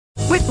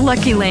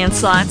Lucky Land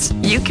Slots,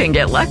 you can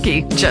get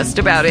lucky just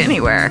about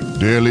anywhere.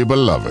 Dearly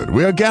beloved,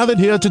 we are gathered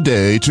here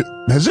today to...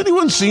 Has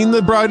anyone seen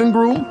the bride and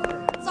groom?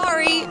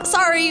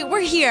 Sorry, we're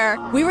here.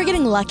 We were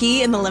getting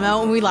lucky in the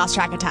limo and we lost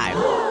track of time.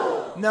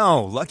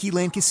 No, Lucky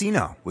Land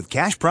Casino, with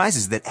cash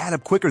prizes that add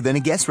up quicker than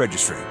a guest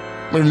registry.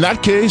 In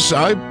that case,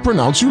 I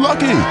pronounce you lucky.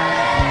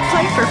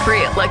 Play for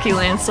free at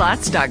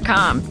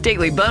LuckyLandSlots.com.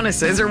 Daily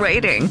bonuses are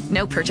waiting.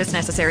 No purchase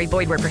necessary.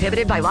 Void where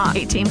prohibited by law.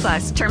 18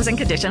 plus. Terms and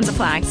conditions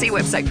apply. See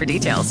website for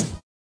details.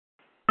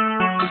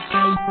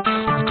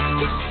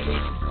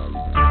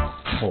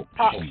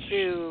 Talk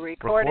to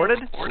recorded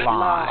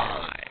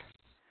live.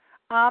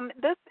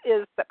 This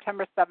is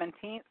September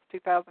 17th,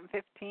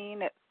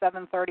 2015. It's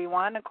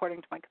 7:31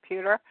 according to my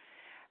computer.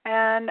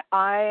 And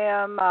I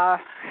am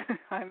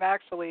I'm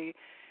actually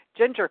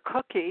Ginger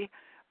Cookie,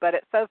 but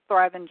it says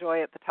Thrive and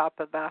Joy at the top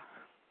of the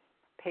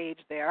page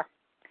there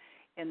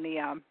in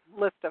the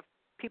list of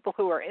people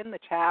who are in the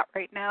chat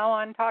right now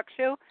on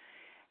TalkShoe.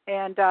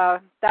 And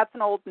that's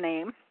an old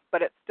name,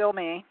 but it's still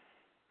me.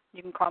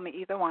 You can call me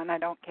either one. I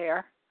don't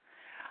care.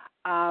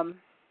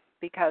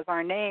 Because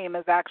our name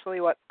is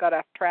actually what's got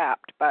us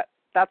trapped, but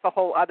that's a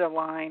whole other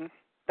line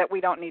that we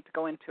don't need to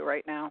go into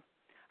right now.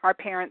 Our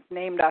parents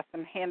named us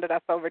and handed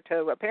us over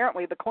to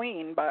apparently the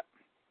Queen, but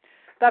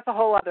that's a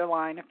whole other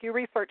line. If you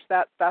research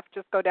that stuff,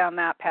 just go down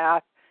that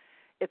path.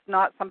 It's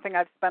not something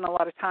I've spent a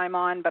lot of time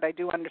on, but I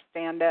do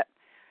understand it.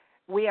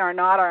 We are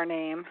not our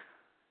name.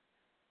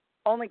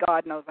 Only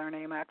God knows our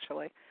name,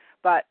 actually.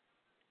 But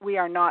we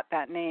are not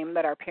that name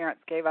that our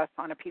parents gave us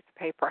on a piece of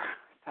paper.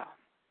 So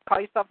call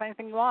yourself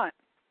anything you want.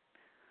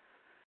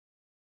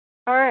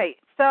 All right,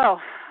 so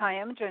I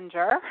am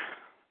Ginger.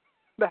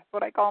 That's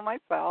what I call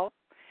myself.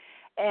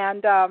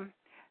 And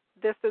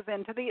this is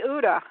into the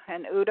OODA,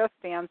 and OODA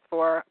stands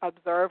for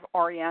Observe,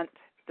 Orient,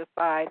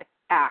 Decide,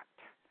 Act.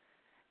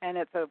 And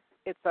it's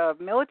a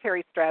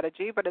military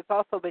strategy, but it's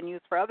also been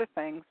used for other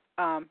things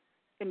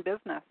in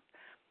business.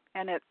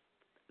 And it's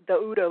the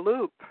OODA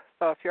loop.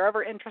 So if you're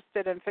ever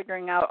interested in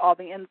figuring out all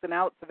the ins and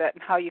outs of it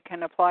and how you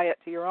can apply it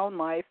to your own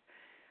life,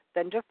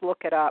 then just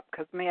look it up,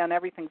 because, man,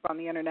 everything's on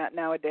the Internet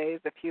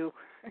nowadays. If you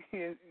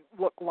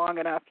look long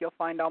enough, you'll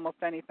find almost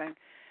anything.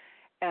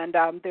 And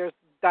there's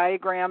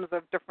diagrams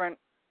of different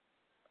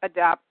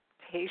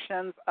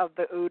adaptations of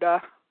the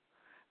OODA,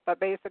 but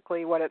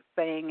basically what it's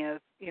saying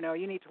is,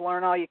 you need to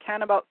learn all you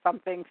can about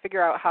something,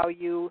 figure out how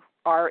you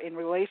are in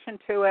relation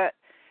to it,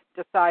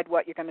 decide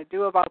what you're going to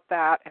do about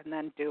that, and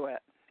then do it.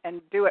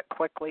 And do it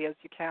quickly as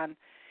you can,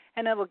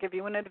 and it'll give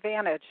you an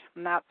advantage.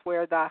 And that's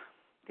where the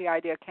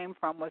idea came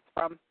from, was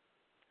from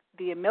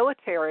the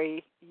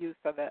military use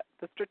of it,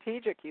 the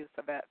strategic use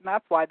of it. And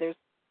that's why there's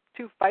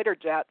 2 fighter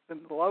jets in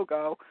the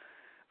logo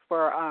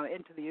for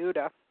into the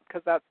OODA,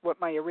 because that's what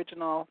my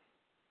original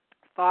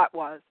thought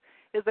was,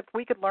 is if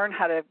we could learn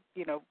how to,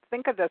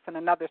 think of this in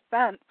another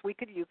sense, we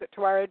could use it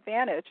to our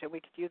advantage, and we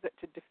could use it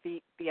to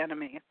defeat the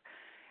enemies.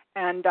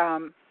 And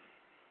it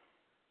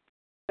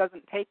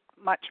doesn't take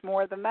much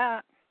more than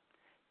that.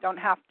 Don't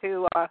have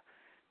to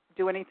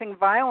do anything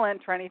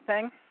violent or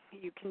anything.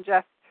 You can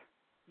just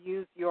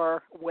use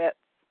your wits,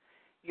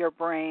 your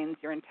brains,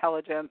 your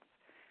intelligence,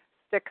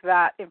 stick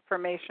that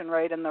information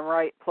right in the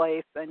right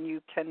place, and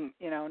you can,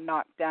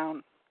 knock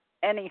down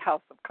any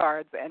house of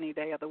cards any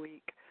day of the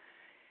week.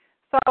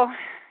 So,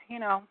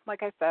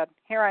 like I said,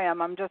 here I am.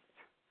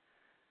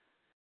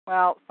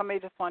 Somebody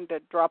just wanted to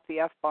drop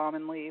the F-bomb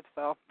and leave,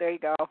 so there you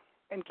go.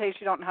 In case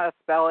you don't know how to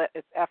spell it,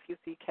 it's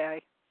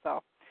F-U-C-K.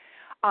 So,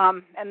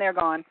 and they're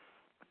gone.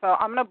 So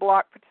I'm going to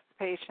block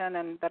participation,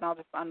 and then I'll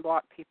just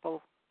unblock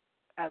people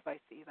as I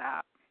see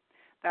that.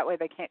 That way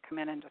they can't come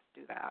in and just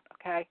do that,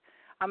 okay?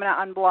 I'm going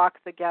to unblock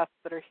the guests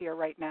that are here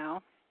right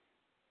now.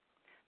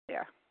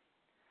 There.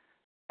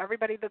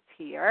 Everybody that's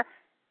here.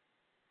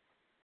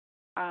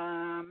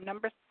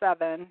 Number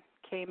 7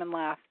 came and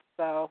left,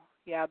 so,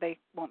 yeah, they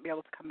won't be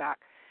able to come back.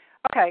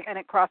 Okay, and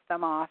it crossed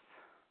them off.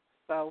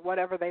 So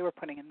whatever they were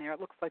putting in there, it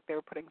looks like they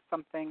were putting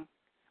something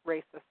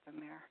racist in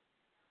there.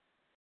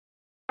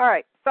 All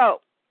right,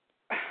 so,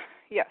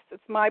 yes,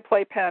 it's my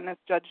playpen, as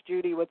Judge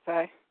Judy would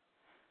say.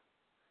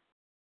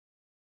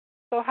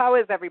 So how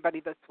is everybody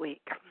this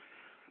week?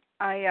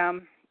 I,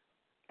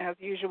 as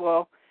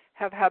usual,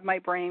 have had my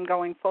brain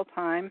going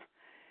full-time,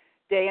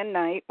 day and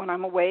night when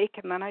I'm awake,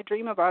 and then I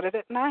dream about it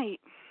at night.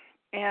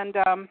 And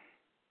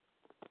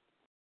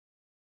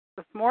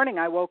this morning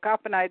I woke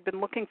up and I'd been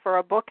looking for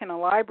a book in a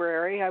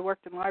library. I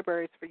worked in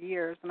libraries for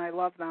years, and I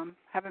love them.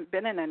 Haven't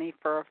been in any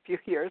for a few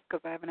years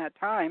because I haven't had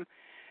time.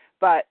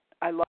 But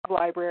I love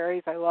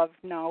libraries. I love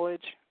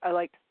knowledge. I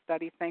like to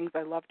study things.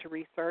 I love to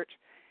research.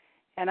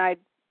 And I'd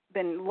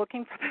been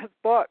looking for this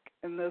book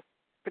in this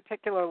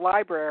particular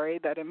library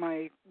that in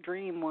my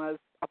dream was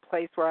a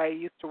place where I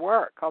used to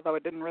work, although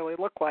it didn't really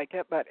look like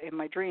it, but in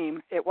my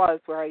dream it was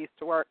where I used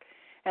to work.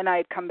 And I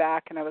had come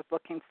back and I was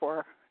looking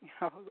for,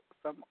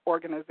 some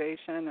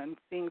organization and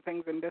seeing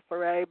things in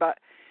disarray, but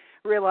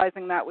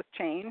realizing that was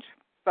change.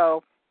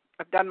 So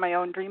I've done my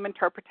own dream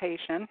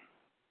interpretation.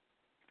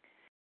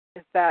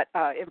 is that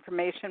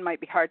information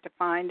might be hard to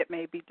find. It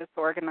may be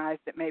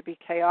disorganized. It may be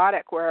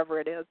chaotic wherever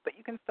it is, but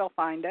you can still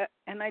find it.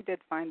 And I did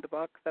find the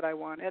book that I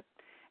wanted.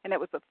 And it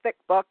was a thick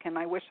book, and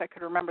I wish I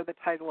could remember the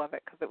title of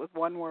it because it was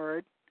one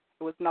word.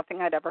 It was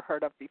nothing I'd ever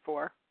heard of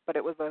before, but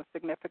it was a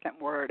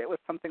significant word. It was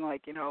something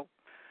like,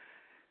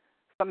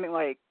 something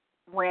like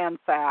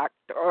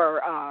ransacked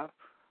or, I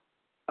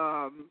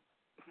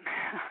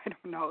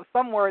don't know,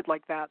 some word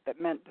like that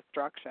meant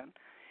destruction.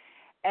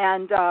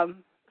 And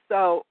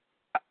so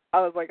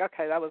I was like,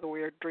 okay, that was a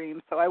weird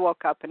dream. So I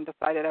woke up and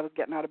decided I was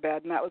getting out of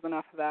bed, and that was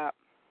enough of that.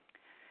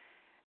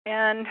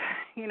 And,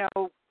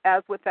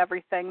 as with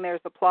everything,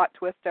 there's a plot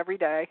twist every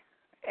day,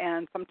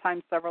 and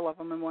sometimes several of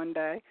them in one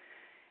day.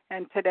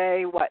 And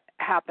today what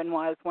happened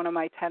was one of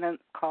my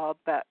tenants called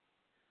that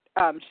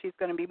she's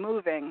going to be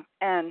moving.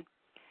 And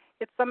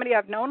it's somebody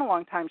I've known a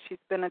long time. She's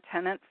been a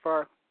tenant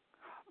for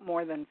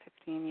more than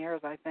 15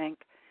 years, I think.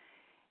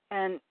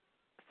 And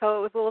so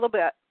it was a little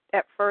bit,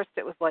 at first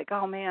it was like,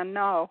 oh, man,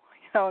 no.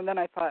 And then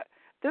I thought,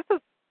 this is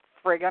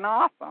friggin'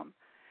 awesome.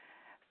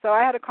 So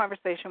I had a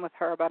conversation with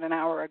her about an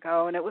hour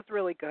ago, and it was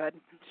really good.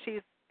 She's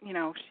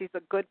a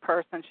good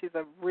person. She's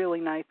a really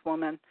nice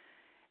woman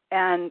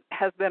and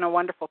has been a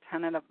wonderful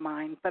tenant of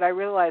mine. But I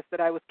realized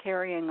that I was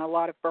carrying a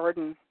lot of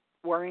burden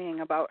worrying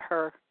about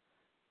her,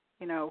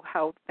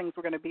 how things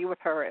were going to be with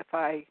her if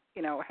I,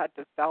 had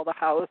to sell the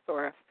house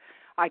or if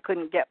I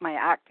couldn't get my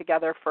act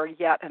together for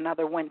yet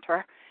another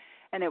winter,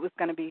 and it was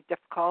going to be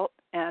difficult.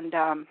 And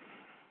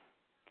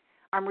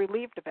I'm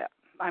relieved of it.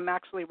 I'm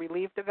actually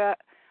relieved of it.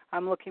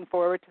 I'm looking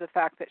forward to the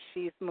fact that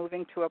she's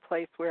moving to a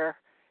place where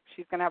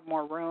she's going to have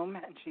more room,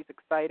 and she's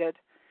excited.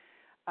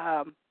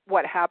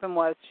 What happened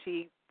was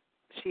she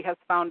has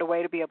found a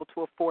way to be able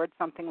to afford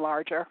something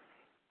larger,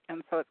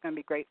 and so it's going to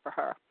be great for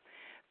her.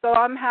 So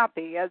I'm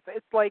happy.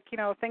 It's like,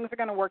 things are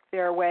going to work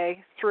their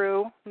way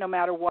through no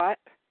matter what.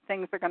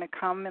 Things are going to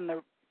come in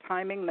the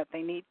timing that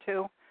they need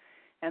to.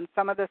 And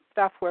some of the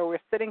stuff where we're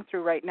sitting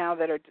through right now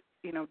that are,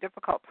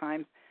 difficult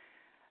times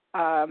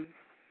are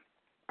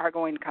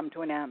going to come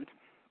to an end.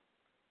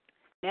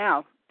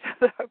 Now,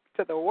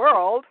 to the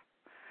world,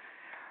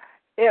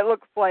 it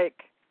looks like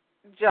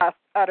just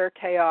utter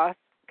chaos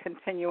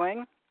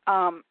continuing.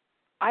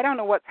 I don't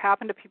know what's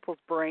happened to people's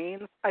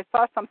brains. I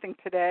saw something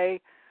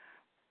today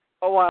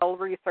while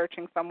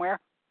researching somewhere.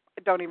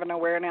 I don't even know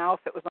where now,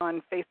 if it was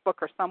on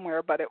Facebook or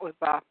somewhere, but it was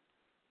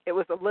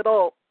a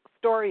little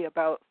story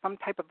about some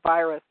type of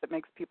virus that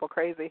makes people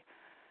crazy,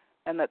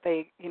 and that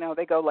they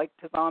go like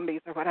to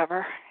zombies or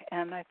whatever.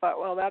 And I thought,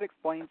 well, that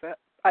explains it.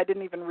 I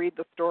didn't even read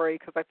the story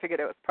because I figured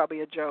it was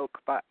probably a joke,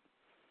 but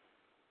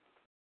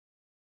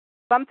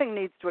something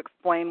needs to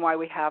explain why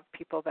we have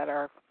people that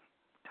are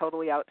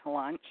totally out to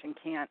lunch and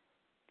can't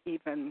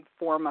even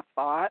form a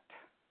thought.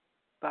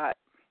 But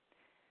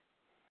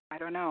I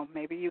don't know.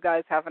 Maybe you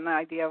guys have an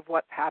idea of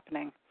what's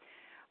happening.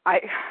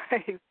 I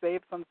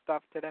saved some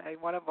stuff today.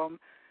 One of them,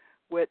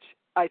 which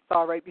I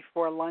saw right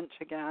before lunch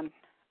again.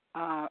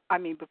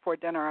 Before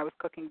dinner. I was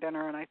cooking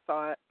dinner and I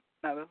saw it.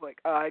 And I was like,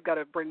 oh, I got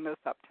to bring this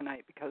up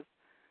tonight because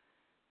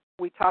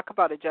we talk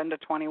about Agenda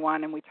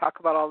 21 and we talk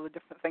about all the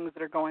different things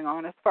that are going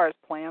on as far as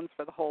plans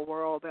for the whole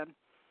world.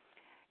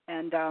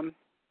 And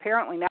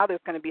apparently now there's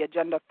going to be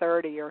Agenda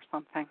 30 or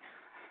something.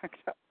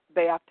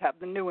 They have to have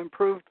the new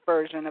improved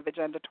version of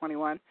Agenda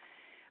 21.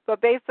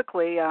 But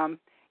basically,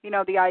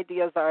 the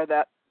ideas are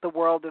that the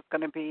world is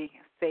going to be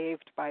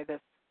saved by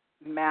this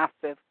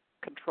massive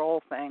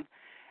control thing.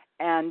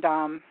 And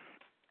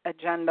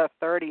Agenda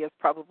 30 is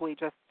probably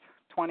just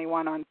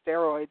 21 on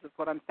steroids is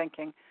what I'm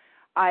thinking.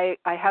 I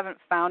haven't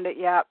found it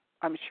yet.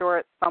 I'm sure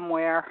it's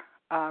somewhere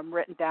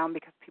written down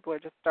because people are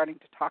just starting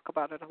to talk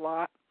about it a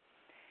lot.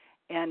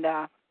 And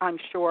I'm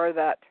sure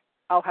that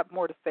I'll have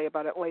more to say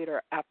about it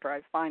later after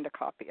I find a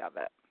copy of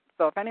it.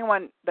 So if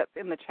anyone that's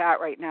in the chat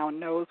right now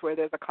knows where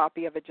there's a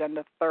copy of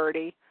Agenda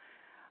 30,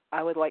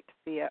 I would like to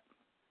see it.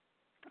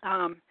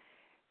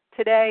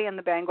 Today in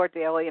the Bangor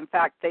Daily, in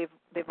fact,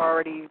 they've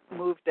already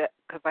moved it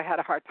because I had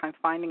a hard time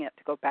finding it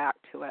to go back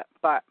to it.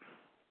 But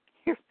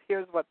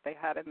here's what they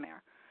had in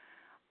there.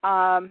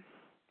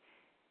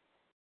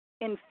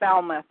 In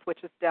Falmouth,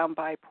 which is down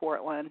by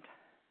Portland,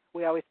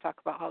 we always talk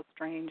about how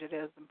strange it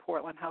is in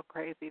Portland, how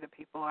crazy the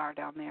people are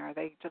down there.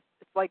 It's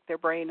like their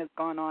brain has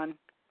gone on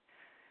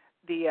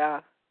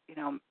the,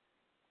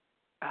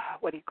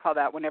 what do you call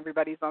that, when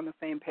everybody's on the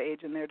same page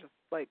and they're just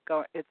like,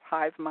 it's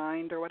hive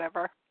mind or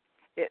whatever,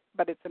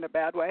 but it's in a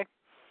bad way.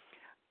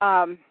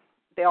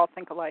 They all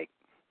think alike.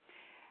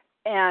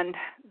 And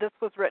this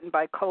was written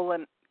by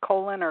Colin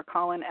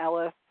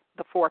Ellis,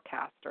 the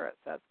forecaster. It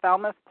says,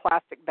 Falmouth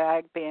plastic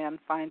bag ban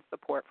finds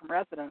support from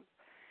residents.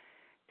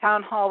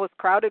 Town Hall was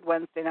crowded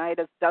Wednesday night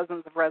as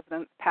dozens of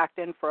residents packed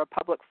in for a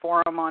public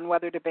forum on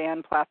whether to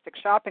ban plastic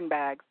shopping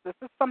bags. This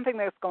is something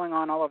that's going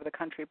on all over the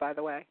country, by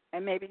the way.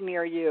 And maybe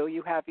near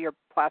you have your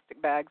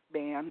plastic bags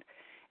banned,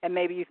 and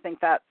maybe you think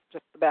that's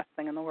just the best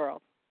thing in the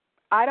world.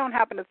 I don't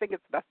happen to think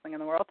it's the best thing in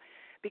the world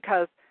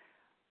because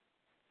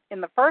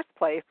in the first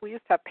place, we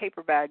used to have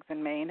paper bags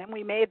in Maine, and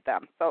we made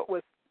them. So it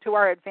was to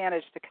our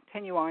advantage to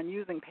continue on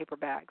using paper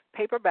bags.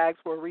 Paper bags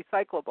were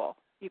recyclable.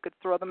 You could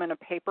throw them in a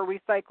paper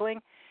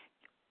recycling.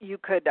 You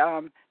could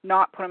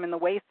not put them in the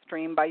waste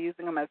stream by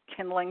using them as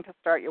kindling to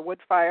start your wood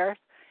fires.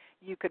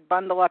 You could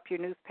bundle up your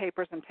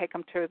newspapers and take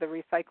them to the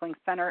recycling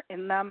center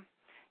in them.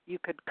 You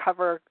could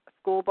cover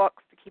school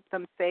books to keep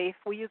them safe.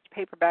 We used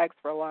paper bags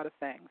for a lot of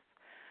things.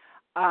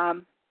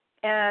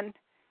 And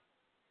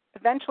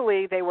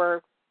eventually they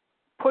were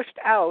pushed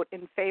out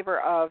in favor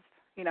of,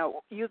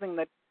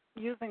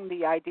 using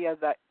the idea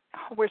that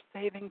we're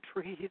saving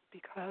trees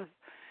because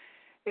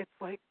it's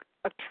like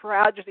a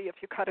tragedy if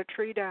you cut a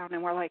tree down.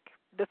 And we're like,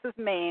 this is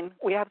Maine.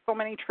 We have so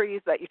many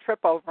trees that you trip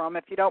over them.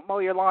 If you don't mow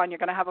your lawn, you're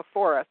going to have a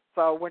forest.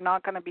 So we're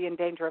not going to be in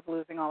danger of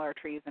losing all our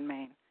trees in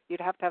Maine.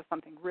 You'd have to have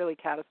something really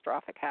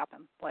catastrophic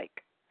happen.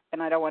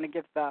 And I don't want to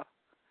give the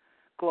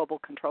global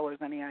controllers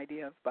any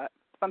ideas, but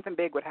something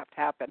big would have to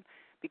happen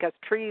because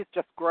trees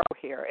just grow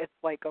here. It's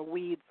like a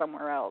weed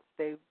somewhere else.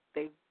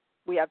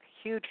 We have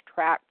huge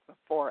tracts of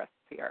forests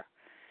here.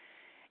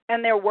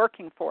 And they're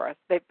working for us.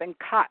 They've been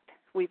cut.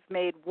 We've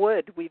made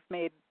wood. We've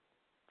made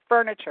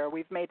furniture.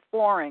 We've made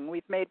flooring.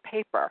 We've made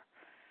paper.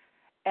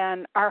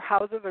 And our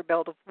houses are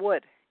built of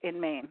wood in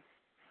Maine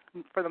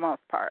for the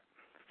most part,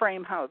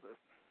 frame houses.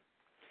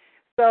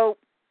 So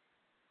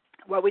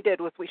what we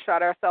did was we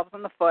shot ourselves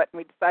in the foot and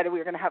we decided we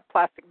were going to have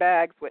plastic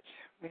bags, which,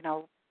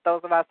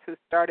 those of us who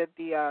started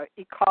the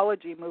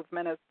ecology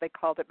movement, as they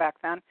called it back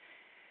then,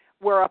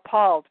 were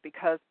appalled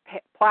because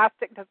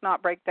plastic does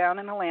not break down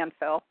in a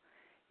landfill.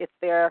 It's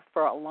there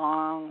for a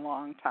long,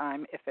 long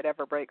time if it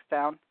ever breaks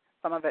down.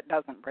 Some of it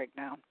doesn't break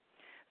down.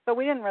 So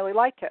we didn't really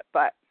like it,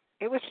 but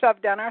it was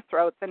shoved down our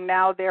throats, and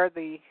now they're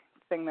the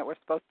thing that we're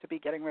supposed to be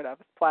getting rid of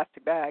is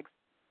plastic bags.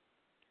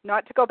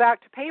 Not to go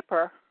back to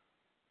paper.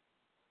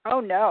 Oh,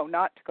 no,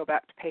 not to go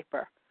back to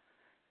paper.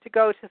 To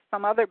go to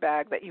some other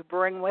bag that you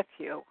bring with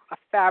you, a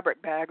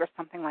fabric bag or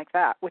something like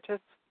that, which is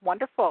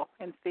wonderful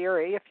in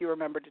theory if you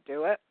remember to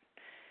do it.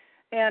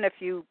 And if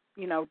you,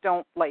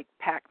 don't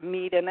pack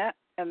meat in it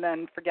and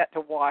then forget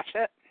to wash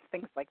it,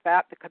 things like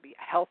that could be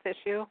a health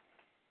issue.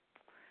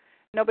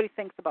 Nobody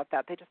thinks about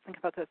that. They just think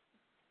about this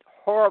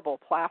horrible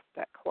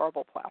plastic.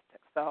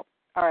 So,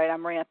 all right,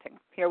 I'm ranting.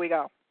 Here we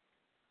go.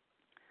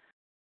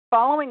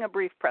 Following a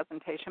brief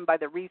presentation by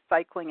the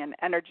Recycling and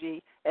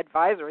Energy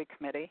Advisory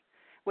Committee,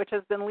 which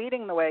has been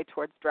leading the way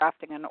towards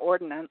drafting an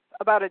ordinance,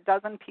 about a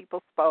dozen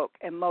people spoke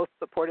and most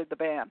supported the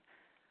ban.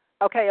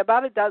 Okay,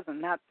 about a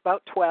dozen, that's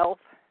about 12.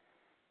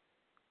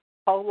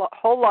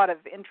 Whole lot of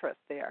interest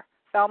there.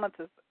 Falmouth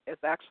is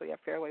actually a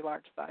fairly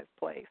large-sized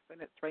place,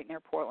 and it's right near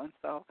Portland,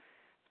 so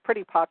it's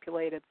pretty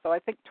populated. So I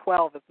think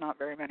 12 is not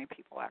very many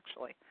people,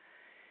 actually.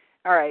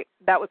 All right,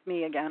 that was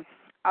me again.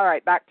 All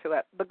right, back to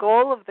it. The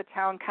goal of the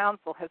town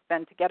council has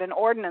been to get an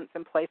ordinance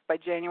in place by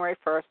January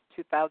 1st,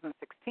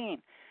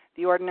 2016.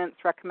 The ordinance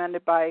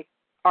recommended by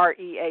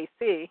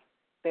REAC,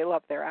 they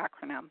love their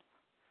acronyms,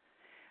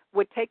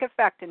 would take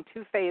effect in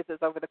 2 phases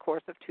over the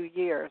course of 2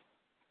 years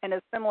and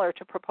is similar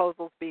to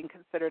proposals being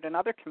considered in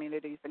other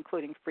communities,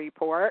 including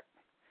Freeport,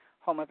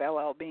 home of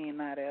LL Bean,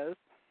 that is.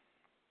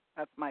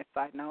 That's my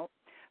side note.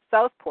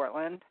 South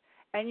Portland,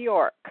 and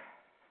York.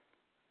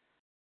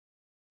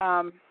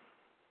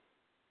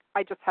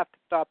 I just have to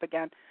stop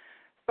again.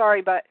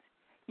 Sorry, but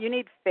you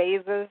need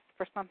phases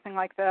for something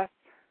like this.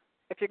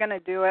 If you're going to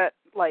do it,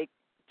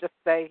 just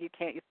say you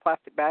can't use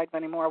plastic bags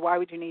anymore. Why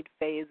would you need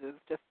phases?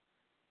 Just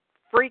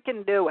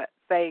freaking do it.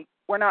 Say,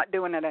 we're not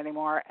doing it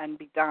anymore and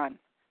be done.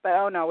 But,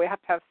 oh, no, we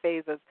have to have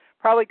phases,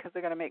 probably because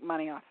they're going to make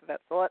money off of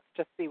it. So let's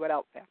just see what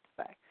else they have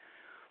to say.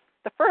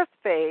 The first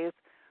phase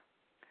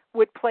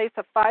would place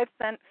a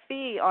 5-cent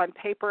fee on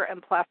paper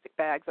and plastic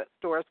bags at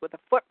stores with a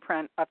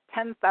footprint of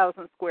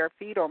 10,000 square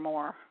feet or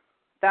more.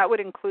 That would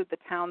include the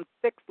town's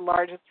 6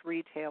 largest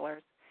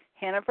retailers,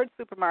 Hannaford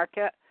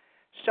Supermarket,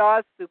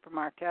 Shaw's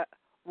Supermarket,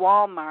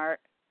 Walmart,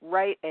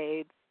 Rite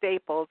Aid,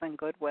 Staples, and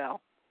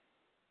Goodwill.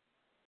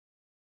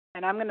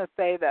 And I'm going to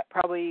say that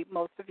probably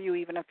most of you,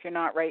 even if you're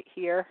not right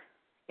here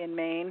in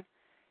Maine,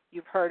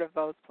 you've heard of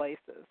those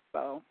places.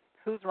 So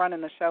who's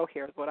running the show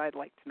here is what I'd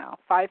like to know.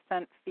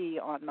 5-cent fee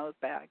on those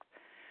bags.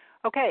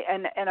 Okay,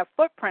 and a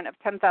footprint of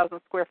 10,000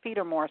 square feet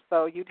or more,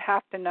 so you'd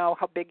have to know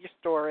how big your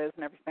store is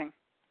and everything.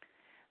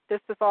 This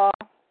is all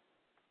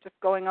just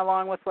going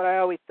along with what I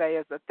always say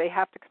is that they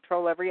have to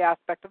control every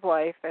aspect of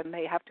life and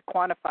they have to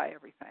quantify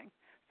everything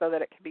so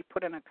that it can be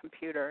put in a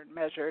computer and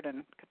measured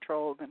and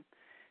controlled and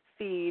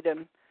feed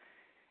and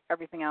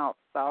everything else.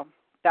 So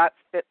that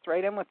fits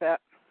right in with it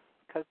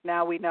because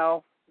now we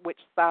know which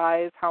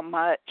size, how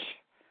much,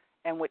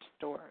 and which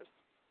stores.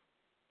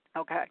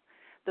 Okay.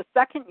 The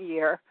second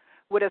year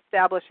would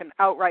establish an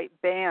outright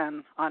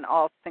ban on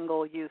all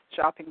single-use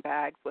shopping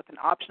bags with an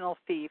optional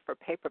fee for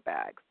paper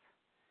bags.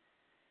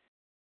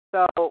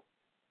 So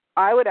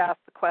I would ask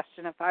the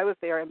question, if I was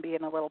there and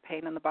being a little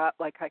pain in the butt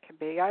like I can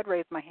be, I'd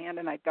raise my hand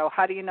and I'd go,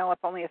 how do you know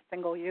it's only a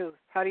single use?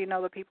 How do you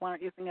know that people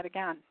aren't using it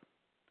again?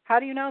 How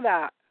do you know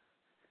that?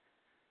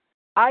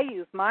 I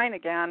use mine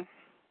again.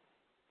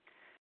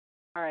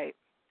 All right.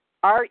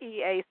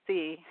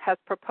 REAC has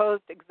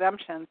proposed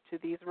exemptions to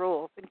these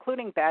rules,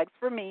 including bags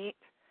for meat,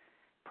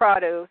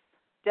 produce,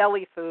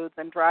 deli foods,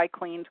 and dry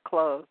cleaned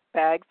clothes,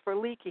 bags for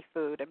leaky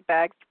food, and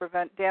bags to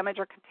prevent damage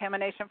or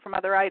contamination from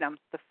other items.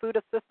 The food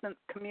assistance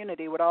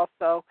community would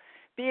also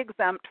be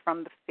exempt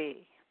from the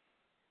fee.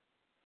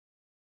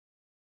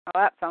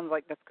 Well, that sounds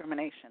like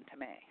discrimination to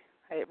me.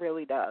 It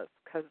really does,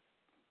 because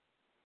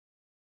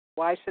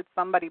why should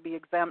somebody be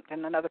exempt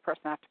and another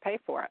person have to pay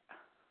for it?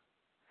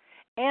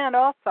 And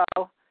also,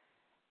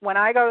 when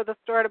I go to the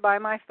store to buy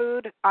my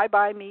food, I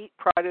buy meat,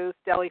 produce,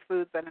 deli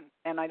foods,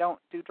 and I don't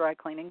do dry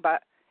cleaning,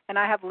 and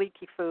I have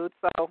leaky food,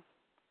 so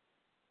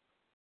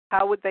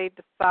how would they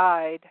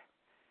decide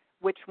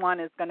which one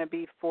is going to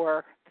be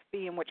for the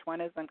fee and which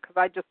one isn't? Because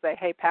I just say,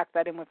 hey, pack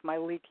that in with my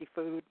leaky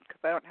food because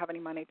I don't have any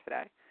money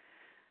today,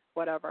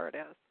 whatever it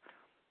is.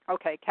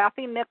 Okay,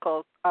 Kathy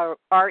Nichols, a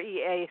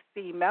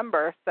REAC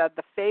member, said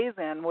the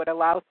phase-in would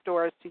allow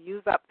stores to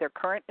use up their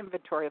current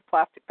inventory of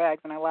plastic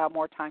bags and allow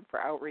more time for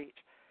outreach.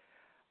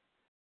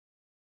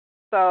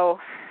 So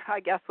I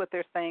guess what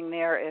they're saying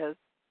there is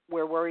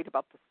we're worried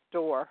about the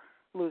store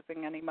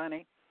losing any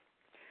money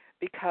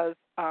because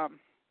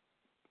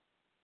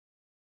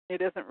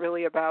it isn't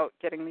really about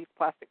getting these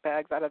plastic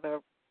bags out of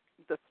the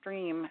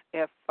stream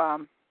if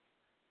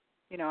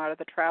out of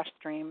the trash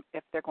stream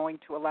if they're going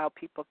to allow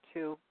people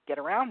to get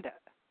around it.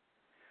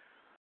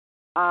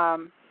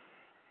 My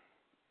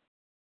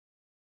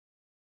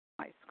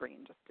screen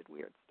just did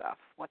weird stuff.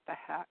 What the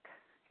heck?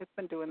 It's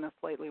been doing this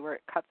lately where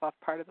it cuts off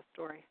part of the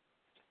story.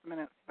 Just a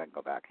minute, see if I can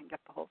go back and get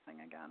the whole thing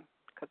again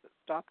because it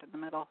stopped in the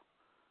middle.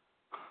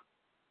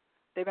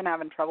 They've been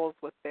having troubles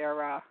with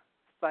their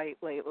site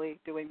lately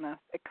doing this.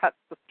 It cuts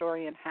the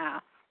story in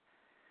half,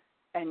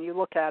 and you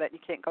look at it and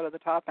you can't go to the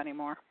top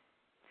anymore.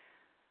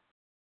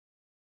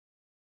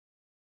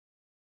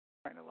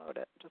 Trying to load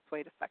it. Just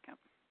wait a second.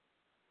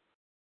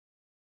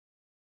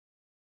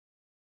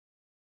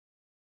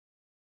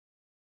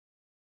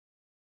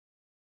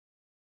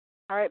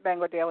 All right,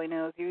 Bangor Daily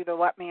News. You either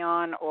let me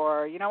on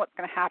or you know what's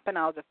going to happen?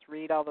 I'll just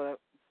read all the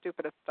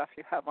stupidest stuff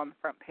you have on the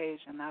front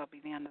page, and that'll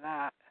be the end of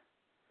that.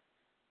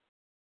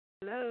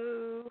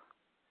 Hello?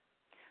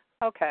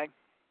 Okay.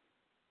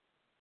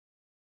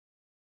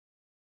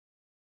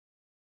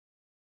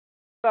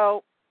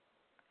 So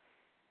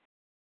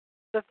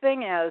the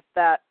thing is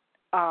that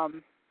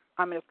I'm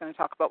just going to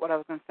talk about what I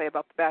was going to say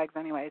about the bags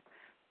anyways.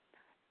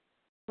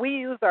 We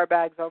use our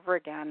bags over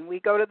again. We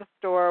go to the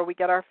store, we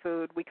get our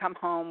food, we come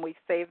home, we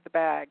save the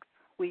bags.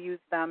 We use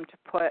them to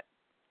put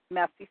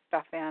messy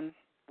stuff in,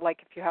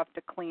 like if you have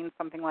to clean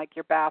something like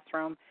your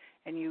bathroom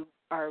and you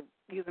are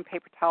using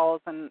paper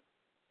towels and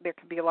there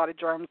could be a lot of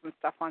germs and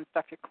stuff on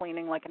stuff you're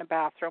cleaning, like in a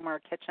bathroom or a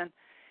kitchen.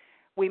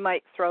 We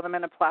might throw them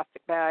in a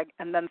plastic bag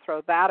and then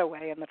throw that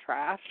away in the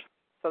trash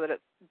so that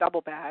it's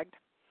double bagged.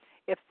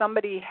 If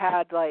somebody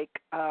had like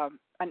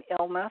an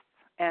illness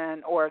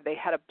or they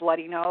had a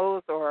bloody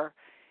nose or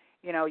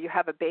you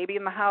have a baby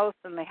in the house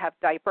and they have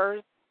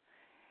diapers,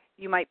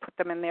 you might put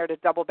them in there to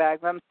double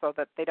bag them so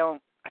that they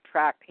don't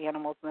attract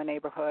animals in the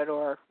neighborhood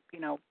or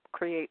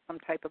create some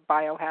type of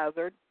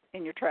biohazard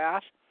in your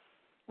trash.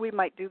 We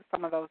might do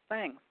some of those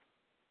things.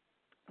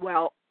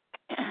 Well,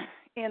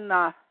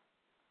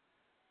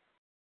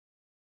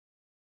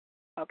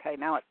 okay,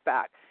 now it's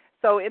back.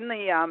 So in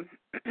the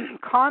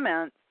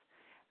comments,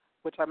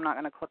 which I'm not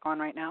going to click on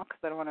right now because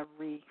I don't want to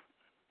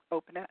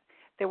reopen it,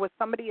 there was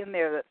somebody in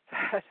there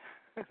that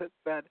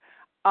said,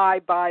 I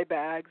buy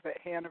bags at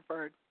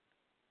Hannaford.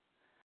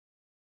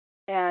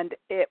 And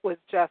it was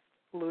just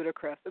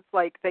ludicrous. It's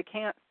like they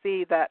can't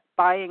see that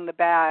buying the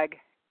bag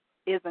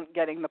isn't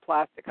getting the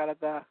plastic out of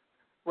the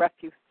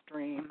refuse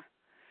stream.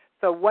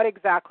 So what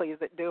exactly is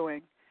it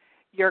doing?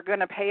 You're going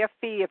to pay a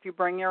fee if you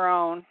bring your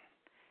own.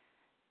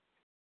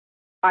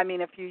 I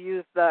mean, if you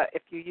use the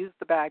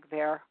bag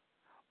there,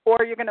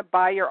 or you're going to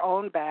buy your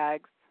own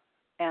bags,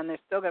 and there's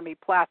still going to be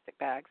plastic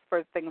bags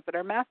for things that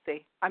are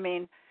messy. I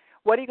mean,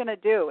 what are you going to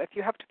do if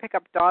you have to pick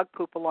up dog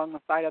poop along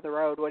the side of the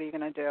road? What are you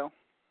going to do?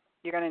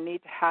 You're going to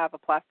need to have a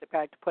plastic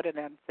bag to put it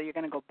in. So you're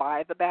going to go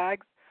buy the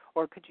bags,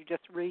 or could you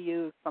just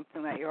reuse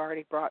something that you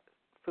already brought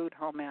food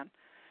home in?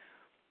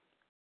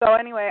 So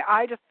anyway,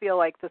 I just feel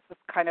like this is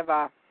kind of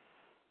a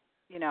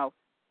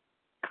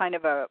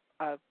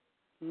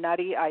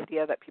nutty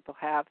idea that people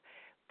have.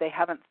 They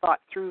haven't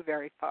thought through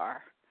very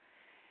far.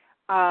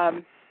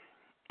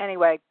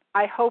 Anyway,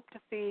 I hope to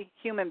see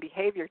human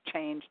behavior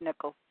change,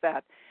 Nichols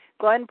said.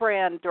 Glenn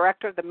Brand,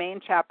 director of the Maine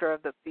chapter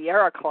of the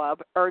Sierra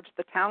Club, urged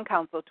the town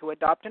council to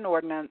adopt an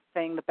ordinance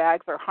saying the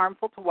bags are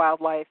harmful to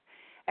wildlife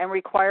and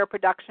require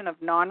production of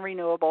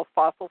non-renewable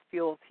fossil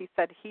fuels. He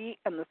said he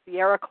and the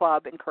Sierra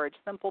Club encourage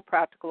simple,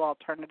 practical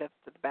alternatives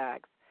to the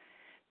bags.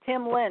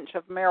 Tim Lynch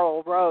of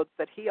Merrill Road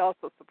said he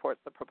also supports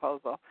the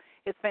proposal.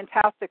 It's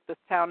fantastic this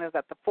town is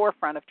at the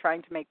forefront of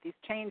trying to make these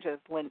changes,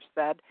 Lynch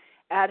said,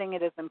 adding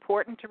it is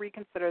important to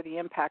reconsider the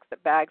impacts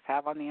that bags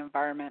have on the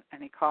environment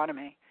and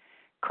economy.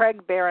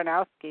 Craig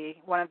Baranowski,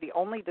 one of the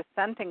only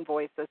dissenting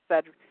voices,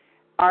 said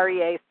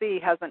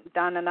REAC hasn't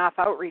done enough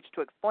outreach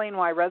to explain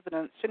why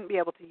residents shouldn't be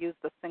able to use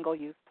the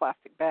single-use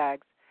plastic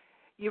bags.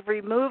 You've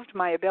removed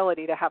my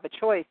ability to have a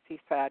choice, he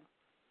said.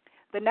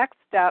 The next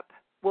step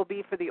will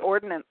be for the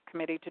Ordinance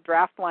Committee to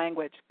draft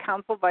language.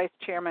 Council Vice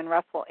Chairman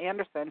Russell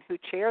Anderson, who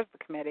chairs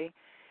the committee,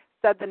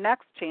 said the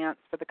next chance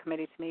for the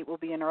committee to meet will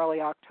be in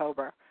early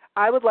October.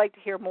 I would like to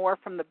hear more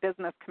from the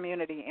business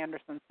community,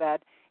 Anderson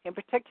said, in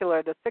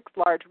particular the 6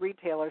 large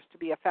retailers to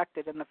be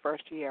affected in the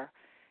first year.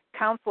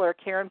 Councilor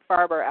Karen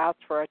Farber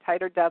asked for a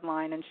tighter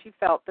deadline, and she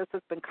felt this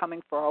has been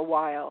coming for a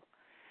while.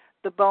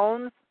 The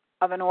bones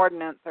of an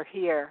ordinance are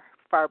here,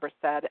 Farber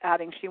said,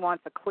 adding she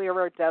wants a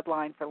clearer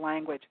deadline for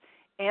language.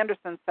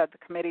 Anderson said the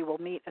committee will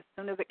meet as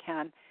soon as it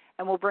can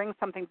and will bring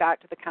something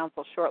back to the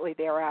council shortly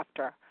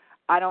thereafter.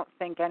 I don't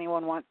think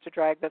anyone wants to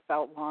drag this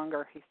out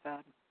longer, he said.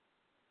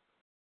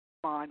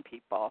 Come on,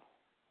 people.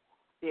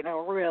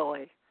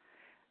 Really.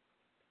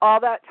 All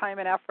that time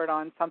and effort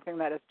on something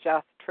that is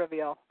just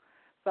trivial.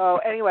 So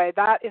anyway,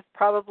 that is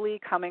probably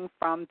coming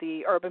from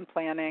the urban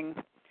planning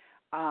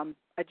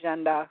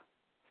Agenda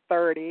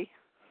 30.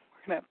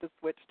 We're going to have to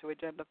switch to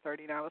Agenda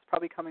 30 now. It's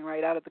probably coming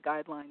right out of the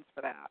guidelines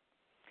for that.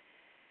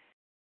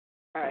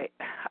 All right.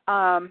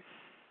 I'm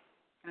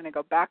going to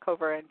go back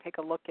over and take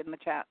a look in the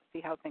chat and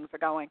see how things are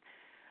going.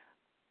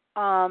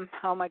 Oh,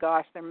 my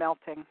gosh, they're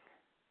melting.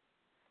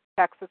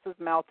 Texas is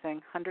melting,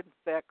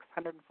 106,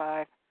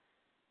 105.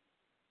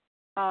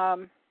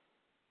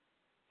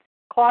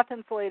 Cloth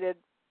insulated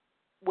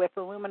with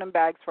aluminum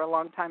bags for a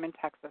long time in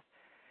Texas.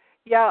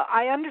 Yeah,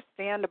 I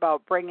understand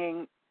about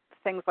bringing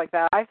things like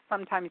that. I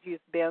sometimes use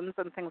bins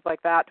and things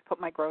like that to put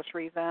my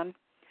groceries in.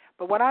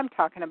 But what I'm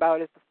talking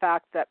about is the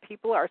fact that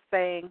people are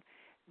saying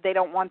they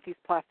don't want these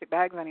plastic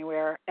bags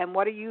anywhere. And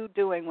what are you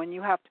doing when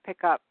you have to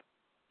pick up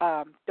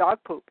dog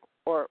poop?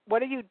 Or what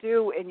do you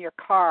do in your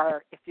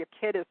car if your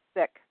kid is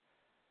sick?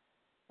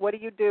 What do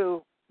you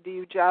do? Do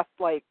you just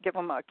give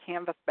them a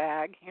canvas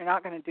bag? You're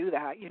not going to do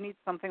that. You need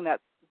something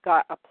that's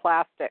got a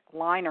plastic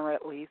liner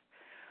at least.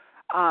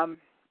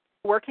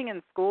 Working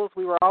in schools,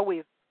 we were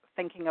always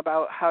thinking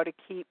about how to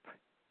keep,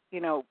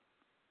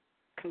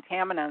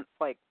 contaminants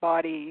like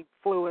body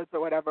fluids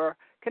or whatever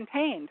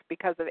contained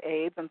because of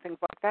AIDS and things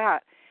like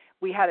that.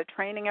 We had a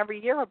training every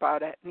year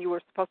about it, and you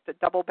were supposed to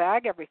double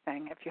bag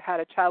everything if you had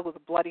a child with a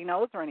bloody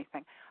nose or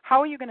anything. How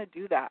are you going to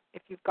do that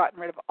if you've gotten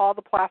rid of all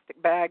the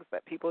plastic bags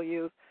that people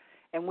use?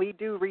 And we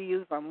do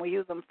reuse them. We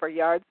use them for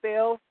yard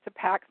sales to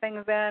pack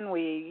things in.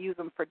 We use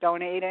them for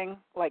donating,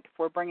 like if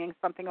we're bringing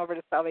something over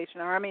to Salvation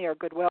Army or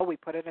Goodwill, we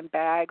put it in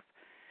bags.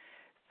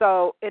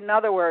 So, in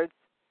other words,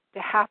 to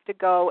have to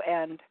go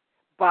and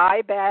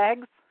buy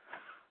bags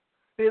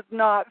is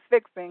not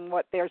fixing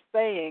what they're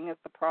saying is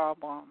the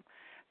problem.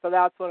 So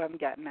that's what I'm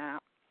getting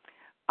at.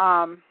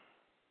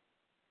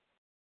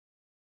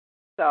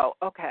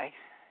 Okay.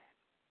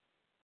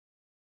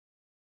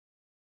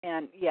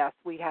 And yes,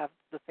 we have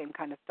the same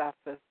kind of stuff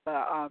as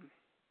the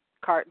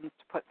cartons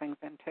to put things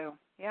in too.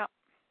 Yeah.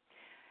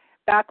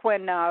 Back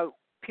when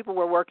people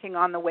were working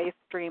on the waste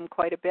stream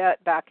quite a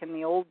bit back in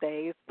the old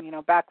days,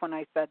 back when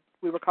I said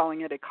we were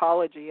calling it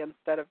ecology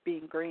instead of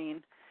being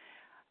green,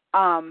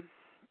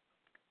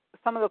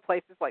 some of the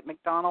places like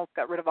McDonald's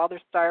got rid of all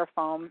their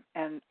styrofoam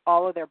and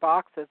all of their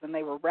boxes, and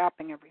they were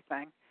wrapping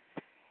everything.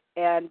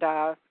 And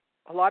a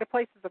lot of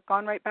places have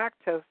gone right back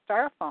to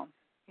styrofoam.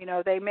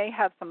 They may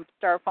have some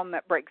styrofoam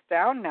that breaks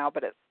down now,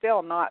 but it's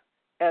still not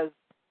as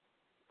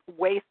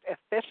waste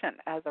efficient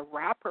as a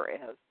wrapper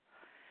is.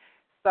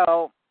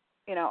 So,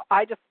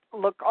 I just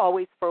look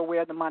always for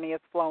where the money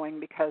is flowing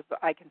because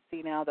I can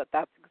see now that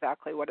that's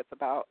exactly what it's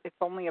about. It's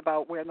only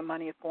about where the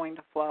money is going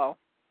to flow.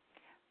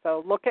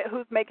 So look at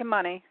who's making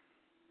money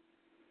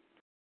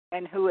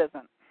and who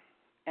isn't,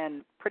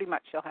 and pretty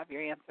much you'll have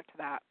your answer to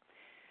that.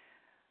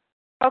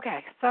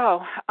 Okay,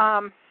 so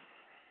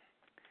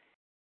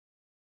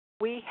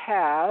we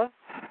have,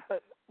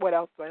 what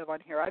else do I have on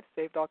here? I've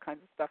saved all kinds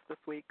of stuff this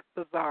week,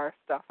 bizarre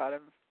stuff out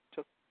of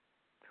just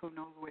who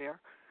knows where.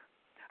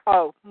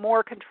 Oh,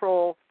 more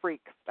control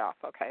freak stuff.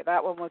 Okay,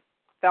 that one was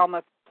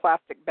Thelma's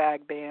plastic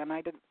bag ban.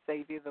 I didn't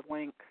save you the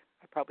link.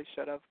 I probably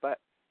should have, but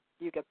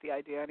you get the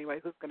idea anyway.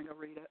 Who's going to go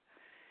read it?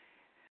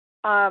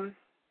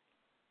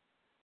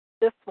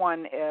 This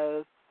one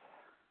is,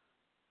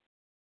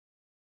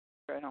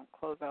 I don't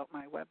close out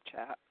my web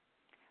chat.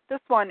 This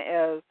one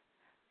is,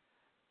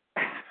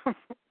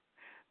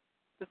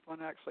 this one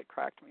actually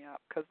cracked me up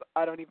because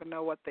I don't even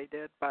know what they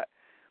did, but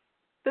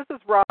this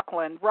is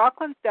Rockland.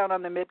 Rockland's down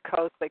on the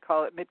mid-coast. They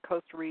call it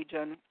mid-coast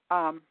region.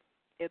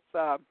 It's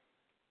a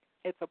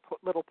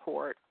little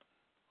port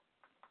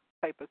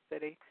type of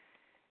city,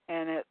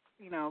 and it's,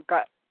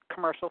 got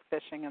commercial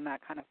fishing and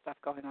that kind of stuff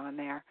going on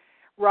there.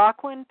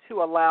 Rockland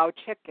to allow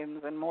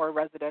chickens in more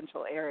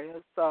residential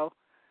areas. So,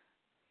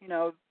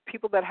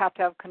 people that have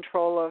to have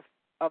control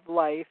of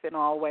life in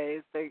all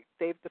ways,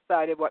 they've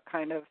decided what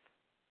kind of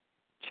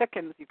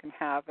chickens you can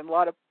have. And a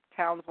lot of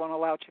towns won't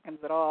allow chickens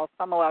at all.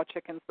 Some allow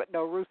chickens but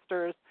no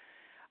roosters.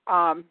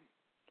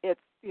 It's,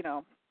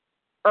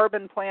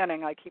 urban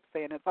planning, I keep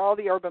saying. It's all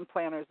the urban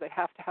planners. They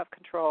have to have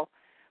control.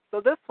 So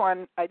this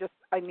one, I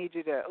need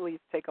you to at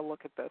least take a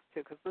look at this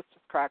too, because this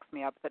just cracks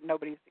me up that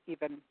nobody's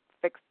even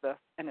fixed this,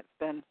 and it's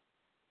been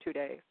 2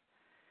 days.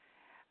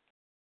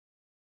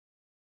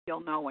 You'll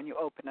know when you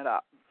open it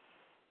up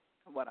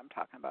what I'm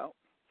talking about.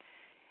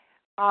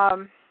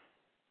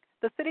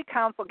 The City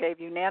Council gave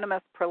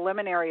unanimous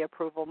preliminary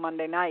approval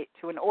Monday night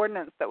to an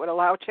ordinance that would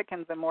allow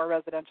chickens in more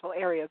residential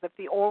areas if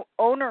the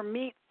owner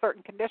meets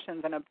certain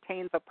conditions and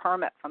obtains a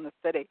permit from the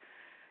city.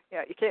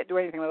 Yeah, you can't do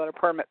anything without a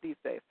permit these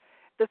days.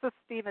 This is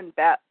Stephen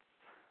Betts,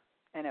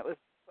 and it was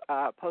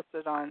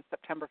posted on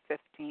September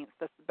 15th.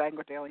 This is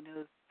Bangor Daily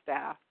News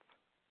staff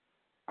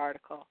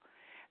article.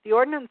 The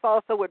ordinance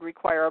also would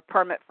require a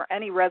permit for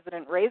any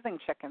resident raising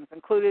chickens,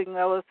 including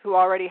those who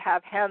already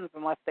have hens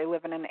unless they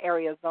live in an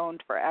area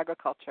zoned for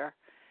agriculture.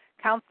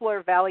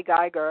 Councilor Valley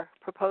Geiger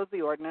proposed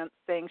the ordinance,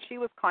 saying she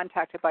was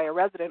contacted by a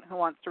resident who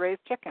wants to raise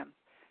chickens.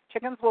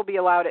 Chickens will be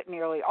allowed at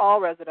nearly all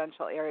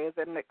residential areas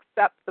and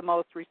except the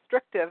most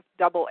restrictive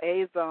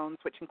AA zones,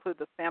 which include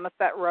the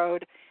Samoset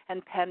Road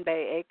and Penn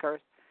Bay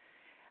Acres.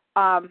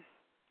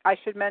 I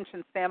should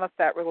mention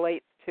Samoset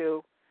relates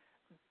to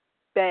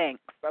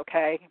banks,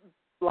 okay?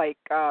 Like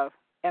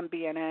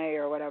MBNA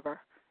or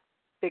whatever,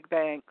 big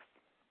banks,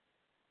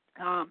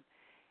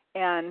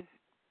 and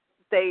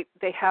they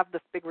have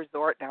this big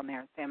resort down there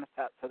in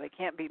Samoset, so they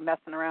can't be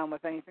messing around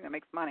with anything that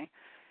makes money.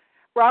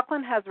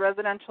 Rockland has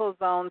residential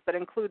zones that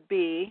include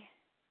B,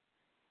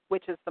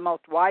 which is the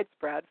most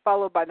widespread,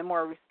 followed by the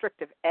more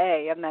restrictive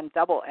A and then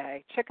AA.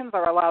 Chickens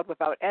are allowed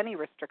without any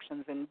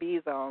restrictions in B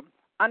zones.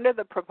 Under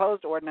the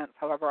proposed ordinance,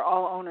 however,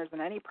 all owners in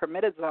any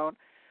permitted zone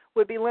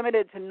would be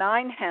limited to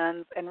 9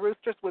 hens, and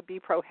roosters would be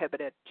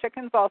prohibited.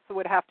 Chickens also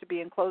would have to be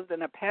enclosed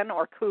in a pen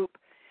or coop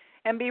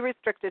and be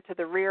restricted to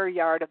the rear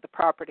yard of the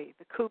property.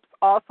 The coops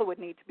also would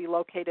need to be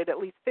located at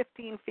least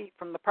 15 feet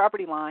from the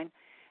property line,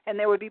 and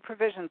there would be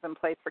provisions in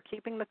place for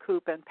keeping the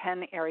coop and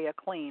pen area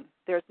clean.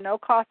 There's no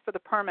cost for the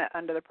permit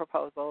under the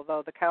proposal,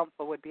 though the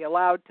council would be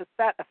allowed to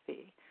set a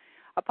fee.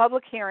 A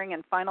public hearing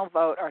and final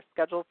vote are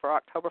scheduled for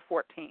October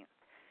 14th.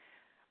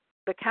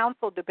 The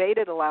council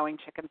debated allowing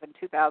chickens in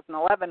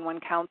 2011 when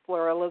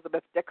Councilor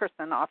Elizabeth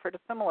Dickerson offered a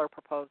similar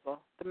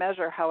proposal. The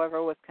measure,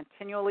 however, was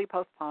continually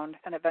postponed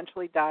and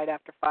eventually died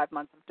after 5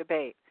 months of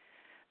debate.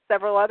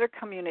 Several other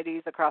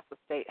communities across the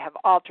state have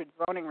altered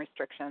zoning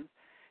restrictions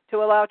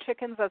to allow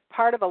chickens as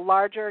part of a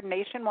larger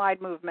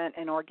nationwide movement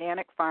in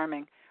organic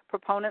farming.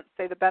 Proponents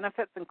say the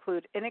benefits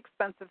include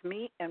inexpensive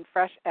meat and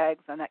fresh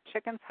eggs, and that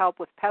chickens help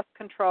with pest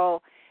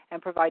control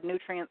and provide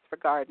nutrients for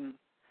gardens.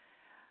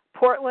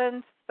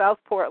 Portland, South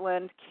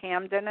Portland,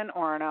 Camden, and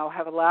Orono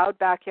have allowed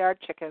backyard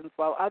chickens,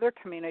 while other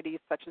communities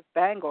such as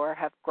Bangor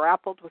have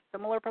grappled with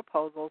similar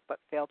proposals but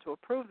failed to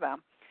approve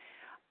them.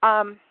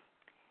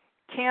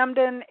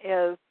 Camden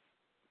is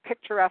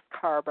picturesque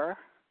harbor.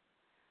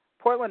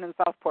 Portland and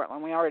South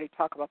Portland, we already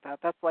talked about that.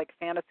 That's like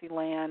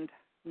Fantasyland,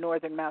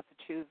 northern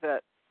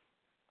Massachusetts.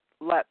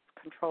 Let's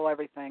control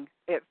everything.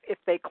 If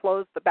they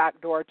close the back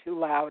door too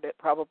loud, it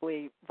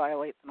probably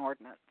violates an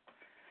ordinance.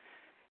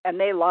 And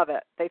they love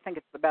it. They think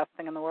it's the best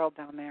thing in the world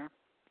down there.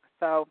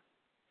 So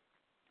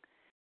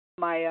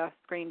my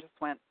screen just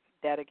went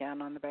dead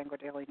again on the Bangor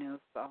Daily News.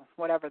 So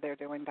whatever they're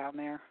doing down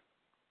there,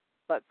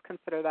 let's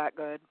consider that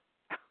good,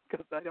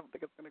 because I don't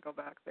think it's going to go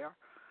back there.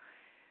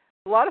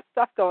 A lot of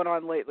stuff going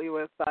on lately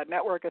with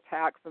network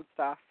attacks and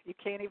stuff. You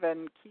can't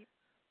even keep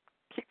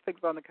things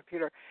on the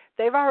computer.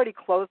 They've already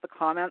closed the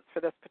comments for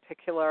this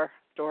particular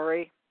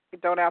story.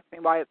 Don't ask me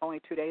why it's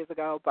only 2 days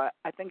ago, but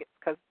I think it's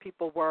because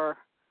people were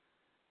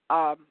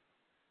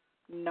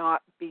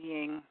not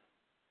being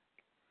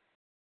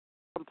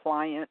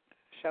compliant,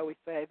 shall we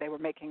say. They were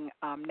making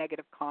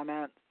negative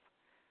comments.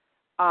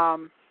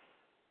 And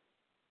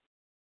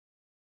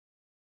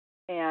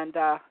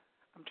I'm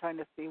trying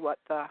to see what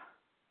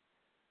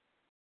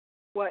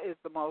is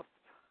the most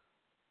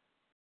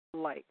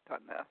liked on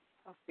this.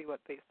 I'll see what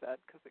they said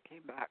because it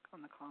came back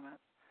on the comments.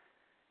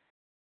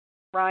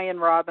 Ryan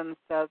Robbins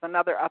says,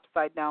 another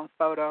upside-down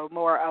photo,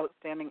 more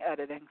outstanding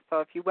editing. So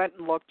if you went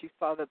and looked, you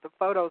saw that the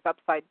photo's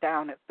upside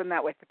down. It's been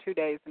that way for 2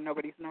 days, and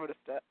nobody's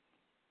noticed it.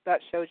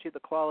 That shows you the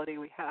quality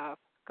we have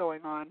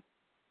going on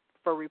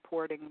for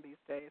reporting these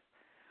days.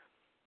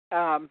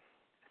 7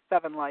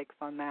 likes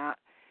on that.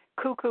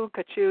 Cuckoo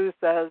Kachoo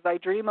says, I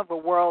dream of a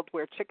world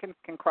where chickens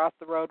can cross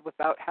the road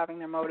without having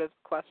their motives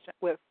questioned,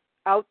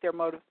 without their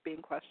motives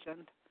being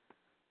questioned.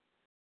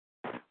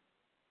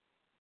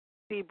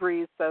 Sea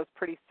Breeze says,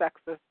 pretty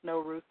sexist, no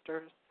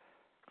roosters.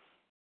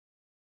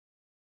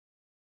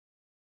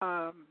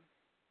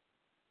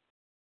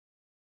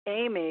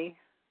 Amy,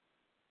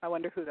 I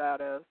wonder who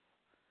that is.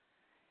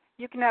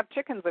 You can have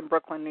chickens in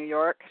Brooklyn, New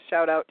York.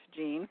 Shout out to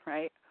Jean,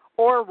 right?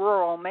 Or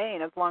rural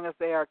Maine, as long as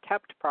they are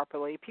kept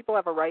properly. People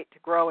have a right to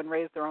grow and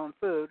raise their own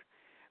food.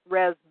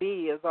 Res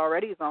B is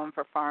already zoned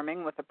for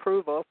farming with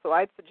approval, so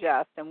I'd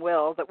suggest and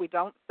will that we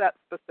don't set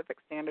specific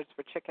standards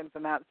for chickens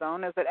in that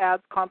zone, as it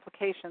adds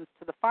complications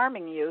to the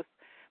farming use,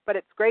 but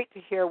it's great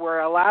to hear we're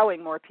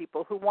allowing more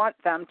people who want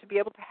them to be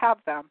able to have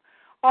them.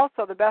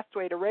 Also, the best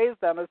way to raise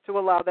them is to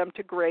allow them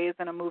to graze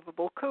in a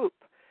movable coop.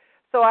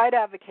 So I'd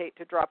advocate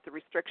to drop the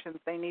restrictions.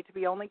 They need to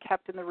be only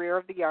kept in the rear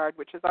of the yard,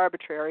 which is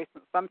arbitrary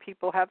since some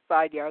people have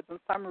side yards and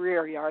some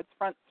rear yards,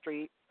 front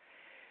streets.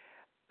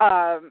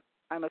 I'm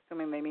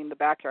assuming they mean the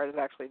backyard is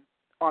actually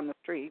on the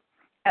street,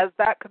 as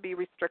that could be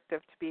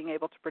restrictive to being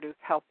able to produce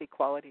healthy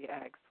quality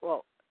eggs.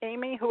 Well,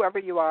 Amy, whoever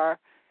you are,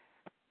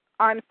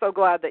 I'm so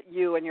glad that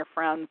you and your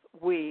friends,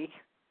 we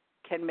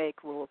can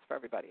make rules for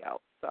everybody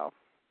else. So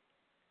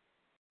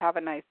have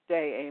a nice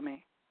day,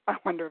 Amy. I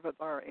wonder if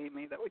it's our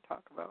Amy that we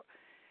talk about.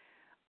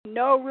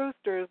 No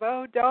roosters.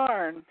 Oh,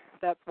 darn.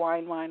 That's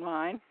whine, whine,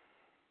 whine.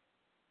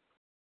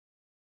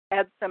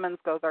 Ed Simmons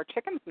goes, are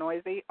chickens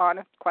noisy?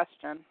 Honest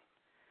question.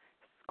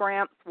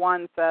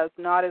 Scramps1 says,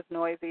 not as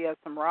noisy as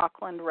some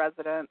Rockland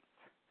residents.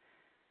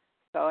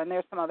 So, and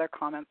there's some other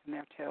comments in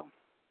there, too.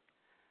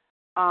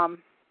 I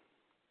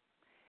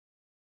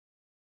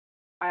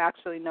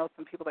actually know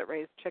some people that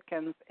raise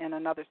chickens in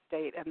another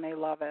state, and they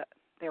love it.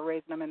 They're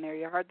raising them in their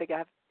yard. They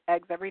have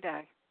eggs every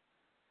day,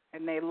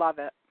 and they love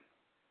it.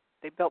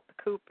 They built the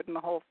coop and the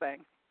whole thing.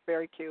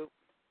 Very cute.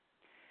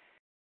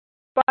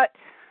 But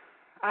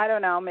I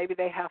don't know. Maybe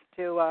they have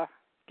to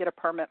get a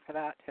permit for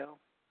that, too.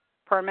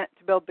 Permit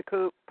to build the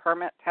coop,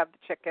 permit to have the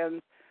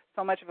chickens,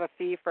 so much of a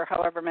fee for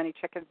however many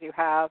chickens you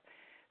have,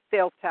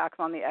 sales tax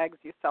on the eggs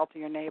you sell to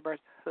your neighbors.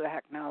 Who the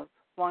heck knows?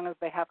 As long as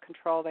they have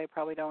control, they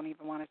probably don't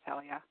even want to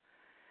tell you.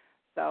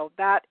 So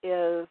that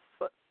is,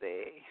 let's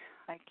see,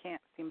 I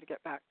can't seem to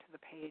get back to the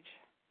page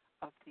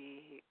of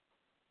the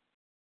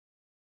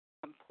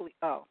complete,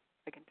 oh,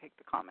 I can take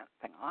the comment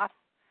thing off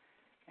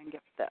and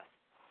get this.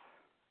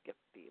 Get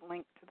the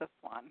link to this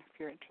one if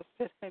you're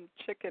interested in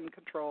chicken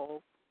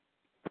controls.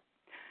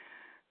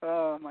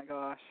 Oh, my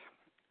gosh.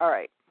 All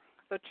right.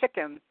 So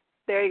chickens.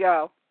 There you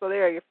go. So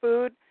there, your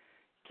food.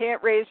 You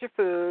can't raise your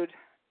food.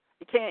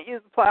 You can't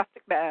use the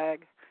plastic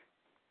bag.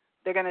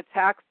 They're going to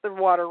tax the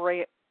water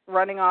rate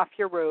running off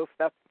your roof.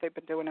 That's what they've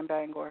been doing in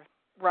Bangor.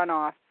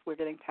 Runoff we're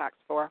getting taxed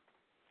for.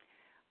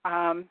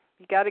 You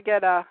got to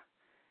get a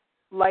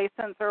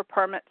license or a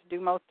permit to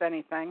do most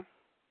anything.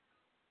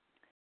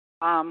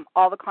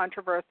 All the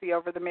controversy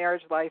over the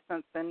marriage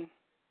license in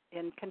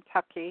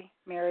Kentucky,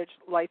 marriage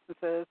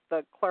licenses,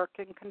 the clerk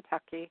in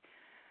Kentucky,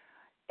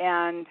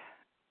 and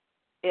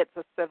it's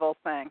a civil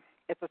thing.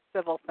 It's a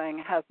civil thing.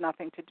 It has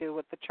nothing to do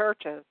with the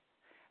churches.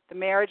 The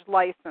marriage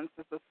license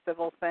is a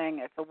civil thing.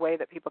 It's a way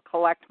that people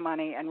collect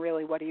money, and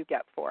really, what do you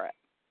get for it?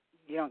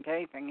 You don't get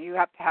anything. You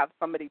have to have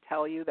somebody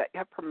tell you that you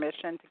have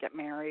permission to get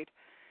married.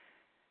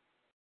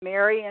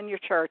 Marry in your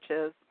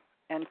churches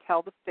and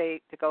tell the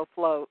state to go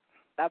float.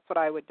 That's what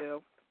I would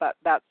do, but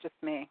that's just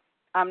me.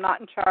 I'm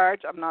not in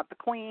charge. I'm not the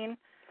queen,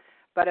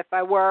 but if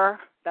I were,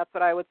 that's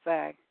what I would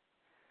say.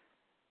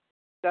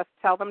 Just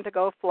tell them to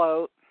go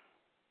float.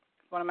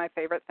 One of my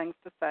favorite things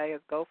to say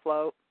is go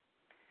float,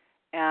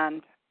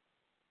 and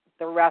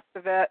the rest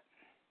of it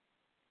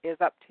is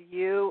up to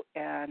you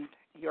and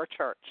your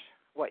church,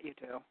 what you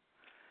do.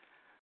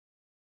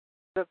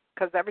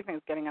 Because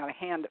everything's getting out of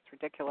hand. It's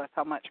ridiculous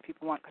how much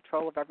people want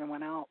control of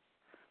everyone else.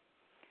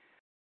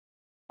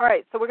 All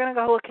right, so we're going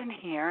to go look in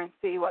here and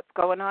see what's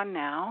going on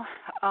now.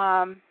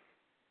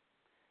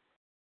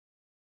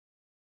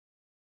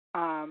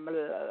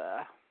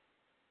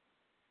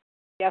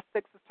 Yes,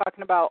 6 is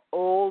talking about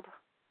old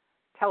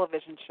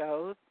television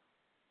shows.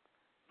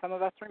 Some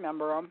of us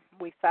remember them.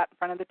 We sat in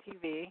front of the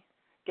TV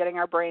getting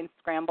our brains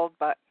scrambled,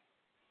 but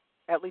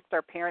at least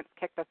our parents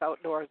kicked us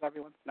outdoors every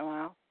once in a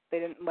while. They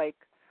didn't,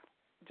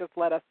 just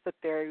let us sit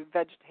there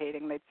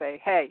vegetating. They'd say,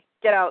 hey,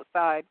 get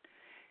outside,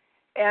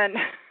 and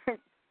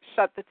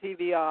shut the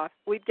TV off.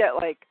 We'd get,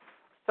 a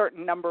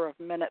certain number of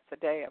minutes a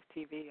day of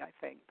TV, I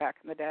think, back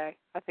in the day.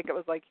 I think it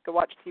was you could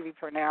watch TV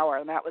for an hour,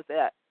 and that was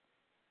it.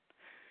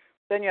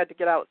 Then you had to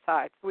get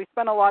outside. So we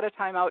spent a lot of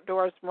time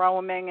outdoors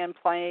roaming and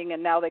playing,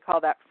 and now they call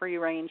that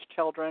free-range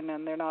children,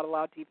 and they're not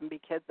allowed to even be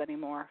kids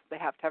anymore. They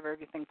have to have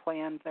everything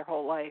planned their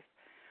whole life.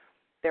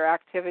 Their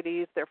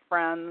activities, their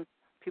friends.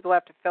 People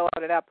have to fill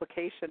out an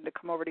application to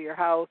come over to your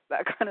house,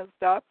 that kind of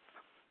stuff.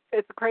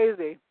 It's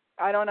crazy.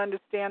 I don't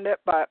understand it,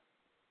 but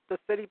the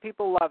city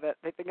people love it.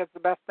 They think it's the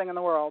best thing in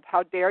the world.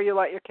 How dare you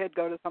let your kid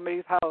go to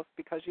somebody's house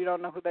because you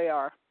don't know who they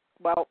are?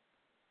 Well,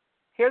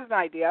 here's an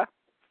idea.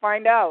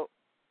 Find out.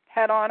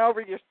 Head on over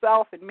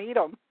yourself and meet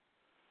them.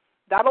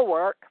 That'll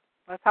work.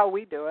 That's how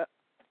we do it.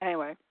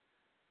 Anyway.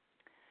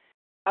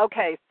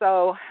 Okay,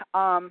 so,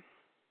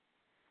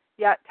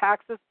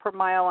 taxes per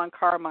mile on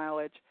car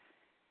mileage.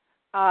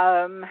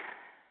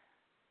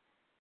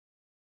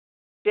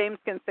 James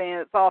can say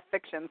it's all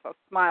fiction, so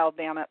smile,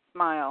 damn it,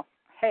 smile.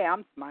 Hey,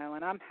 I'm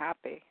smiling. I'm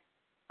happy.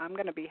 I'm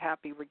going to be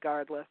happy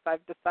regardless.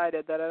 I've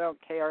decided that I don't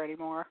care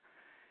anymore.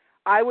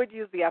 I would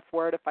use the F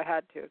word if I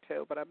had to,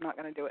 too, but I'm not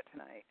going to do it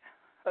tonight.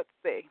 Let's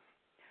see.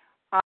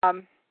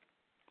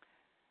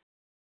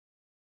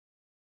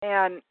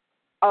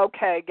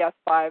 Guess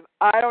 5.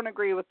 I don't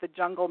agree with the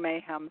jungle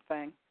mayhem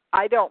thing.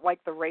 I don't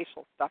like the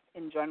racial stuff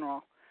in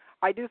general.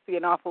 I do see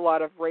an awful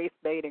lot of race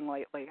baiting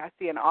lately. I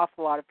see an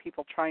awful lot of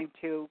people trying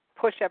to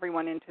push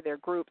everyone into their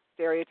group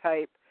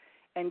stereotype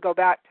and go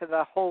back to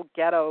the whole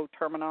ghetto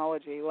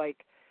terminology.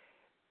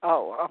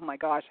 oh my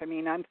gosh. I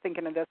mean, I'm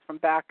thinking of this from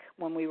back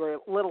when we were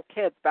little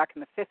kids back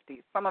in the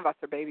 50s. Some of us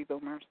are baby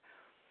boomers.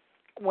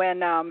 When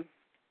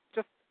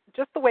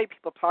just the way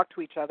people talk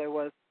to each other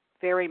was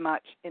very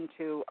much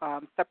into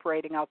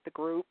separating out the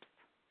groups,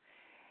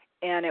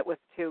 and it was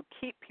to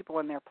keep people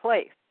in their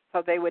place.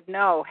 So they would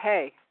know,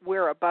 hey,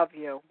 we're above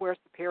you, we're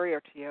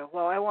superior to you.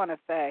 Well, I want to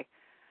say,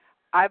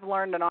 I've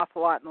learned an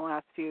awful lot in the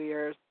last few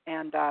years,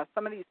 and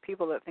some of these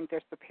people that think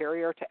they're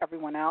superior to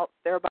everyone else,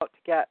 they're about to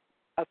get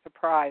a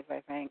surprise,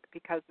 I think,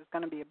 because there's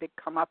going to be a big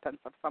comeuppance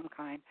of some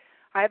kind.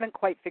 I haven't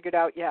quite figured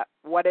out yet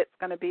what it's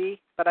going to be,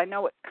 but I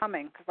know it's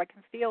coming because I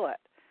can feel it.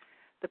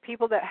 The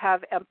people that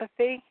have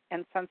empathy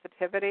and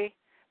sensitivity,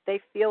 they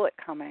feel it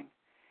coming,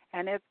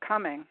 and it's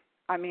coming.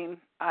 I mean,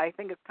 I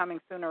think it's coming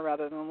sooner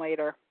rather than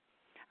later.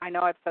 I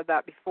know I've said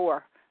that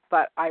before,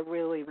 but I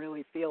really,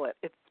 really feel it.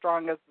 It's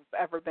strong as it's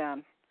ever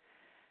been.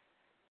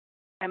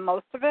 And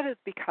most of it is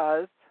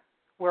because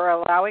we're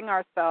allowing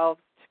ourselves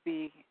to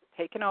be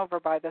taken over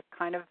by this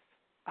kind of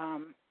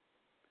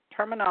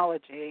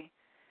terminology,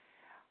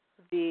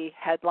 the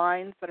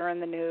headlines that are in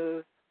the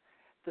news,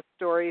 the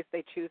stories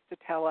they choose to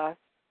tell us,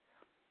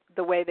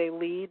 the way they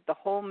lead the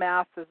whole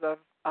masses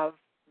of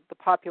the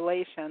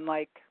population.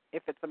 Like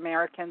if it's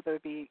Americans, it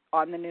would be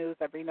on the news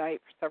every night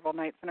for several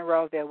nights in a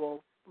row. They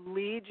will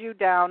lead you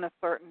down a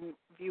certain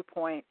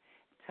viewpoint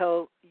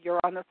till you're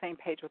on the same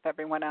page with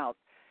everyone else.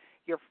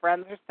 Your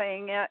friends are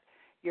saying it.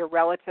 Your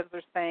relatives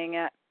are saying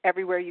it.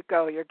 Everywhere you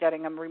go, you're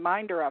getting a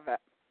reminder of it.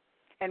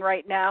 And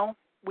right now,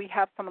 we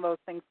have some of those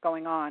things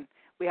going on.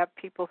 We have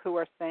people who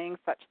are saying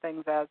such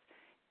things as,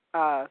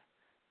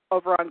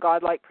 over on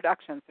Godlike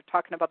Productions, they're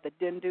talking about the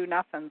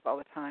din-do-nothings all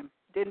the time.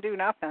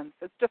 Din-do-nothings.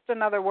 It's just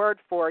another word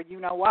for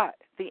you-know-what,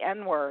 the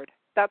N-word.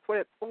 That's what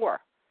it's for.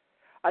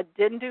 A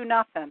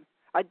din-do-nothing,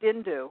 a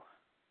din-do.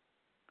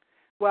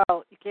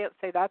 Well, you can't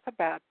say that's a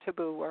bad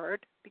taboo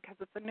word because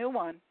it's a new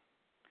one.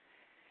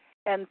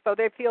 And so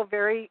they feel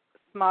very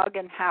smug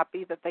and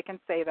happy that they can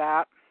say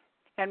that.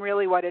 And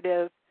really what it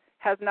is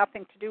has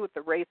nothing to do with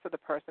the race of the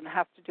person. It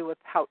has to do with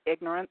how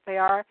ignorant they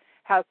are,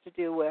 has to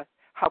do with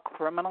how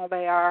criminal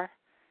they are.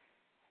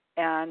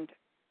 And,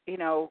 you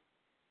know,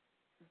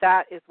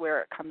 that is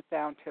where it comes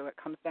down to. It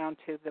comes down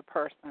to the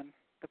person.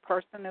 The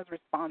person is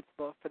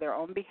responsible for their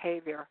own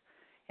behavior.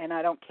 And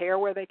I don't care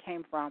where they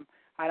came from.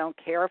 I don't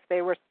care if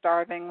they were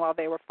starving while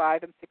they were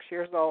 5 and 6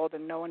 years old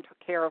and no one took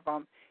care of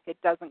them. It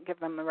doesn't give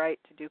them the right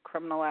to do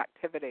criminal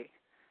activity.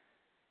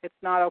 It's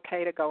not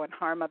okay to go and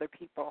harm other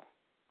people,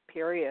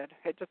 period.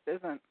 It just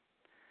isn't.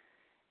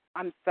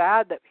 I'm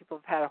sad that people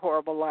have had a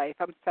horrible life.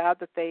 I'm sad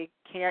that they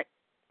can't,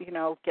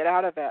 get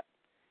out of it.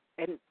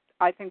 And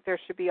I think there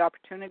should be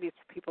opportunities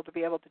for people to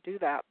be able to do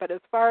that. But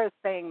as far as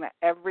saying that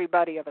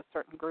everybody of a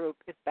certain group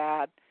is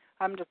bad,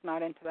 I'm just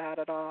not into that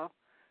at all.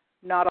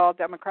 Not all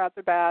Democrats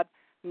are bad.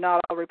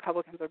 Not all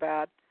Republicans are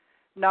bad.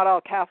 Not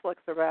all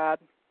Catholics are bad.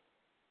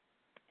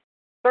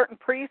 Certain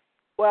priests,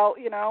 well,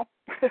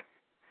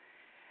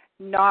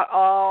 not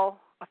all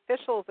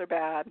officials are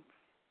bad.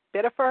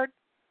 Biddeford,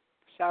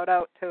 shout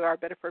out to our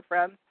Biddeford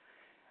friends.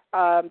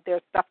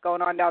 There's stuff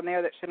going on down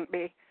there that shouldn't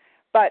be.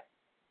 But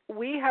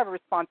we have a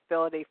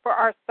responsibility for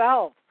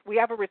ourselves. We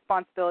have a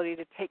responsibility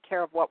to take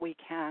care of what we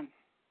can.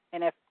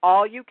 And if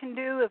all you can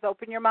do is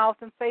open your mouth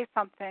and say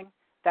something,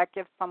 that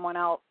gives someone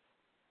else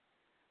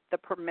the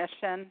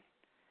permission,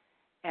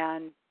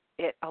 and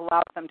it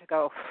allows them to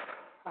go,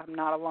 I'm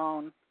not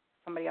alone.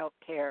 Somebody else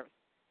cares.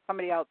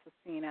 Somebody else has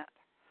seen it.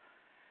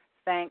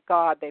 Thank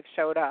God they've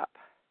showed up.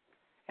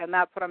 And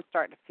that's what I'm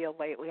starting to feel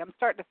lately. I'm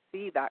starting to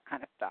see that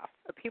kind of stuff.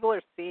 People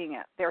are seeing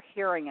it. They're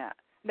hearing it.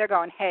 They're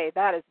going, hey,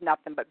 that is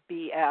nothing but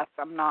BS.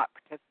 I'm not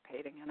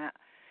participating in it.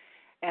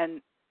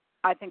 And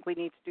I think we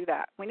need to do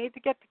that. We need to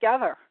get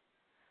together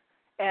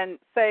and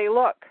say,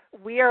 look,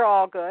 we are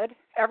all good.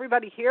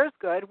 Everybody here is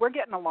good. We're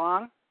getting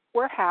along.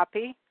 We're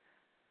happy.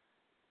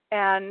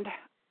 And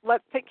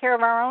let's take care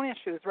of our own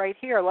issues right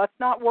here. Let's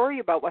not worry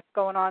about what's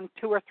going on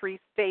 2 or 3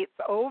 states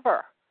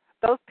over.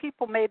 Those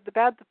people made the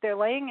bed that they're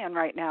laying in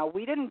right now.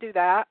 We didn't do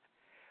that.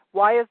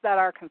 Why is that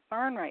our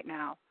concern right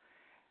now?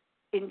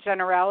 In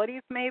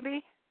generalities,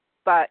 maybe,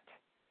 but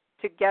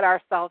to get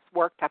ourselves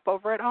worked up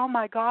over it, oh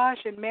my gosh,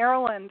 in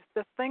Maryland,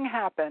 this thing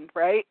happened,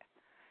 right?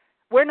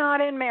 We're not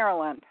in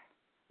Maryland.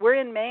 We're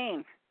in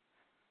Maine.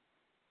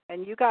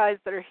 And you guys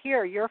that are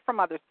here, you're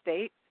from other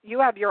states. You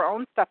have your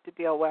own stuff to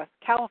deal with.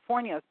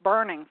 California is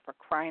burning, for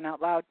crying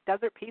out loud.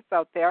 Desertpete's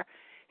out there.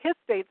 His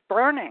state's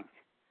burning.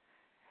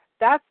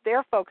 That's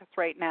their focus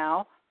right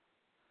now.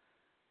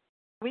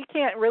 We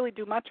can't really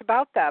do much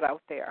about that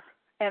out there.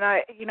 And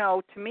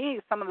to me,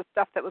 some of the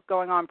stuff that was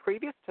going on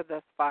previous to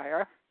this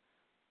fire,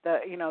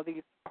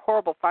 these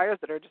horrible fires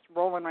that are just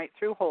rolling right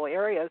through whole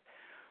areas,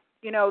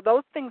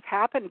 those things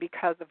happen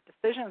because of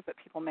decisions that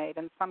people made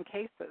in some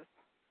cases.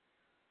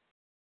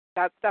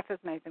 That stuff is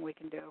anything we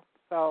can do.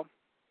 So,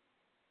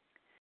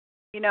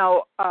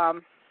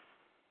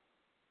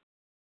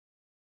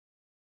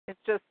 it's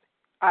just,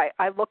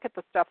 I look at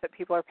the stuff that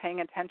people are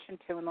paying attention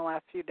to in the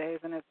last few days,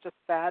 and it's just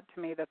sad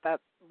to me that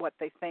that's what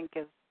they think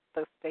is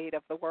the state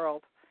of the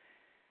world.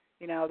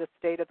 the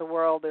state of the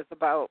world is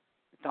about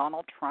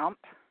Donald Trump.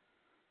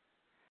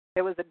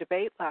 There was a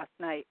debate last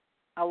night.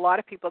 A lot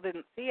of people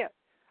didn't see it.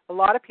 A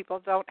lot of people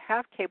don't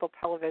have cable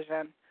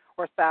television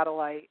or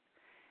satellite,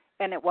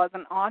 and it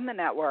wasn't on the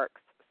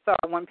networks. So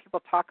when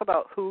people talk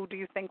about who do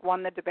you think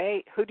won the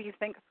debate, who do you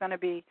think is going to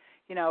be,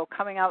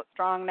 coming out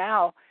strong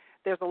now,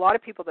 there's a lot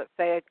of people that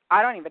say,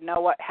 I don't even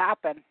know what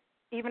happened.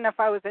 Even if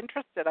I was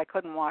interested, I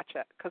couldn't watch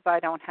it because I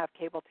don't have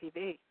cable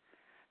TV.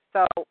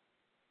 So,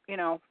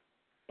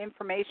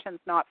 information's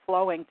not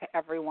flowing to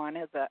everyone,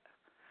 is it?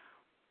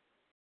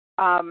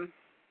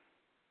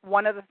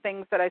 One of the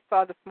things that I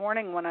saw this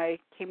morning when I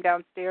came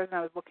downstairs and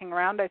I was looking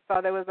around, I saw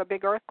there was a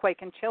big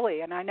earthquake in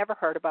Chile, and I never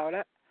heard about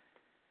it.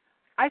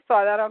 I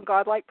saw that on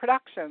Godlike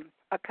Productions,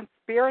 a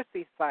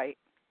conspiracy site.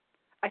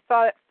 I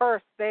saw it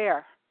first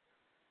there.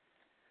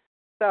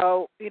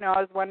 So, I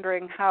was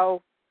wondering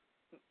how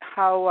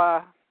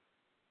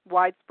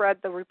widespread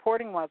the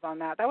reporting was on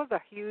that. That was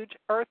a huge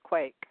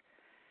earthquake,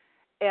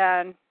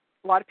 and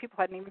a lot of people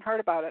hadn't even heard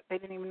about it. They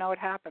didn't even know it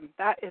happened.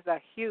 That is a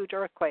huge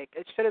earthquake.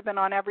 It should have been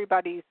on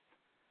everybody's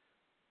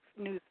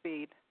news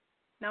feed.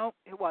 No,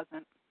 it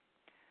wasn't.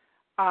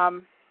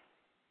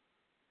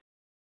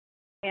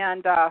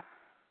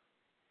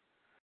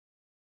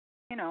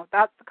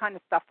 That's the kind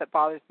of stuff that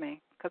bothers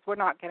me because we're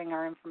not getting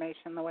our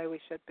information the way we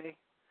should be.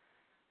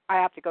 I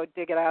have to go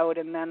dig it out,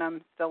 and then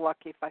I'm still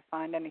lucky if I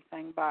find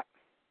anything. But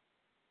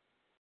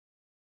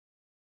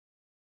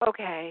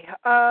okay,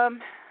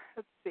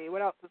 let's see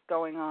what else is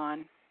going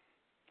on.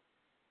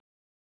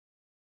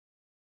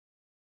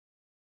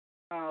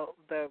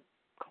 The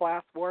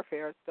class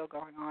warfare is still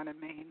going on in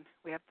Maine.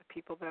 We have the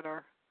people that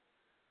are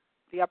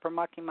the upper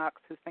mucky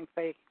mucks who think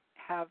they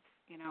have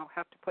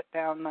to put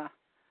down the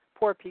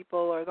poor people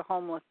or the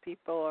homeless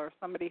people or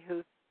somebody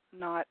who's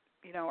not,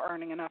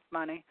 earning enough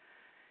money.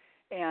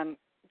 And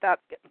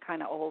that's getting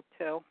kind of old,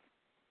 too.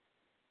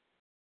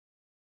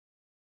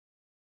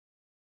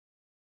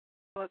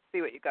 Let's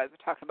see what you guys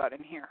are talking about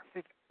in here. If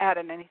you've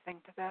added anything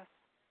to this.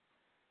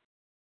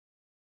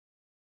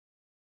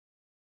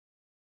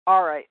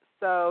 All right,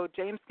 so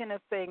Jameskin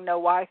is saying no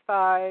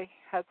Wi-Fi,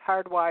 has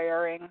hard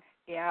wiring.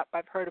 Yeah,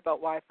 I've heard about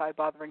Wi-Fi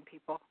bothering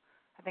people.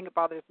 I think it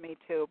bothers me,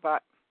 too,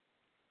 but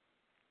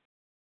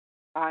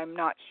I'm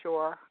not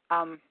sure.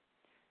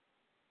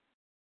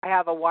 I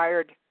have a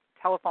wired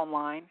telephone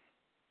line.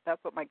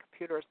 That's what my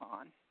computer's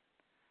on.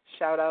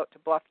 Shout out to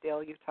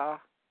Bluffdale, Utah.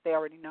 They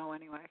already know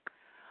anyway.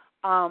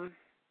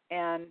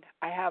 And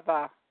I have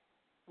a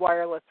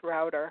wireless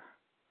router,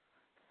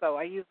 so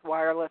I use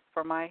wireless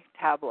for my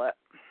tablet.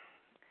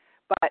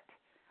 But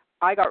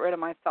I got rid of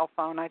my cell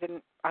phone.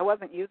 I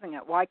wasn't using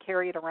it. Why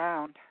carry it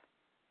around?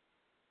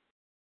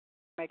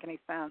 Doesn't make any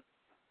sense.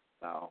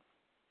 So,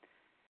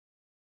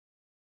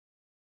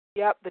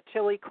 yep, the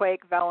Chile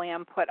quake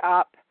Valium put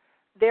up.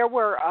 There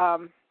were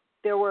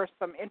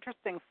some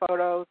interesting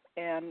photos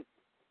and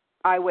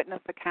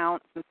eyewitness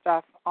accounts and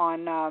stuff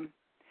on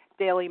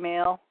Daily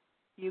Mail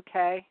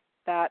UK,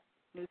 that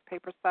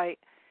newspaper site,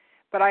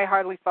 but I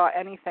hardly saw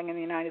anything in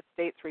the United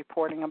States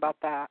reporting about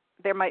that.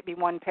 There might be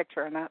one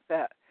picture, and that's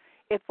it.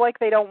 It's like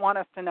they don't want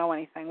us to know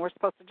anything. We're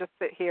supposed to just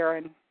sit here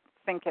and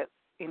think it's,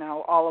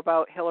 all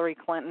about Hillary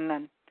Clinton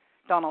and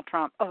Donald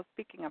Trump. Oh,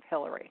 speaking of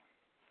Hillary.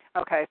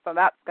 Okay, so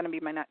that's going to be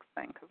my next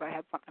thing because I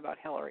had something about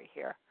Hillary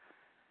here.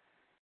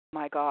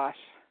 My gosh.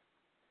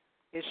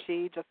 Is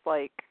she just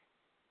like,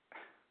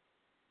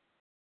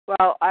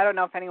 well, I don't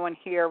know if anyone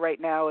here right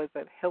now is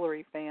a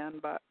Hillary fan,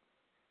 but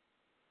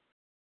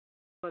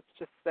let's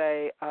just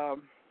say I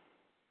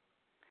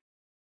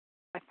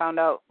found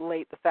out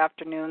late this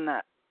afternoon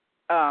that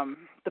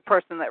the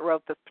person that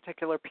wrote this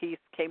particular piece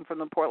came from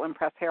the Portland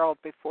Press-Herald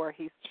before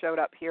he showed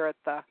up here at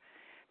the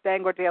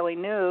Bangor Daily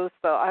News,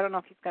 so I don't know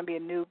if he's going to be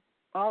it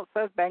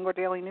says Bangor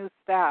Daily News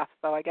staff,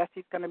 so I guess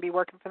he's going to be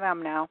working for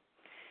them now.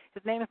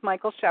 His name is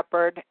Michael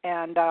Shepard,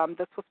 and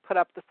this was put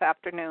up this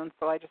afternoon,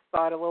 so I just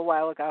saw it a little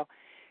while ago.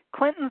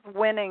 Clinton's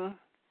winning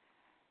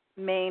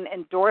Maine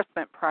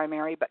endorsement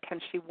primary, but can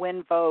she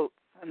win votes?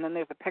 And then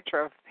there's a picture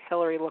of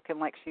Hillary looking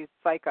like she's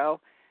psycho.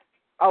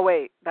 Oh,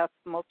 wait, that's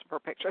most of her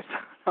pictures.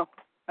 No,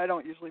 I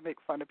don't usually make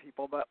fun of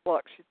people, but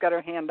look, she's got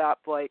her hand up,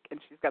 and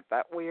she's got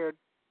that weird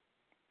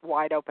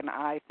wide-open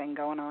eye thing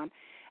going on.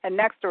 And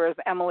next to her is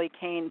Emily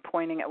Kane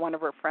pointing at one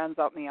of her friends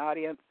out in the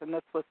audience, and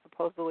this was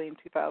supposedly in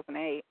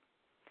 2008.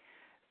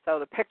 So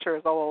the picture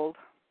is old,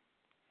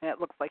 and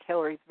it looks like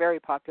Hillary's very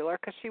popular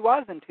because she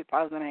was in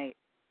 2008.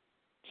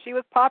 She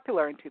was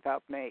popular in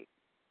 2008.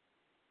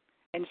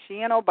 And she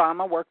and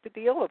Obama worked a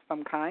deal of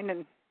some kind,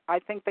 and I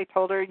think they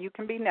told her, you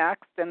can be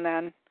next, and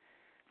then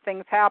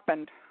things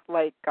happened,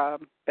 like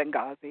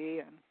Benghazi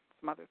and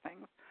some other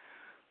things.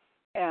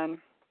 And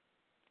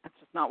it's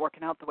just not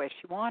working out the way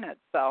she wanted.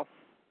 So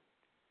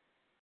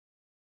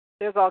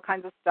there's all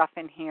kinds of stuff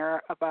in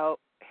here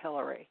about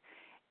Hillary.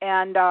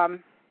 And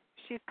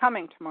she's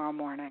coming tomorrow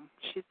morning.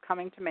 She's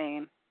coming to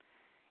Maine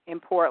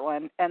in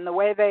Portland. And the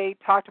way they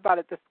talked about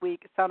it this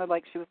week, it sounded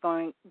like she was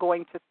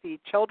going to see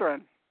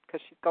children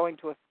because she's going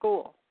to a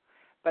school.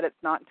 But it's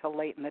not until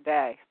late in the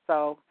day.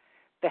 So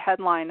the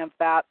headline of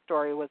that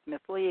story was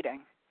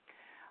misleading.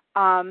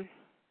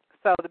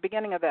 So the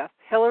beginning of this,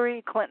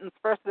 Hillary Clinton's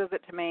first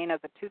visit to Maine as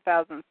a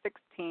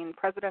 2016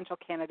 presidential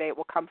candidate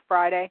will come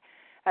Friday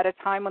at a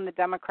time when the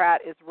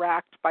Democrat is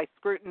racked by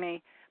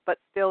scrutiny but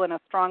still in a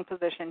strong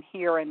position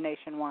here and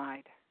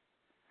nationwide.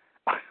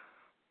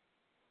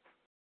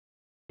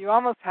 You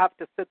almost have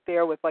to sit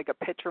there with like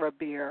a pitcher of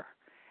beer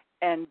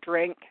and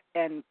drink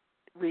and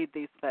read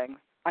these things.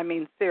 I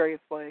mean,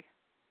 seriously,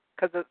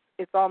 because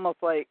it's almost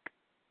like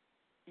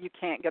you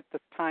can't get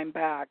this time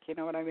back, you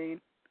know what I mean?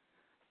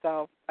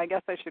 So I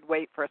guess I should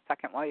wait for a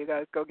second while you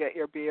guys go get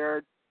your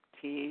beer,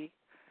 tea,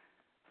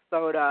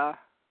 soda,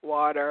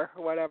 water,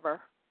 whatever,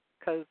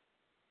 because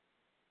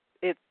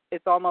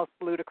it's almost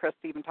ludicrous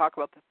to even talk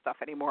about this stuff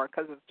anymore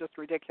because it's just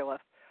ridiculous.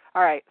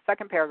 All right,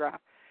 second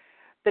paragraph.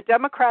 The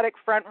Democratic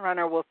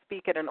frontrunner will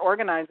speak at an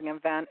organizing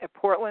event at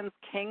Portland's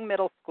King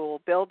Middle School,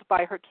 billed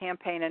by her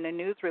campaign in a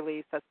news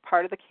release as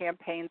part of the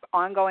campaign's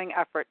ongoing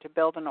effort to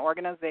build an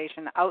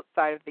organization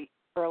outside of the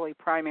early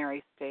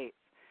primary states.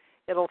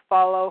 It'll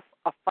follow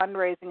a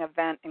fundraising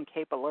event in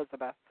Cape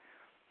Elizabeth.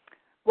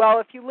 Well,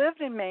 if you lived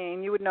in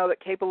Maine, you would know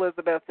that Cape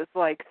Elizabeth is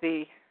like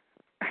the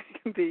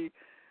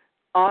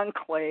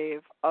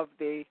enclave of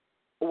the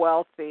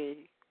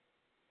wealthy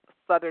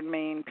southern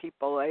Maine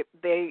people.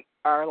 They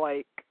are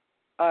like,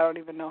 I don't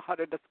even know how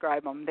to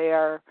describe them. They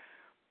are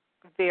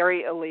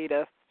very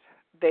elitist.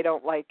 They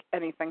don't like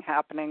anything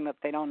happening that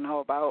they don't know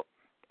about.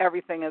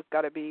 Everything has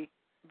got to be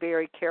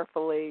very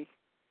carefully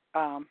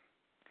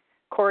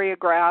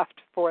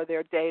choreographed for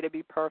their day to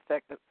be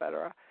perfect,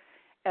 etc.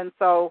 And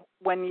so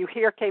when you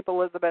hear Cape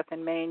Elizabeth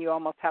in Maine, you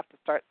almost have to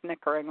start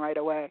snickering right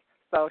away.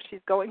 So she's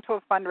going to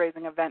a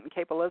fundraising event in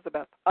Cape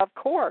Elizabeth. Of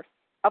course.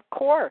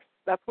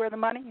 That's where the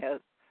money is.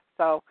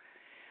 So,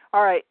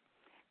 all right.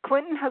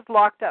 Clinton has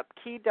locked up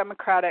key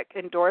Democratic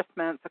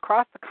endorsements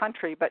across the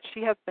country, but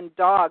she has been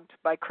dogged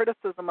by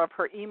criticism of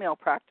her email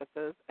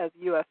practices as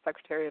U.S.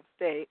 Secretary of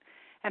State,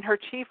 and her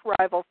chief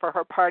rival for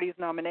her party's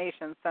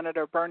nomination,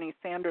 Senator Bernie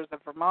Sanders of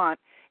Vermont,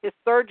 is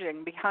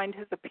surging behind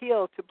his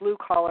appeal to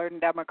blue-collar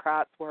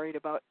Democrats worried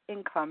about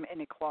income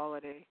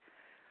inequality.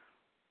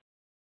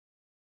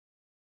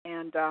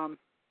 And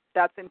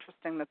that's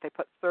interesting that they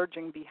put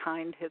surging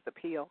behind his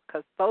appeal,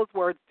 because those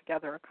words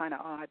together are kind of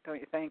odd, don't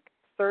you think?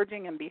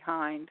 Surging and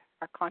behind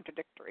are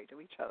contradictory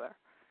to each other.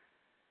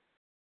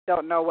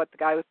 Don't know what the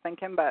guy was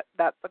thinking, but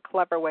that's a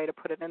clever way to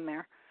put it in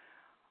there.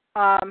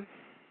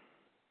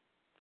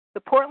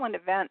 The Portland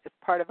event is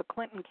part of a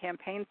Clinton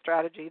campaign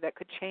strategy that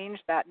could change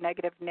that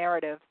negative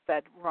narrative,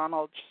 said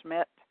Ronald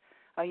Schmidt,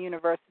 a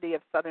University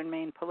of Southern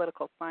Maine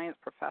political science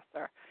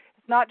professor.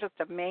 It's not just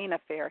a Maine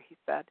affair, he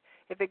said.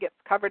 If it gets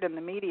covered in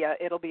the media,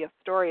 it'll be a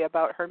story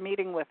about her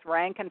meeting with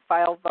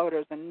rank-and-file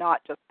voters and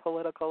not just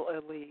political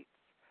elites.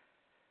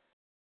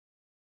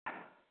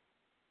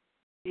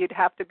 You'd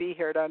have to be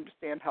here to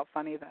understand how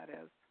funny that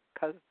is,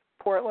 because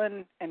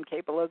Portland and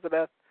Cape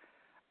Elizabeth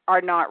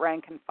are not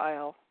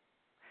rank-and-file.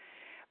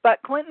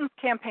 But Clinton's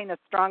campaign is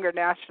stronger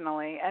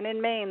nationally and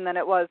in Maine than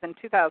it was in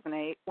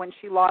 2008 when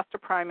she lost a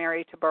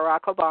primary to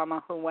Barack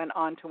Obama, who went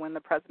on to win the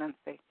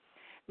presidency.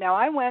 Now,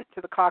 I went to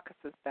the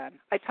caucuses then.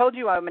 I told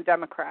you I'm a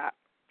Democrat.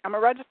 I'm a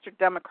registered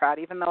Democrat,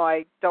 even though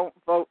I don't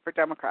vote for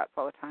Democrats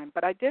all the time.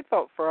 But I did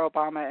vote for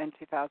Obama in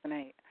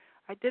 2008.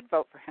 I did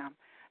vote for him.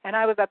 And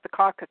I was at the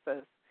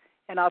caucuses.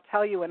 And I'll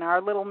tell you, in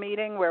our little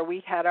meeting where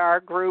we had our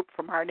group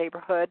from our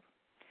neighborhood,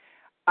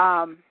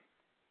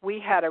 we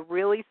had a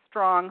really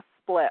strong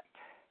split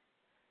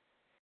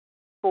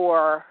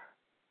for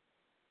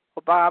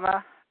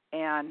Obama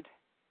and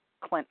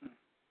Clinton.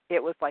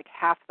 It was like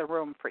half the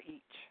room for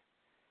each.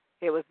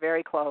 It was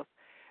very close.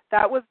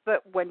 That was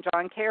when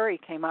John Kerry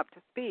came up to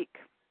speak,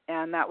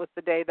 and that was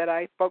the day that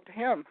I spoke to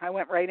him. I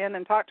went right in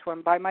and talked to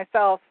him by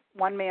myself.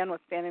 One man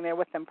was standing there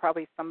with him,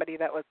 probably somebody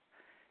that was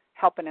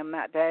helping him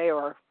that day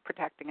or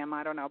protecting him,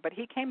 I don't know. But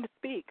he came to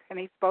speak, and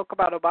he spoke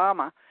about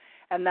Obama,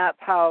 and that's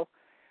how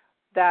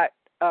that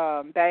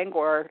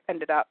Bangor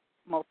ended up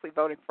mostly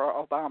voting for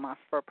Obama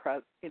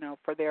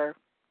for their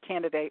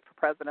candidate for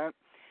president,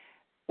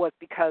 was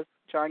because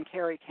John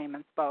Kerry came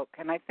and spoke.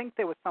 And I think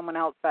there was someone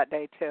else that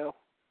day too.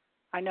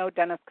 I know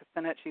Dennis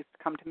Kucinich used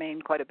to come to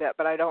Maine quite a bit,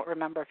 but I don't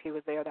remember if he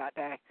was there that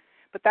day.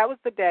 But that was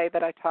the day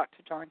that I talked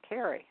to John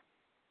Kerry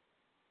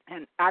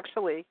and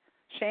actually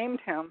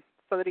shamed him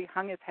so that he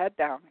hung his head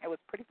down. It was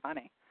pretty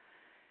funny.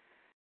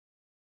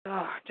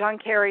 Oh, John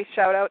Kerry,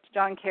 shout out to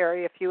John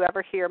Kerry if you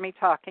ever hear me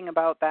talking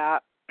about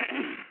that.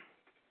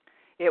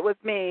 It was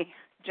me,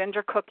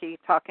 Ginger Cookie,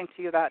 talking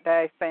to you that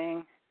day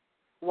saying,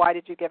 why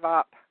did you give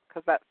up?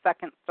 Because that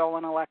second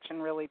stolen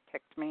election really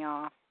ticked me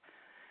off.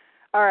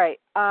 All right.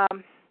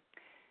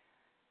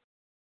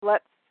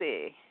 Let's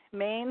see.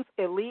 Maine's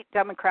elite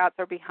Democrats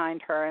are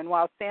behind her, and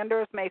while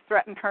Sanders may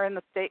threaten her in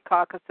the state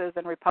caucuses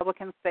and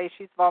Republicans say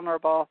she's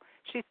vulnerable,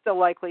 she's still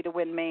likely to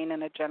win Maine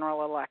in a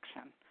general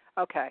election.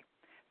 Okay.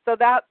 So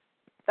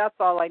that's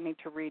all I need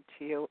to read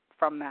to you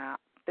from that.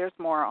 There's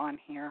more on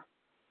here.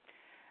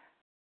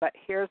 But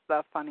here's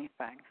the funny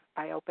thing.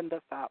 I opened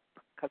this up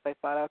because I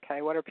thought,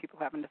 okay, what are people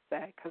having to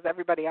say? Because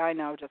everybody I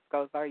know just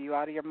goes, are you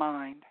out of your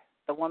mind?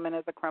 The woman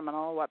is a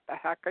criminal. What the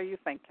heck are you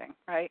thinking,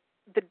 right?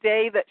 The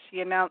day that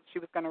she announced she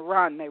was going to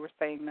run, they were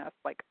saying this,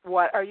 like,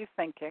 what are you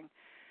thinking?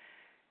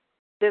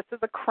 This is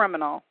a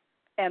criminal,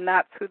 and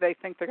that's who they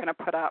think they're going to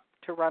put up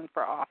to run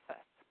for office.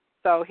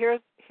 So here's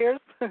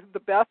the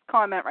best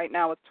comment right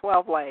now with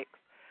 12 likes.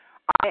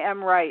 I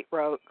am right,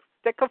 wrote,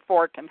 stick a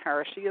fork in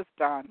her. She is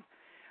done.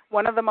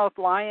 One of the most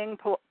lying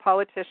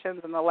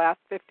politicians in the last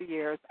 50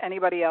 years.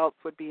 Anybody else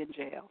would be in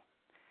jail.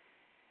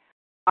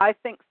 I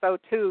think so,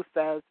 too,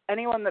 says,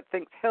 anyone that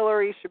thinks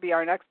Hillary should be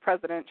our next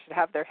president should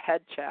have their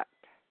head checked.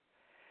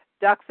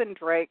 Ducks and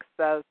Drake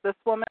says, this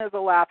woman is a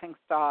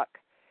laughingstock,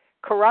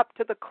 corrupt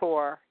to the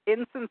core,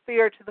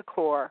 insincere to the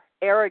core,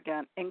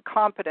 arrogant,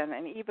 incompetent,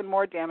 and even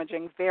more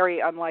damaging, very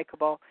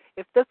unlikable.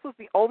 If this was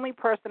the only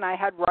person I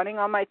had running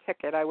on my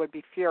ticket, I would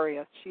be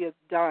furious. She is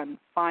done,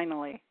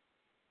 finally.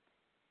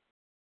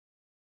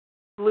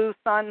 Blue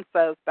Sun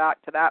says back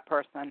to that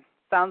person,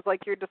 sounds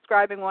like you're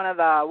describing one of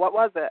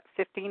the,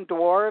 15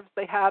 dwarves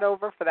they had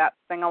over for that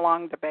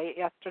sing-along debate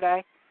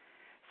yesterday.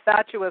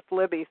 Fatuous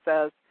Libby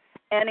says,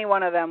 any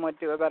one of them would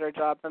do a better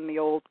job than the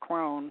old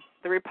crone.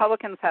 The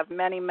Republicans have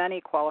many, many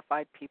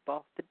qualified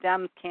people. The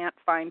Dems can't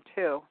find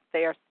two.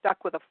 They are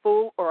stuck with a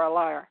fool or a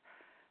liar.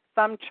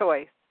 Some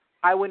choice.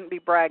 I wouldn't be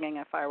bragging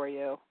if I were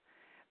you.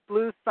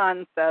 Blue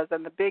Sun says,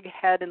 and the big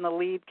head in the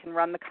lead can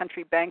run the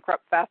country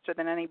bankrupt faster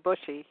than any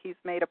Bushy. He's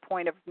made a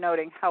point of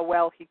noting how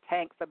well he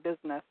tanks a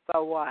business.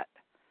 So what?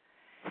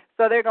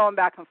 So they're going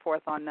back and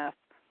forth on this.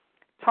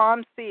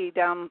 Tom C.,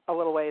 down a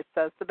little ways,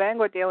 says, the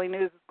Bangor Daily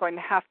News is going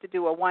to have to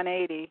do a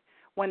 180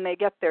 when they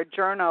get their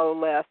journo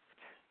list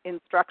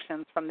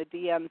instructions from the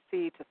DNC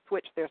to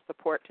switch their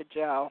support to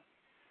Joe.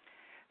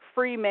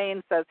 Free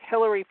Maine says,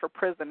 Hillary for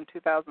prison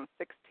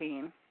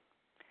 2016.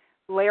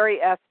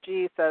 Larry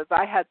S.G. says,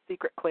 I had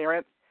secret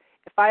clearance.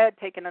 If I had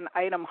taken an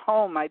item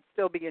home, I'd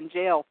still be in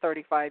jail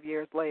 35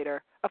 years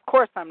later. Of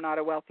course I'm not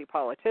a wealthy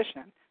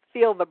politician.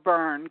 Feel the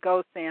burn.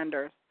 Go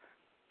Sanders.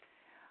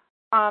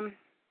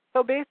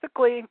 So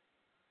basically,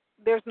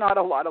 there's not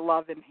a lot of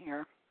love in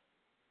here.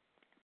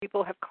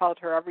 People have called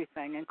her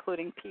everything,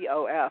 including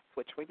POS,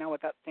 which we know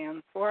what that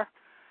stands for.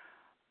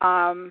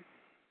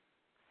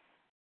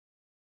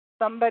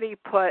 Somebody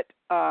put,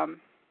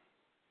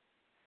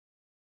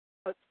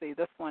 let's see,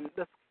 this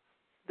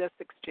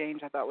exchange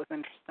I thought was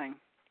interesting.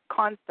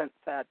 Constant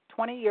said,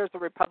 20 years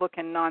of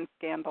Republican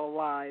non-scandal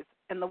lies,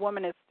 and the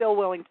woman is still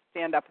willing to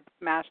stand up and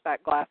smash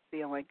that glass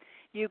ceiling.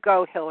 You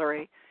go,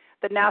 Hillary.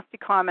 The nasty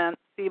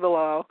comments, see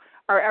below,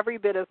 are every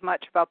bit as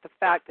much about the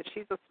fact that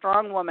she's a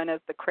strong woman as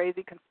the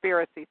crazy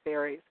conspiracy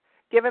theories.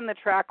 Given the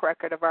track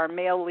record of our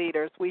male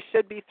leaders, we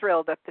should be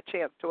thrilled at the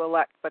chance to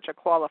elect such a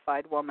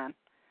qualified woman.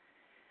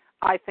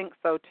 I think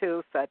so,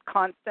 too, said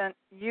Constant.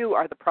 You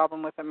are the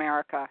problem with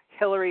America.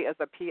 Hillary is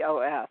a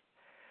POS.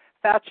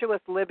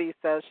 Fatuous Libby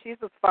says she's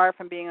as far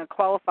from being a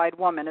qualified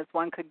woman as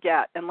one could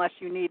get unless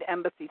you need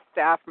embassy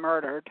staff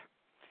murdered.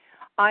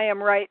 I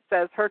am right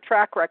says her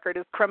track record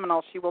is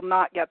criminal. She will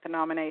not get the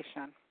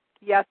nomination.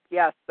 Yes,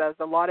 yes, says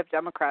a lot of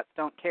Democrats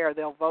don't care.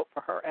 They'll vote for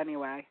her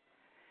anyway.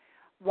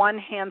 One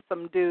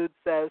handsome dude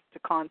says to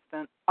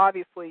Constant,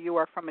 obviously you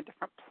are from a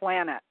different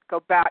planet.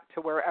 Go back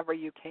to wherever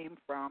you came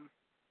from.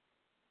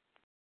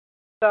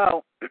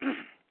 So,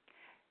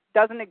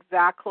 doesn't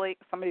exactly,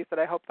 somebody said,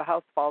 I hope the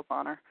house falls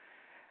on her.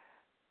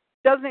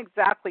 Doesn't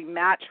exactly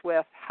match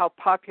with how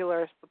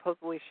popular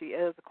supposedly she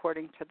is,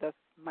 according to this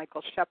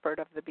Michael Shepard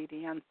of the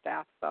BDN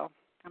staff. So,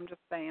 I'm just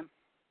saying.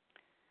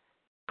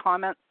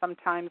 Comments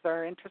sometimes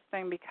are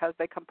interesting because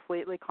they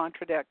completely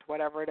contradict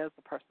whatever it is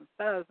the person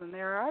says in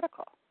their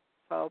article.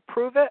 So,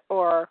 prove it,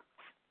 or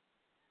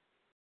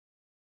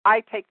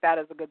I take that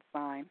as a good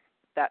sign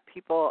that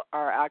people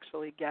are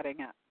actually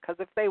getting it. Because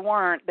if they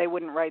weren't, they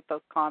wouldn't write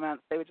those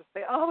comments. They would just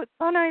say, oh, it's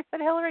so nice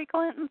that Hillary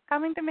Clinton's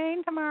coming to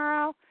Maine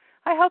tomorrow.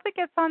 I hope it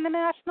gets on the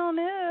national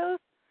news.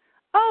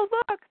 Oh,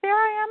 look, there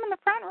I am in the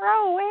front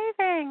row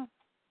waving.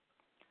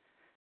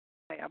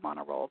 Okay, I'm on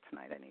a roll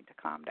tonight. I need to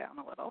calm down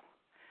a little.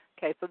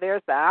 Okay, so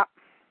there's that.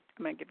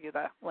 I'm going to give you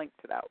the link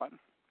to that one.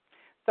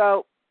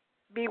 So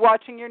be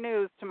watching your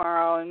news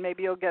tomorrow, and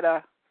maybe you'll get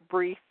a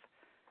brief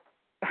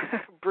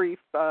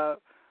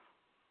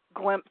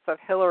glimpse of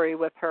Hillary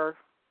with her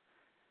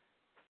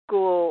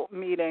school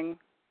meeting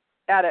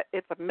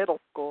it's a middle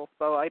school,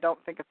 so I don't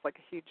think it's like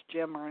a huge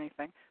gym or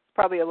anything. It's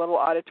probably a little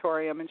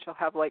auditorium, and she'll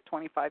have like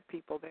 25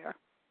 people there.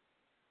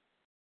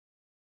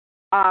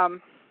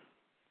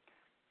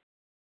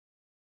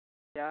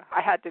 Yeah,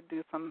 I had to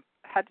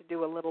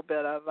do a little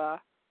bit of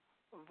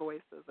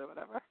voices or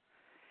whatever.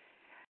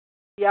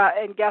 Yeah,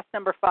 and guest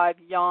number 5,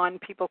 yawn.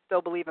 People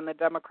still believe in the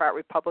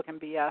Democrat-Republican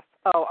BS.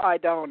 Oh, I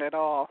don't at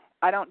all.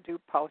 I don't do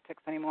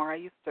politics anymore. I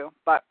used to,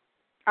 but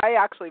I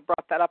actually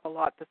brought that up a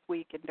lot this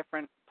week in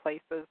different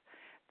places,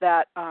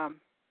 that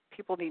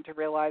people need to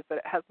realize that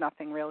it has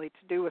nothing really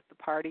to do with the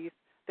parties.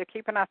 They're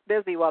keeping us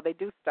busy while they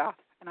do stuff,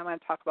 and I'm going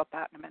to talk about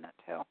that in a minute,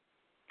 too.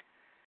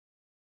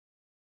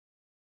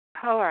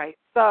 All right,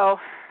 so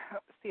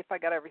let's see if I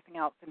got everything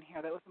else in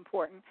here that was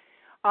important.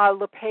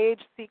 LePage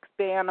seeks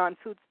ban on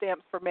food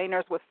stamps for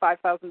Mainers with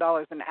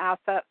 $5,000 in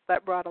assets.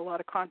 That brought a lot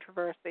of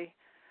controversy.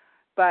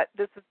 But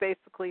this is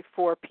basically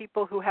for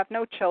people who have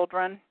no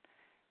children,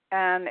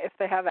 and if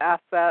they have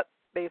assets,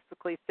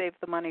 basically save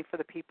the money for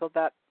the people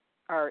that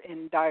are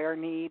in dire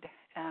need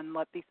and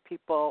let these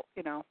people,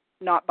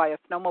 not buy a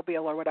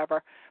snowmobile or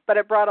whatever. But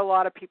it brought a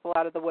lot of people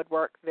out of the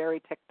woodwork,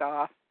 very ticked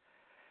off,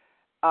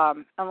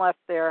 unless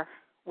they're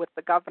with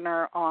the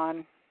governor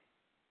on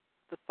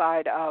the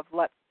side of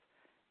let's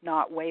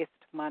not waste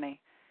money.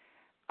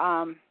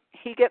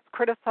 He gets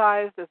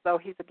criticized as though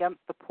he's against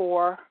the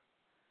poor,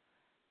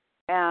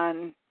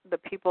 and the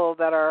people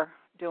that are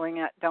doing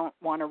it don't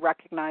want to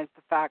recognize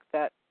the fact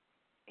that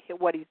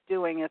what he's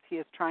doing is he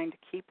is trying to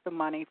keep the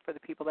money for the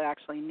people that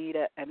actually need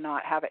it and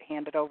not have it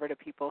handed over to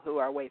people who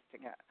are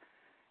wasting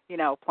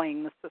it,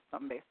 playing the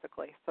system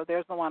basically. So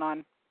there's the one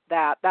on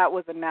that. That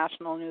was a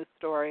national news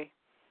story.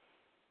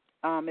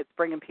 It's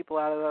bringing people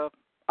out of the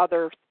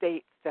other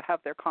states to have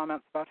their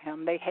comments about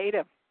him. They hate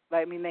him.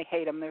 They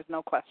hate him. There's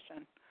no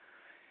question.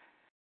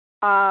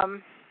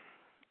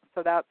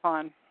 So that's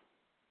on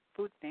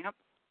food stamps.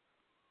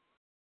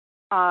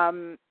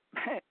 8,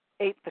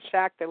 the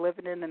shack they're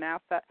living in an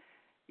asset.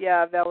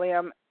 Yeah,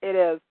 Valium, it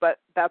is, but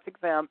that's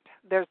exempt.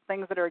 There's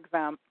things that are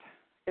exempt.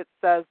 It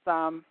says,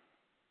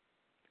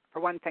 for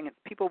one thing, it's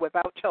people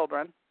without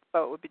children,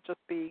 so it would just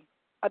be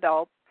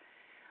adults.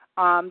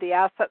 The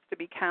assets to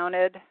be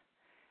counted,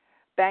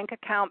 bank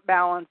account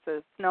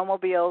balances,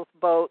 snowmobiles,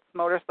 boats,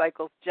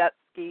 motorcycles, jet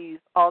skis,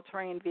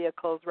 all-terrain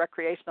vehicles,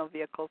 recreational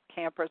vehicles,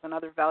 campers, and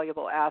other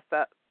valuable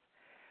assets.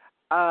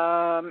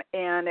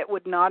 And it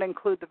would not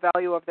include the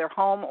value of their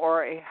home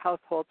or a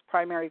household's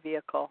primary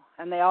vehicle.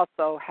 And they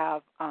also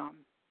have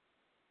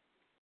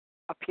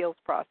appeals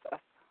process.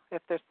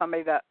 If there's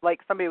somebody that, like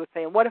somebody was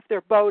saying, what if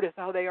their boat is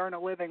how they earn a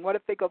living? What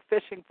if they go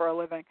fishing for a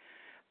living?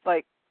 It's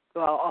like,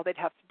 well, all they'd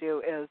have to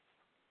do is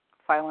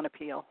file an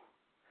appeal,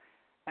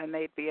 and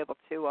they'd be able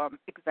to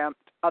exempt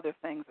other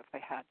things if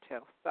they had to.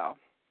 So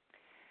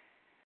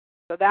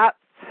that's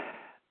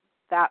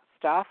that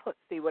stuff. Let's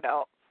see what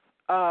else.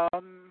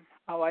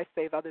 I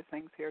save other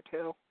things here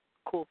too,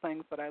 cool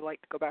things that I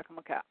like to go back and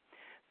look at.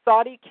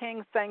 Saudi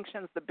king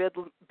sanctions the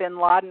bin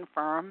Laden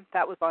firm.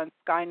 That was on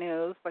Sky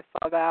News. I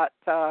saw that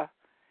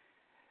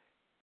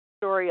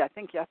story, I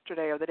think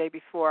yesterday or the day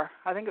before.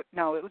 It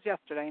was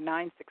yesterday,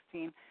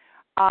 9/16.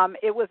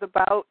 It was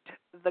about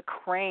the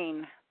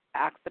crane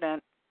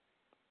accident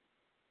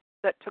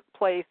that took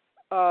place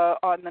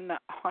on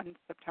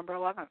September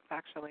 11th,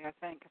 actually, I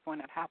think, is when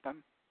it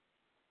happened.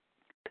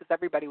 Because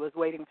everybody was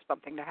waiting for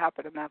something to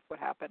happen, and that's what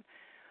happened.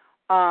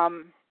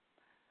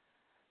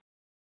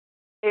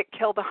 It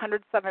killed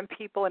 107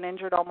 people and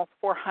injured almost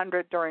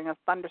 400 during a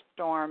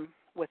thunderstorm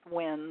with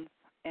winds.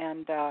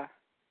 And there's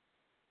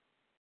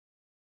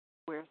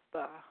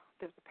a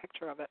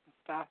picture of it and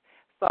stuff.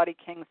 Saudi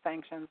king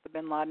sanctions the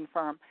bin Laden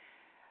firm.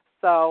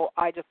 So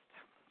I just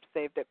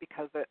saved it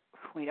because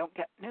we don't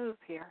get news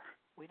here.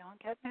 We don't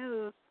get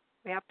news.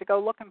 We have to go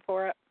looking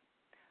for it.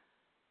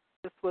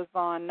 This was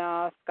on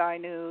Sky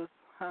News.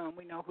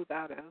 We know who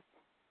that is.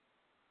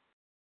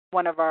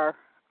 One of our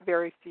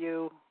very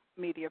few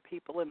media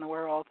people in the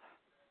world.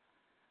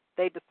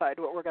 They decide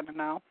what we're going to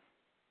know.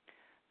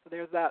 So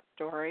there's that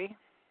story.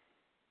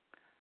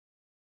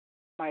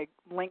 My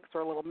links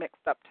are a little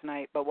mixed up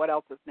tonight, but what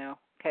else is new?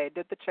 Okay, I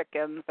did the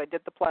chickens. I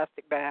did the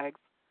plastic bags.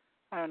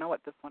 I don't know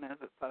what this one is.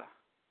 It's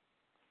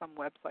some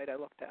website I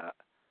looked at.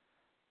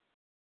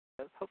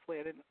 Hopefully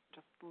I didn't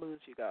just lose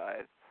you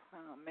guys.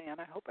 Oh, man,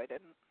 I hope I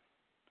didn't.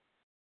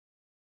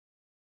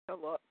 So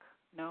look.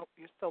 Nope,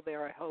 you're still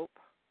there, I hope.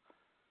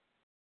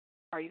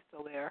 Are you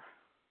still there?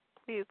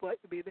 Please let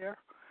you be there.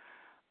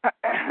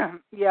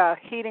 Yeah,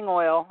 heating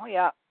oil.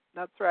 Yeah,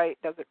 that's right,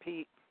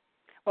 Desertpete.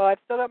 Well, I've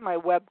still got my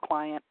web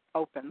client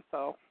open,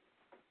 so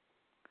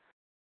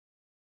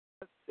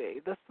let's see.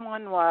 This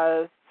one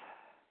was,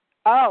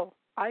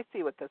 I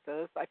see what this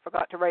is. I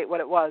forgot to write what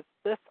it was.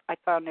 This I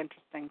found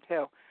interesting,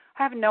 too.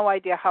 I have no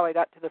idea how I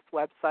got to this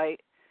website.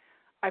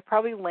 I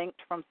probably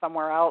linked from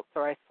somewhere else,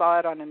 or I saw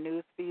it on a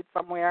news feed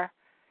somewhere.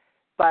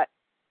 But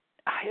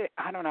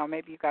I don't know,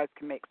 maybe you guys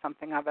can make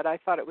something of it. I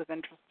thought it was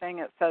interesting.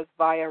 It says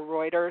via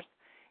Reuters.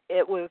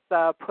 It was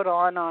put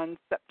on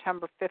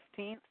September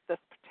 15th, this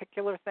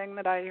particular thing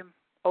that I am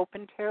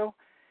open to.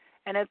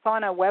 And it's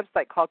on a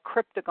website called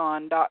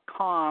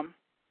cryptagon.com.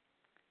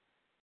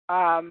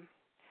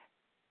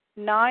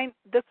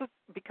 This is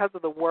because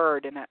of the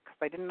word in it, because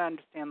I didn't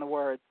understand the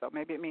word, so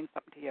maybe it means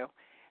something to you.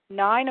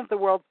 9 of the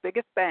world's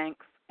biggest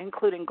banks,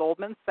 including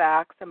Goldman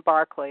Sachs and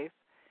Barclays,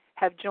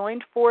 have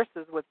joined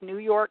forces with New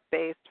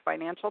York-based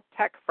financial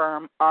tech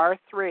firm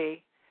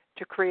R3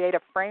 to create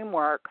a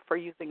framework for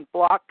using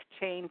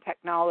blockchain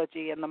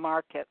technology in the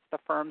markets, the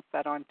firm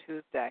said on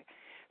Tuesday.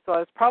 So I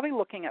was probably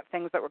looking at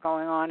things that were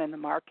going on in the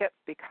markets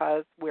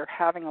because we're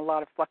having a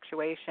lot of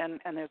fluctuation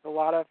and there's a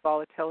lot of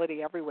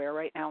volatility everywhere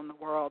right now in the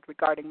world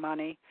regarding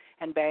money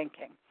and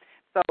banking.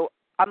 So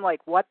I'm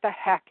like, what the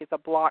heck is a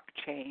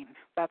blockchain?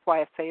 That's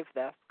why I saved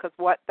this, because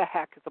what the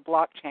heck is a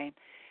blockchain?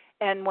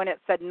 And when it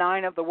said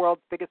 9 of the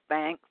world's biggest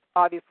banks,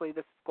 obviously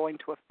this is going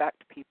to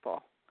affect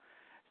people.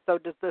 So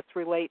does this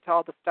relate to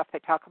all the stuff they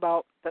talk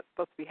about that's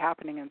supposed to be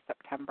happening in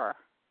September?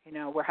 You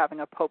know, we're having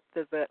a Pope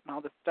visit and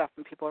all this stuff,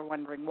 and people are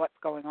wondering what's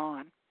going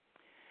on.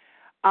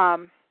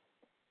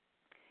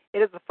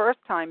 It is the first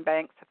time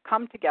banks have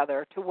come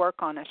together to work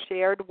on a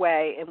shared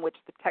way in which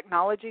the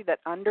technology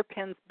that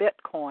underpins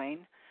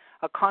Bitcoin,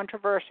 a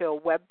controversial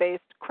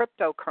web-based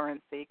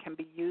cryptocurrency, can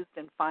be used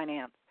in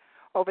finance.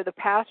 Over the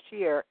past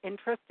year,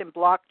 interest in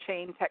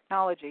blockchain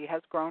technology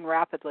has grown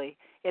rapidly.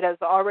 It has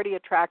already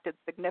attracted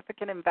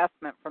significant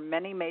investment from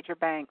many major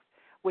banks,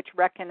 which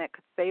reckon it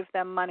could save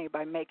them money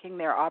by making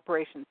their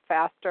operations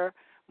faster,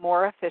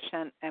 more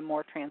efficient, and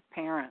more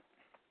transparent.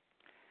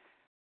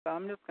 So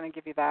I'm just going to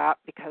give you that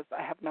because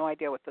I have no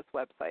idea what this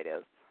website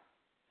is.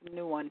 It's a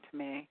new one to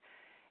me.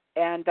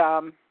 And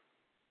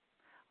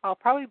I'll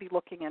probably be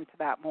looking into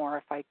that more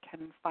if I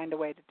can find a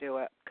way to do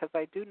it, because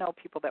I do know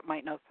people that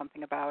might know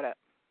something about it.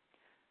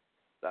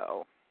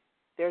 So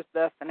there's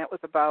this, and it was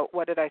about,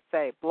 what did I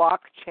say,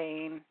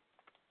 blockchain,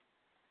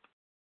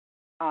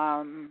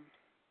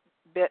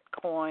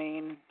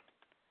 Bitcoin,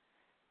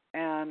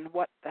 and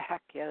what the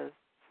heck is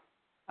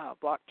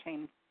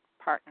blockchain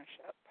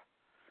partnership.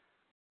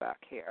 Back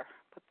here,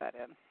 put that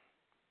in.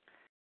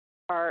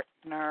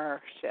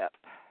 Partnership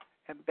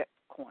and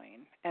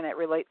Bitcoin, and it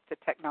relates to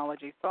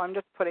technology. So I'm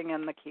just putting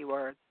in the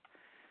keywords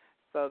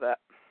so that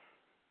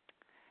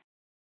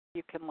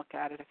you can look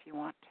at it if you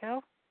want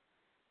to.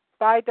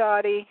 Bye,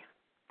 Dottie.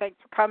 Thanks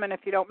for coming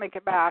if you don't make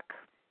it back.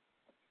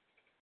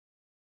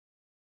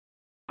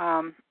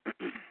 I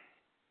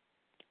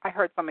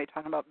heard somebody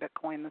talking about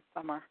Bitcoin this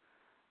summer,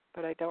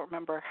 but I don't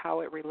remember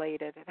how it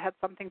related. It had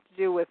something to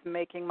do with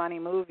making money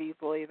move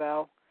easily,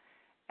 though.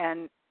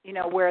 And, you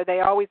know, where they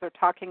always are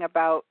talking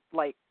about,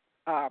 like,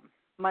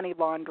 money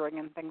laundering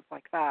and things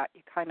like that,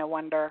 you kind of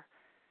wonder,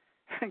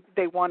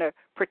 they want to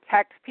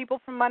protect people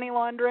from money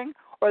laundering,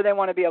 or they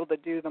want to be able to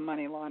do the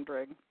money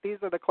laundering?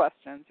 These are the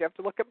questions. You have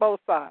to look at both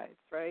sides,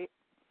 right?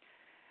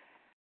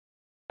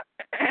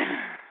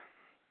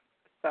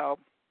 So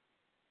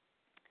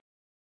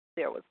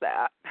there was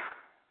that.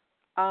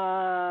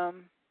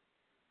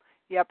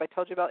 Yep, I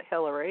told you about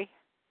Hillary.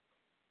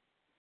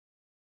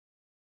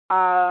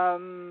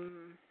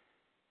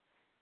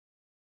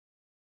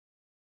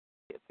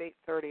 It's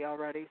 8:30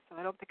 already, so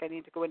I don't think I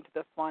need to go into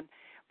this one.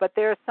 But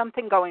there's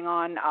something going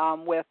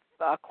on with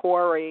a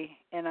quarry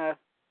in a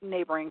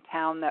neighboring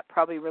town that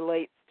probably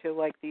relates to,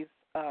 like, these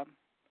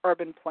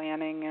urban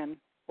planning and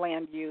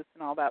land use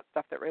and all that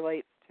stuff that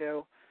relates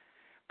to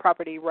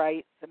property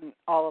rights and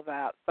all of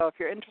that. So if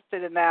you're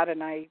interested in that,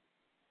 and I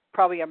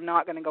probably am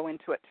not going to go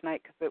into it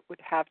tonight because it would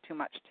have too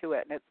much to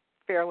it, and it's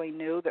fairly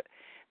new. That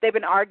they've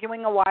been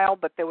arguing a while,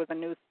 but there was a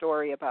news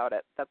story about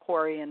it, the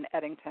quarry in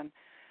Eddington.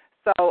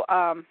 So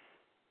I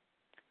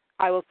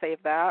will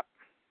save that.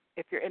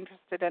 If you're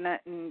interested in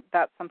it and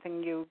that's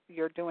something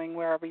you're doing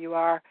wherever you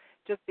are,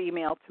 just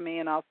email to me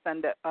and I'll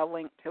send it a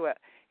link to it.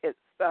 It's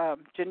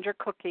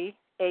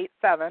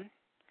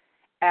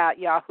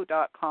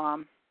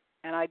gingercookie87@yahoo.com,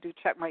 and I do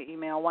check my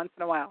email once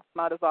in a while.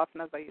 Not as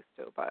often as I used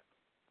to, but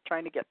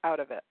trying to get out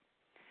of it.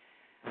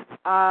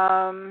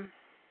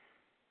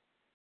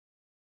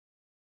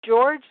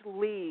 George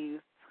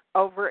Lees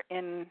over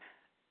in,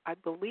 I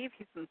believe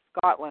he's in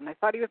Scotland. I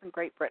thought he was in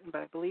Great Britain,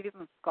 but I believe he's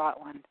in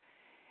Scotland.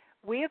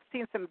 We have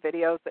seen some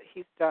videos that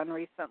he's done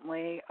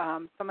recently.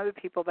 Some of the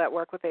people that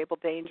work with Able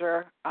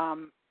Danger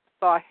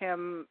saw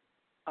him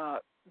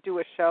do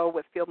a show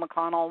with Field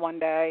McConnell one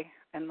day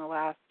in the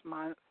last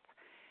month.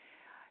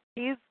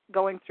 He's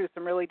going through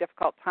some really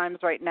difficult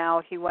times right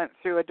now. He went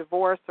through a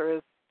divorce or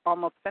is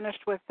almost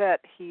finished with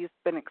it. He's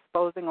been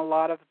exposing a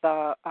lot of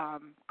the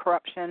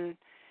corruption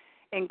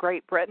in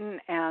Great Britain,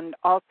 and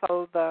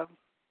also the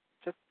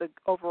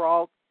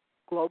overall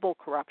global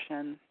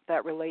corruption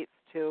that relates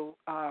to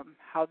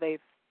how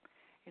they've,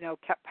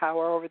 kept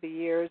power over the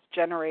years,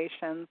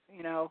 generations.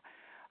 He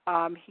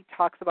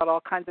talks about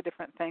all kinds of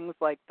different things,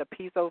 like the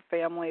Piso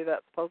family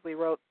that supposedly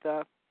wrote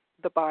the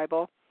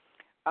Bible.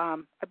 I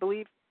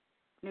believe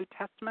New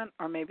Testament,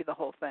 or maybe the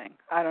whole thing.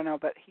 I don't know,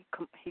 but he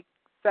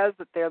says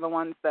that they're the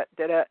ones that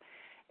did it,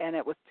 and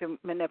it was to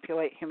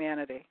manipulate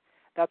humanity.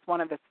 That's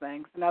one of his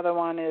things. Another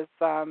one is,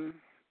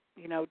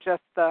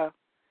 just the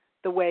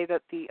way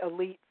that the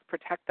elites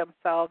protect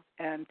themselves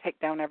and take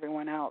down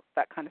everyone else,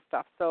 that kind of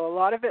stuff. So a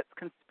lot of it's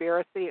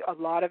conspiracy. A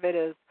lot of it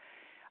is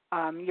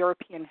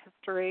European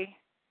history.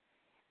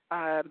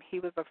 He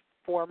was a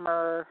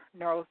former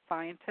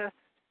neuroscientist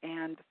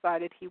and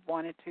decided he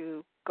wanted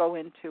to go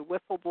into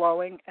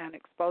whistleblowing and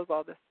expose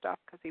all this stuff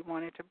because he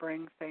wanted to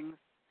bring things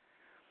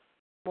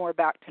more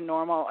back to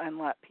normal and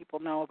let people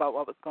know about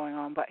what was going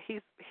on. But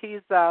he's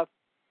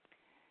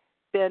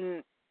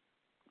been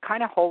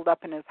kind of holed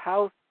up in his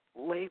house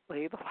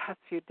lately, the last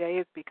few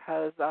days,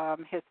 because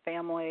his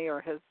family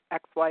or his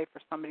ex-wife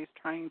or somebody's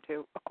trying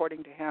to,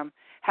 according to him,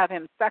 have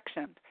him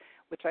sectioned,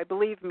 which I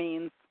believe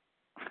means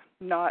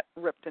not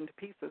ripped into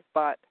pieces,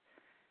 but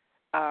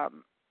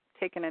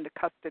taken into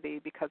custody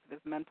because of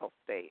his mental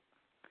state.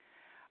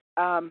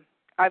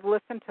 I've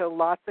listened to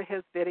lots of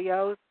his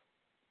videos.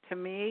 To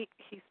me,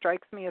 he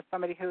strikes me as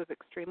somebody who is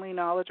extremely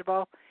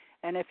knowledgeable,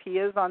 and if he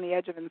is on the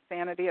edge of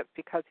insanity, it's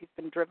because he's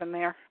been driven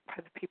there by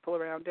the people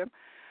around him,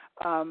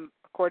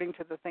 according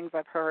to the things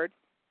I've heard.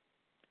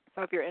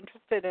 So if you're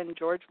interested in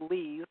George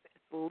Lees,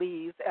 it's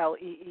Lees,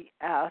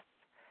 L-E-E-S.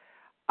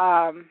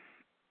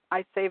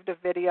 I saved a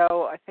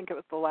video, I think it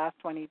was the last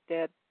one he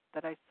did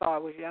that I saw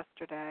was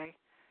yesterday,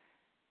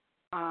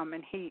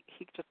 and he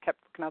just kept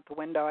looking out the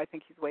window. I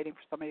think he's waiting for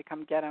somebody to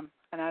come get him,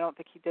 and I don't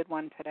think he did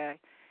one today.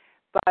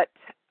 But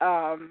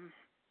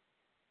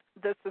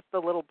this is the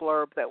little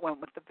blurb that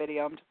went with the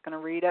video. I'm just going to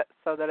read it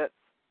so that it's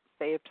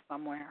saved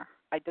somewhere.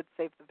 I did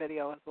save the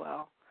video as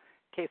well,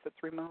 in case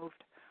it's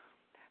removed.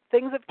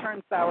 Things have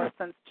turned sour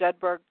since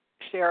Jedburgh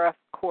Sheriff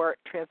Court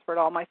transferred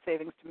all my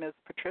savings to Ms.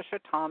 Patricia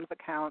Tom's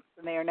accounts,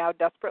 and they are now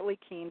desperately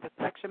keen to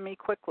section me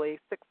quickly.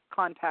 6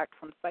 contact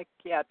from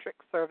Psychiatric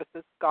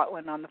Services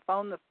Scotland on the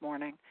phone this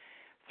morning.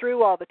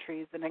 Through all the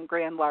treason and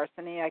grand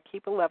larceny, I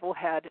keep a level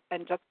head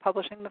and just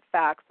publishing the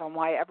facts on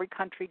why every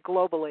country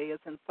globally is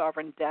in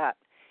sovereign debt.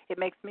 It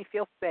makes me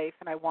feel safe,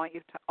 and I want you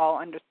to all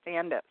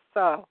understand it.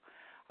 So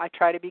I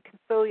try to be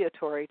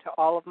conciliatory to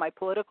all of my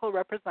political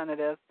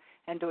representatives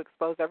and to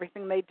expose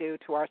everything they do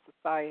to our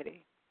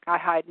society. I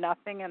hide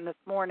nothing, and this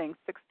morning,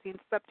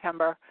 16th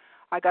September,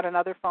 I got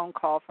another phone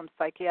call from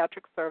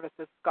Psychiatric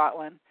Services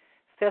Scotland,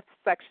 5th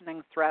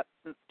sectioning threat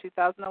since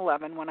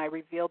 2011, when I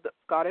revealed that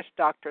Scottish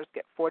doctors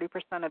get 40%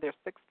 of their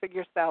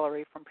 6-figure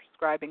salary from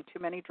prescribing too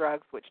many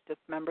drugs, which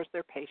dismembers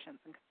their patients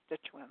and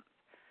constituents.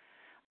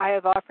 I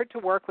have offered to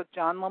work with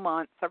John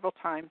Lamont several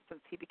times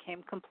since he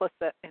became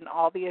complicit in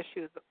all the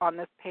issues on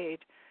this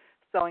page,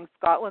 selling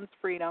Scotland's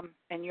freedom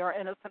and your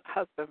innocent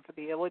husband for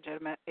the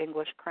illegitimate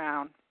English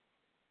crown.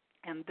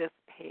 And this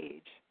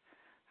page,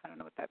 I don't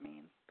know what that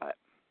means, but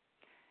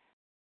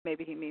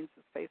maybe he means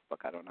his Facebook,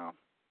 I don't know,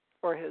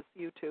 or his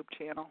YouTube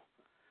channel.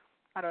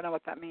 I don't know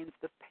what that means,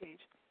 this page.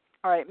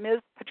 All right,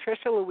 Ms.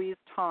 Patricia Louise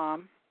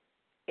Tom,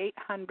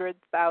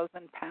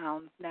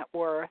 £800,000 net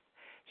worth.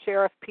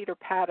 Sheriff Peter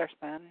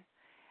Patterson,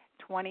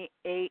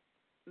 £28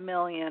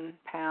 million.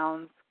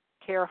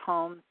 Care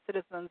homes,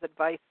 citizens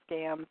advice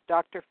scams,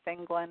 Dr.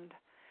 Fingland,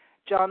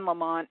 John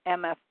Lamont,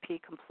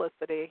 MFP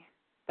complicity.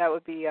 That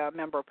would be a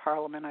member of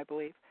parliament, I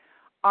believe.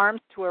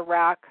 Arms to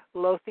Iraq,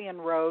 Lothian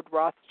Road,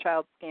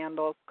 Rothschild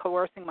scandals,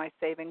 coercing my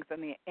savings,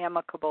 and the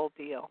amicable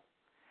deal.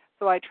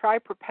 So I try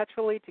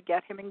perpetually to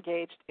get him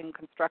engaged in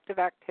constructive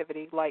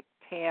activity like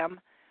Tam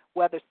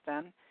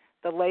Weatherston,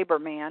 the labor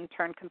man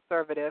turned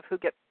conservative, who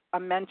gets a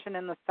mention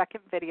in the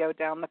second video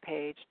down the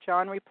page.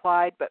 John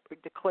replied but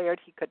declared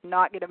he could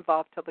not get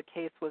involved till the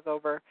case was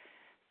over.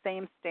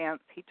 Same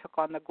stance he took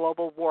on the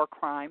global war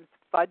crimes,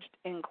 fudged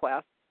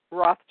inquests,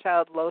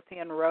 Rothschild,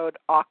 Lothian Road,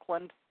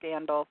 Auckland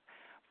scandals,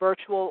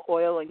 virtual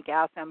oil and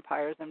gas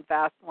empires, and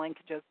vast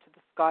linkages to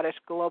the Scottish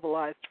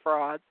globalized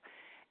frauds,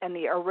 and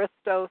the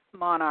Aristos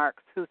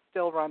monarchs who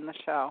still run the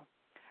show.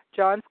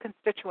 John's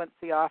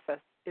constituency office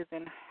is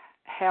in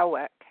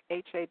Hawick,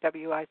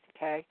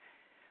 Hawick,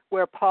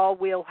 where Paul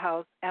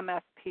Wheelhouse,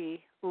 MSP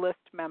list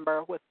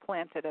member, was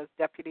planted as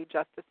Deputy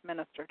Justice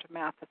Minister to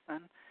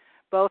Matheson.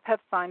 Both have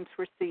signed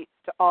receipts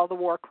to all the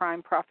war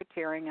crime,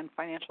 profiteering, and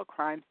financial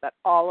crimes that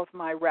all of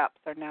my reps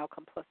are now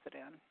complicit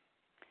in.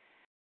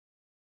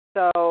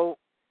 So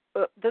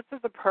this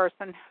is a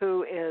person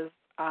who is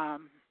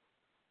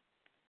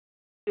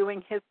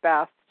doing his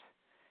best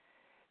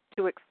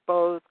to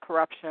expose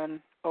corruption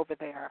over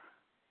there.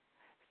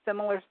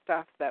 Similar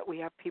stuff that we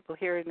have people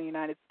here in the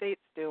United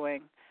States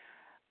doing.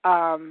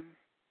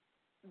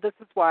 This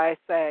is why I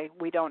say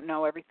we don't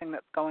know everything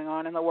that's going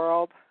on in the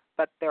world,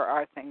 but there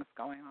are things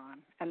going on,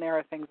 and there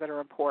are things that are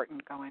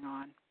important going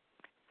on.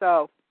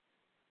 So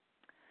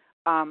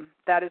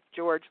that is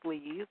George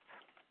Lees,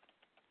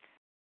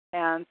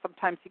 and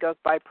sometimes he goes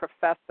by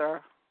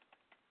Professor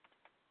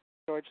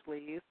George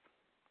Lees,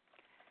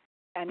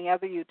 and he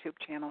has a YouTube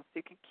channel, so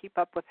you can keep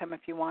up with him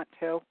if you want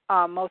to.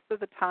 Most of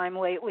the time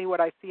lately, what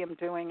I see him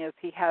doing is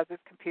he has his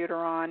computer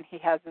on, he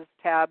has his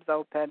tabs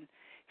open,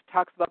 he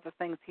talks about the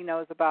things he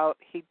knows about,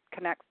 he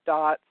connects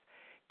dots,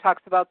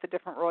 talks about the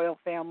different royal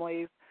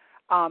families.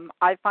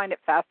 I find it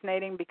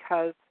fascinating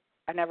because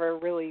I never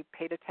really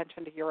paid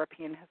attention to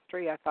European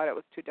history. I thought it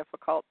was too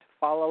difficult to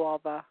follow all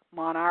the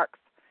monarchs.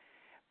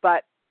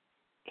 But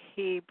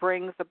he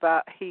brings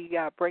out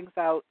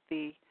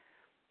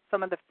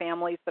some of the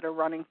families that are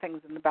running things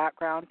in the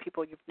background,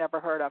 people you've never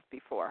heard of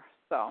before.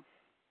 So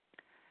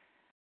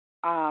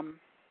I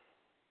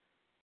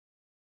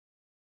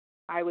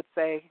would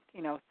say,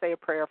 say a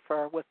prayer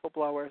for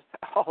whistleblowers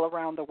all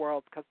around the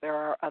world, because there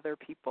are other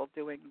people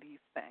doing these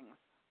things.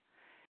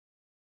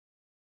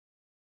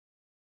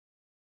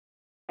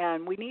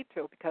 And we need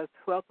to, because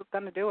who else is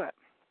going to do it?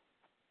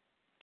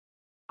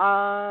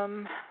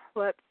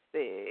 Let's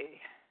see.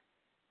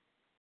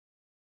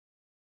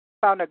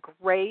 Found a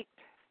great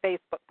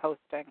Facebook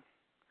posting.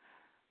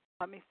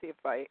 Let me see if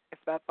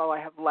that's all I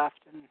have left.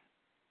 And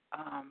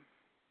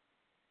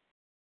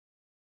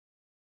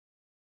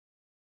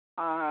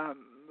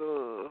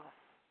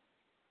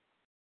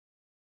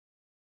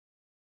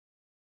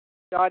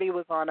Dottie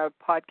was on a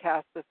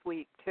podcast this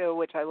week, too,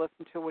 which I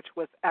listened to, which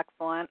was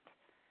excellent.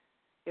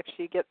 If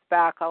she gets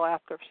back, I'll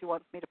ask her if she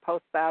wants me to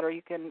post that, or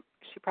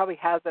she probably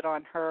has it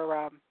on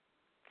her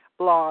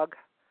blog.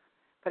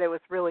 But it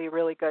was really,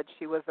 really good.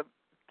 She was a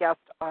guest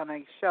on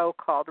a show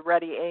called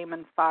Ready, Aim,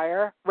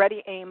 Fire,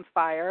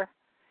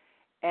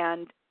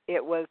 and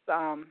it was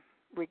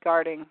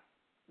regarding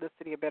the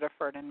city of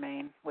Biddeford in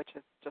Maine, which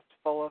is just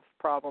full of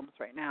problems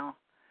right now.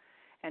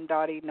 And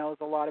Dottie knows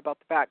a lot about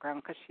the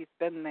background because she's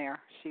been there.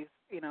 She's,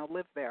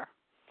 lived there.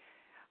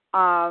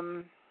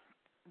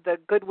 The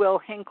Goodwill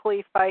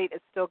Hinckley fight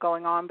is still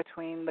going on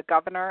between the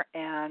governor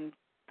and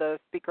the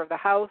Speaker of the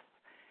House.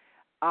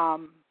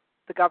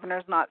 The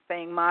governor's not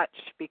saying much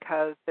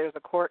because there's a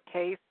court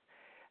case,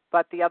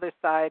 but the other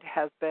side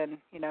has been,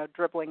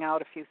 dribbling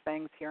out a few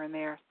things here and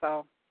there.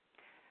 So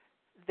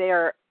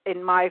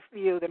in my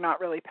view, they're not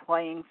really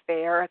playing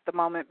fair at the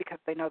moment because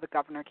they know the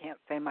governor can't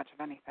say much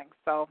of anything.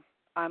 So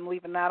I'm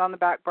leaving that on the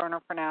back burner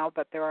for now,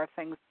 but there are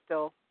things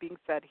still being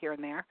said here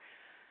and there.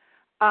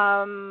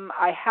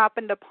 I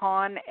happened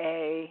upon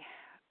a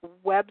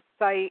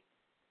website.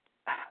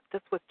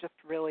 This was just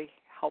really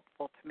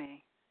helpful to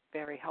me,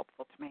 very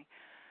helpful to me.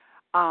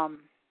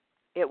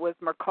 It was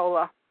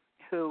Mercola,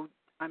 who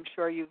I'm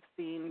sure you've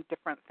seen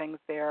different things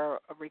there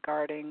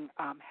regarding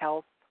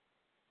health,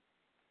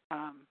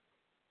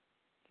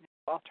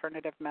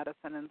 alternative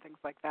medicine and things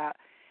like that.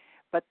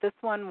 But this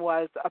one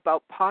was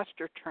about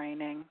posture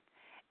training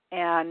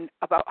and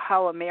about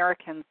how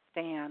Americans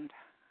stand.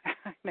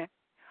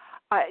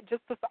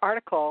 Just this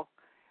article,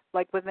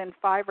 like within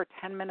 5 or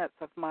 10 minutes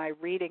of my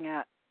reading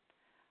it,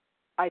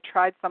 I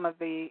tried some of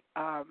the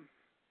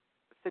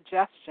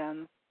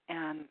suggestions,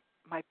 and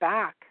my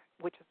back,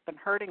 which has been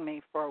hurting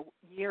me for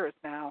years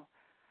now,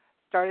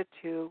 started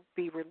to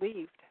be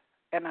relieved.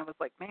 And I was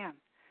like, man,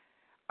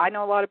 I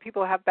know a lot of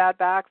people have bad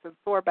backs and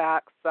sore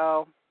backs,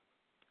 so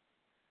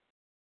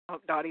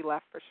Dottie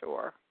left for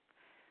sure.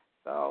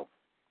 So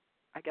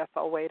I guess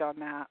I'll wait on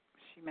that.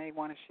 She may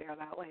want to share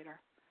that later.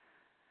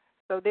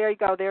 So there you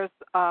go. There's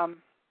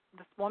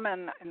this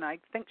woman, and I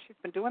think she's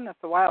been doing this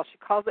a while. She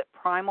calls it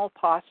primal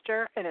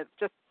posture, and it's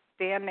just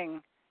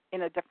standing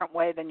in a different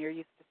way than you're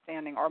used to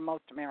standing, or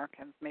most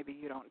Americans. Maybe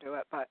you don't do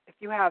it. But if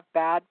you have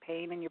bad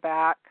pain in your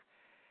back,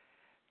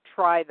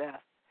 try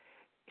this.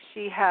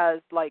 She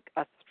has like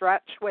a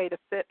stretch way to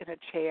sit in a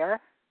chair,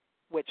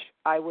 which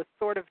I was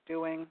sort of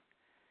doing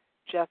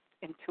just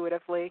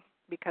intuitively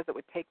because it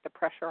would take the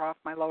pressure off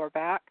my lower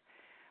back.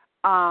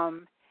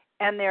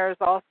 And there's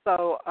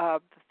also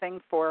the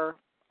thing for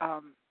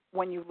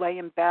when you lay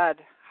in bed,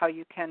 how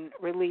you can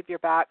relieve your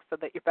back so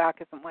that your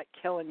back isn't like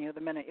killing you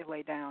the minute you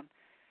lay down.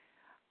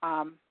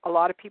 A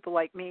lot of people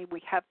like me,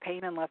 we have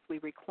pain unless we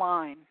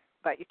recline,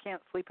 but you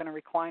can't sleep in a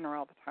recliner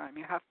all the time.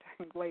 You have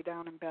to lay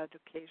down in bed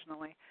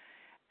occasionally.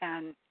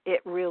 And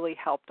it really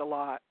helped a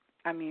lot.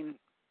 I mean,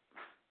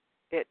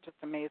 it just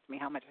amazed me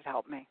how much it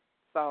helped me.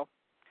 So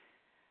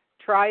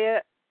try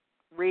it,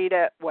 read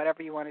it,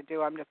 whatever you want to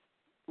do. I'm just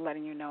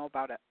letting you know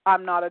about it.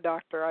 I'm not a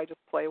doctor. I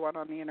just play one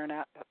on the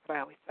internet. That's what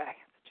I always say.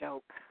 It's a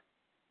joke.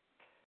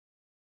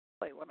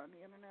 Play one on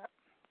the internet.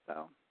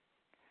 So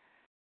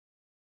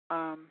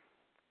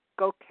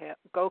go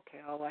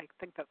Kale. I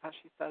think that's how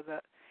she says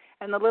it.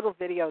 And the little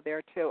video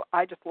there, too.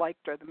 I just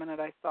liked her the minute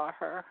I saw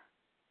her.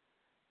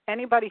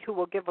 Anybody who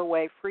will give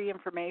away free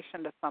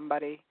information to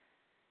somebody,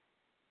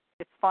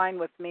 it's fine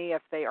with me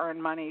if they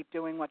earn money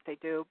doing what they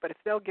do, but if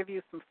they'll give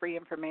you some free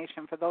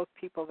information for those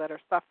people that are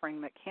suffering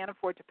that can't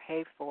afford to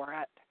pay for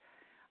it,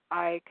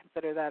 I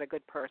consider that a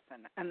good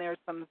person. And there's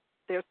some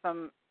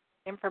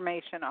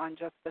information on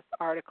just this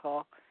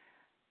article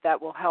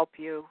that will help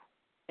you,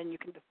 and you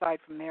can decide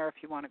from there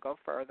if you want to go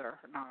further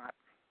or not.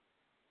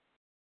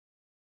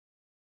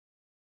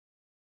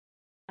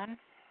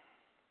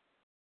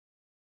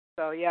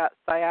 So, yeah,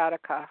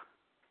 sciatica.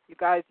 You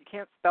guys, you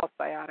can't spell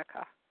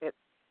sciatica. It's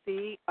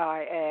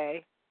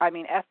SCIA.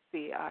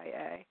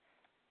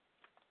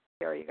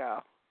 There you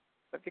go.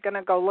 So if you're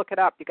going to go look it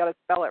up, you got to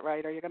spell it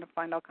right or you're going to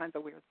find all kinds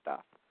of weird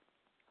stuff.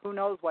 Who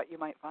knows what you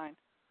might find.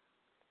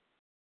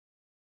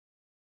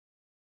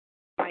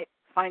 You might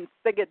find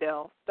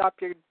Cigadil. Stop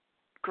your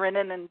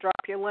grinning and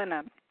drop your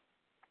linen.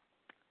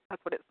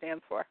 That's what it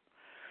stands for.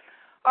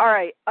 All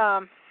right.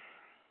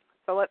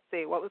 So let's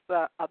see. What was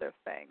the other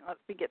thing? Let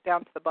me get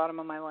down to the bottom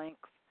of my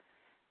links.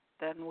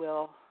 Then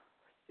we'll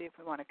see if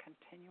we want to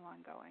continue on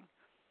going.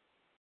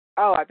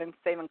 Oh, I've been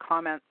saving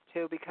comments,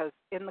 too, because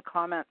in the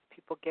comments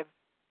people give,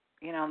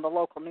 in the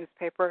local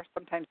newspaper,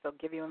 sometimes they'll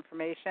give you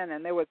information,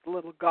 and there was a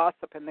little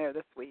gossip in there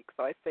this week,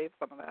 so I saved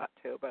some of that,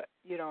 too, but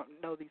you don't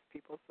know these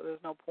people, so there's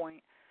no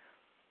point.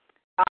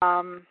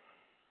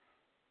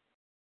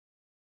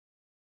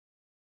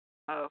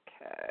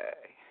 Okay.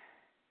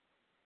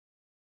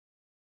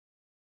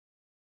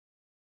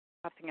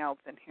 Nothing else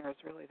in here is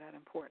really that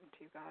important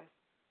to you guys.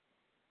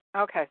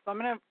 Okay, so I'm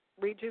going to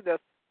read you this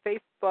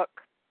Facebook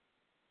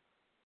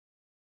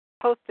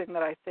posting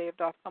that I saved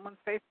off someone's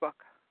Facebook.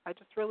 I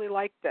just really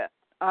liked it.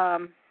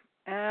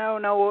 Oh,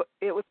 no,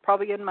 it was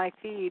probably in my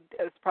feed.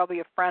 It was probably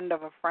a friend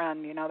of a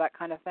friend, that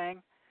kind of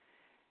thing.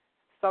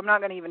 So I'm not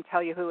going to even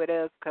tell you who it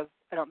is because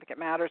I don't think it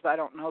matters. I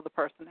don't know the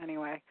person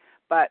anyway.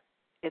 But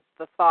it's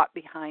the thought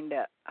behind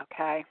it,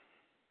 okay?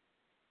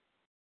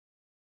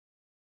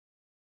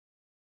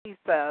 He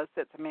says,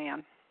 it's a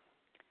man.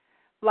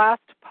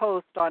 Last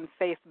post on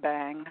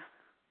FaceBang.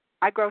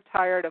 I grow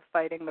tired of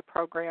fighting the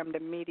programmed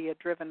and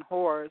media-driven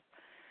whores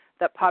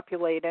that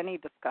populate any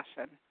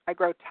discussion. I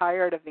grow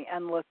tired of the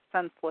endless,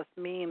 senseless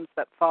memes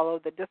that follow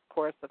the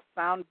discourse of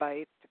sound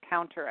bites to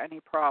counter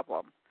any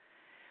problem.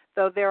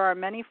 Though there are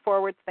many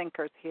forward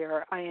thinkers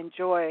here, I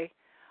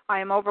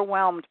am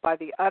overwhelmed by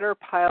the utter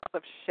piles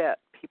of shit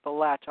people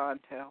latch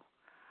onto.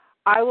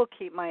 I will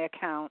keep my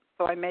account,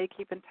 so I may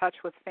keep in touch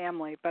with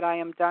family, but I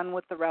am done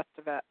with the rest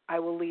of it. I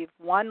will leave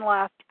one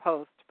last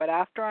post, but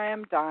after I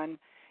am done,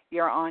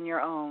 you're on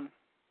your own.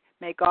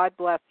 May God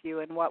bless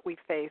you in what we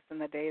face in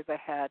the days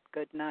ahead.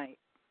 Good night.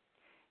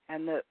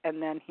 And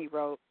then he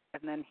wrote,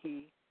 and then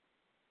he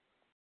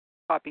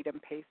copied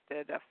and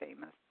pasted a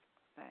famous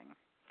thing.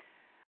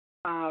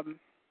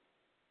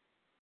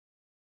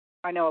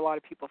 I know a lot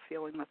of people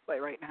feeling this way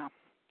right now.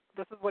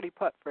 This is what he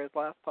put for his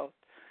last post.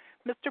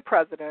 Mr.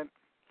 President,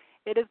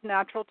 it is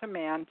natural to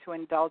man to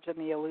indulge in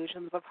the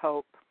illusions of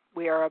hope.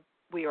 We are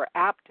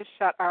apt to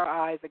shut our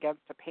eyes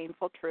against a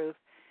painful truth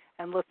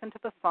and listen to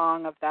the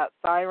song of that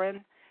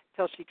siren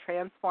till she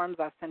transforms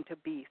us into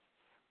beasts.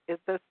 Is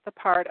this the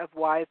part of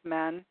wise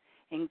men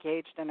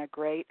engaged in a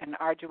great and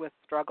arduous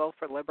struggle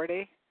for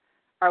liberty?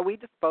 Are we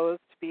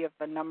disposed to be of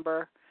the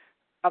number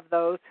of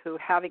those who,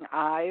 having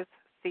eyes,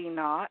 see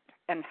not,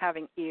 and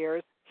having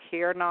ears,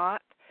 hear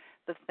not,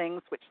 the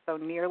things which so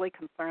nearly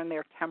concern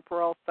their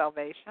temporal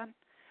salvation?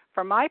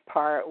 For my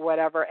part,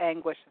 whatever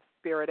anguish of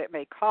spirit it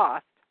may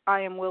cost, I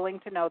am willing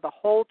to know the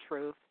whole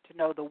truth, to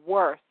know the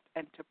worst,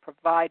 and to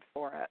provide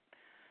for it.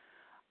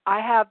 I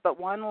have but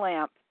one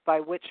lamp by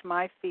which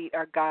my feet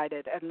are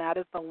guided, and that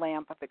is the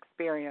lamp of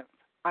experience.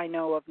 I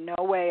know of no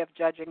way of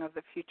judging of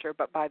the future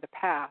but by the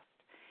past.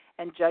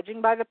 And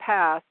judging by the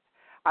past,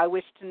 I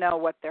wish to know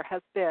what there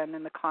has been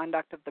in the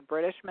conduct of the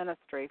British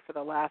ministry for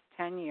the last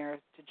 10 years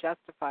to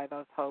justify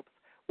those hopes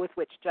with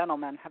which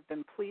gentlemen have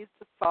been pleased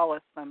to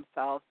solace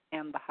themselves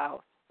and the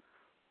House.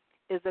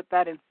 Is it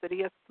that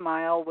insidious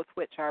smile with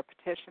which our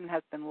petition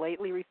has been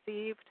lately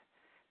received?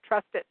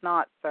 Trust it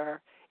not, sir.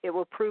 It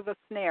will prove a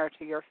snare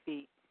to your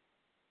feet.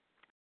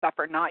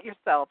 Suffer not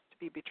yourselves to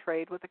be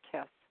betrayed with a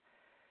kiss.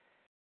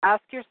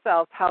 Ask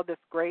yourselves how this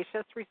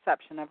gracious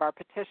reception of our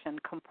petition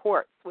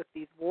comports with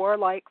these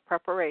warlike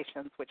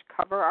preparations which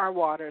cover our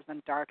waters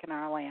and darken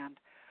our land.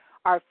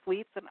 Are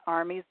fleets and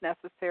armies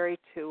necessary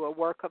to a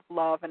work of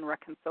love and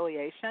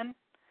reconciliation?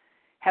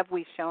 Have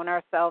we shown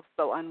ourselves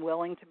so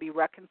unwilling to be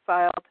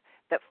reconciled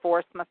that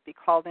force must be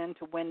called in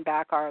to win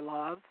back our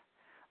love?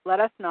 Let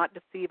us not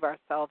deceive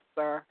ourselves,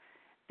 sir.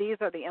 These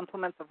are the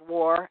implements of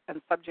war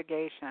and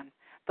subjugation,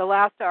 the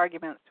last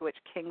arguments to which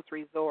kings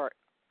resort.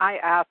 I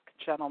ask,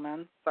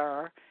 gentlemen,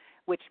 sir,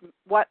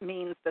 what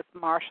means this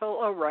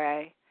martial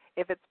array,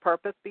 if its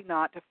purpose be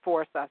not to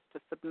force us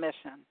to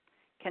submission?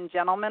 Can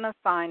gentlemen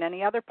assign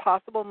any other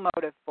possible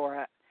motive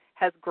for it?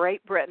 Has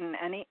Great Britain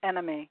any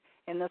enemy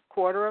in this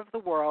quarter of the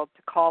world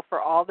to call for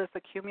all this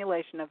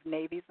accumulation of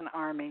navies and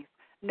armies?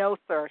 No,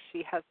 sir,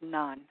 she has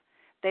none.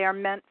 They are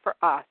meant for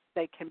us.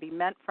 They can be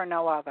meant for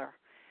no other.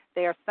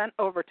 They are sent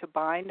over to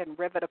bind and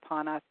rivet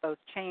upon us those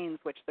chains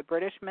which the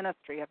British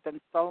ministry have been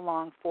so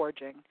long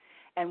forging.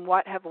 And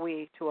what have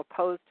we to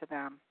oppose to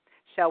them?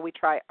 Shall we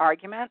try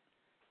argument?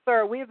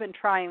 Sir, we have been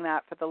trying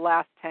that for the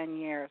last 10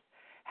 years.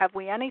 Have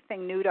we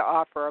anything new to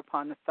offer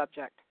upon the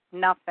subject?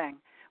 Nothing.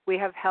 We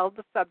have held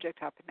the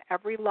subject up in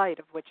every light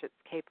of which it's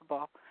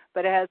capable,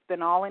 but it has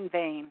been all in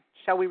vain.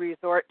 Shall we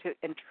resort to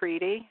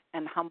entreaty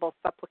and humble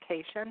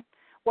supplication?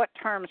 What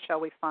terms shall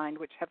we find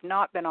which have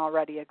not been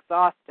already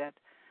exhausted?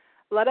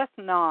 Let us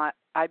not,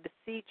 I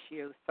beseech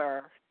you,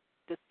 sir,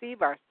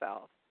 deceive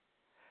ourselves.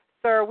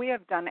 Sir, we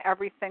have done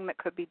everything that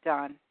could be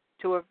done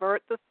to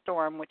avert the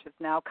storm which is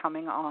now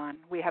coming on.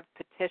 We have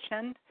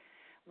petitioned,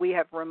 we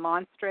have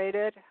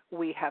remonstrated,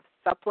 we have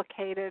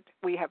supplicated,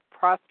 we have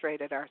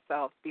prostrated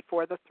ourselves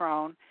before the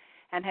throne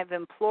and have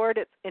implored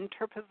its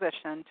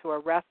interposition to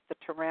arrest the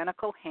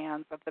tyrannical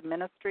hands of the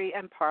ministry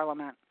and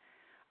parliament.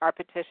 Our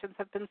petitions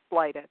have been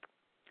slighted.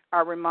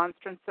 Our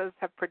remonstrances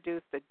have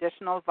produced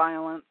additional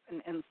violence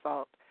and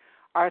insult.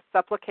 Our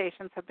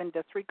supplications have been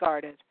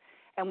disregarded,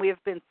 and we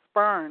have been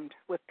spurned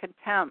with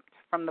contempt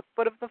from the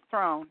foot of the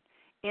throne.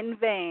 In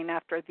vain,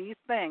 after these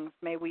things,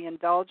 may we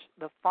indulge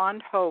the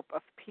fond hope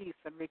of peace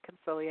and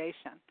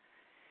reconciliation.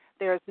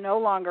 There is no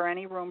longer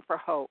any room for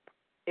hope.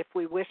 If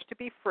we wish to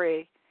be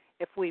free,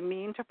 if we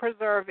mean to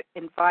preserve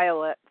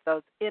inviolate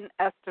those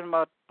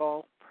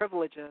inestimable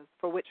privileges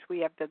for which we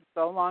have been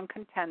so long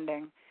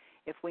contending,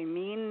 if we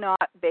mean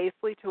not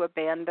basely to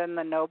abandon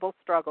the noble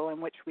struggle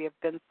in which we have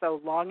been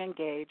so long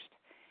engaged,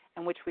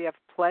 and which we have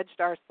pledged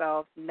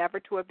ourselves never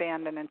to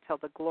abandon until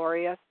the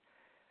glorious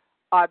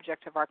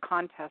object of our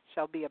contest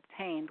shall be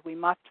obtained, we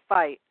must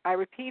fight. I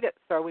repeat it,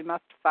 sir, we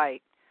must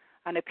fight.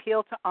 An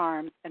appeal to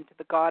arms and to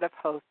the God of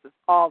hosts is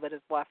all that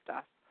is left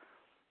us.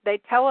 They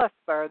tell us,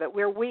 sir, that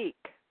we're weak,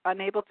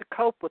 unable to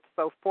cope with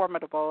so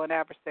formidable an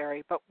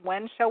adversary. But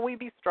when shall we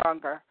be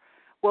stronger?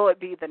 Will it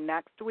be the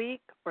next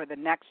week or the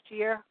next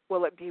year?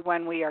 Will it be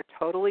when we are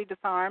totally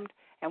disarmed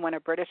and when a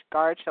British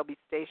guard shall be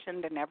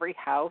stationed in every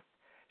house?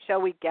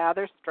 Shall we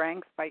gather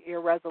strength by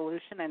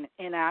irresolution and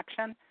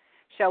inaction?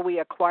 Shall we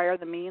acquire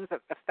the means of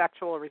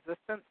effectual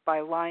resistance by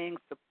lying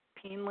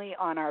supinely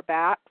on our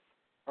backs,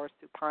 or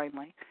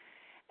supinely,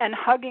 and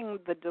hugging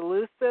the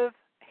delusive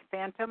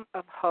phantom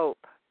of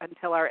hope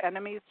until our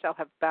enemies shall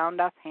have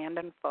bound us hand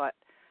and foot?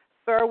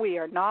 Sir, we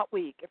are not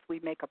weak if we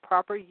make a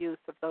proper use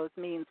of those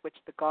means which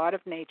the God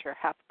of nature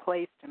hath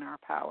placed in our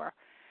power.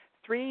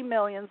 3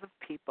 millions of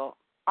people,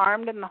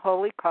 armed in the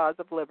holy cause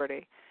of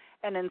liberty,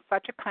 and in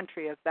such a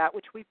country as that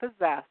which we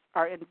possess,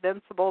 are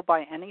invincible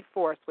by any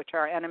force which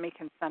our enemy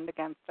can send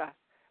against us.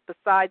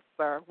 Besides,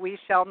 sir, we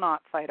shall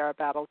not fight our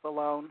battles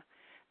alone.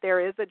 There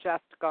is a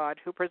just God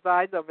who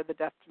presides over the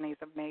destinies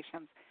of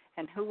nations,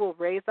 and who will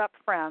raise up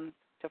friends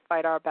to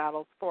fight our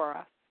battles for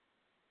us.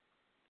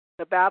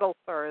 The battle,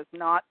 sir, is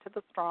not to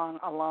the strong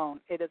alone.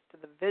 It is to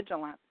the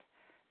vigilant,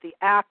 the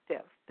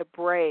active, the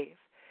brave.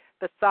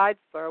 Besides,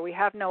 sir, we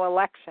have no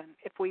election.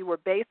 If we were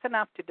base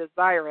enough to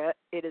desire it,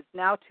 it is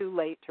now too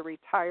late to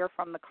retire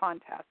from the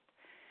contest.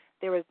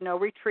 There is no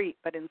retreat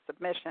but in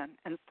submission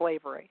and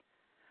slavery.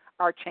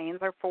 Our chains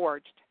are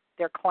forged.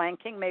 Their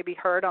clanking may be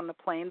heard on the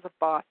plains of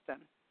Boston.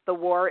 The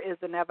war is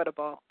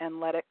inevitable, and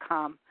let it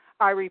come.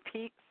 I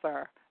repeat,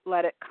 sir,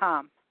 let it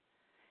come.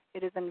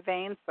 It is in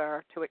vain,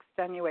 sir, to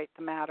extenuate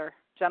the matter.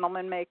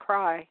 Gentlemen may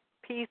cry,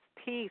 peace,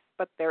 peace,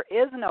 but there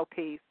is no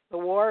peace. The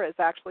war is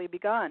actually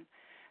begun.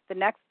 The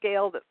next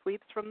gale that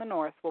sweeps from the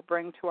north will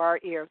bring to our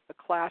ears the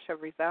clash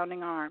of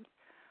resounding arms.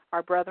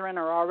 Our brethren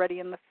are already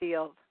in the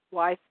field.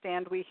 Why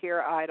stand we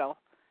here idle?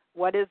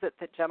 What is it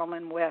that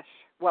gentlemen wish?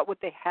 What would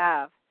they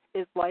have?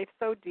 Is life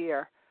so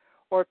dear,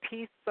 or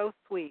peace so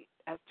sweet,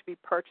 as to be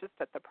purchased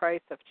at the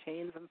price of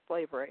chains and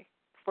slavery?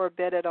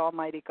 Forbid it,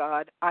 Almighty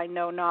God. I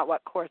know not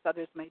what course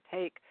others may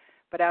take,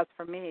 but as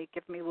for me,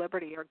 give me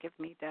liberty or give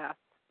me death.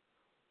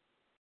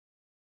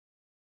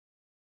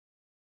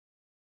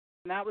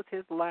 And that was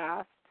his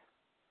last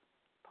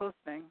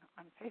posting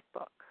on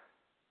Facebook.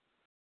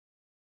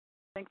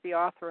 I think the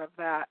author of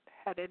that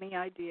had any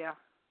idea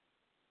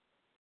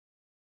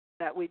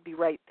that we'd be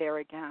right there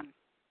again.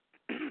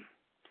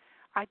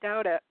 I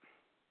doubt it.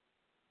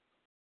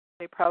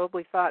 They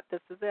probably thought,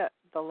 this is it,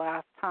 the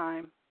last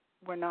time.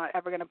 We're not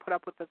ever going to put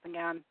up with this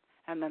again.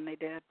 And then they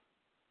did.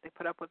 They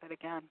put up with it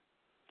again.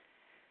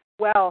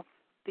 Well,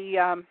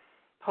 the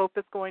Pope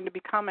is going to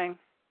be coming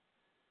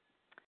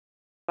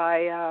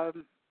by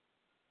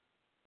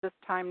this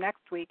time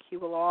next week. He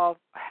will all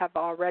have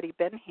already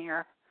been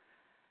here.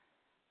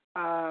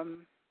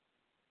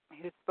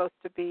 He's supposed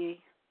to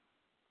be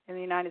in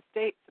the United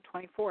States the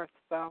 24th,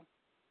 so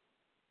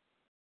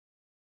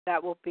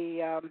that will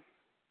be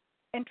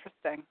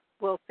interesting.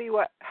 We'll see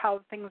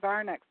how things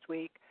are next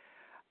week.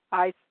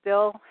 I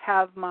still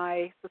have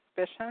my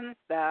suspicions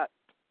that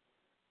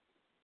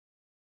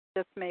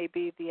this may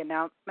be the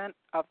announcement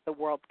of the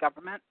world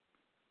government,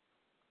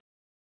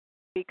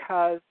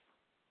 because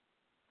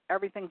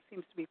everything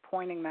seems to be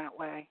pointing that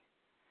way.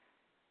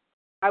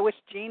 I wish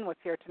Jean was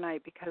here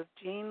tonight, because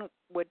Jean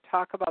would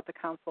talk about the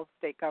Council of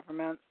State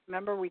Governments.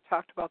 Remember, we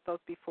talked about those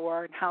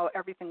before and how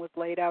everything was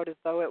laid out as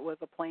though it was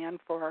a plan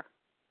for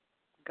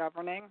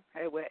governing.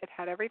 It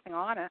had everything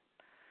on it.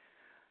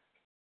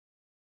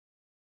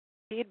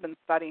 He'd been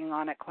studying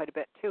on it quite a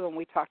bit too, and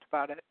we talked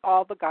about it.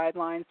 All the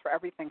guidelines for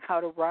everything, how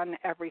to run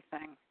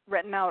everything,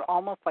 written out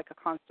almost like a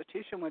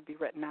constitution would be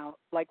written out,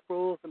 like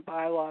rules and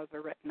bylaws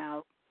are written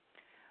out.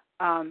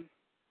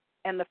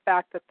 And the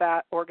fact that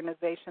that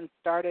organization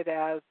started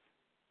as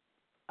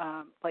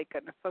like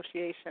an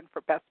association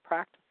for best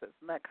practices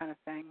and that kind of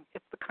thing.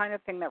 It's the kind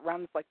of thing that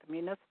runs like the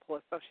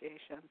municipal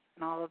associations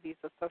and all of these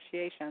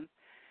associations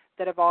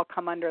that have all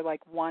come under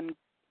like one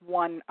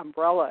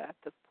umbrella at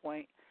this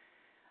point.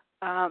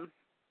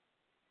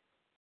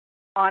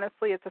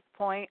 Honestly, at this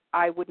point,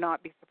 I would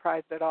not be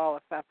surprised at all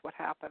if that's what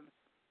happens.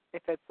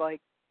 If it's like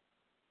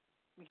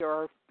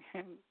your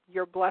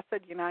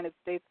blessed United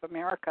States of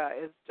America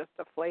is just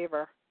a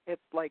flavor.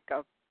 It's like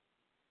a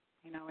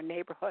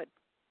neighborhood.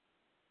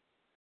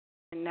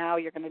 And now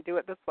you're going to do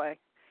it this way.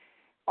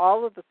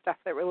 All of the stuff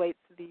that relates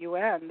to the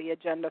UN, the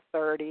Agenda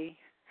 30,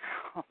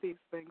 all these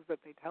things that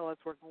they tell us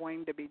we're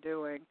going to be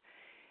doing,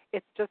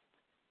 it's just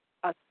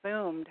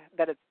assumed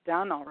that it's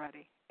done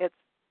already.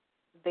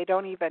 They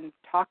don't even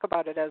talk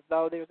about it as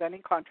though there's any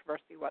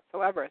controversy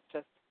whatsoever. It's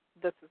just,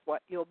 this is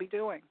what you'll be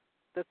doing.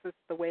 This is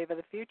the wave of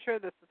the future.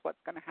 This is what's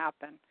going to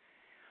happen.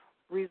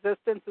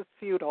 Resistance is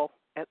futile,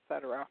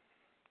 etc.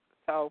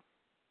 So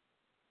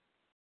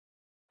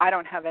I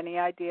don't have any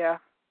idea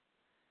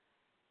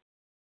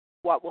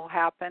what will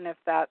happen if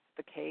that's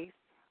the case.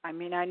 I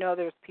mean, I know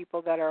there's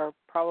people that are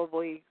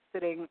probably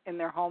sitting in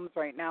their homes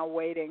right now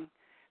waiting,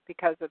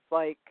 because it's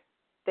like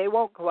they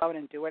won't go out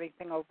and do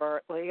anything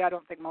overtly. I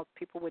don't think most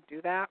people would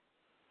do that.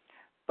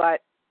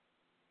 But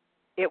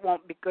it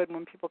won't be good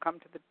when people come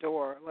to the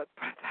door, let's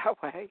put it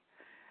that way,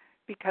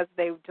 because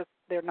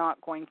they're not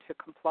going to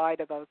comply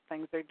to those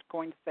things. They're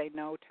going to say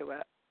no to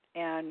it.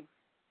 And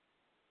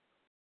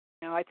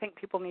I think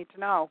people need to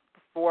know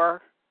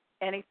before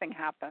anything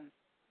happens,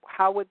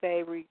 how would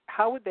they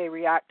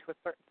react to a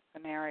certain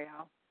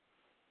scenario?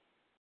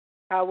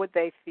 How would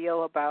they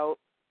feel about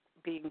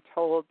being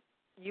told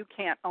you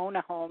can't own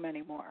a home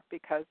anymore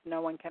because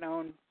no one can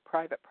own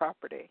private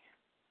property?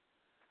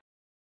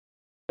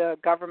 The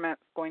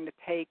government's going to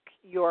take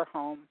your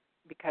home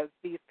because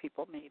these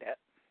people need it.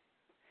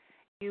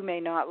 You may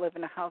not live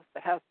in a house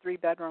that has 3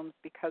 bedrooms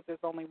because there's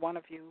only one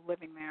of you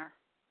living there.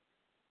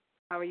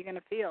 How are you going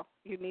to feel?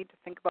 You need to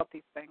think about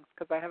these things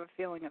because I have a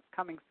feeling it's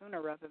coming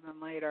sooner rather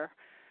than later.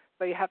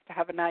 So you have to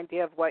have an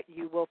idea of what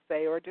you will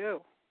say or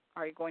do.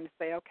 Are you going to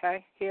say,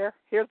 okay, here's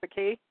the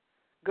key,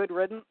 good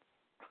riddance?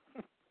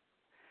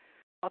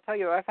 I'll tell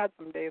you, I've had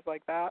some days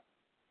like that.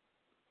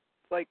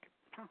 It's like,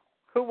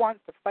 who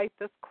wants to fight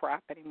this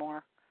crap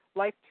anymore?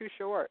 Life's too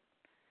short.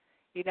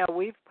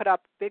 We've put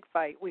up a big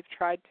fight. We've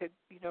tried to,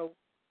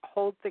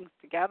 hold things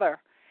together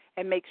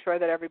and make sure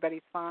that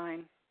everybody's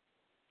fine.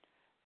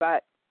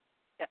 But,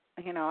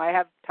 I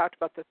have talked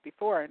about this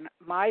before, and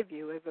my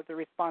view is that the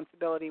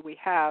responsibility we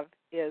have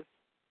is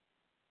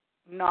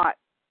not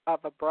of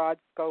a broad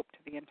scope to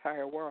the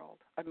entire world.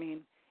 I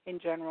mean, in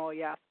general,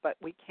 yes, but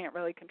we can't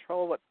really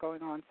control what's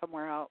going on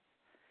somewhere else.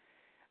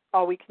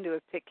 All we can do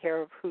is take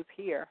care of who's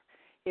here.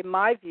 In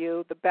my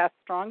view, the best,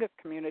 strongest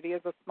community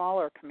is a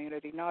smaller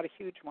community, not a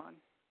huge one.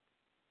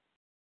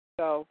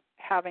 So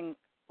having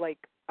like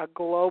a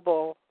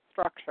global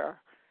structure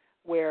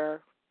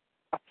where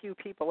a few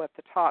people at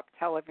the top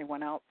tell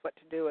everyone else what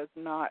to do is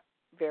not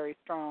very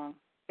strong.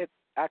 It's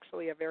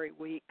actually a very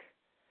weak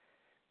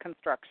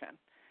construction.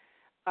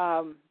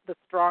 The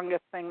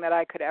strongest thing that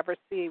I could ever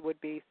see would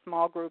be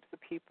small groups of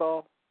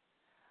people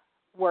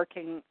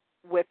working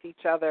with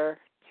each other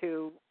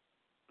to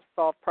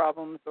solve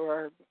problems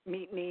or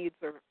meet needs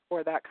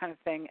or that kind of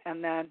thing,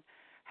 and then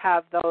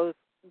have those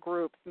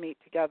groups meet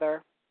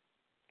together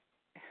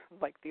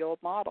like the old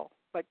model,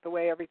 like the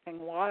way everything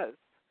was.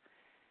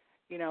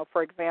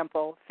 For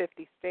example,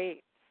 50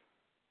 states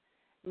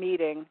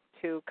meeting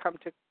to come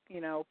to,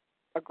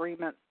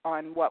 agreements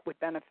on what would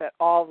benefit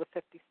all the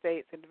 50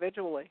 states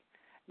individually,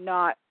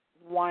 not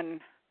one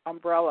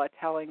umbrella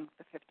telling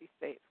the 50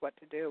 states what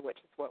to do, which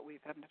is what we've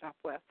ended up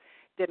with.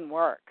 Didn't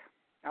work,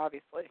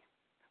 obviously.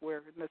 We're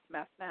in this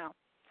mess now.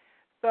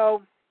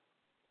 So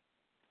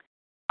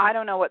I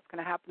don't know what's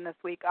going to happen this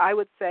week. I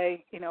would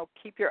say,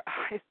 keep your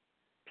eyes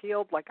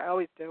peeled like I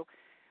always do.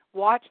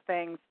 Watch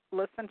things,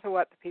 listen to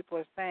what the people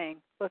are saying,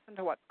 listen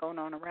to what's going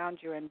on around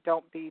you, and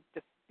don't be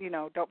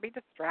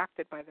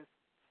distracted by this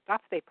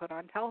stuff they put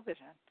on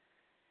television.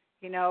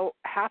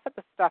 Half of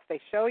the stuff they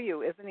show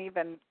you isn't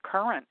even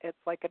current. It's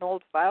like an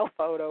old file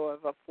photo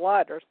of a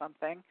flood or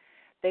something.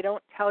 They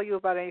don't tell you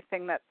about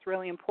anything that's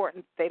really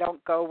important. They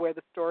don't go where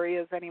the story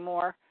is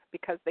anymore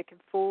because they can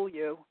fool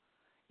you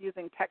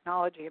using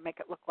technology and make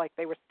it look like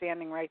they were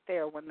standing right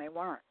there when they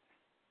weren't.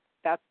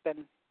 That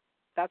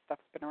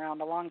stuff's been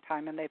around a long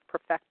time, and they've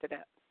perfected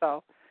it.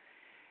 So,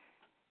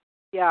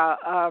 yeah,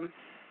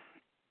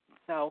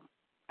 so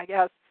I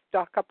guess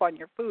stock up on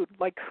your food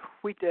like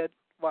we did,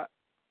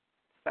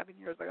 7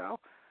 years ago?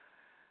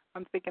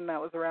 I'm thinking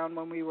that was around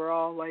when we were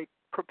all, like,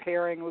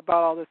 preparing. We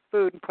bought all this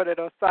food and put it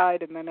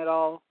aside, and then it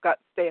all got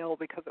stale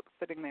because it was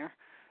sitting there.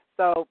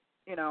 So,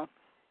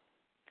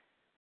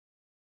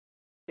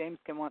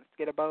 Jameskin wants to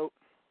get a boat.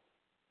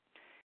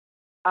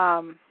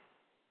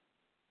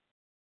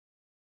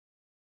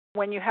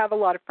 When you have a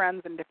lot of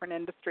friends in different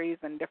industries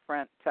and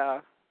different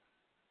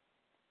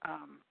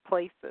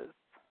places,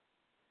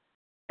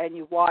 and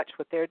you watch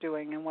what they're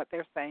doing and what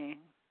they're saying,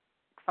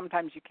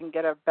 sometimes you can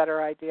get a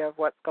better idea of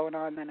what's going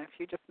on than if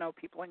you just know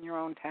people in your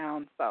own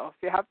town. So if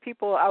you have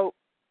people out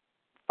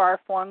far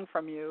flung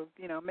from you,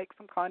 make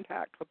some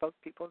contact with those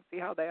people and see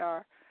how they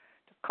are.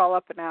 Just call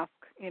up and ask,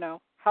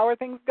 how are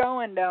things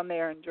going down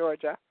there in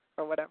Georgia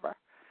or whatever.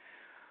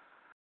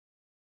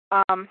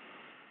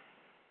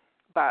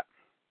 But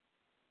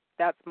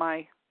that's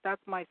my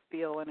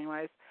spiel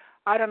anyways.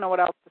 I don't know what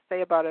else to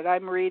say about it.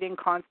 I'm reading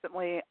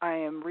constantly. I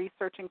am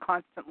researching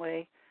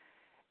constantly.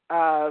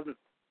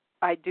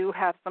 I do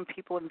have some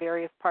people in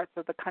various parts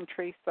of the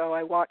country, so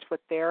I watch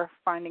what they're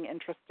finding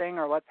interesting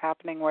or what's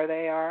happening where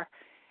they are,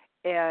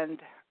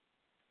 and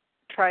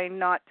trying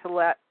not to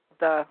let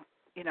the,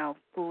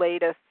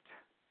 latest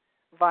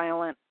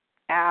violent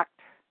act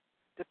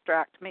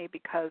distract me,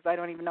 because I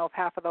don't even know if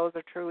half of those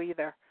are true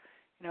either.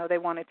 They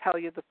want to tell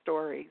you the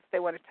stories. They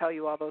want to tell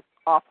you all those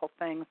awful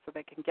things so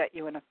they can get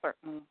you in a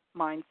certain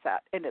mindset,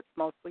 and it's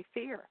mostly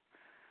fear.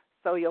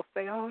 So you'll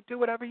say, oh, do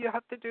whatever you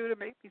have to do to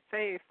make me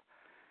safe.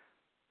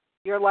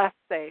 You're less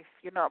safe.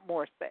 You're not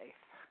more safe.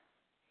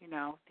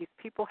 These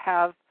people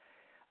have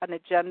an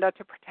agenda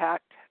to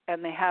protect,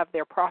 and they have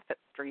their profit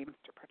streams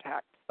to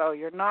protect. So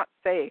you're not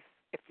safe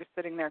if you're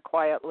sitting there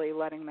quietly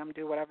letting them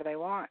do whatever they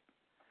want.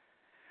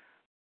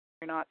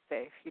 You're not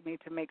safe. You need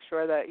to make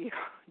sure that you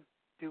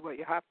do what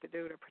you have to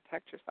do to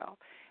protect yourself.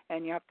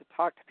 And you have to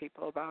talk to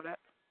people about it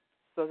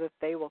so that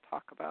they will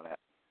talk about it.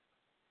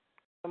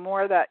 The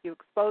more that you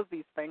expose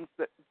these things,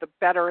 the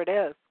better it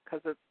is,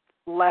 because it's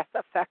less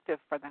effective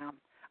for them.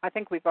 I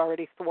think we've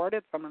already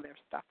thwarted some of their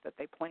stuff that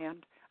they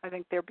planned. I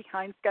think they're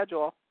behind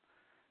schedule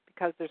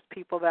because there's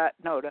people that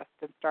noticed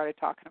and started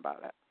talking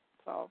about it.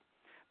 So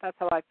that's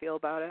how I feel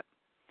about it.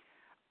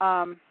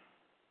 And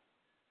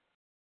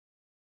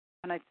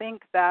I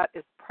think that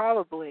is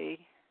probably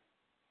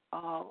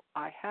all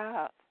I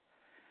have.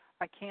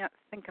 I can't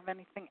think of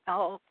anything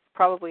else.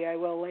 Probably I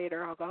will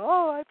later. I'll go,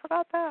 oh, I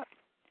forgot that.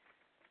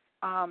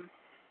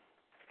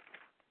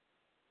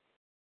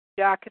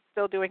 Jack is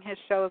still doing his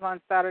shows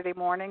on Saturday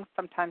mornings.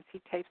 Sometimes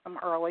he tapes them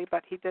early,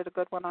 but he did a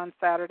good one on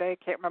Saturday.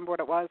 Can't remember what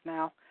it was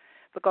now.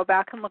 But go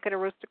back and look at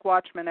Heuristic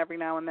Watchman every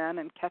now and then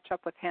and catch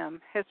up with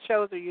him. His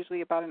shows are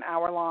usually about an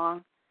hour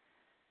long,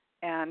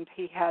 and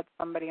he had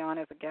somebody on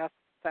as a guest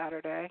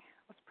Saturday.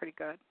 It was pretty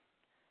good.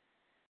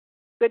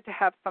 Good to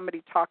have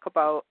somebody talk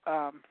about,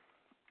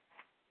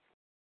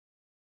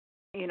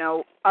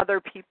 other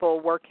people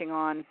working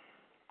on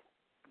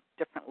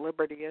different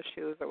liberty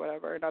issues or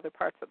whatever in other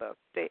parts of the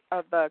state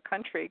of the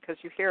country, because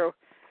you hear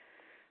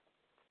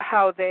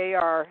how they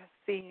are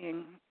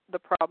seeing the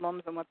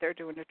problems and what they're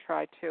doing to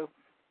try to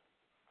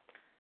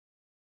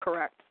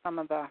correct some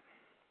of the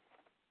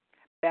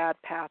bad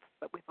paths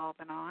that we've all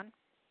been on.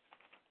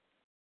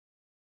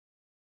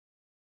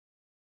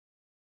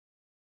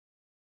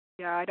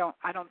 Yeah, I don't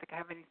think I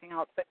have anything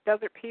else. But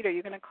Desertpete, are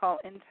you going to call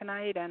in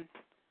tonight and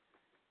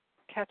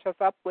catch us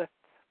up with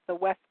the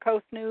West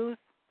Coast news?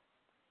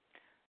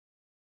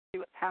 See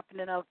what's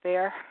happening out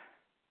there.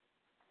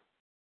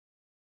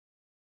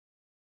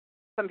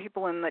 Some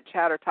people in the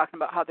chat are talking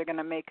about how they're going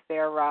to make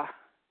their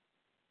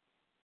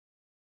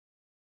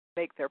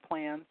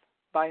plans,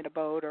 buying a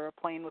boat or a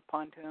plane with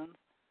pontoons.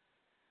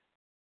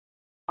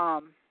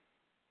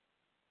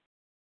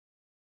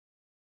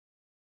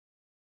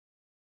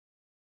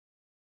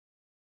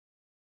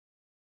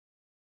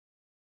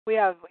 We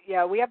have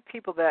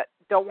people that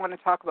don't want to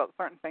talk about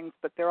certain things,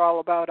 but they're all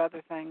about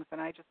other things, and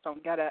I just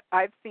don't get it.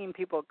 I've seen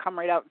people come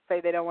right out and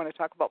say they don't want to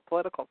talk about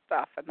political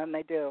stuff, and then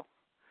they do.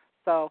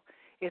 So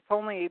it's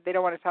only they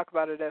don't want to talk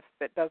about it if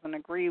it doesn't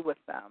agree with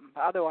them.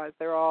 Otherwise,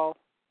 they're all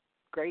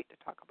great to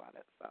talk about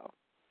it. So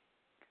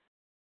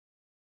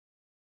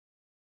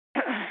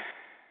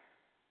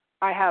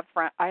I have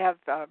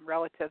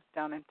relatives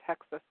down in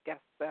Texas,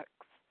 guest 6.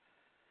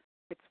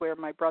 It's where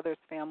my brother's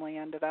family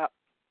ended up.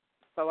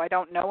 So I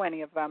don't know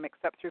any of them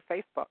except through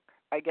Facebook.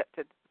 I get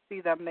to see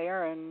them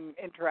there and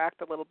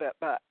interact a little bit.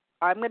 But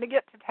I'm going to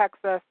get to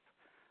Texas.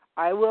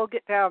 I will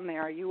get down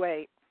there. You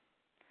wait.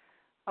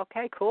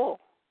 Okay, cool.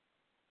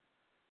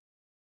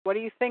 What do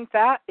you think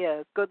that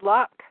is? Good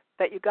luck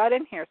that you got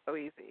in here so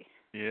easy.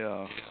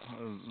 Yeah,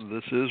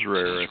 this is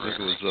rare. I think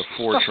it was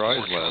 4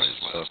 tries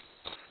last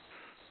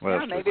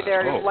yeah, maybe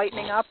they're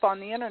lightening up on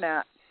the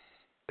internet.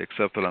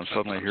 Except that I'm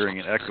suddenly hearing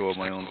an echo of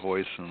my own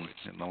voice in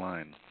the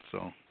line.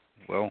 So,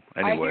 well,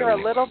 anyway. I hear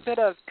a little bit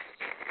of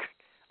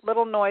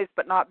little noise,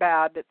 but not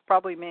bad. It's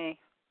probably me.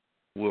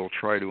 We'll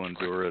try to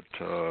endure it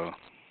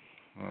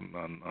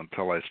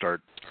until I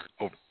start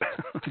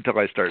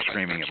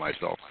screaming at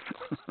myself.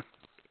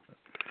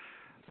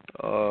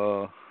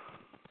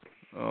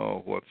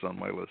 What's on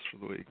my list for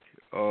the week?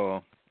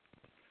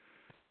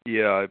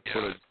 Yeah, I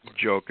put a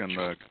joke in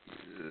the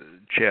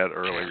chat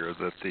earlier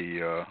that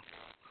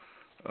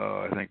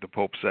I think the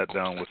Pope sat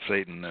down with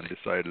Satan and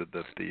decided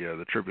that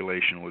the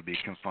tribulation would be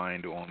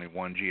confined to only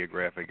one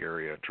geographic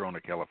area, Trona,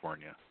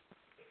 California.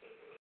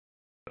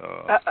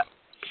 So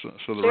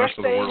the rest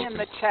of the world. They're saying in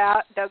the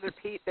chat,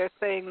 Desertpete, they're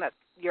saying that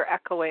you're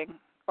echoing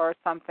or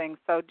something.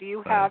 So do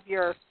you have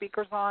your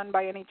speakers on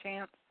by any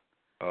chance?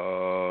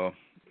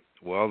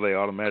 Well, they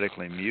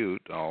automatically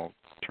mute. I'll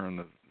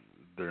turn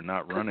they're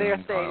not running.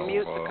 They're saying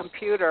mute the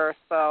computer,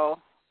 so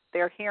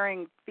they're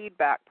hearing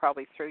feedback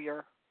probably through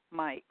your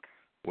mic.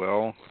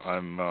 Well,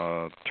 I'm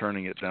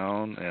turning it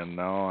down, and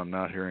now I'm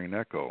not hearing an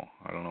echo.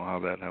 I don't know how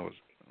that was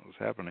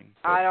happening.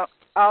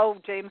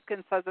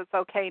 Jameson says it's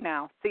okay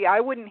now. See, I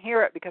wouldn't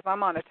hear it because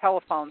I'm on a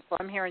telephone, so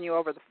I'm hearing you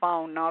over the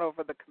phone, not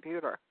over the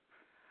computer.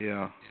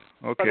 Yeah.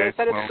 Okay. So they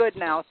said it's good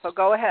now, so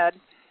go ahead.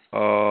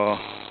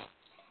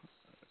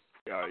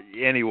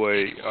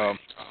 Anyway,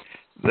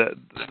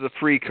 the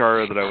free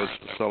car that I was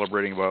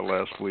celebrating about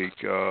last week,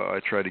 I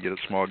tried to get a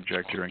smog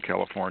check here in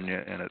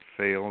California, and it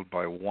failed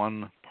by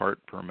 1 part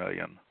per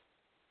million.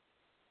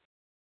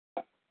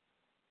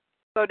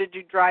 So did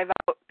you drive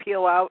out,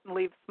 peel out, and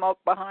leave smoke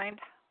behind?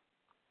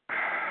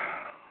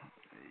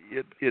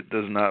 It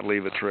does not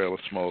leave a trail of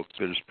smoke.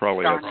 There's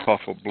probably a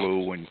puff of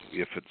blue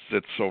if it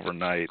sits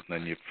overnight,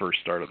 and then you first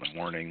start in the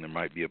morning. There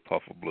might be a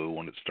puff of blue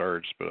when it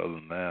starts, but other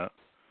than that,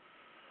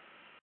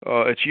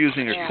 it's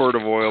using a quart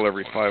of oil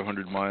every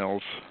 500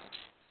 miles,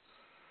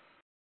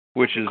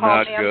 which is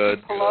not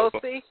good.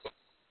 Pelosi?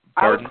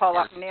 I would call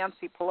up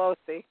Nancy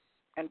Pelosi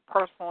and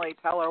personally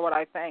tell her what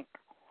I think.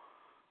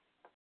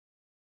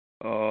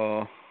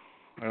 I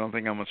don't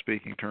think I'm on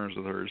speaking terms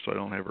with her, so I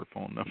don't have her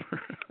phone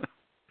number.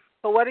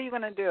 So what are you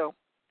going to do?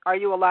 Are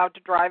you allowed to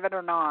drive it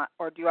or not?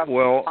 Or do you have to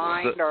be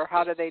fined, or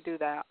how do they do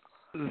that?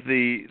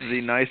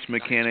 The nice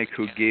mechanic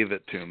who gave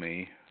it to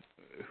me,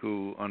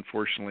 who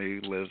unfortunately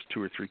lives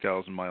 2,000 or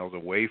 3,000 miles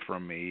away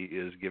from me,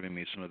 is giving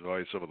me some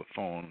advice over the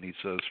phone. He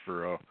says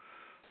for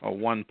a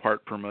 1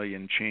 part per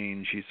million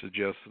change, he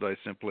suggests that I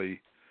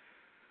simply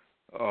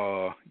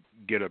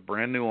get a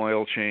brand new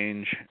oil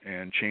change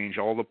and change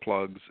all the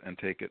plugs and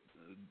take it,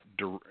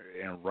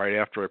 and right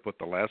after I put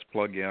the last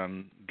plug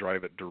in,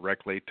 drive it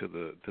directly to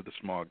the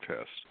smog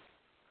test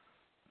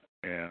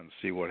and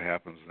see what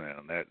happens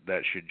then.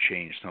 That should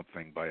change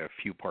something by a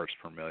few parts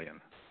per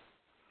million.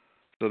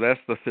 So that's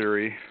the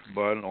theory,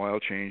 but an oil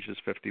change is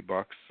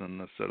 $50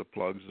 and a set of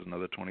plugs is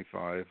another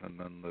 $25, and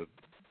then the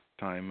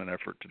time and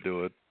effort to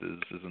do it is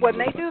another. When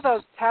they do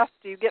those tests,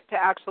 do you get to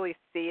actually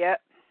see it?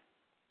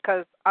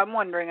 Because I'm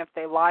wondering if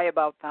they lie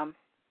about them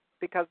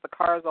because the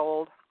car's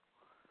old.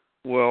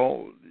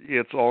 Well,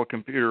 it's all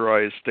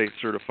computerized,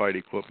 state-certified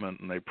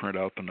equipment, and they print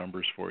out the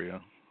numbers for you.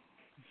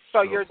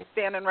 So you're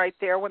standing right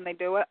there when they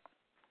do it?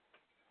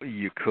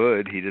 You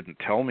could. He didn't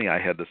tell me I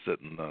had to sit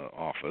in the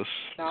office.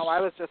 No, I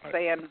was just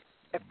saying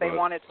if they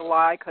wanted to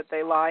lie, could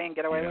they lie and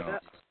get away with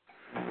it?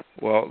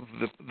 Well,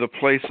 the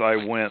place I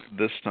went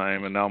this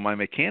time, and now my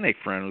mechanic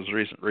friend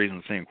was raising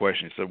the same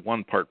question. He said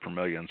 1 part per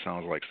million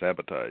sounds like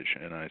sabotage,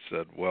 and I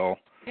said, well,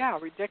 yeah,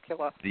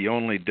 ridiculous. The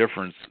only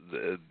difference,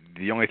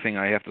 the only thing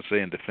I have to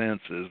say in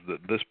defense is that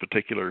this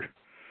particular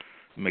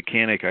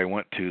mechanic I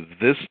went to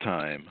this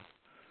time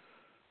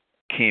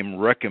came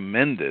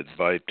recommended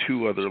by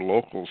 2 other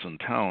locals in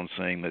town,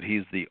 saying that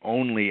he's the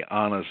only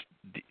honest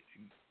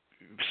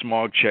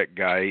smog check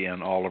guy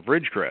in all of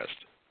Ridgecrest.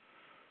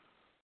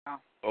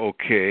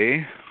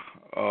 Okay,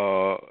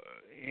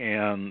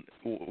 and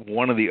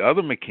one of the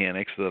other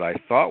mechanics that I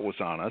thought was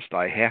honest,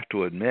 I have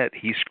to admit,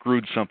 he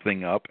screwed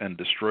something up and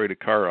destroyed a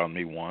car on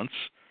me once.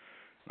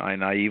 I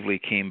naively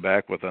came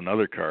back with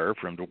another car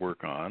for him to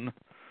work on,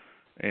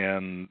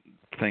 and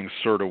things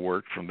sort of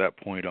worked from that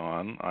point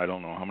on. I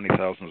don't know how many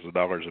thousands of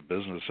dollars of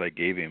business I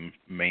gave him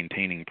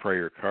maintaining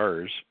prior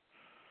cars.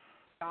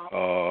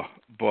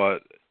 But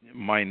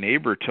my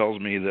neighbor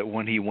tells me that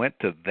when he went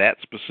to that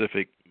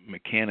specific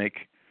mechanic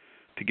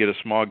to get a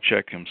smog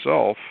check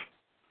himself,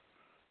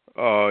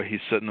 he's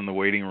sitting in the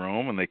waiting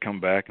room, and they come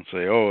back and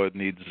say, oh, it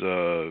needs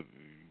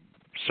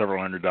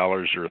several $100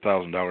 or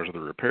 $1,000 of the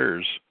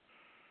repairs.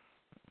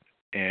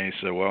 And he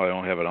said, well, I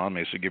don't have it on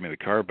me, so give me the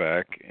car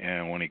back.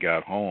 And when he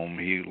got home,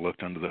 he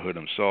looked under the hood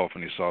himself,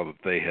 and he saw that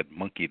they had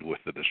monkeyed with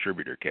the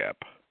distributor cap.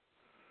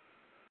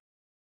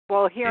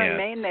 Well, here in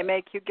Maine, they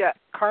make you get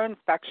car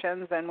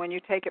inspections, and when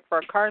you take it for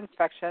a car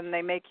inspection,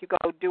 they make you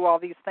go do all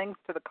these things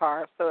to the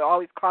car, so it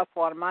always costs a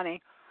lot of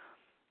money.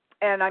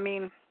 And, I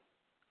mean,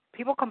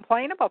 people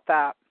complain about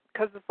that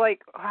because it's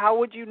like, how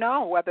would you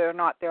know whether or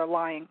not they're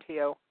lying to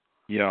you?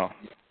 Yeah,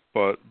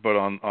 but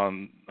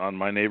on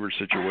my neighbor's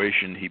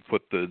situation, he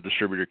put the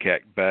distributor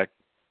cap back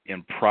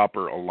in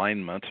proper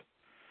alignment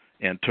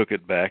and took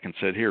it back and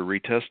said, here,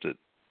 retest it.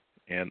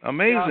 And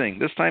amazing,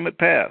 this time it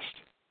passed.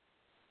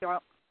 Yeah.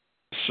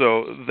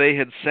 So they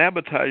had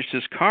sabotaged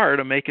his car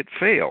to make it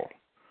fail.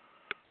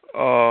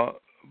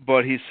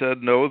 But he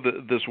said, no,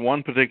 this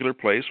one particular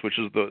place, which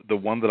is the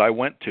one that I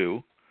went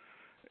to,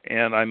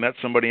 and I met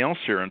somebody else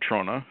here in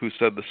Trona who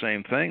said the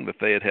same thing, that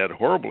they had had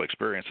horrible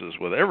experiences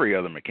with every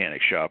other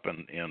mechanic shop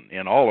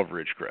in all of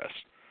Ridgecrest.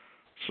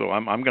 So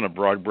I'm going to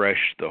broad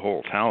brush the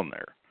whole town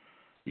there,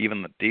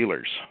 even the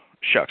dealers.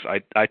 Shucks,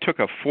 I took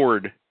a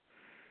Ford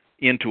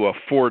into a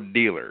Ford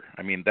dealer.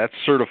 I mean, that's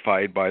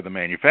certified by the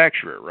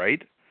manufacturer,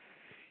 right?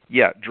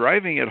 Yeah,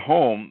 driving it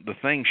home, the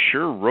thing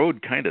sure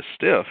rode kind of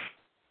stiff.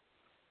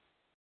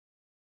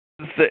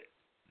 The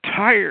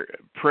tire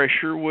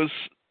pressure was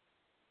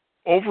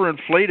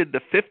overinflated to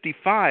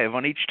 55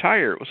 on each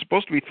tire. It was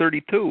supposed to be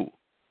 32.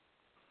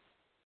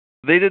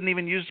 They didn't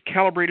even use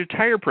calibrated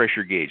tire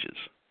pressure gauges.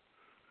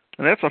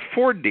 And that's a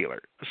Ford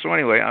dealer. So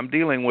anyway, I'm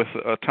dealing with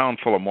a town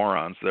full of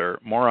morons there.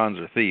 Morons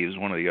or thieves,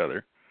 one or the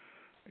other.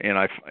 And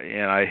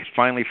I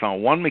finally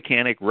found one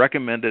mechanic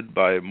recommended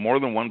by more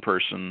than one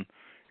person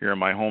here in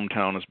my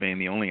hometown as being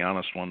the only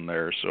honest one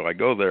there. So I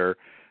go there,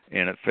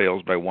 and it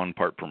fails by 1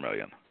 part per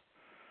million.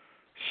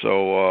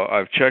 So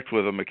I've checked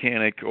with a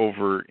mechanic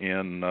over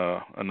in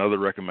another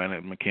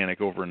recommended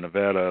mechanic over in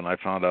Nevada, and I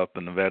found out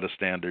the Nevada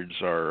standards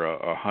are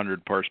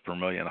 100 parts per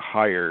million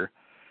higher,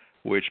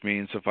 which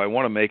means if I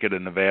want to make it a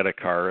Nevada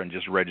car and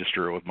just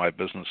register it with my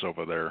business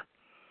over there,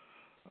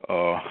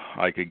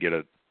 I could get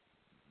it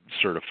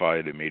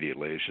certified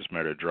immediately. It's just a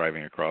matter of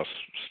driving across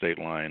state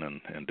line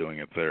and doing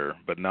it there.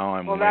 But now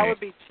I'm that would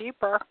be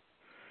cheaper.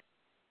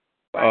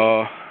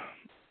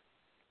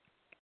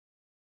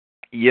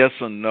 Yes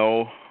and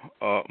no.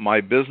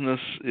 My business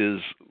is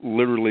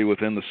literally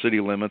within the city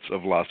limits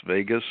of Las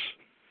Vegas,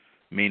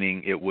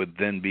 meaning it would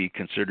then be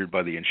considered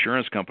by the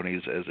insurance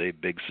companies as a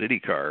big city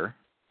car.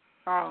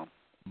 Oh.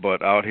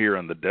 But out here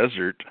in the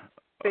desert...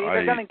 See,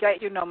 they're going to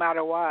get you no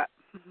matter what.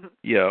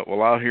 Yeah,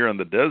 well, out here in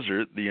the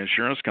desert, the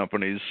insurance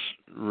companies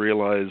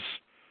realize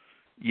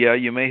yeah,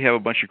 you may have a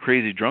bunch of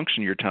crazy drunks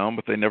in your town,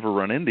 but they never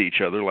run into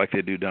each other like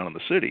they do down in the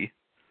city.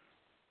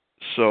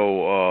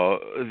 So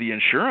the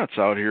insurance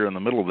out here in the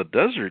middle of the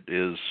desert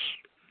is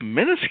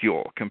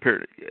minuscule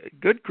compared to,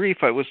 good grief,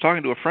 I was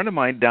talking to a friend of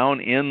mine down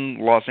in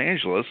Los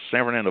Angeles,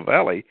 San Fernando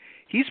Valley.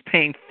 He's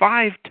paying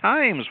 5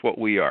 times what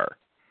we are,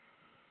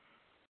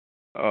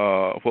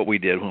 what we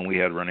did when we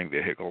had running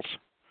vehicles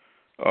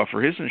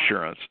for his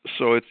insurance.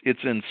 So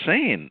it's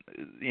insane,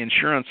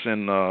 insurance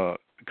and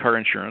car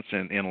insurance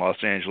in Los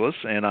Angeles,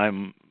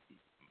 and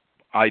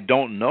I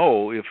don't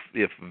know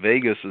if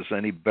Vegas is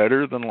any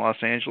better than Los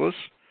Angeles.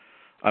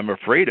 I'm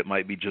afraid it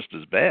might be just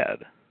as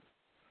bad.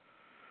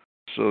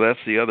 So that's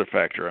the other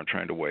factor I'm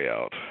trying to weigh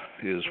out,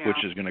 is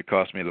which is going to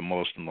cost me the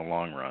most in the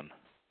long run.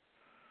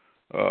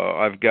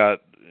 I've got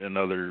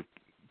another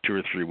 2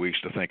 or 3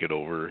 weeks to think it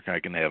over. I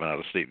can have an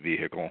out-of-state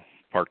vehicle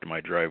parked in my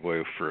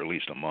driveway for at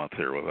least a month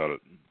here without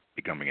it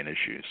becoming an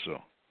issue.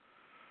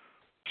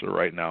 So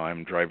right now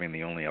I'm driving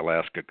the only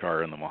Alaska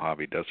car in the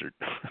Mojave Desert.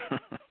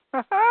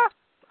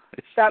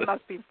 That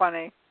must be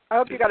funny. I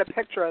hope you got a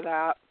picture of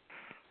that.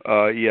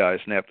 Yeah, I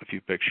snapped a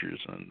few pictures,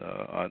 and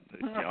on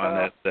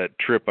that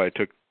trip I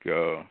took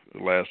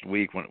last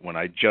week when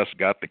I just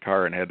got the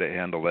car and had to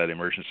handle that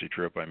emergency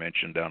trip I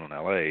mentioned down in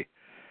L.A.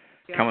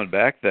 Yeah. Coming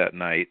back that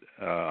night,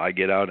 I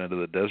get out into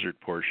the desert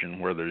portion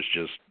where there's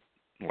just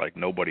like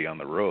nobody on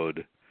the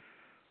road.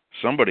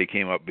 Somebody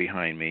came up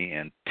behind me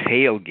and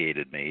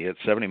tailgated me at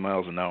 70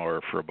 miles an hour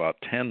for about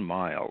 10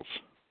 miles.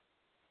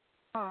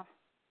 Huh.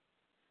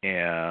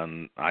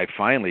 And I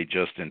finally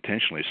just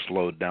intentionally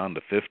slowed down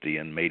to 50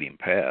 and made him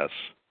pass.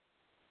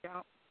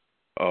 Yeah.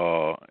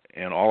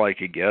 And all I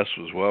could guess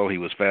was, well, he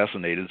was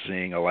fascinated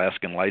seeing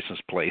Alaskan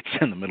license plates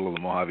in the middle of the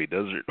Mojave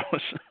Desert.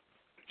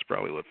 It's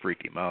probably what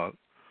freaked him out.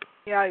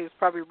 Yeah, he was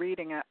probably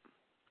reading it.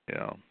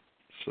 Yeah.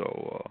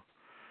 So,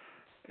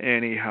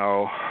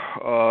 anyhow,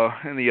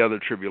 and the other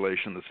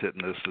tribulation that's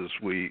hitting us is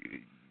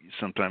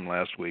sometime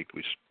last week,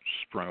 we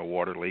sprung a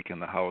water leak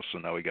in the house,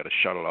 and now we got to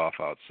shut it off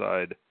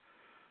outside.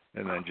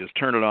 And then just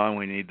turn it on.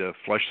 We need to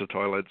flush the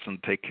toilets and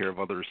take care of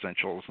other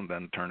essentials and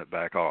then turn it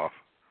back off.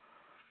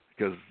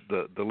 Because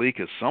the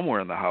leak is somewhere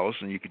in the house,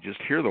 and you could just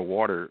hear the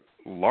water,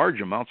 large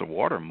amounts of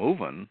water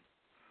moving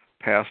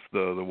past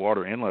the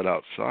water inlet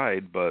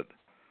outside. But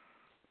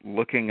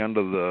looking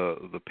under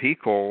the peak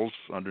holes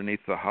underneath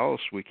the house,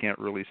 we can't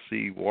really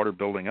see water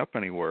building up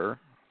anywhere.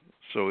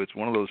 So it's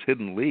one of those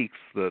hidden leaks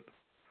that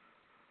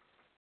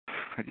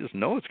I just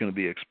know it's going to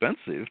be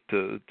expensive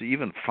to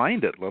even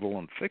find it, let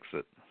alone fix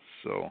it.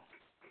 So,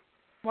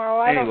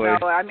 well, I don't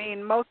know. I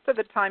mean, most of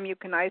the time you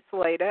can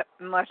isolate it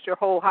unless your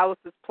whole house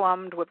is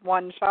plumbed with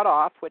one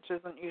shutoff, which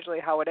isn't usually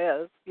how it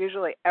is.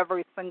 Usually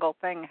every single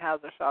thing has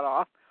a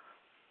shutoff.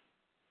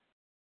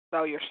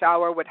 So your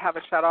shower would have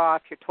a shutoff,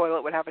 your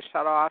toilet would have a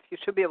shutoff. You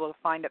should be able to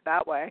find it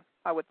that way,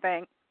 I would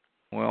think.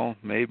 Well,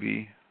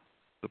 maybe.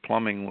 The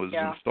plumbing was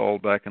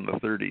installed back in the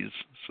 30s,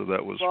 so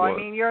that was I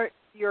mean, you're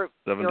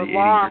 70, 80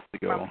 lost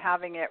years ago. from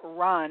having it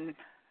run.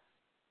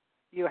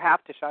 You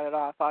have to shut it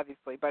off,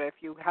 obviously, but if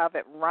you have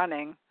it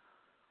running,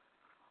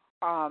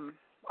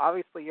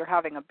 obviously you're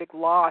having a big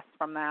loss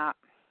from that,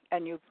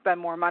 and you spend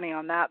more money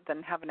on that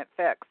than having it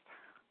fixed.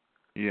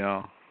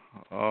 Yeah.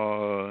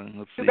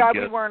 Let's see. Too bad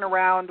we weren't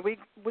around.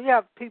 We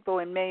have people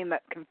in Maine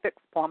that can fix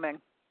plumbing,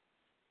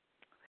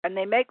 and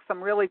they make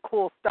some really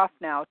cool stuff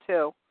now,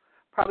 too.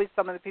 Probably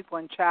some of the people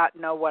in chat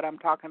know what I'm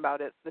talking about.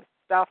 It's this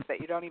stuff that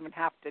you don't even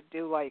have to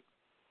do, like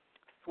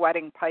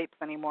sweating pipes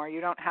anymore.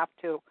 You don't have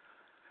to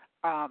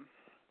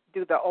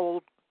do the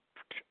old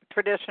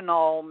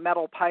traditional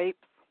metal pipes.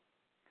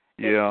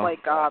 Yeah.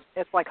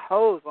 It's like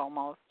hose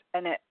almost,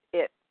 and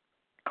it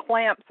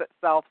clamps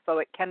itself so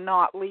it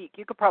cannot leak.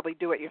 You could probably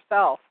do it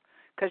yourself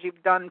because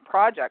you've done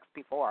projects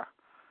before.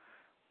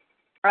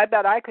 I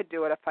bet I could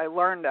do it if I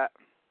learned it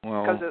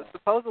because it's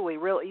supposedly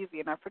real easy,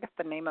 and I forget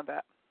the name of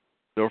it.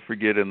 Don't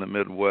forget, in the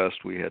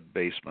Midwest we had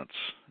basements,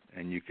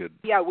 and you could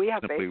we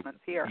have basements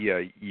here.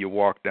 Yeah, you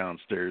walk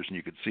downstairs and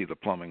you could see the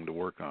plumbing to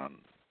work on.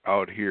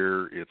 Out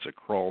here, it's a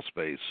crawl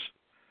space,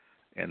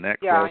 and that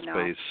crawl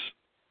space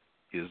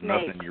is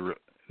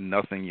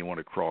nothing you want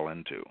to crawl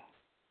into.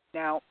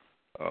 No.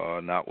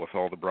 Not with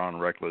all the brown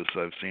recluse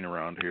I've seen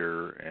around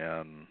here,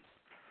 and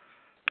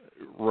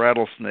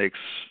rattlesnakes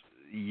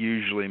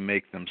usually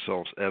make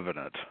themselves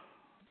evident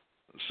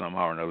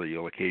somehow or another.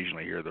 You'll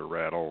occasionally hear the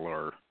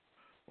rattle,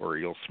 or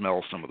you'll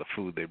smell some of the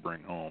food they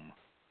bring home.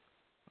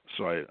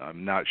 So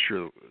I'm not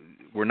sure.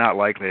 We're not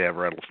likely to have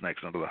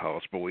rattlesnakes under the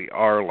house, but we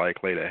are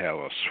likely to have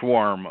a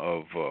swarm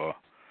of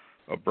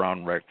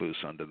brown recluse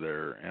under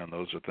there, and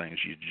those are things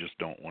you just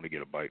don't want to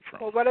get a bite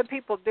from. Well, what do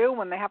people do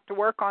when they have to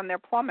work on their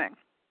plumbing?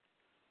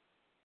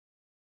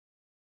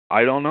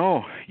 I don't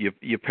know.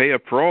 You pay a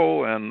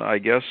pro, and I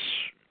guess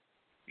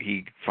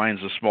he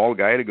finds a small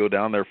guy to go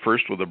down there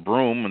first with a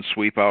broom and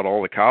sweep out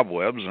all the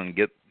cobwebs and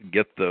get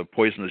the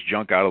poisonous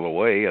junk out of the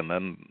way, and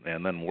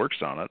then works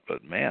on it.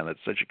 But man, it's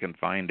such a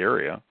confined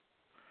area.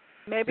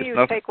 Maybe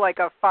you take like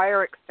a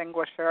fire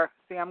extinguisher.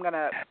 See, I'm going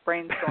to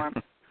brainstorm.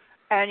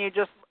 And you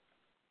just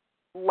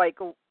like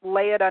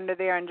lay it under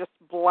there and just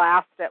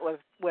blast it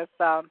with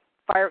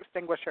fire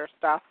extinguisher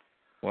stuff.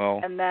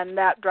 Well, and then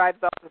that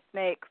drives off the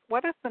snakes.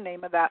 What is the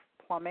name of that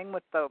plumbing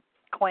with the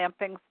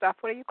clamping stuff?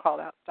 What do you call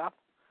that stuff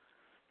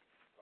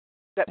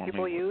that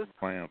people use?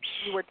 Clamps.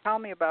 You were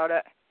telling me about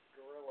it.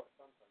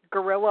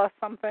 Gorilla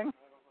something.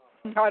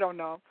 I don't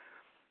know.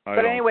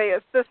 But anyway,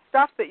 it's this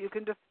stuff that you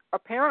can just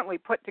apparently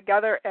put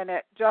together, and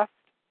it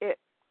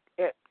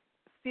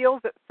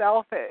seals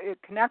itself. It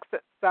connects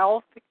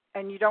itself,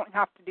 and you don't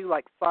have to do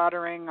like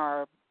soldering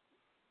or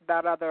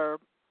that other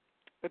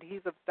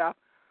adhesive stuff.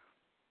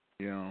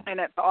 Yeah. And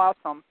it's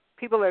awesome.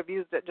 People that have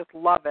used it just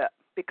love it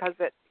because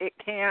it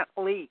can't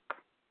leak.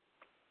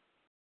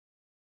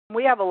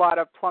 We have a lot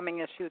of plumbing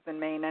issues in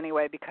Maine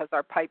anyway because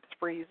our pipes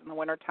freeze in the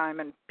wintertime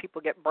and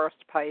people get burst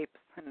pipes,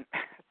 and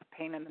it's a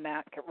pain in the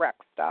neck. It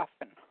wrecks stuff.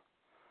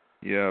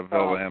 Yeah,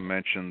 Val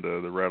mentioned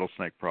the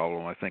rattlesnake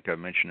problem. I think I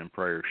mentioned in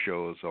prior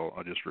shows.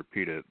 I'll just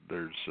repeat it.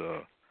 There's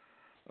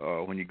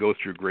when you go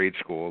through grade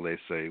school, they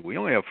say we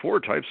only have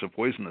 4 types of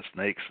poisonous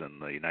snakes in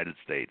the United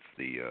States: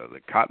 the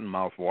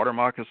cottonmouth water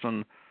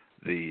moccasin,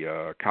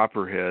 the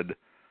copperhead,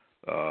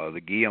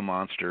 the Gila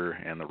monster,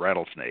 and the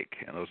rattlesnake.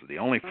 And those are the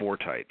only 4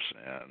 types.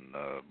 And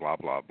blah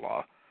blah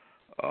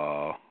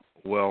blah.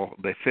 Well,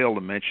 they fail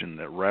to mention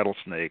that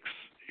rattlesnakes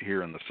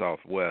here in the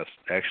Southwest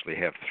actually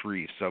have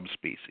 3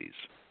 subspecies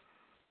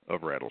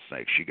of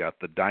rattlesnakes. You got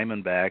the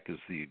diamondback is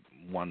the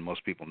one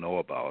most people know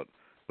about,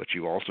 but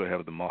you also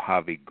have the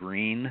Mojave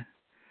green,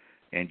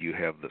 and you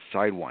have the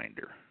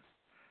sidewinder.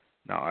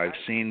 Now, I've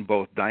seen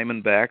both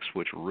diamondbacks,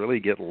 which really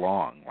get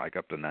long, like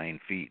up to 9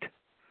 feet,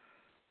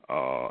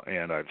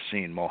 and I've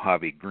seen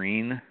Mojave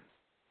green,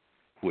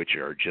 which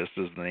are, just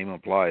as the name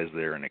implies,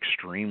 they're an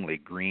extremely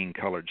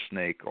green-colored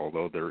snake,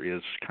 although there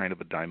is kind of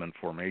a diamond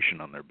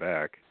formation on their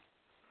back.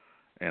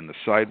 And the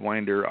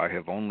sidewinder, I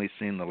have only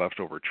seen the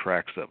leftover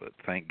tracks of it.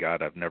 Thank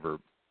God I've never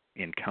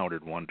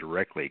encountered one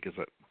directly, because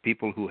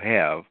people who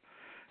have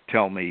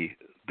tell me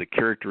the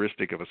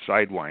characteristic of a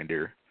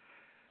sidewinder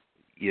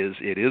is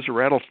it is a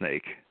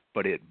rattlesnake,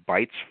 but it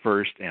bites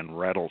first and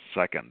rattles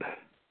second.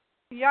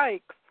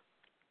 Yikes.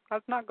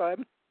 That's not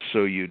good.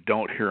 So you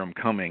don't hear them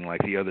coming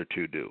like the other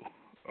 2 do.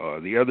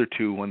 The other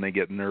 2, when they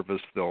get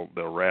nervous, they'll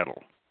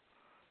rattle.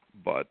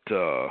 But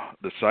the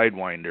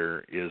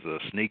sidewinder is a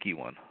sneaky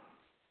one,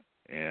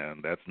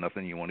 and that's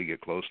nothing you want to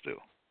get close to.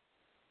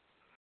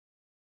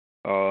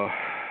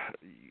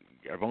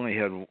 I've only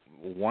had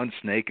 1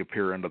 snake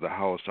appear into the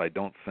house. I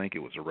don't think it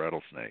was a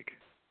rattlesnake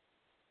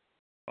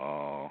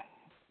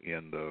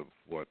in the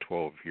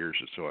 12 years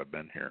or so I've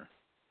been here.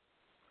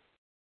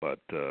 But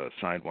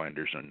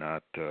sidewinders are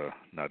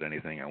not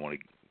anything I want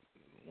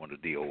to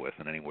deal with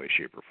in any way,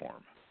 shape, or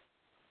form.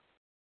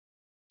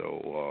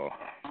 So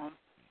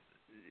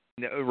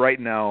right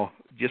now,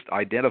 just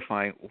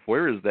identifying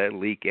where is that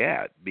leak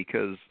at,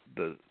 because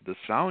the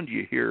sound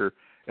you hear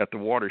at the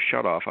water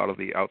shutoff out of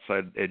the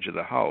outside edge of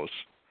the house,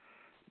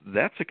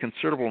 that's a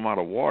considerable amount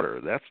of water.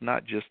 That's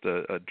not just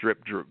a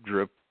drip, drip,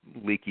 drip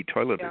leaky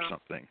toilet or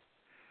something.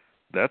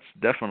 That's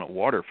definite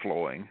water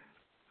flowing.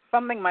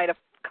 Something might have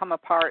come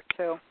apart,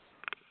 too.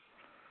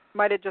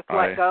 Might have just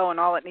let go, and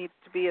all it needs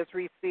to be is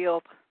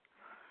resealed.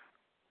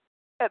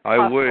 It's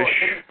I wish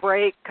it didn't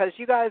break, because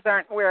you guys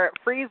aren't where it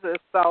freezes,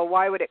 so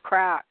why would it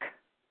crack?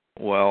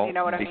 Well, you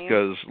know what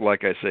because, I mean?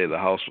 Like I say, the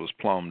house was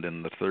plumbed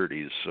in the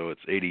 30s, so it's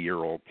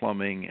 80-year-old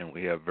plumbing, and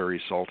we have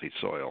very salty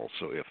soil.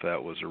 So if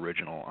that was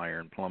original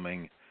iron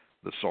plumbing,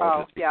 the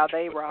salt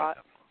they rot.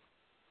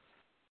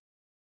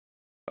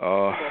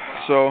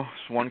 So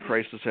it's one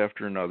crisis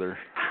after another.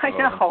 I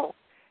know.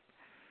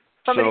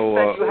 Somebody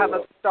said you have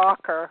a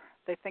stalker.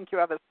 They think you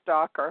have a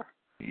stalker.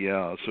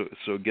 Yeah.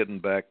 So getting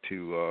back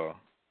to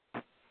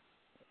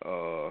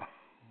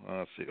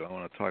let's see. I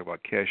want to talk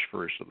about Cash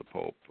first of the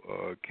Pope.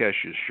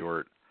 Cash is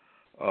short.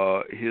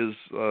 His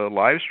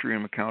live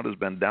stream account has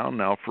been down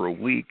now for a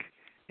week,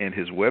 and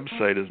his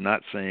website is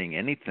not saying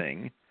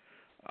anything.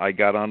 I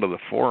got onto the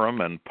forum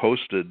and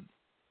posted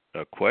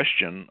a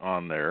question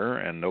on there,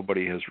 and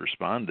nobody has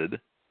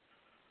responded.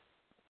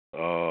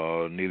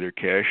 Neither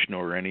Cash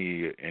nor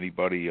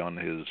anybody on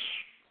his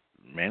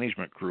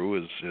management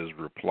crew has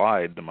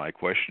replied to my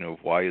question of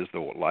why is the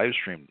live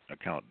stream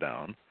account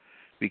down.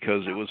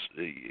 Because it was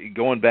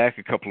going back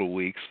a couple of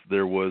weeks,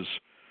 there was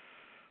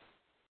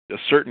a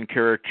certain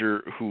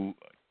character who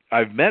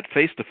I've met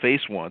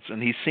face-to-face once,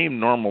 and he seemed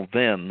normal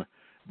then,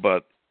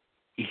 but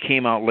he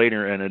came out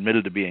later and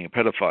admitted to being a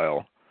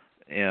pedophile,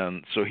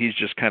 and so he's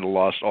just kind of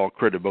lost all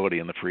credibility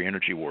in the free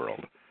energy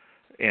world.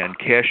 And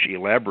Cash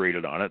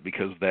elaborated on it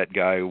because that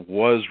guy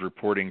was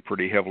reporting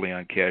pretty heavily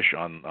on Cash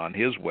on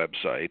his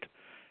website,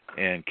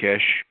 and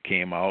Cash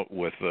came out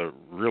with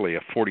really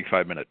a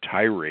 45-minute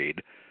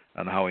tirade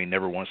on how he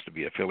never wants to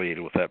be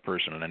affiliated with that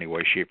person in any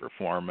way, shape, or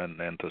form, and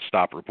to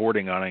stop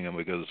reporting on him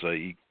because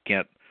he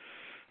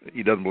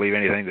doesn't believe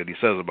anything that he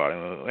says about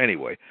him.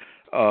 Anyway,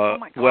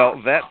 well,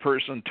 that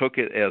person took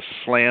it as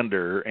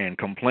slander and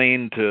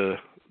complained to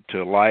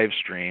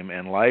Livestream,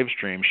 and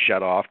Livestream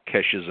shut off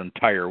Cash's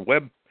entire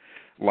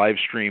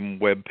Livestream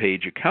web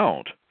page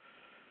account.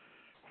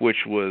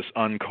 which was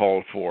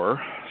uncalled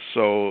for.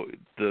 So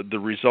the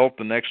result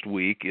the next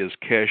week is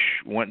Kesh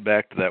went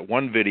back to that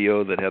one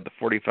video that had the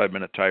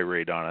 45-minute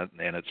tirade on it,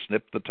 and it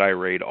snipped the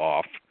tirade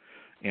off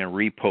and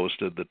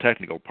reposted the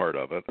technical part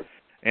of it,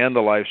 and the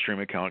live stream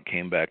account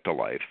came back to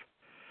life.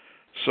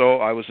 So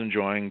I was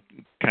enjoying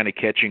kind of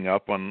catching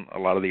up on a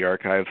lot of the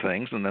archive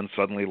things, and then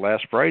suddenly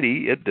last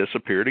Friday it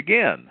disappeared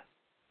again.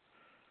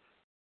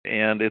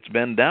 And it's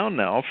been down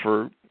now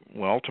for,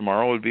 well,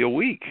 tomorrow would be a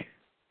week.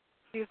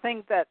 Do you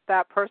think that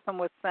that person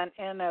was sent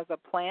in as a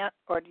plant,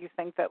 or do you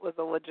think that was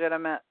a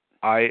legitimate?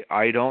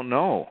 I don't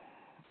know.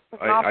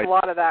 There's an awful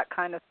lot of that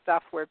kind of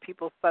stuff where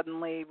people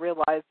suddenly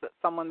realize that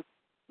someone's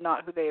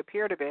not who they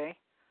appear to be.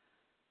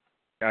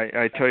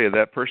 I tell you,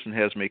 that person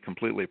has me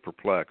completely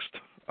perplexed.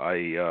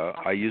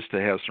 I used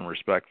to have some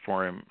respect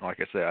for him. Like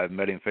I said, I've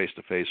met him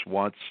face-to-face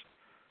once.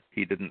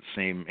 He didn't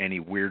seem any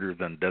weirder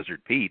than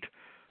Desertpete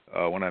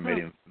when I met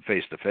him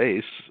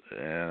face-to-face.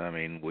 And, I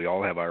mean, we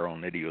all have our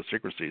own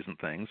idiosyncrasies and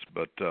things,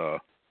 but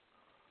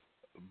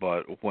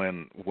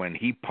when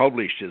he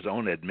published his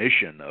own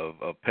admission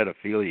of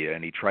pedophilia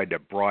and he tried to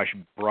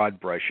broad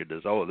brush it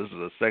as, oh, this is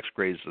a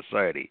sex-crazed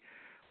society.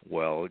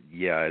 Well,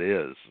 yeah, it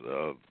is.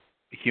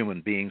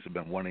 Human beings have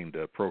been wanting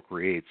to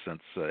procreate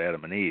since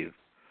Adam and Eve.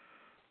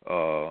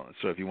 So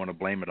if you want to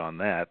blame it on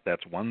that,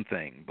 that's one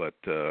thing. But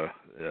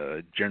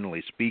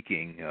generally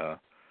speaking,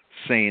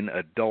 sane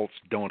adults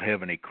don't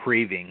have any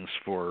cravings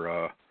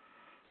for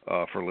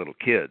little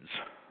kids.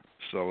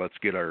 So let's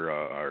get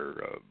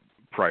our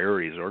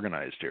priorities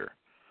organized here.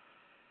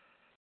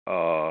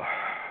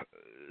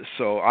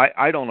 So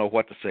I don't know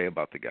what to say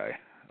about the guy.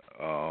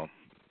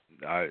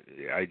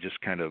 I just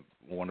kind of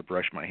want to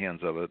brush my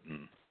hands of it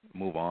and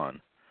move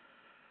on.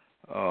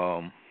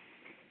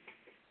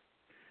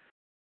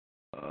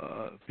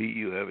 Pete,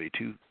 you have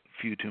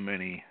few too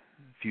many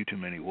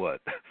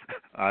what?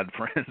 Odd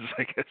friends,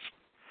 I guess.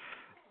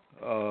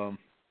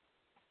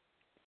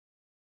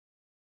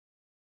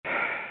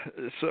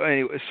 So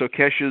anyway, so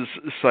Kesh's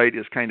site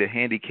is kind of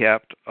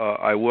handicapped.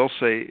 I will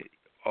say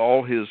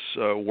all his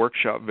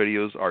workshop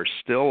videos are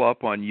still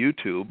up on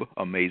YouTube,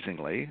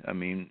 amazingly. I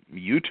mean,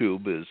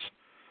 YouTube is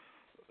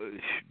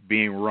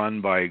being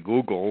run by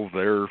Google.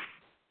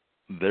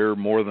 They're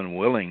more than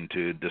willing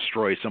to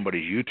destroy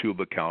somebody's YouTube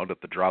account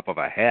at the drop of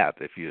a hat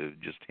if you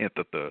just hint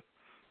that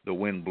the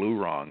wind blew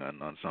wrong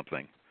on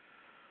something.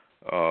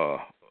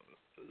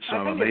 So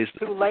I'm amazed.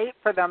 It's too late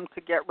for them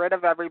to get rid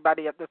of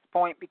everybody at this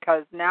point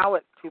because now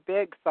it's too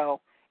big.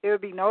 So it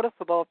would be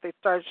noticeable if they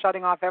started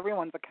shutting off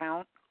everyone's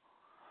account.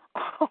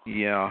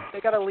 Yeah. They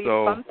got to leave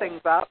some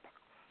things up.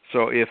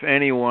 So if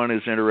anyone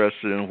is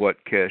interested in what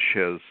Kesh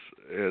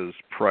has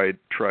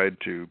tried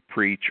to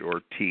preach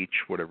or teach,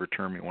 whatever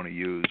term you want to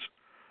use,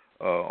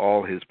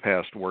 all his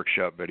past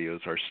workshop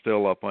videos are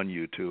still up on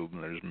YouTube,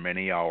 and there's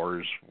many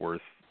hours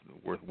worth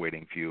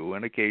waiting for you,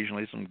 and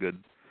occasionally some good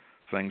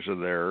things are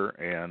there.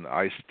 And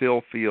I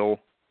still feel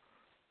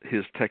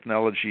his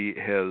technology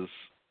has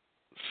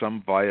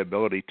some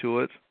viability to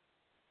it.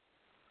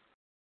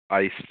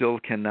 I still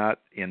cannot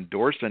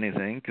endorse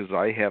anything because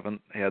I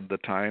haven't had the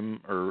time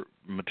or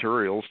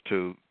materials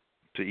to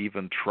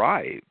even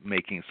try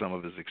making some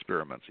of his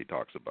experiments he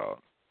talks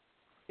about.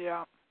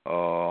 Yeah.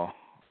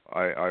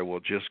 I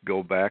will just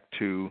go back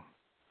to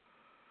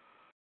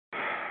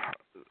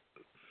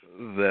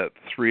that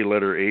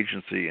 3-letter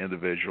agency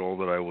individual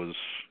that I was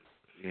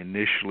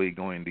initially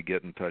going to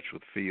get in touch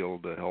with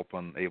Field to help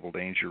on Able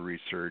Danger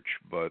research,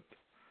 but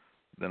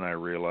then I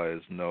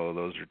realized, no,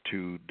 those are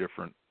two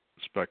different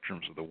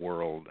spectrums of the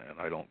world, and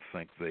I don't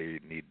think they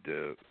need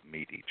to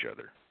meet each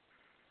other.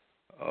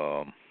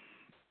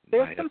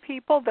 There's some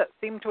people that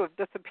seem to have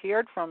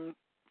disappeared from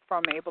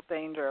Able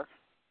Danger.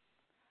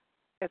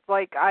 It's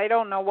like I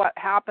don't know what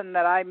happened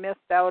that I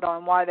missed out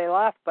on why they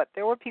left, but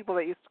there were people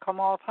that used to come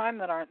all the time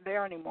that aren't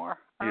there anymore.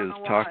 Is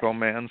Taco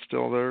Man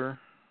still there?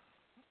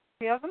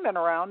 He hasn't been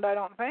around, I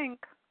don't think.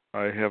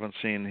 I haven't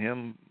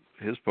seen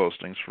his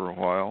postings for a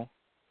while.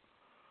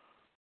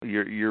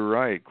 You're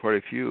right, quite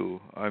a few.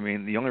 I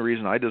mean, the only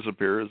reason I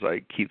disappear is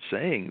I keep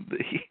saying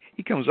that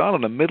he comes on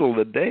in the middle of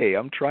the day.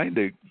 I'm trying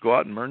to go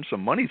out and earn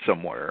some money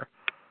somewhere.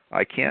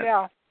 I can't.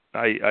 Yeah.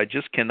 I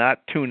just cannot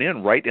tune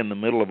in right in the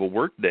middle of a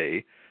work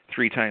day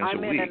 3 times a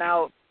week. I'm in and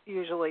out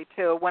usually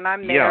too. When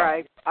I'm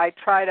there, I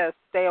try to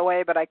stay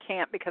away, but I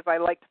can't because I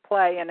like to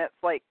play, and it's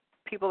like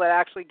people that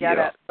actually get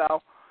it.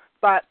 So,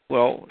 but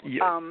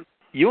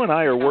you and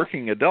I are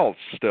working adults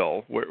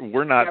still.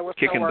 We're not we're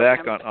kicking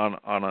back on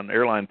an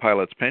airline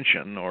pilot's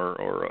pension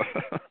or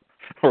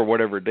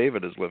whatever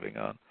David is living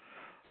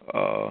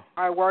on.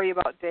 I worry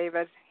about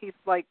David. He's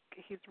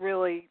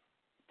really,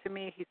 to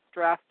me, he's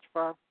stressed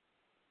for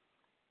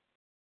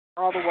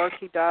all the work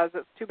he does.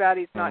 It's too bad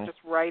he's not just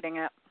writing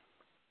it.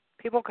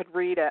 People could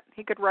read it.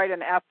 He could write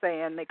an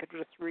essay and they could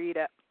just read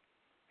it.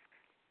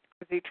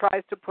 Because he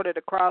tries to put it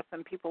across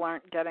and people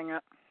aren't getting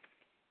it.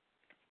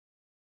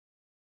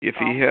 If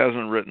he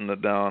hasn't written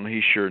it down,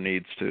 he sure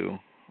needs to.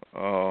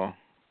 I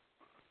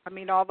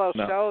mean, all those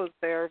shows,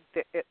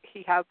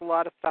 he has a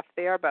lot of stuff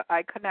there, but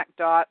I connect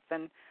dots,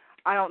 and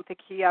I don't think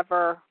he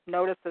ever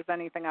notices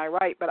anything I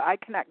write, but I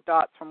connect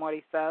dots from what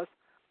he says.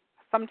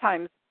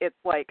 Sometimes it's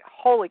like,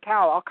 holy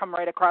cow, I'll come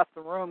right across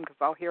the room because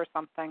I'll hear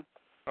something.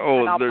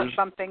 And I'll put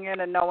something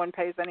in and no one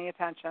pays any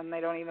attention. They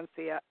don't even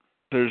see it.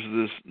 There's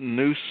this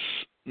new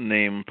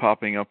name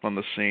popping up on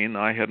the scene.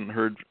 I hadn't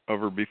heard of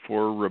her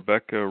before.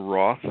 Rebecca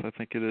Roth, I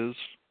think it is.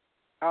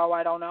 Oh,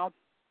 I don't know.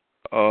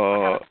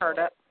 I haven't heard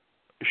it.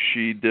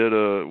 She did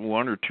a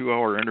 1 or 2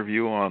 hour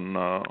interview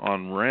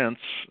on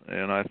Rents,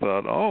 and I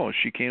thought, oh,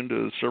 she came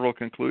to several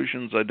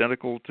conclusions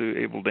identical to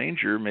Able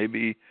Danger.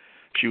 Maybe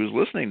she was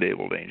listening to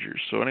Able Danger.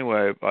 So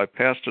anyway, I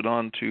passed it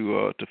on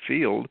to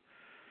Field,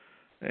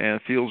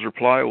 and Field's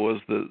reply was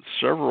that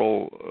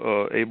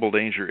several Able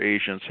Danger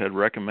agents had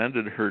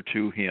recommended her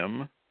to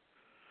him,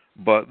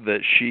 but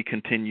that she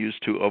continues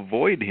to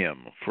avoid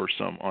him for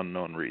some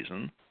unknown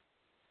reason,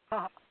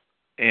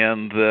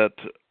 and that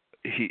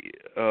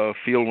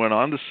Field went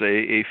on to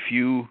say a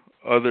few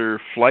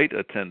other flight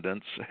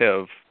attendants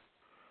have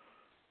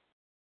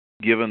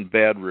given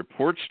bad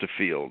reports to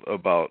Field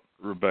about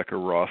Rebecca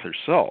Roth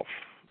herself.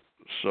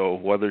 So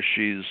whether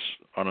she's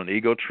on an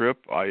ego trip,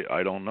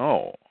 I don't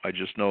know. I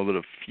just know that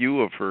a few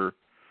of her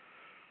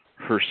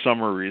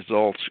summer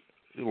results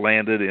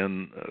landed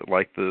in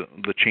like the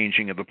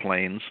changing of the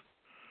planes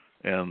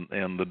and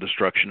the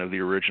destruction of the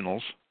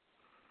originals.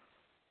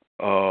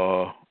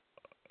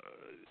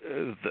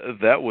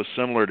 That was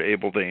similar to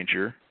Able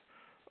Danger,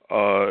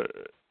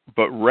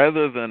 but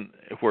rather than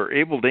where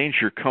Able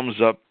Danger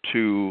comes up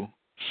to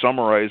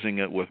summarizing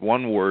it with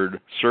one word,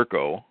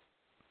 Serco,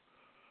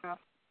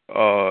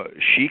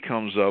 she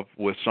comes up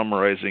with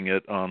summarizing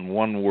it on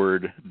one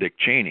word, Dick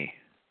Cheney,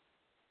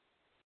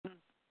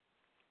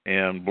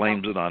 and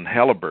blames it on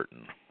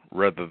Halliburton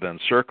rather than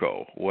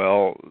Serco.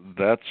 Well,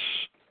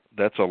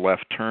 that's a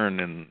left turn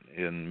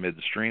in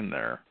midstream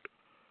there.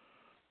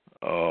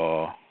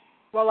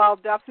 Well, I'll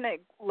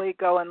definitely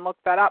go and look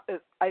that up.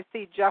 I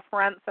see Jeff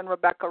Rentz and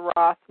Rebecca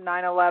Roth,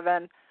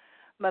 9/11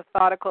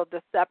 Methodical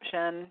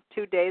Deception,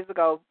 2 days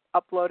ago,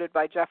 uploaded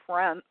by Jeff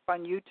Rentz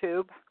on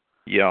YouTube.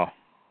 Yeah.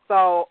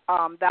 So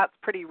that's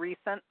pretty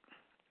recent.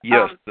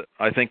 Yes,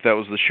 I think that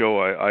was the show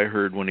I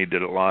heard when he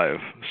did it live.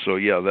 So,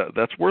 yeah,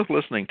 that's worth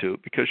listening to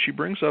because she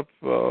brings up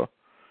a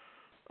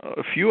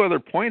few other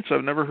points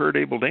I've never heard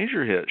Able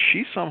Danger hit.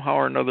 She somehow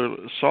or another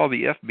saw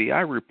the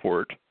FBI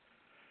report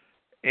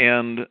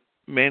and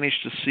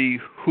managed to see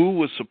who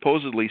was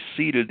supposedly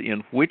seated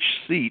in which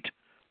seat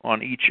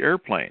on each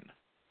airplane.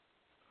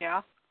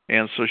 Yeah.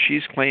 And so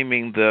she's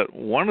claiming that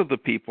one of the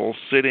people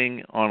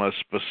sitting on a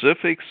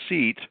specific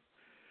seat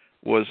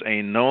was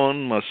a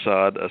known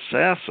Mossad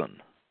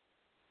assassin,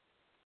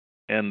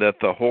 and that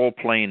the whole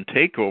plane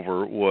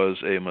takeover was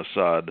a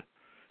Mossad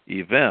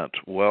event.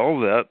 Well,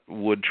 that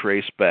would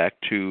trace back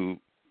to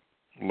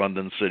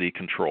London City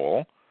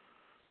Control,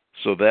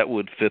 so that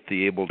would fit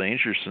the Able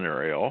Danger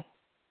scenario.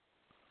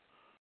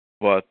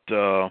 But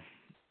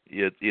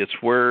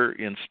it's where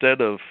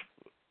instead of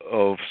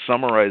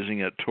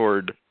summarizing it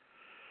toward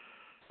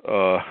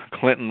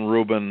Clinton,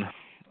 Rubin,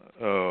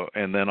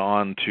 and then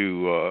on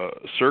to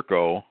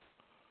Serco,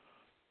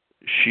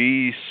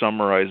 she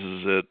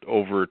summarizes it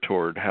over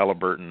toward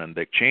Halliburton and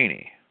Dick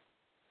Cheney.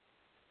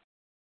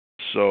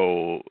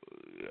 So,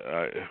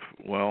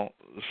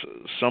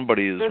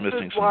 somebody is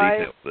missing some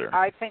details there.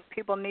 I think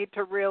people need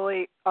to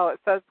really, it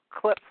says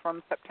clip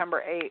from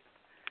September 8th.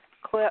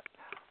 Clip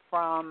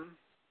from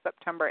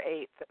September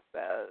 8th, it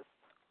says.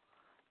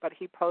 But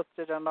he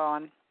posted it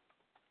on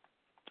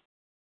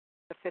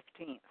the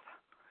 15th.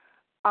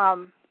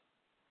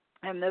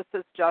 And this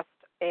is just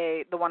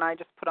the one I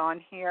just put on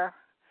here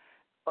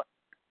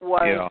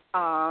was,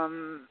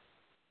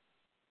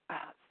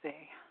 let's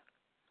see,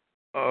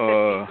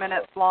 15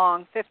 minutes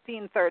long,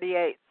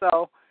 15:38.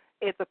 So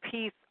it's a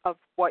piece of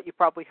what you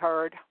probably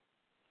heard.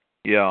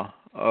 Yeah.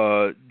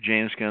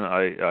 Jameskin,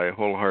 I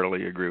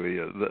wholeheartedly agree with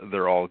you.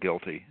 They're all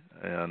guilty.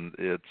 And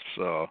it's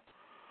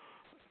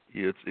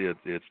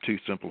too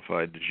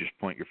simplified to just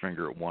point your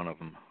finger at one of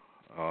them.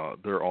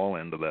 They're all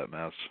into that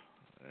mess,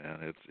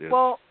 and it's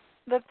well.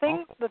 The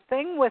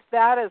thing with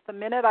that is the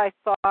minute I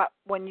saw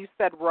when you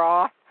said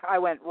Roth, I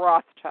went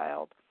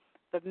Rothschild.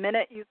 The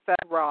minute you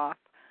said Roth,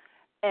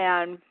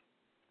 and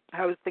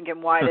I was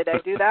thinking, why did I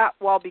do that?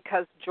 Well,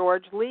 because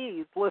George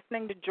Lees,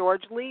 listening to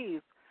George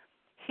Lees,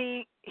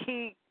 he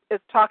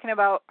is talking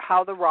about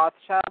how the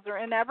Rothschilds are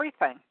in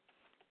everything,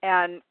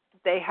 and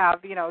they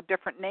have,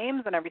 different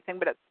names and everything,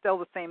 but it's still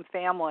the same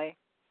family.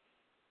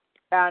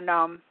 And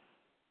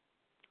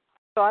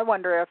so I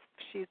wonder if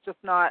she's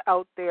just not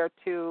out there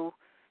to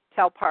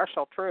tell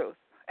partial truth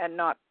and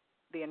not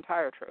the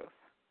entire truth,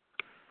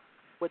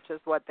 which is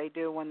what they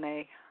do when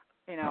they,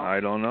 I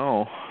don't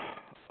know.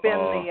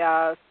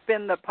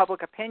 Spin the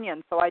public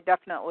opinion. So I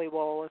definitely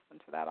will listen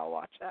to that. I'll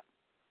watch it.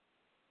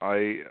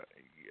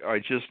 I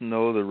just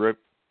know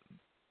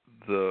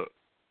the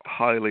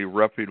highly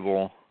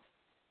reputable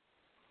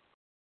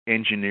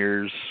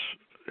engineers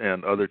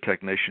and other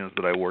technicians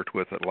that I worked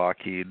with at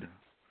Lockheed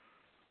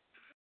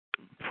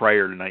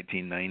prior to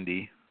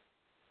 1990,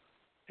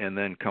 And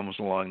then comes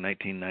along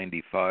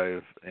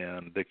 1995,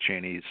 and Dick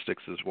Cheney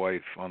sticks his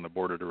wife on the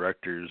board of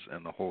directors,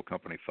 and the whole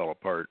company fell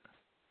apart.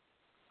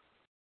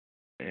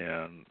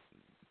 And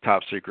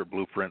top secret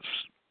blueprints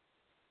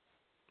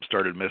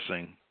started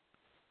missing.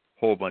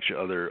 Whole bunch of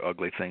other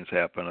ugly things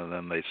happen, and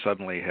then they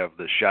suddenly have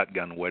the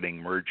shotgun wedding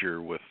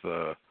merger with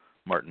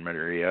Martin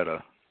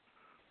Marietta,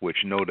 which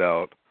no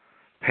doubt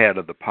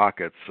padded the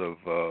pockets of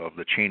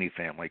the Cheney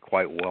family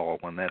quite well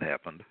when that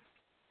happened.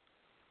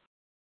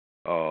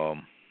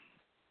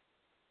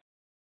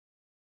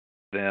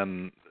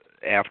 Then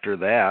after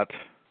that,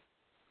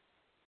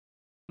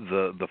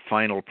 the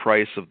final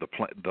price of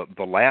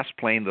the last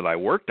plane that I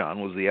worked on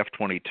was the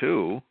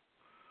F-22,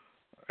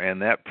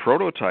 and that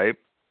prototype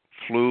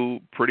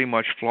flew pretty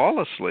much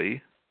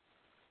flawlessly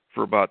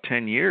for about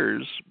 10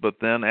 years, but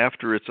then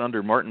after it's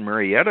under Martin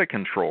Marietta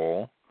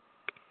control,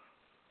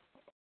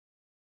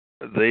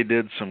 they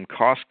did some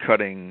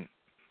cost-cutting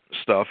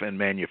stuff in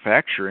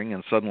manufacturing,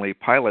 and suddenly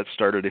pilots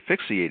started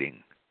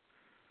asphyxiating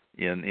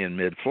in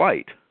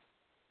mid-flight.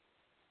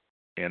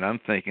 And I'm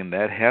thinking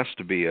that has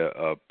to be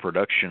a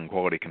production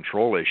quality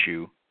control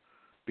issue,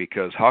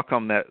 because how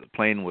come that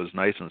plane was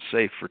nice and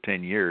safe for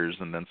 10 years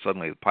and then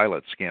suddenly the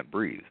pilots can't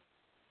breathe?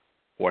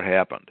 What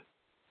happened?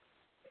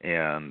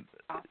 And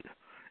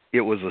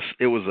it was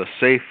a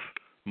safe,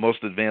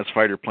 most advanced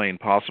fighter plane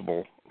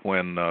possible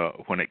when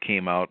it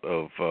came out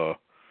of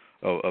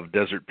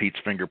Desertpete's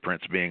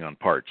fingerprints being on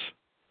parts.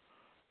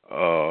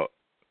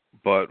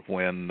 But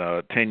when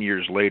 10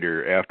 years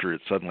later, after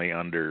it's suddenly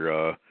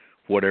under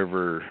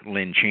whatever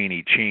Lynn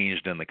Cheney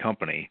changed in the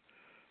company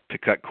to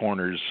cut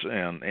corners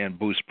and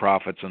boost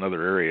profits in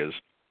other areas,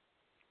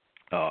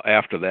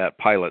 after that,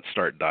 pilots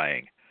start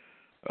dying.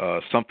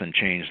 Something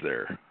changed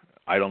there.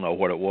 I don't know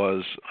what it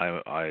was.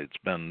 It's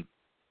been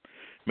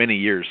many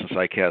years since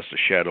I cast a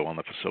shadow on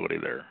the facility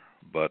there,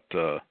 but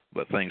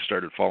things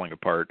started falling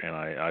apart, and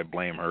I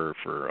blame her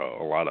for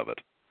a lot of it.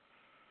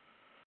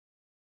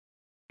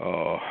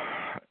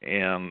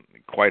 And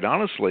quite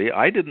honestly,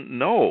 I didn't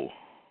know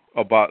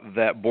about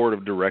that board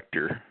of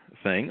director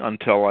thing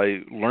until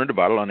I learned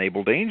about it on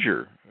Able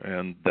Danger,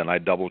 and then I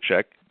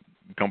double-checked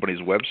the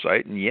company's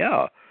website, and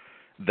yeah,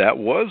 that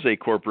was a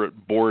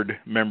corporate board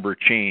member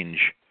change,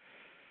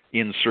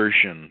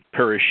 insertion,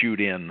 parachute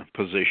in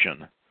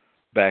position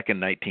back in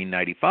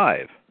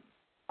 1995.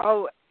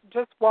 Oh,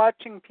 just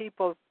watching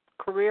people's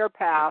career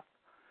path,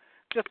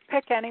 just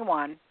pick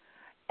anyone,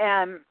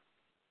 and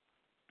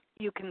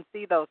you can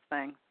see those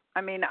things. I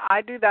mean,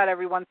 I do that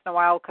every once in a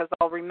while because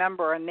I'll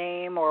remember a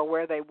name or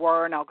where they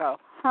were, and I'll go,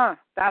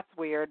 that's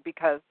weird,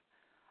 because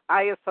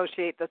I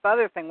associate this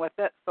other thing with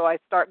it, so I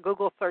start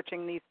Google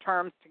searching these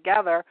terms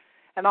together,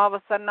 and all of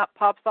a sudden up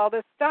pops all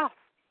this stuff.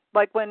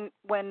 Like when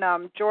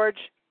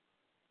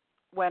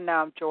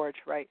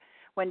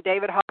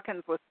David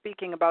Hawkins was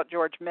speaking about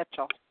George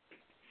Mitchell,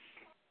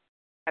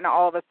 and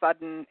all of a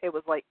sudden it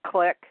was like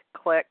click,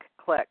 click,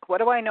 click. What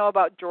do I know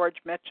about George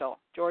Mitchell?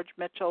 George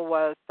Mitchell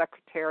was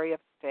Secretary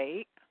of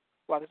State,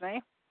 wasn't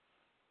he?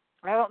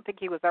 I don't think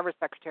he was ever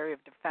Secretary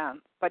of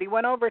Defense, but he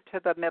went over to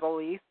the Middle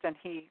East and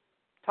he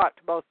talked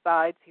to both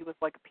sides. He was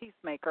like a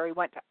peacemaker. He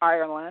went to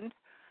Ireland.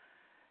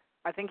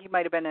 I think he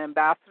might have been an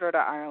ambassador to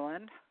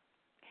Ireland.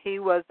 He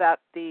was at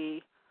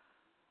the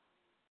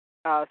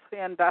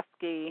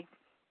Sandusky,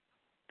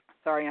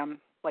 sorry, I'm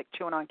like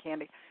chewing on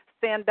candy.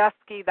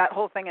 Sandusky, that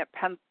whole thing at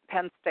Penn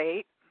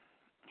State.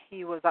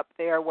 He was up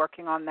there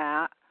working on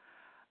that.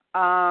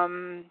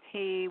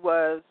 He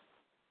was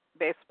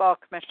baseball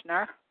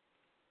commissioner.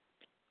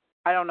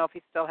 I don't know if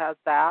he still has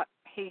that.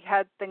 He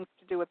had things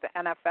to do with the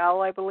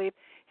NFL, I believe.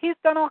 He's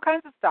done all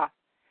kinds of stuff.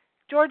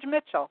 George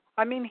Mitchell.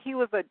 I mean, he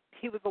was a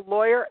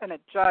lawyer and a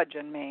judge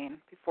in Maine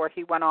before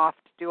he went off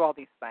to do all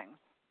these things.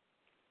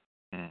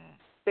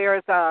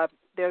 There's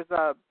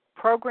a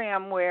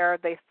program where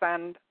they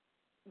send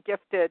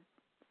gifted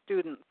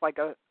students, like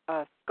a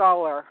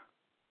scholar,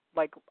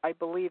 like I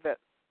believe it's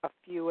a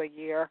few a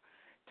year,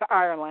 to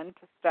Ireland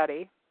to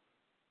study.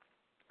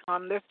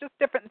 There's just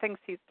different things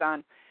he's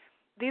done.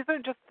 These are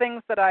just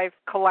things that I've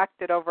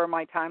collected over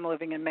my time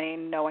living in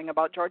Maine, knowing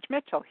about George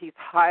Mitchell. He's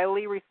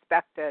highly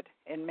respected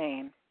in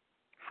Maine.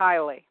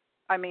 Highly.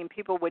 I mean,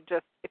 people would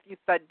just, if you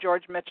said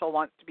George Mitchell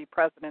wants to be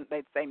president,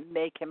 they'd say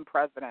make him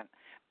president.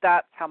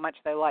 That's how much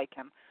they like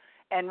him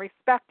and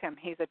respect him.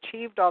 He's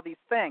achieved all these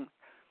things.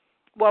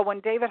 Well, when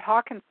David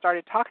Hawkins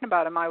started talking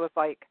about him, I was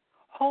like,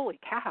 holy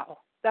cow,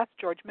 that's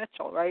George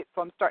Mitchell, right?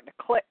 So I'm starting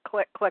to click,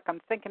 click, click. I'm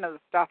thinking of the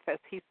stuff as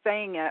he's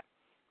saying it.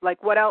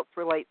 Like, what else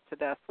relates to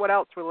this? What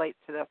else relates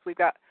to this? We've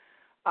got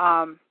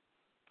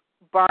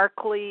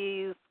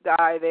Barclay's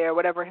guy there,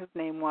 whatever his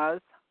name was,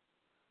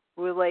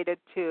 related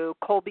to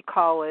Colby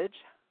College.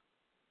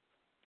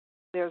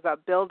 There's a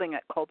building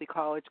at Colby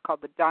College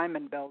called the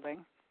Diamond Building.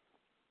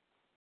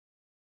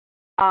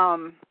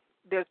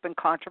 There's been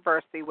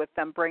controversy with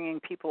them bringing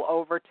people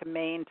over to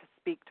Maine to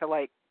speak to,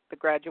 like, the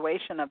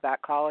graduation of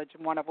that college,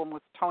 and one of them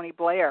was Tony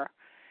Blair.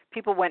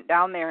 People went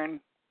down there and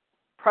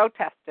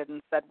protested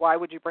and said, why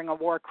would you bring a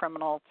war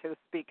criminal to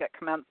speak at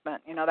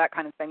commencement? You know, that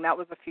kind of thing. That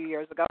was a few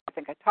years ago. I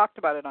think I talked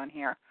about it on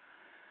here.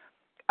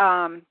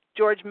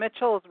 George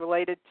Mitchell is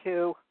related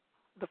to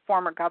the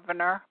former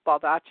governor,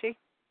 Baldacci.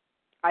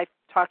 I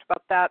talked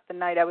about that the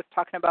night I was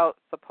talking about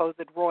supposed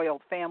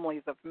royal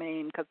families of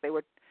Maine, because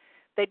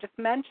they just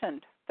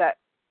mentioned that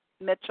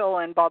Mitchell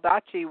and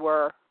Baldacci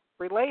were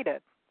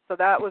related. So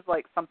that was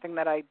like something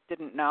that I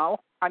didn't know.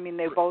 I mean,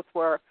 they both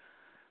were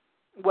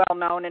well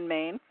known in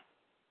Maine,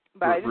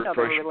 but I didn't know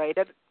they were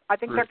related. I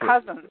think they're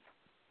cousins.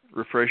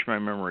 Refresh my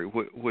memory.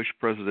 Which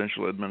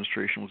presidential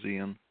administration was he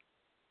in?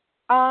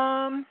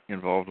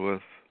 Involved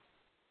with?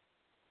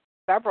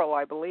 Several,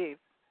 I believe.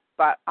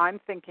 But I'm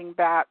thinking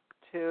back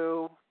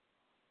to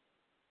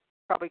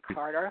probably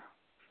Carter.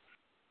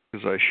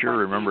 Because I sure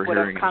remember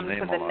hearing his name a lot. Would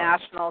have come to the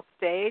national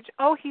stage.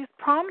 Oh, he's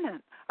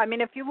prominent. I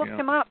mean, if you looked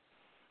him up,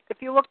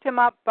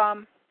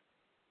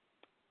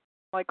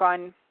 like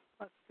on,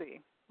 let's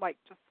see, like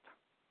just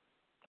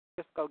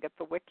go get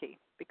the wiki,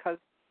 because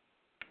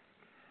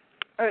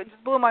it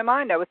just blew my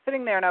mind. I was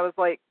sitting there and I was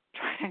like,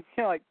 trying,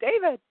 like,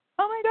 David,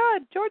 oh my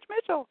God, George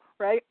Mitchell,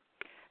 right?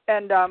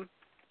 And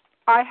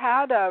I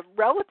had a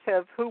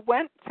relative who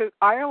went to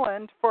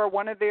Ireland for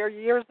one of their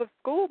years of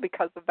school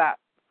because of that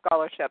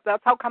scholarship.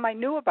 That's how come I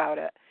knew about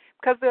it,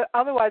 because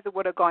otherwise it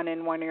would have gone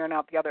in one ear and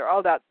out the other.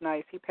 Oh, that's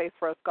nice. He pays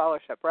for a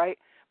scholarship, right?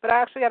 But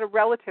I actually had a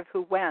relative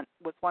who went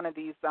with one of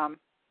these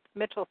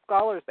Mitchell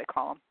scholars, they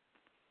call them.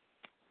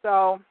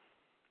 So,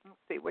 let's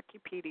see,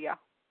 Wikipedia.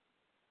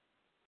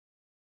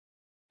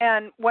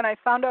 And when I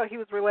found out he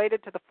was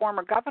related to the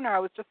former governor, I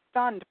was just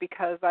stunned,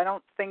 because I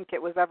don't think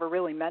it was ever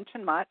really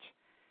mentioned much.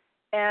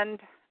 And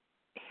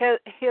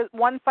his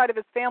one side of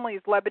his family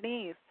is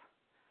Lebanese.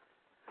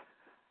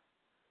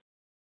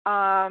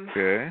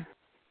 Okay.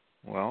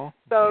 Well.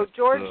 So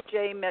George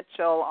J.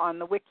 Mitchell on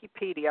the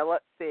Wikipedia,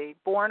 let's see,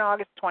 born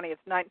August 20th,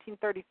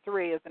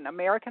 1933, is an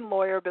American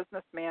lawyer,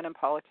 businessman, and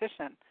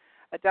politician.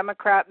 A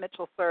Democrat,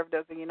 Mitchell served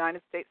as a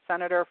United States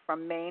Senator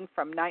from Maine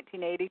from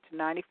 1980 to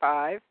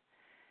 95,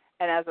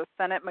 and as a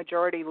Senate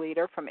Majority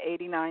Leader from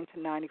 89 to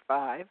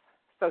 95.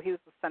 So he was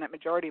the Senate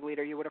Majority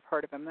Leader. You would have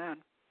heard of him then.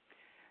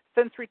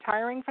 Since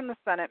retiring from the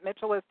Senate,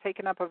 Mitchell has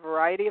taken up a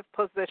variety of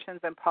positions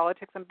in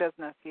politics and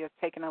business. He has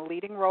taken a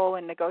leading role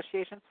in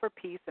negotiations for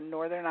peace in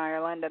Northern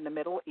Ireland and the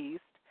Middle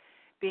East,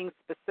 being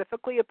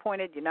specifically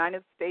appointed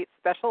United States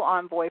Special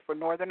Envoy for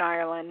Northern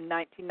Ireland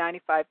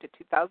 1995 to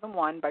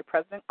 2001 by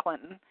President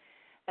Clinton,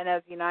 and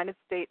as United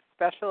States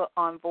Special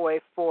Envoy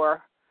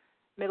for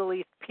Middle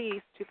East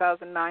Peace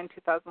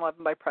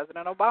 2009-2011 by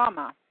President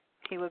Obama.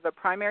 He was a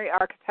primary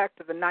architect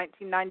of the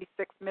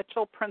 1996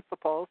 Mitchell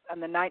Principles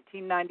and the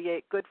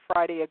 1998 Good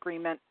Friday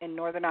Agreement in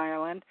Northern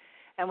Ireland,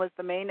 and was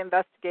the main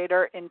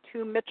investigator in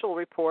two Mitchell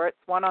reports,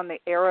 one on the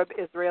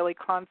Arab-Israeli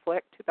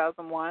conflict,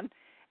 2001,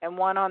 and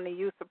one on the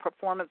use of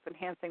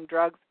performance-enhancing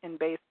drugs in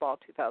baseball,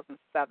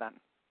 2007.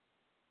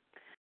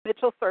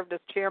 Mitchell served as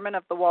chairman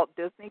of the Walt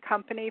Disney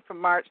Company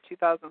from March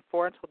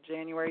 2004 until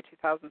January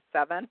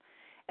 2007,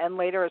 and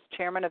later as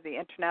chairman of the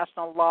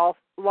international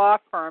law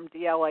firm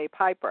DLA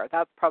Piper.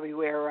 That's probably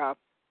where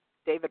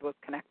David was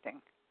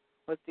connecting,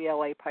 was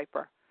DLA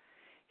Piper.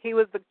 He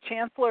was the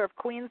chancellor of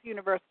Queen's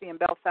University in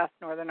Belfast,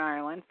 Northern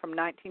Ireland from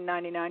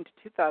 1999 to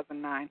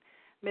 2009.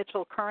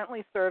 Mitchell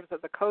currently serves as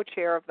a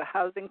co-chair of the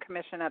Housing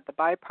Commission at the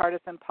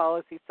Bipartisan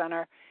Policy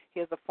Center.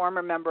 He is a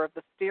former member of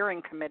the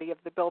steering committee of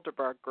the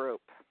Bilderberg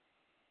Group.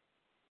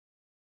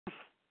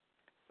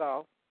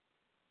 So,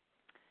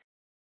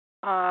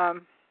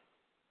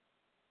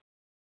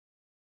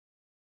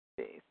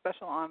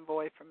 Special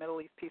Envoy for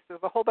Middle East Peace. There's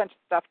a whole bunch of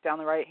stuff down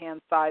the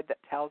right-hand side that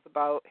tells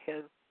about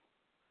his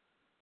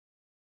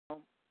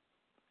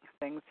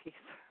things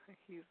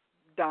he's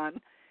done.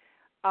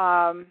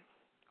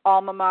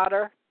 Alma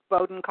mater,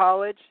 Bowdoin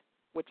College,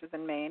 which is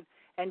in Maine,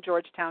 and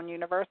Georgetown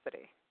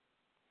University.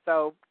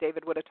 So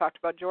David would have talked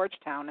about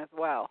Georgetown as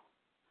well.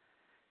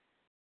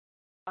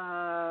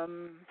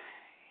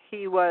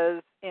 He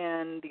was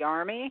in the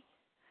Army,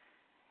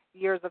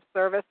 years of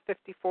service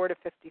 54 to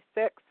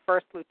 56,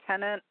 first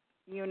lieutenant,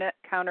 unit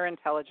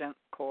counterintelligence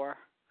corps.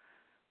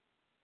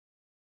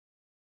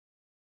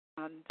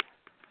 And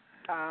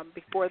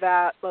before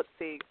that, let's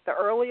see, the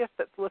earliest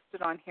that's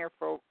listed on here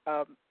for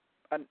a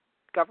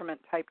government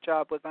type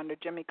job was under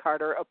Jimmy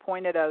Carter,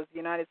 appointed as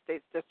United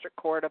States District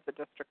Court of the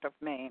District of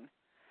Maine.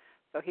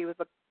 So he was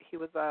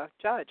a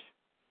judge.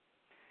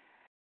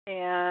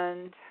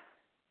 And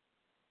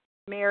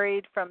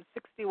married from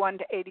 61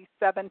 to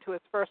 87 to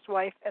his first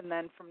wife, and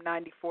then from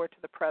 94 to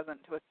the present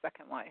to his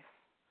second wife.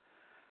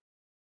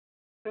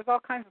 There's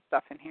all kinds of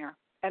stuff in here.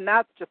 And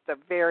that's just a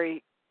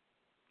very,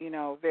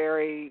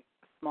 very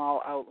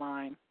small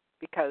outline,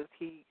 because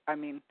he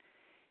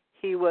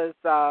was,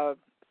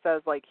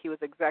 says like he was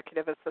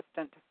executive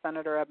assistant to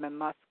Senator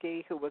Edmund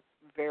Muskie, who was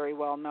very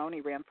well known.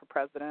 He ran for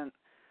president.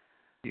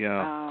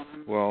 Yeah.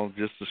 Well,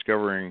 just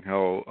discovering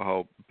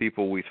how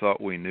people we thought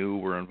we knew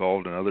were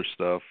involved in other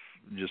stuff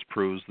just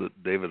proves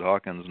that David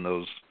Hawkins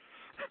knows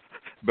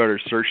better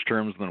search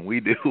terms than we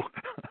do.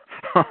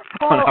 on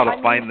how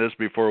to find this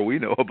before we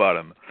know about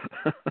him.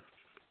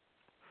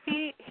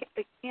 He,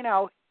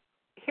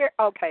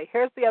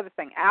 here's the other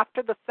thing.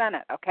 After the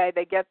Senate,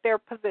 they get their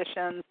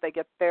positions, they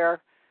get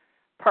their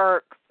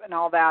perks and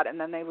all that, and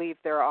then they leave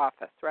their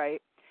office,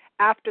 right?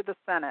 After the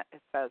Senate,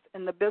 it says,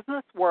 in the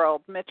business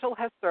world, Mitchell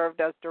has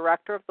served as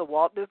director of the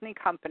Walt Disney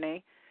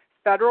Company,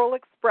 Federal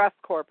Express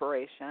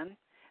Corporation,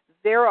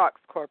 Xerox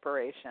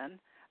Corporation,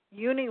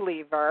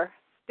 Unilever,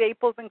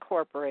 Staples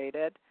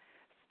Incorporated,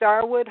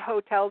 Starwood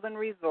Hotels and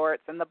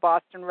Resorts, and the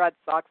Boston Red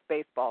Sox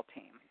baseball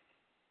team.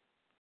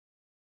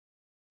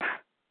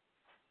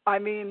 I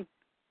mean,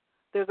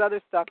 there's other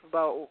stuff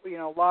about,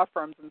 law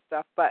firms and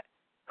stuff, but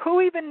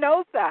who even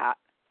knows that?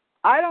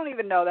 I don't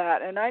even know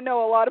that, and I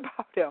know a lot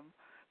about him.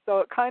 So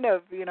it kind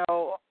of,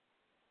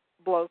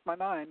 blows my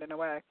mind in a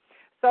way.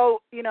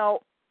 So,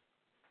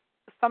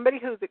 somebody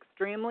who's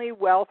extremely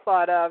well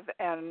thought of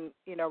and,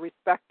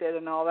 respected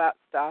and all that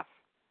stuff,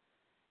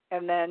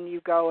 and then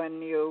you go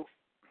and you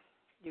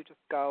just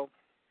go,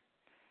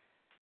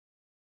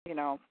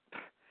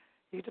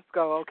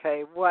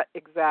 okay, what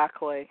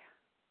exactly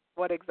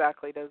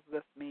does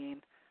this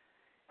mean?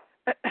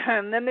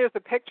 And then there's a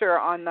picture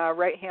on the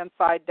right-hand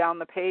side down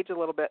the page a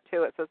little bit,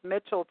 too. It says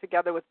Mitchell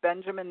together with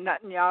Benjamin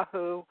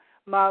Netanyahu,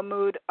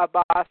 Mahmoud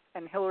Abbas,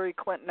 and Hillary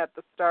Clinton at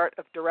the start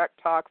of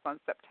direct talks on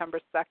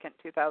September 2nd,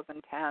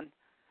 2010.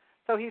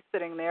 So he's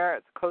sitting there.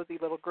 It's a cozy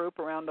little group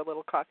around a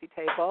little coffee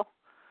table.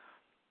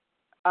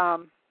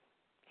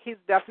 He's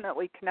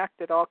definitely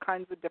connected all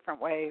kinds of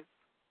different ways.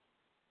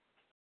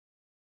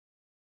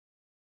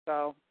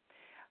 So,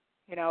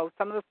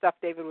 some of the stuff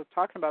David was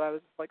talking about, I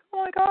was just like, oh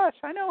my gosh,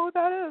 I know who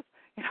that is.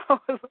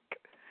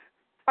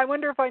 I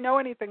wonder if I know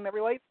anything that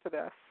relates to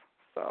this.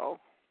 So.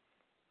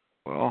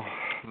 Well,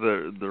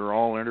 they're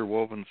all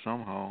interwoven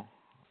somehow.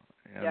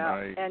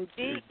 And and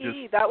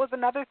GE, that was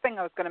another thing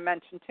I was going to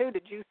mention too.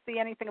 Did you see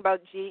anything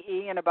about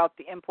GE and about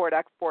the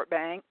Import-Export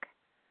Bank?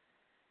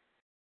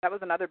 That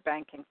was another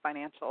banking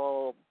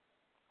financial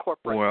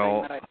corporate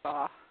thing that I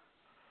saw.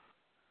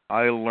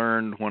 I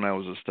learned when I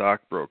was a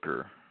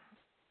stockbroker,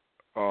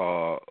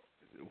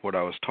 what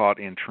I was taught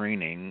in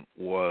training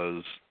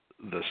was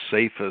the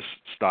safest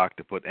stock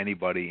to put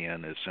anybody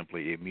in is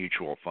simply a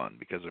mutual fund,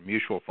 because a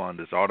mutual fund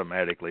is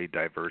automatically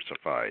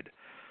diversified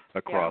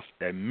across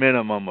a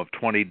minimum of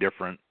 20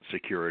 different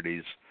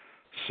securities.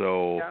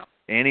 So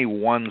any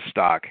one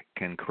stock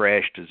can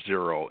crash to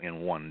zero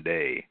in one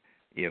day.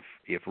 If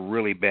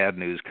really bad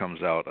news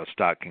comes out, a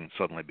stock can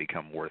suddenly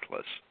become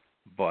worthless.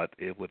 But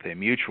with a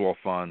mutual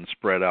fund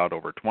spread out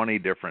over 20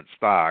 different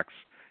stocks,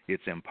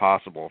 it's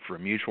impossible for a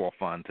mutual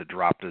fund to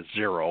drop to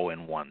zero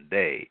in one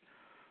day.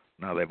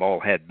 Now, they've all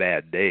had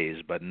bad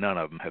days, but none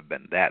of them have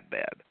been that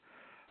bad.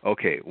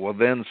 Okay, well,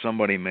 then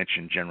somebody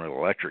mentioned General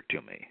Electric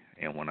to me.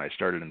 And when I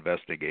started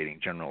investigating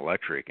General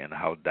Electric and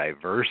how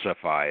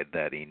diversified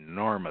that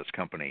enormous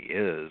company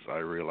is, I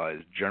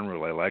realized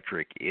General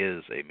Electric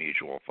is a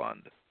mutual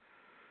fund.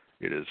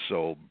 It is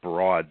so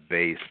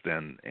broad-based,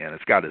 and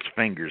it's got its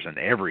fingers in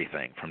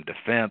everything, from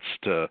defense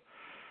to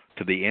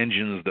the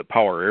engines that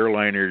power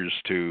airliners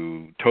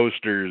to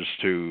toasters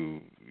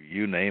to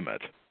you name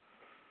it.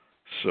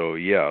 So,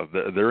 yeah,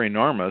 they're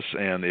enormous,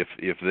 and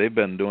if they've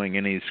been doing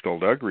any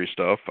skullduggery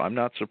stuff, I'm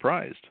not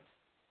surprised.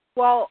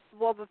 Well,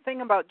 the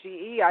thing about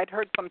GE, I'd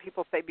heard some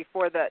people say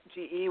before that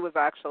GE was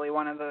actually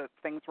one of the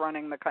things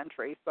running the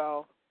country,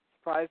 so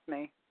it surprised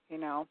me,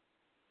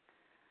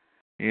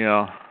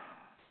 Yeah.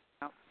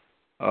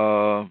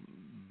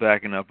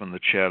 Backing up in the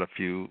chat a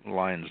few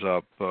lines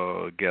up,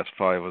 Guest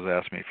 5 was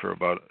asking me for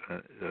about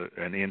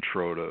an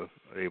intro to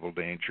Able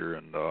Danger,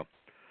 and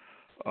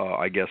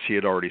I guess he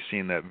had already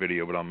seen that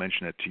video, but I'll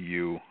mention it to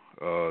you.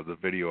 The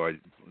video,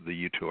 the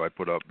YouTube I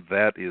put up,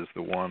 that is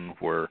the one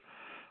where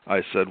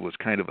I said was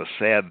kind of a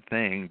sad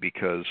thing,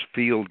 because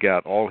Field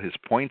got all his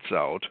points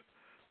out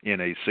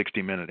in a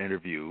 60-minute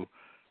interview,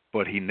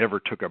 but he never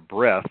took a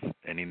breath,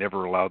 and he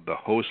never allowed the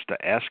host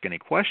to ask any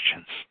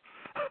questions.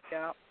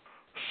 Yeah.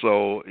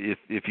 So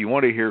if you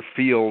want to hear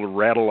Field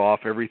rattle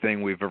off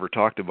everything we've ever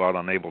talked about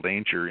on Able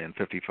Danger in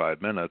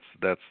 55 minutes,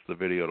 that's the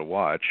video to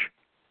watch.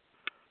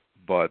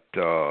 But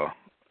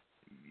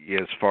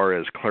as far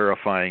as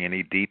clarifying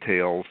any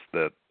details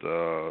that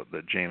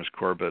James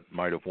Corbett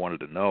might have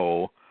wanted to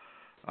know,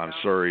 I'm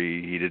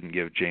sorry he didn't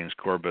give James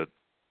Corbett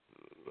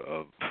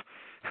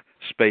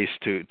space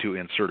to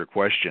insert a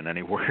question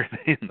anywhere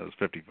in those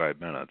 55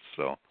 minutes.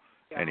 So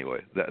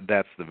anyway,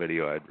 that's the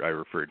video I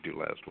referred to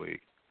last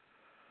week.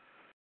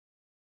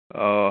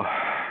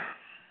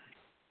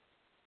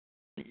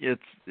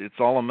 It's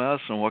all a mess,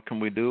 and what can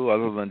we do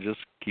other than just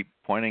keep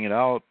pointing it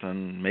out,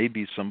 and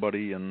maybe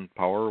somebody in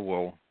power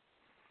will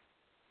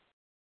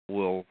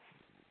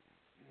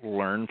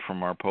learn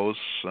from our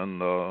posts and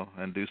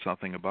do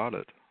something about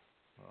it.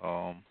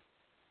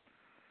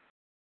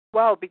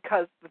 Well,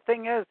 because the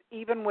thing is,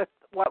 even with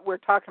what we're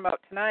talking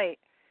about tonight,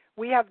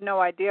 we have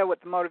no idea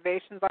what the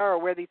motivations are or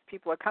where these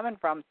people are coming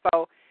from.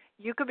 So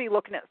you could be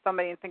looking at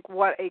somebody and think,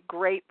 what a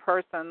great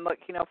person, look,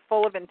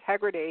 full of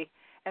integrity,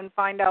 and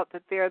find out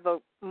that they're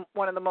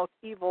one of the most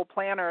evil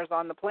planners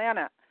on the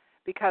planet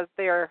because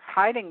they're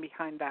hiding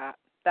behind that.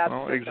 That's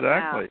well, just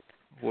exactly.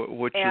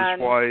 Which is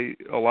why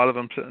a lot of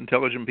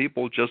intelligent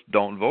people just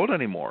don't vote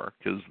anymore,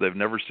 because they've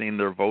never seen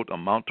their vote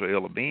amount to a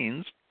hill of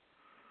beans.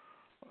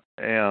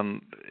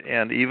 And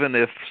even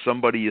if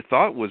somebody you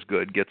thought was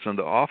good gets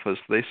into office,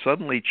 they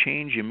suddenly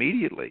change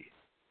immediately.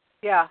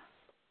 Yeah,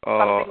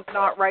 something's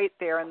not right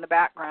there in the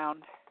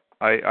background.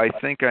 I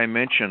think I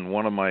mentioned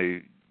one of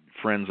my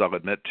friends I'll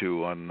admit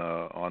to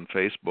on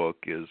Facebook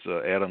is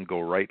Adam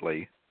Go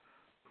Rightly,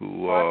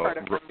 who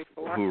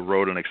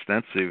wrote an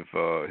extensive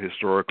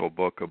historical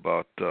book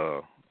about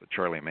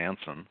Charlie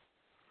Manson.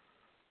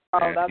 Oh,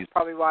 and that's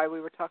probably why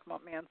we were talking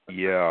about Manson.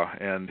 Yeah,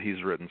 and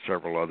he's written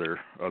several other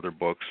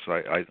books.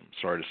 I'm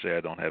sorry to say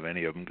I don't have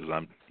any of them because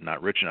I'm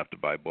not rich enough to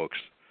buy books.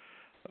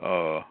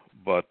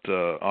 But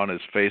on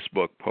his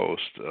Facebook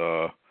post,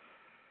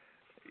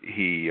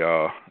 he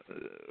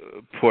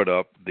put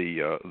up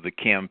the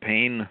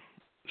campaign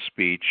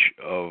speech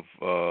of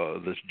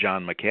this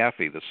John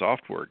McAfee, the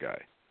software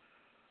guy.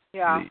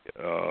 Yeah.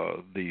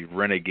 The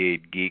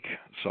renegade geek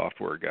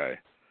software guy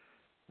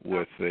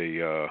with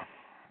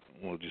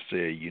we'll just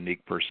say a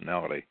unique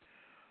personality.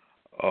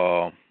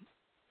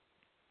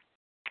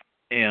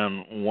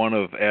 And one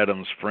of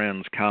Adam's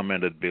friends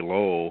commented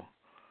below,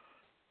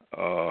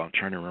 I'm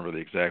trying to remember the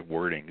exact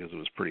wording because it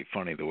was pretty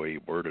funny the way he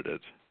worded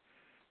it.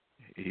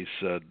 He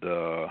said,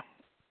 I'm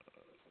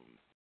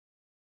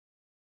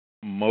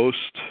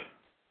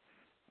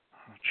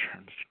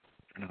trying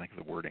to think of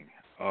the wording.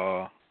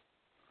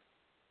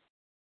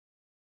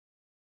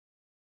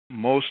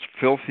 Most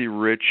filthy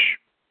rich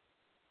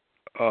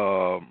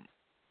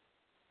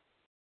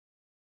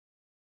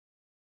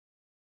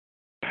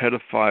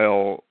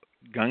pedophile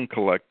gun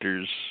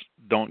collectors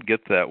don't get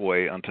that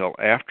way until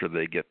after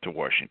they get to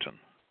Washington.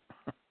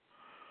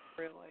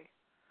 Really?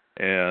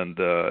 And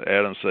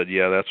Adam said,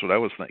 yeah, that's what I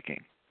was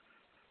thinking.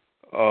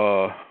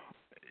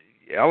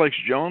 Alex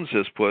Jones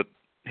has put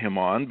him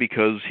on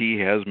because he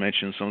has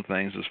mentioned some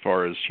things as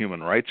far as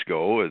human rights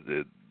go,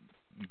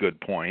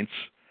 good points.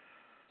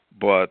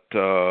 But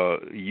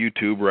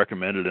YouTube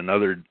recommended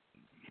another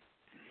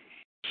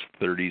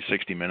 30,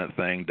 60-minute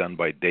thing done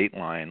by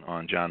Dateline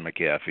on John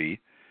McAfee.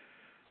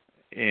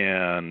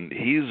 And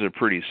he's a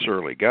pretty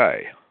surly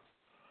guy.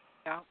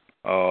 Yeah.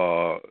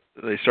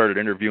 They started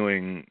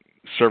interviewing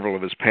several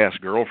of his past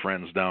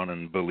girlfriends down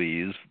in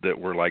Belize that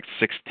were like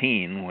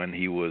 16 when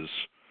he was,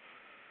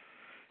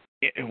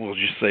 we'll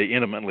just say,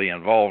 intimately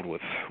involved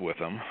with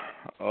them.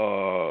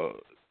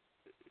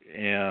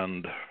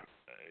 And,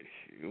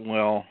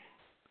 well,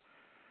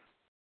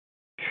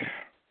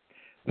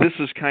 this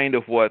is kind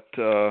of what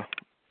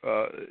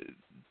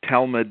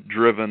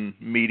Talmud-driven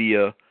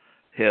media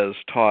has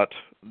taught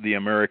the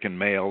American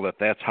male,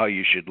 that's how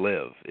you should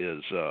live,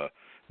 is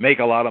make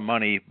a lot of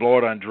money, blow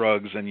it on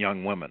drugs and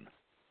young women.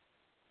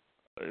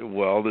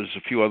 Well, there's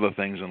a few other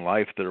things in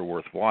life that are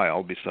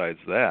worthwhile besides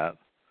that.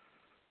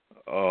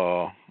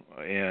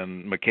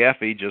 And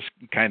McAfee just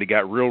kind of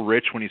got real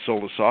rich when he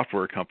sold a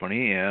software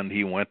company, and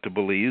he went to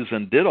Belize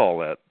and did all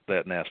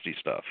that nasty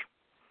stuff.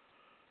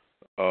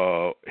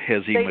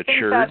 Has he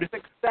matured? Think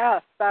that's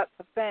success. That's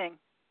the thing.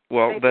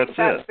 Well, that's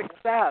it.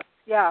 Success.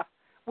 Yeah,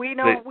 we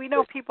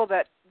know people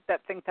that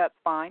think that's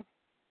fine.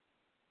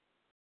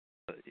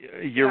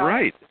 You're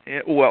right.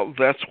 Well,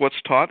 that's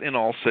what's taught in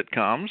all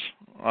sitcoms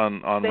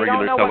on regular television. They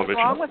don't know what's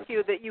wrong with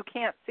you that you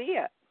can't see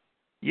it.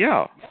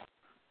 Yeah.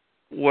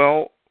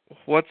 Well,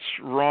 what's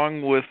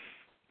wrong with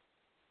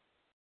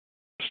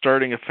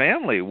starting a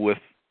family with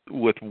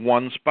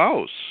one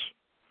spouse?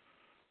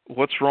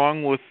 What's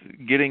wrong with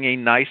getting a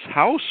nice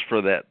house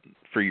for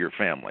your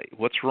family?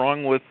 What's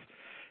wrong with,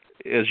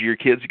 as your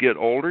kids get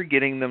older,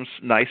 getting them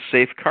nice,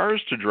 safe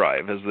cars to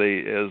drive as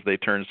they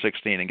turn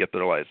 16 and get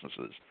their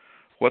licenses?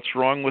 What's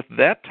wrong with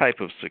that type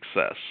of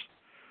success?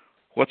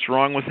 What's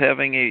wrong with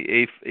having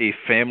a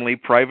family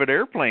private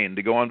airplane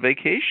to go on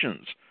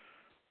vacations?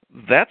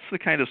 That's the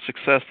kind of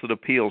success that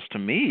appeals to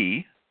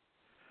me.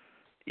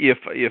 If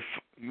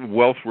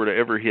wealth were to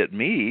ever hit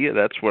me,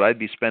 that's what I'd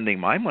be spending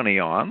my money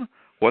on.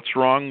 What's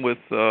wrong with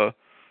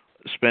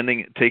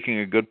taking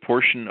a good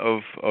portion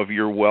of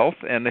your wealth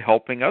and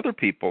helping other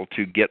people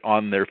to get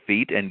on their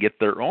feet and get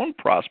their own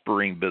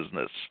prospering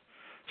business,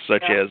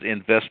 such as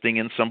investing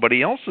in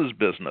somebody else's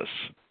business,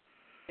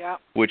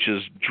 which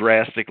is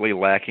drastically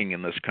lacking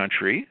in this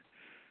country.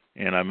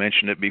 And I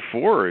mentioned it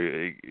before,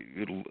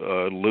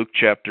 Luke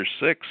chapter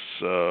 6,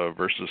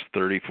 verses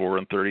 34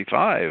 and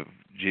 35.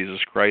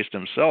 Jesus Christ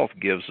himself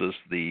gives us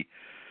the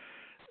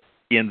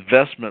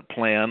investment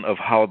plan of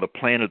how the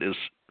planet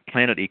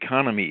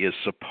economy is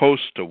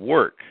supposed to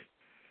work.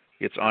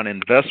 It's on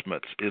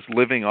investments. It's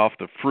living off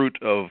the fruit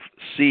of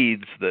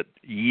seeds that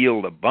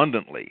yield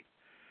abundantly.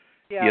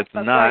 Yeah, it's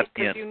that's not right,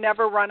 because you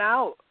never run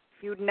out.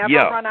 You never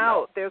run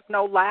out. There's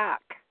no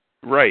lack.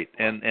 Right,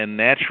 and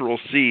natural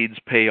seeds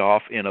pay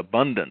off in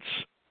abundance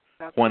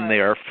when they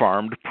are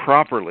farmed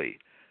properly.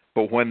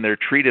 But when they're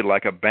treated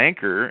like a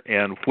banker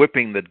and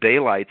whipping the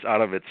daylights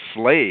out of its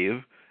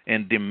slave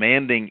and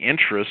demanding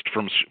interest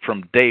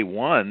from day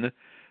one,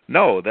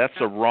 no, that's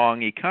a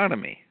wrong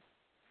economy.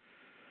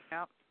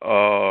 Yeah.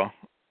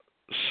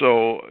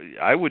 So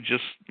I would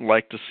just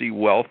like to see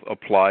wealth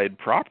applied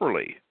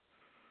properly.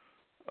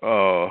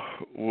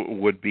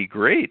 Would be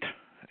great,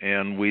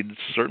 and we'd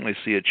certainly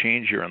see a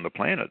change here on the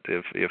planet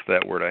if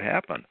that were to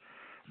happen.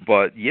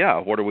 But yeah,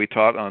 what are we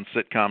taught on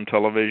sitcom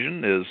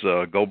television is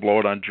go blow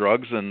it on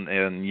drugs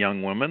and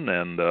young women,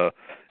 and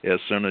as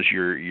soon as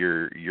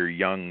your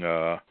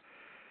young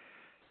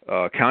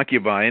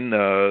concubine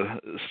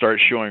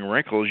starts showing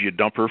wrinkles, you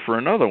dump her for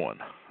another one.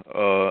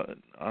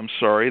 I'm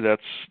sorry,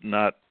 that's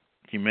not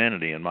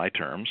humanity in my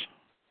terms.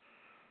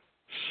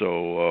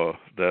 So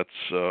that's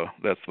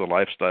the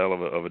lifestyle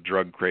of a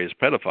drug-crazed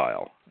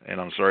pedophile, and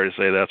I'm sorry to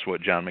say that's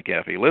what John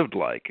McAfee lived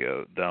like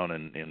down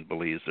in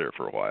Belize there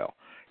for a while.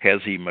 Has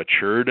he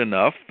matured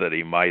enough that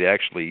he might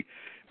actually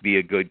be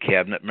a good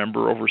cabinet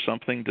member over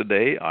something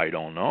today? I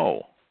don't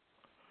know.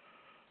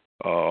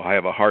 I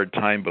have a hard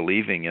time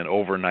believing in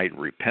overnight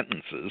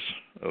repentances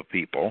of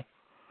people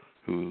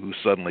who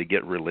suddenly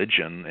get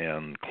religion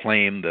and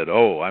claim that,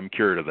 oh, I'm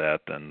cured of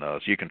that, and so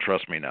you can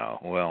trust me now.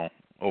 Well,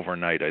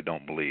 overnight I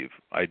don't believe.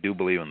 I do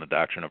believe in the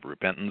doctrine of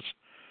repentance.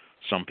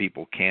 Some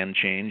people can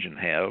change and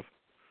have,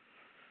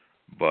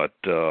 but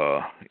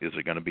is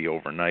it going to be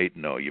overnight?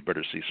 No, you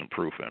better see some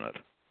proof in it.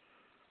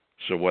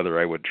 So whether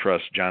I would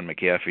trust John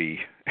McAfee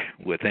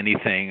with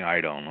anything,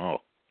 I don't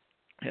know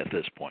at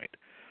this point.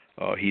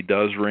 He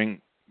does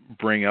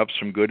bring up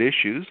some good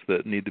issues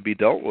that need to be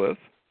dealt with,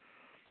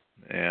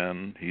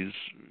 and he's,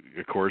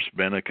 of course,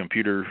 been a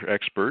computer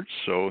expert,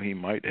 so he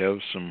might have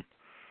some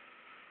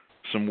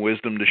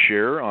wisdom to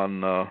share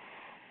on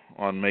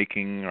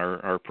making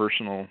our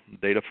personal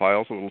data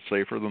files a little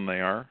safer than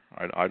they are.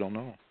 I don't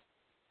know,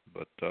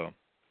 but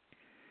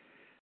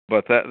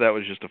that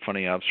was just a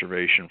funny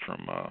observation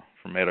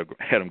from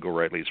Adam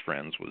Gorightly's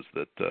friends, was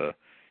that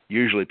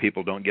usually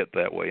people don't get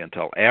that way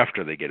until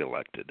after they get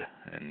elected,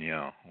 and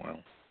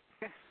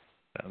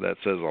that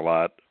says a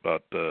lot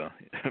about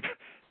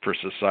for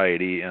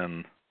society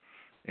and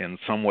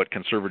somewhat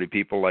conservative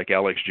people like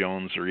Alex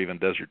Jones or even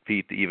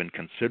Desertpete to even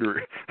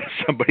consider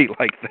somebody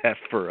like that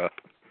for a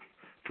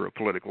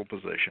political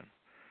position.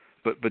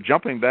 But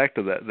jumping back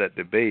to that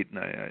debate, and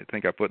I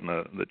think I put in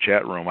the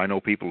chat room, I know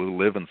people who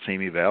live in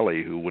Simi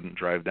Valley who wouldn't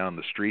drive down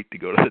the street to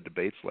go to the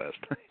debates last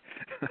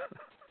night.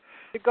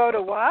 To go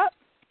to what?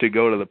 To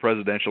go to the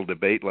presidential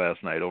debate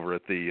last night over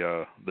at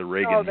the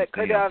Reagan Oh, that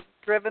Museum. could have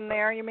driven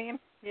there, you mean?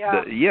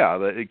 Yeah.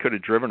 It could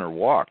have driven or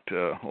walked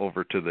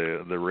over to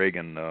the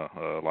Reagan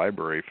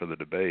library for the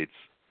debates.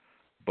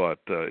 But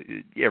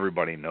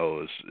everybody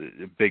knows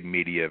a big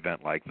media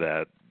event like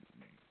that,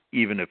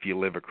 even if you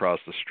live across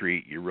the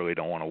street, you really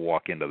don't want to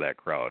walk into that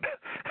crowd.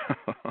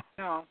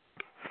 No.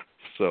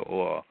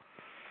 So,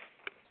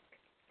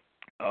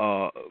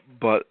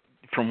 but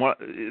from what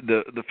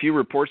the few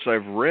reports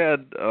I've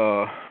read,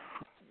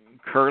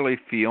 Carly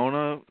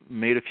Fiona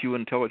made a few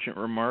intelligent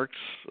remarks,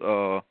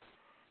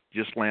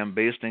 just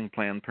lambasting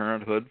Planned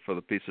Parenthood for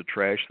the piece of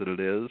trash that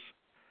it is.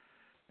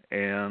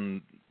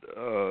 And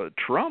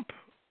Trump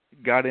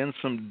got in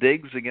some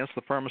digs against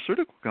the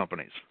pharmaceutical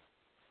companies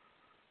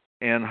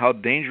and how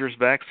dangerous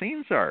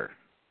vaccines are.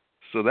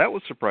 So that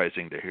was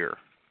surprising to hear.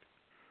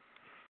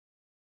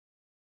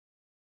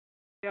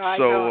 Yeah,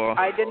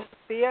 I didn't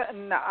see it,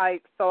 and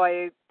I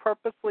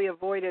purposely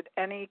avoided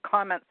any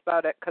comments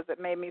about it because it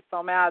made me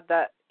so mad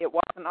that it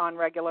wasn't on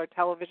regular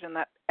television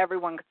that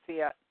everyone could see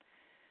it.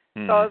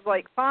 So I was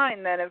like,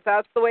 fine, then if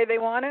that's the way they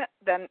want it,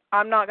 then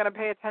I'm not going to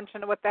pay attention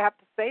to what they have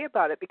to say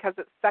about it because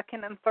it's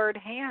second and third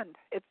hand.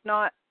 It's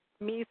not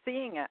me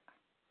seeing it.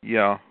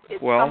 Yeah,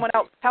 it's someone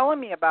else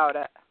telling me about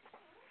it.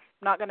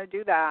 I'm not going to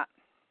do that.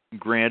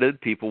 Granted,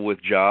 people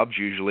with jobs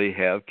usually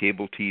have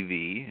cable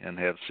TV and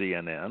have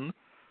CNN,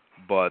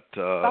 but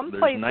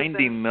there's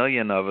 90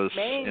 million of us.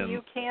 Maine,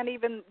 you can't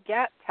even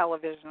get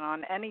television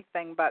on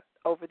anything but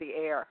over the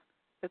air.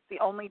 It's the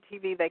only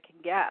TV they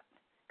can get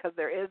because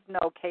there is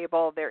no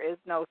cable, there is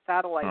no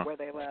satellite where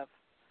they live.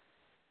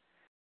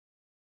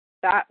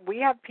 That we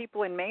have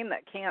people in Maine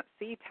that can't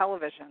see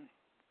television.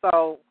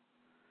 So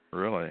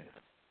really,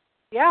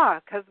 yeah,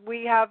 because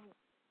we have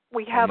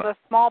a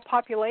small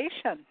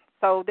population,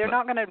 so they're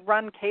not going to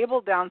run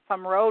cable down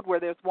some road where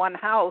there's one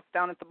house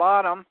down at the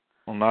bottom.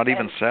 Well, not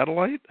even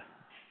satellite?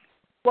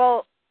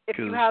 Well, if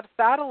you have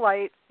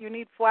satellites, you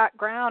need flat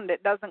ground.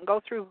 It doesn't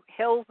go through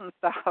hills and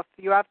stuff.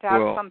 You have to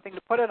have something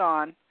to put it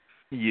on.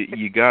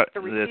 You got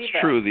that's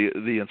true.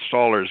 The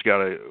installer's got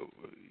to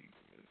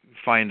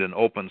find an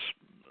open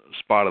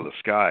spot of the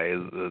sky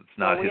that's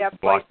not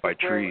blocked by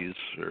trees.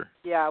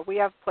 Yeah, we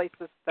have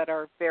places that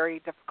are very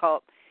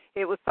difficult.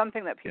 It was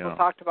something that people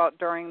talked about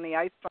during the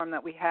ice storm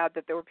that we had,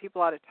 that there were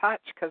people out of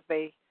touch because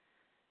they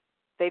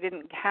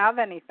didn't have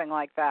anything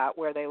like that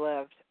where they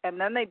lived. And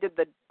then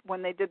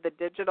when they did the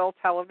digital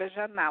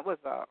television, that was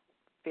a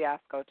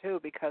fiasco too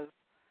because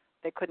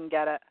they couldn't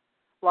get it.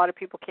 A lot of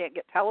people can't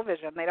get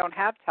television. They don't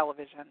have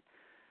television.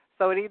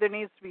 So it either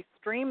needs to be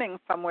streaming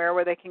somewhere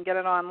where they can get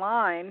it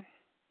online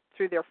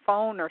through their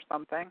phone or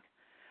something,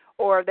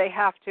 or they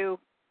have to,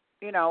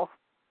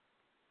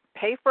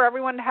 pay for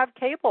everyone to have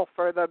cable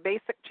for the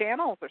basic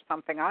channels or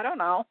something. I don't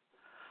know.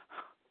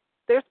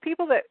 There's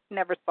people that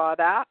never saw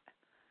that.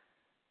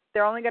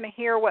 They're only going to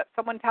hear what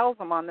someone tells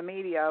them on the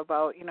media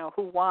about,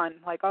 who won.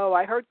 Like, oh,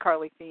 I heard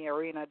Carly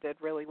Fiorina did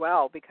really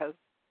well because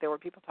there were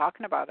people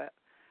talking about it.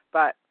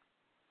 But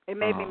it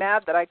made me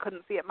mad that I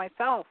couldn't see it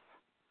myself.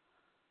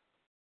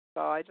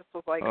 So I just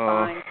was like,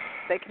 fine.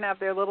 They can have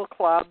their little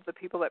club, the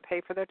people that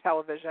pay for their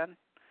television,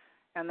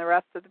 and the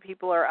rest of the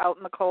people are out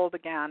in the cold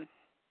again.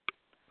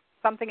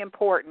 Something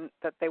important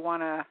that they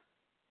want to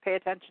pay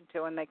attention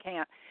to, and they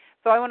can't.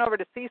 So I went over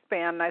to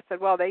C-SPAN, and I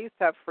said, well, they used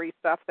to have free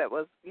stuff that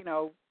was,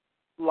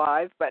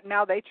 live, but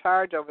now they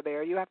charge over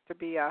there. You have to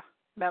be a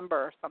member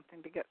or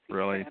something to get C-SPAN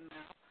really? now.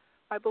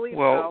 I believe so.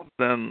 Well,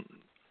 then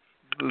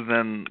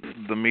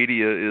the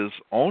media is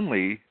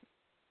only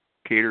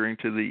catering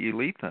to the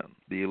elite then,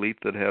 the elite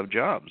that have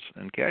jobs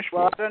and cash flow.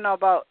 Well, I don't know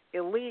about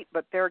elite,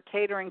 but they're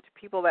catering to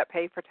people that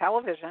pay for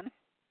television.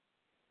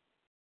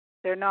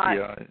 They're not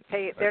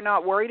they're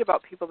not worried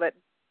about people that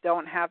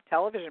don't have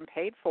television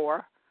paid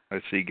for. I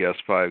see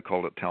Guest 5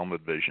 called it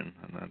Talmud Vision,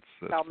 and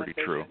that's Talmud pretty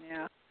Vision, true.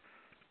 Yeah.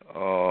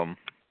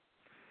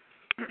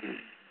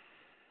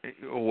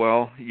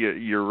 Well,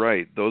 you're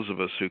right. Those of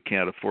us who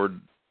can't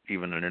afford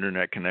even an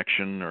internet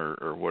connection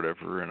or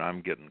whatever, and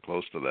I'm getting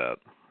close to that.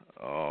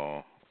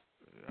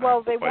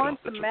 Well, they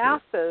want the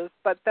masses,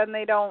 but then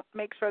they don't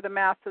make sure the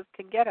masses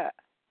can get it.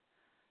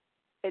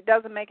 It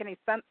doesn't make any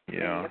sense to me.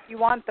 If you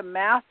want the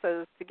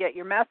masses to get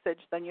your message,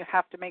 then you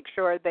have to make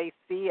sure they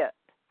see it.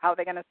 How are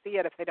they going to see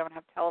it if they don't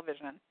have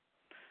television?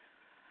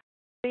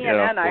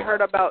 CNN, I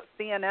heard about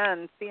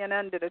CNN.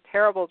 CNN did a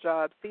terrible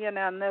job.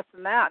 CNN this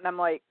and that. And I'm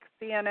like,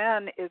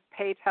 CNN is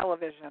pay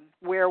television.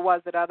 Where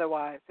was it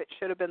otherwise? It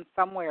should have been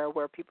somewhere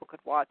where people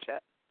could watch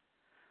it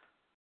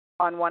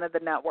on one of the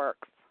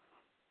networks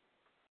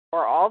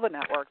or all the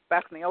networks.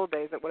 Back in the old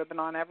days, it would have been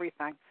on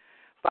everything.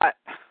 But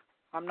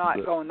I'm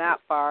not going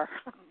that far.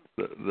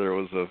 There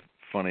was a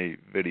funny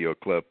video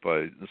clip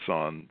I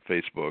saw on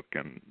Facebook,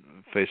 and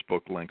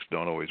Facebook links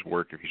don't always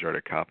work if you try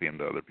to copy them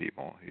to other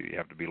people. You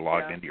have to be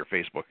logged into your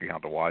Facebook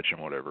account to watch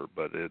them, whatever.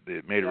 But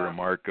it made a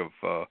remark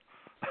of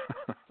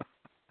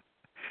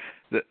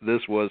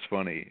this was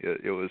funny.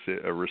 It was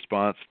a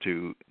response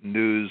to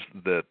news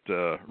that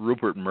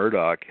Rupert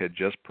Murdoch had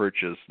just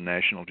purchased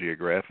National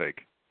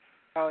Geographic.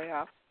 Oh,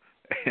 yeah.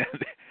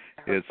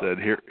 And it said,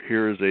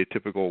 here is a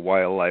typical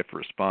wildlife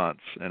response.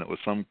 And it was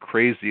some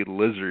crazy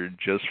lizard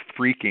just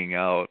freaking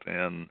out,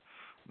 and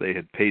they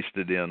had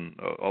pasted in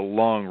a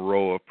long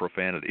row of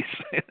profanities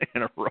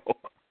in a row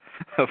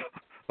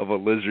of a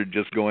lizard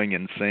just going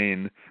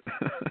insane,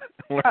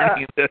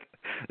 learning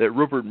that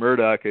Rupert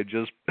Murdoch had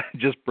just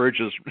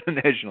purchased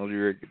National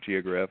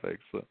Geographic.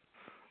 So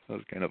that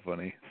was kind of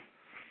funny.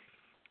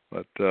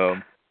 But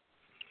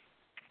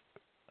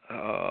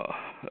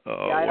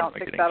I don't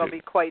think that'll be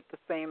quite the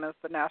same as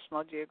the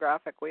National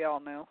Geographic we all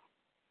knew.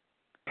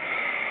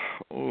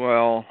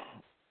 Well,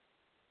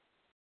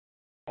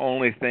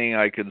 only thing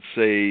I could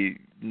say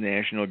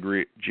National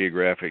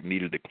Geographic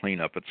needed to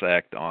clean up its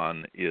act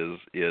on is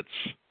its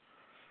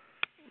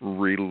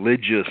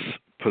religious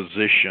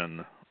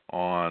position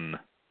on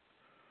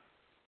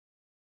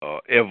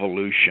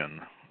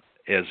evolution,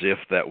 as if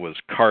that was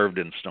carved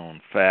in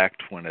stone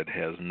fact when it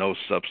has no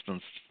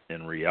substance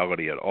in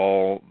reality at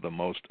all. The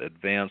most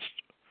advanced,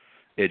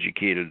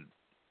 educated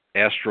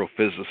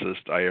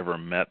astrophysicist I ever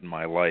met in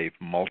my life,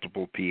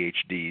 multiple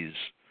PhDs,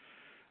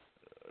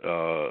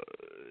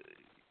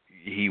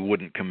 he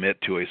wouldn't commit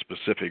to a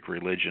specific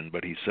religion,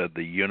 but he said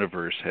the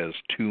universe has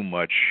too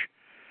much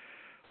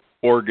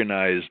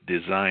organized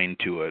design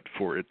to it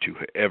for it to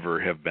ever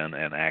have been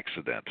an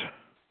accident.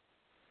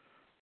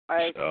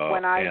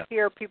 When I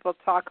hear people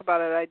talk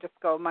about it, I just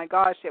go, my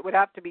gosh, it would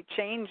have to be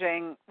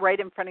changing right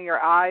in front of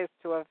your eyes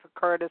to have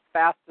occurred as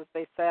fast as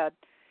they said.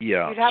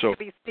 Yeah, you'd have to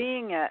be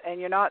seeing it, and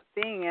you're not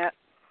seeing it.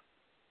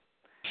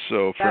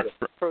 So to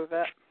prove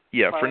it.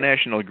 Yeah, for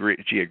National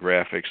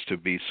Geographics to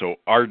be so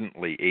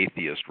ardently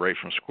atheist right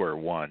from square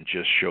one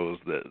just shows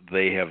that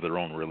they have their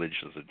own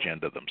religious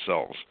agenda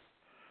themselves.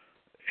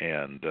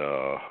 And,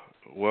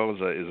 well,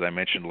 as I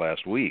mentioned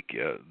last week,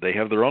 they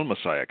have their own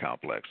Messiah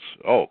complex.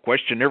 Oh,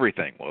 question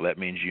everything. Well, that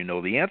means you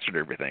know the answer to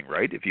everything,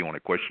 right, if you want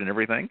to question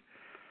everything?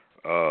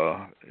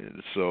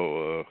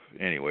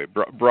 Anyway,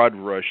 broad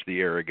brush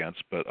the arrogance.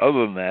 But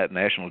other than that,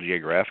 National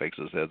Geographic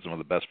has had some of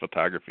the best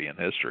photography in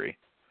history.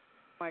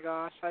 Oh my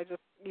gosh, I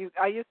used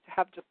to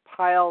have just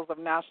piles of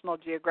National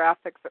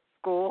Geographics at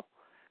school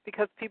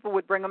because people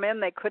would bring them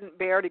in. They couldn't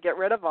bear to get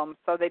rid of them,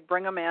 so they'd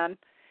bring them in,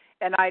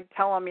 and I'd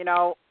tell them,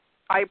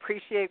 I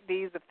appreciate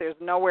these. If there's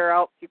nowhere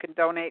else you can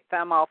donate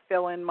them, I'll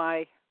fill in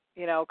my,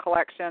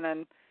 collection,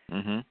 and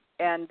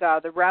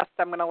the rest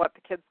I'm going to let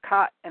the kids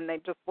cut. And they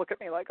just look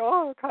at me like,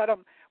 oh, cut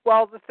them.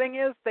 Well, the thing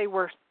is, they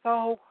were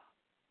so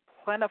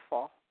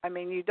plentiful. I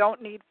mean, you don't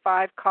need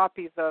 5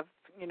 copies of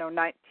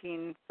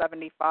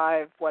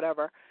 1975,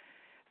 whatever.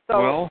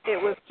 So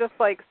it was just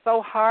like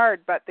so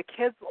hard, but the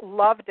kids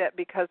loved it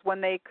because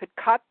when they could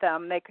cut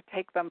them, they could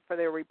take them for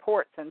their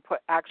reports and put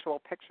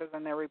actual pictures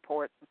in their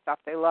reports and stuff.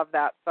 They loved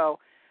that. So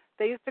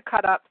they used to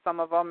cut up some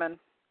of them, and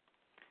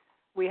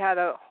we had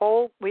a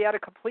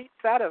complete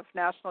set of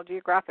National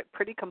Geographic,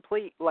 pretty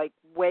complete, like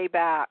way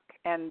back,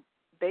 and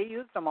they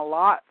used them a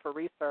lot for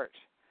research,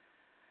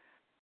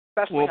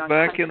 especially on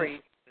back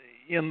country.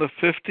 in the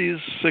 50s,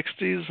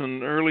 60s,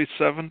 and early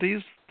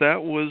 70s,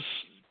 that was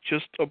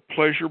just a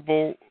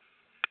pleasurable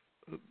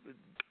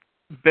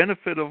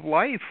benefit of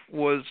life.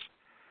 Was,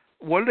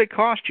 what did it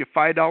cost you?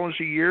 $5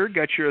 a year,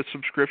 got you a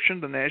subscription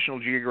to National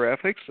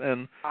Geographics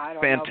and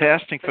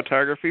fantastic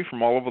photography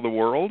from all over the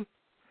world?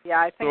 Yeah,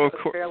 I think it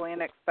was fairly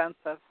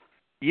inexpensive.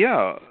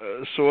 Yeah,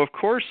 so of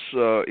course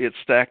it's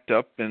stacked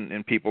up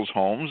in people's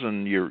homes,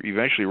 and you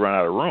eventually run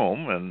out of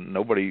room, and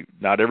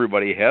not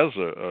everybody has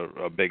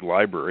a big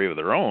library of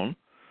their own.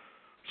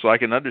 So I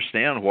can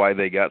understand why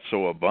they got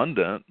so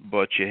abundant,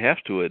 but you have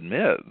to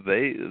admit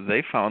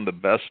they found the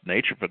best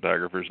nature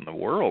photographers in the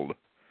world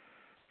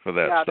for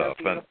that stuff.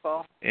 They're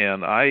beautiful.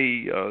 And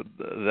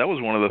that was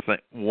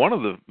one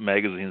of the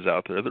magazines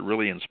out there that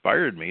really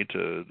inspired me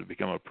to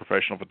become a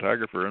professional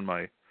photographer in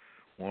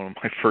one of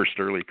my first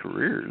early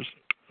careers.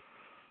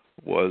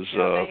 Was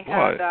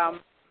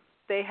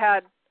they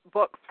had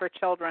books for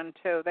children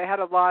too. They had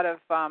a lot of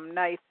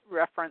nice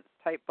reference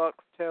type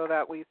books too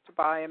that we used to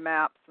buy, and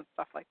maps and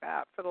stuff like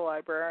that for the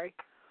library.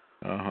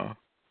 Yeah.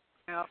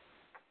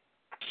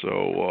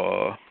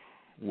 So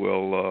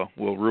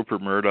will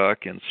Rupert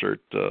Murdoch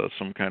insert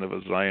some kind of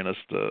a Zionist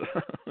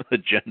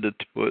agenda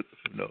to it?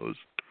 Who knows?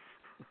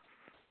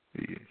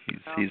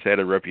 He's had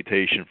a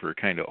reputation for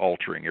kind of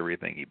altering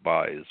everything he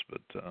buys,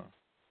 but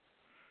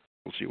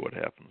we'll see what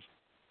happens.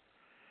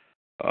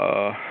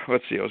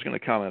 Let's see, I was going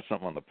to comment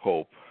something on the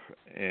Pope,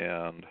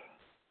 and,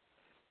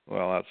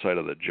 outside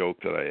of the joke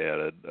that I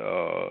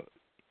added,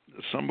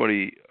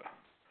 somebody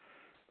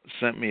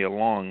sent me a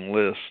long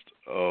list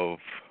of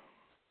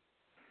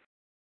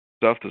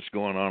stuff that's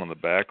going on in the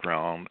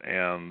background,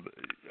 and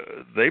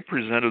they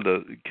presented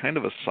a kind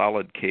of a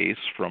solid case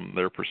from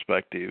their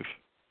perspective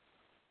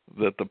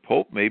that the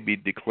Pope may be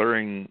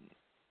declaring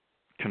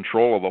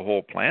control of the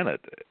whole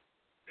planet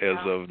as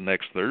of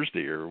next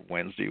Thursday or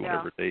Wednesday,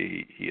 whatever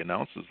day he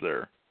announces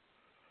there,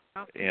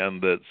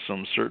 and that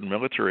some certain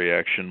military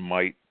action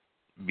might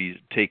be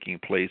taking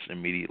place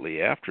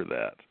immediately after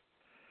that.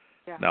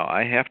 Yeah. Now,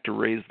 I have to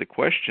raise the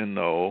question,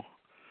 though,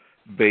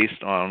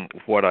 based on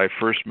what I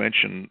first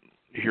mentioned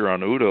here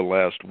on OODA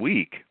last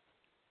week,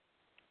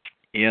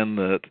 in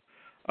that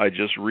I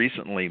just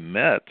recently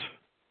met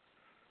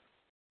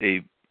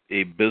a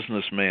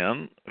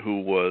businessman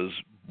who was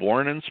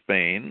born in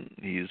Spain.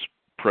 He's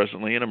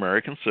presently an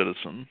American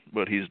citizen,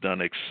 but he's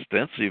done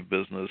extensive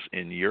business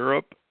in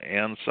Europe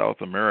and South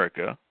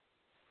America.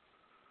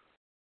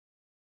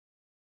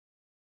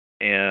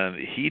 And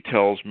he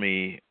tells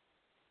me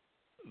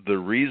the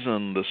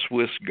reason the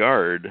Swiss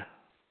Guard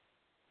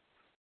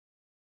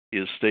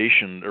is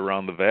stationed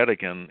around the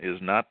Vatican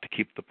is not to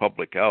keep the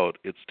public out,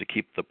 it's to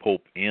keep the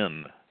Pope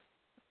in.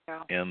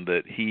 Yeah. And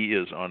that he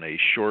is on a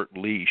short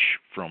leash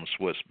from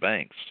Swiss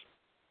banks.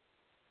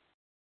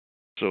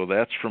 So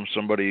that's from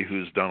somebody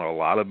who's done a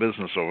lot of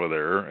business over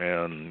there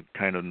and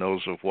kind of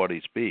knows of what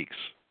he speaks.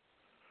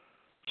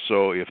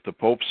 So if the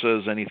Pope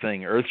says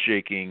anything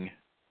earth-shaking,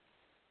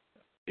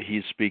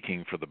 he's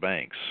speaking for the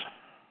banks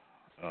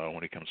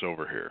when he comes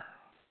over here.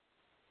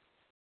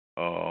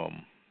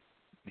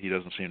 He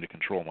doesn't seem to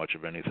control much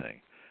of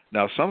anything.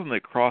 Now, something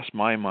that crossed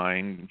my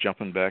mind,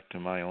 jumping back to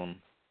my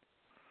own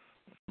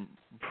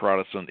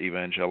Protestant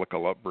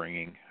evangelical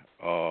upbringing,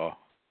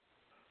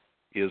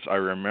 is I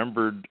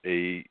remembered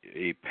a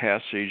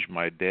passage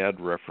my dad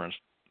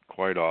referenced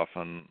quite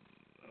often,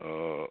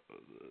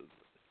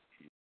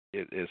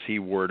 as he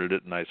worded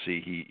it, and I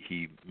see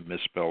he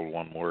misspelled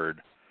one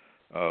word,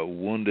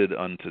 wounded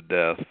unto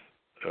death,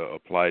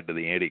 applied to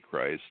the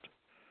Antichrist.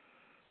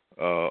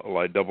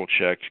 I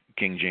double-checked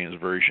King James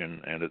Version,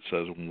 and it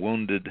says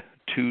wounded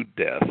to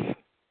death,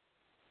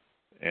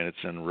 and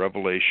it's in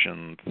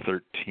Revelation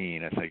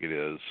 13, I think it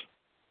is.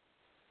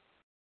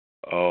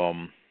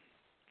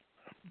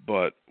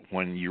 But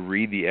when you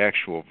read the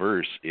actual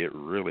verse, it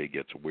really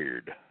gets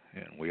weird.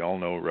 And we all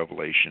know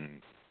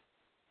Revelation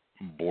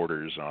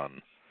borders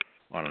on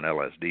an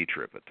LSD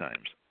trip at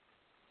times.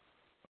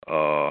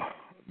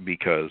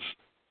 Because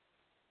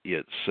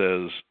it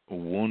says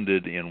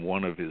wounded in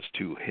one of his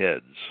two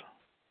heads.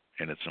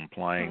 And it's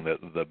implying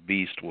that the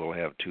beast will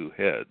have two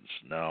heads.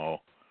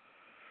 Now,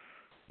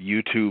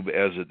 YouTube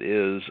as it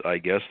is, I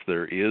guess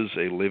there is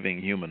a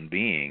living human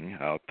being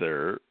out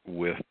there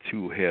with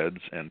two heads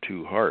and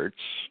two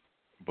hearts,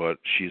 but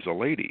she's a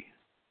lady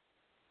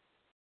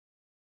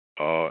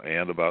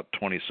and about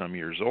 20-some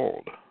years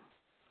old.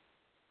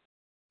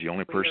 The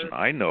only person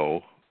I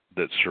know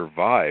that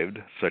survived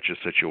such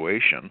a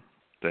situation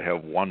to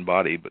have one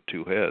body but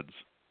two heads.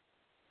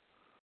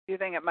 Do you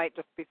think it might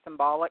just be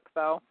symbolic,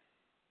 though?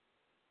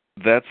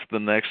 That's the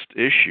next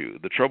issue.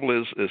 The trouble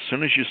is, as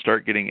soon as you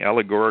start getting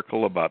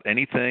allegorical about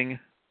anything,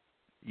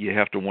 you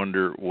have to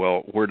wonder,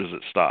 well, where does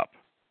it stop?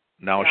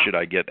 Now, should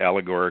I get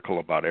allegorical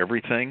about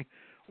everything,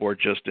 or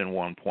just in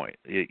one point?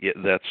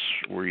 That's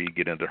where you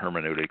get into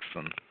hermeneutics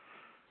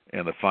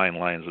and the fine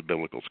lines of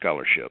biblical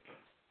scholarship.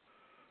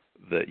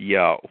 That,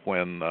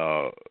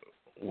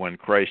 when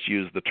Christ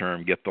used the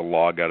term, get the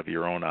log out of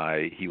your own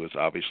eye, he was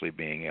obviously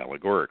being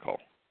allegorical,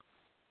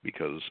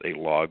 because a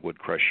log would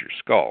crush your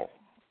skull.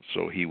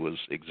 So he was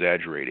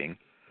exaggerating,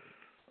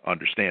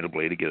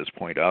 understandably, to get his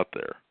point out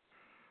there.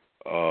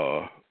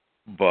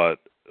 But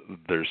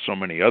there's so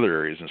many other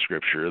areas in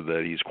Scripture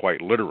that he's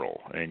quite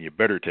literal, and you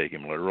better take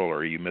him literal,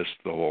 or you miss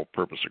the whole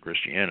purpose of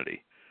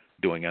Christianity.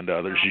 Doing unto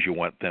others as you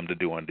want them to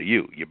do unto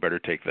you. You better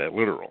take that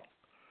literal.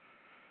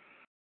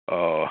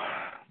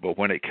 But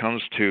when it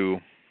comes to...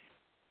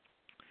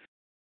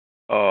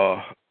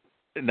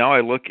 now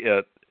I look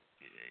at...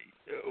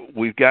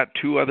 We've got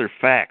two other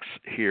facts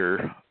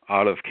here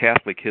out of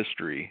Catholic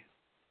history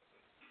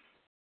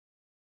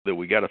that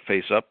we got to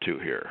face up to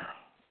here.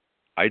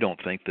 I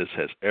don't think this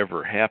has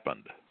ever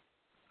happened.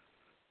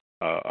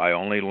 I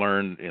only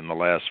learned in the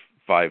last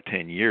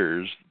 5-10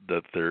 years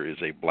that there is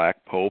a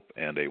black pope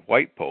and a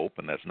white pope,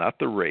 and that's not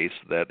the race,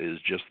 that is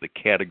just the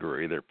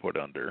category they're put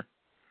under.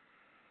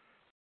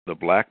 The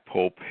black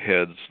pope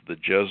heads the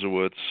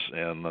Jesuits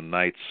and the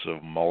Knights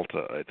of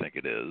Malta, I think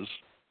it is,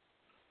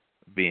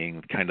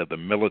 being kind of the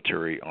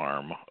military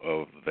arm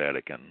of the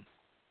Vatican.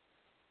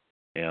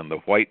 And the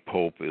white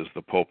pope is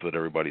the pope that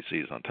everybody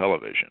sees on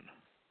television.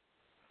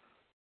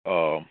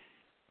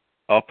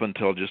 Up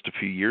until just a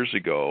few years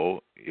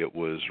ago, it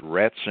was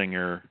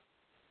Ratzinger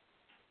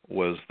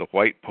was the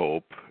white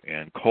pope,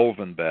 and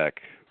Kolvenbeck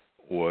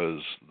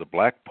was the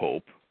black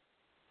pope,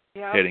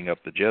 heading up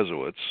the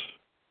Jesuits.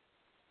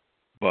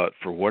 But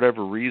for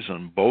whatever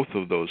reason, both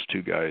of those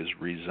two guys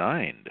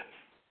resigned,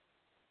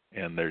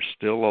 and they're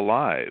still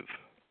alive.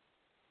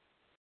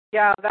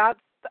 Yeah,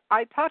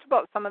 I talked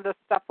about some of this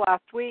stuff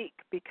last week,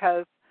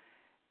 because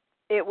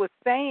it was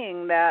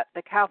saying that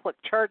the Catholic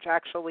Church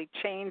actually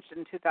changed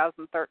in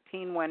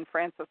 2013 when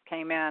Francis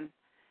came in,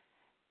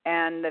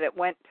 and that it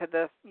went to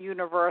this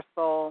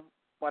universal,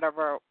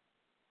 whatever,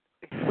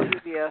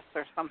 ecclesiast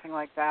or something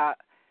like that.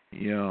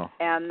 Yeah.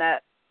 And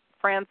that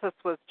Francis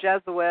was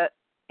Jesuit,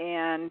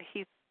 and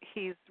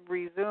he's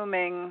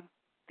resuming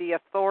the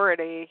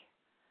authority.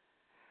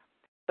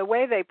 The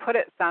way they put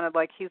it sounded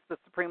like he's the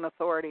supreme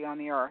authority on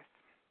the earth.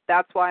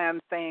 That's why I'm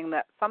saying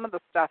that some of the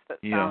stuff that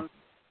sounds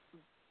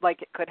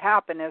like it could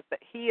happen is that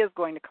he is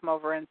going to come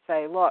over and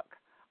say, look,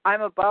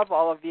 I'm above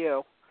all of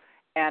you,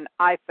 and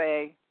I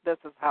say this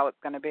is how it's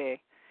going to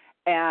be.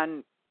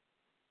 And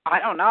I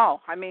don't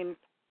know. I mean,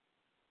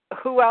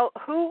 who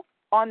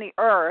on the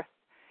earth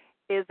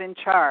is in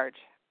charge?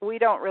 We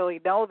don't really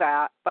know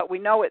that, but we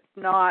know it's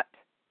not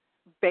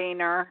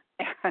Boehner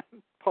and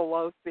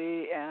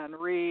Pelosi and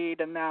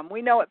Reid and them.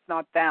 We know it's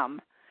not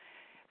them.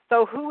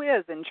 So who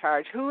is in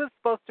charge? Who is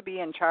supposed to be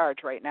in charge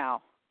right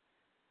now?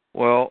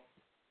 Well,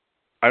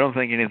 I don't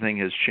think anything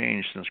has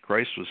changed since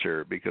Christ was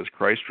here, because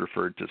Christ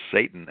referred to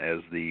Satan as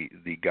the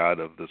god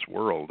of this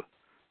world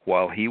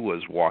while he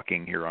was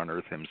walking here on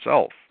earth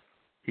himself.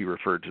 He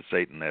referred to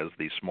Satan as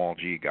the small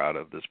g god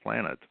of this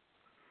planet.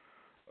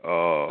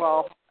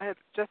 Well, it's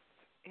just,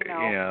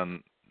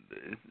 And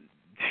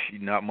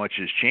not much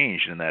has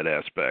changed in that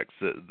aspect.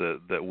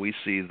 That we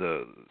see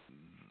the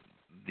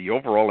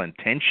overall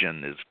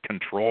intention is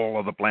control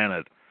of the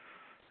planet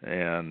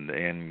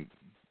and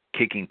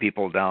kicking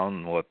people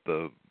down with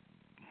the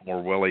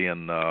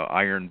Orwellian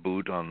iron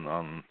boot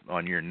on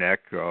your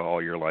neck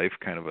all your life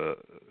kind of a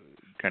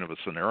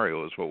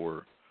scenario is what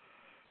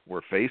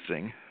we're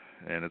facing,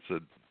 and it's a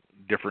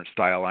different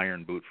style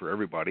iron boot for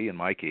everybody. In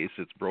my case,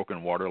 it's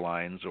broken water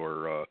lines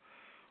or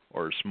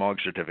smog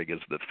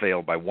certificates that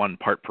fail by 1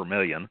 part per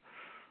million.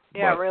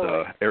 Yeah, but,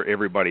 really.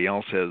 Everybody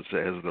else has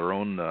their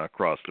own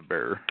cross to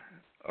bear.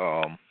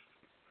 So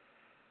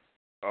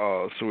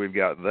we've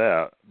got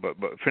that. But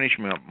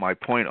finishing up my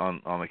point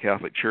on the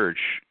Catholic Church,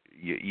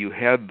 you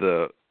had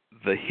the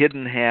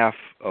hidden half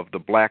of the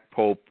Black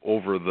Pope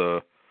over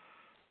the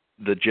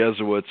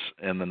Jesuits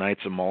and the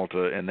Knights of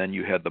Malta, and then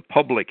you had the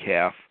public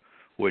half,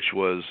 which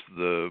was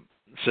the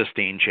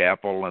Sistine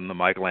Chapel and the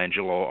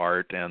Michelangelo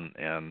art and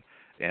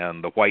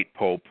the White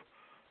Pope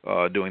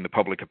doing the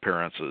public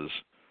appearances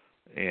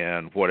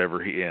and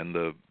whatever and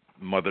the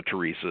Mother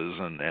Teresa's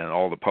and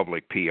all the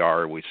public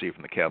PR we see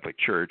from the Catholic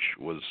Church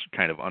was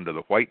kind of under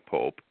the White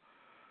Pope.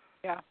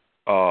 Yeah.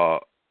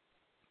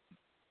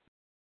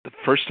 The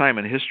first time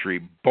in history,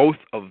 both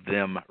of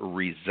them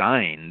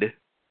resigned,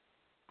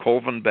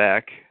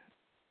 Kolvenbeck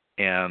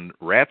and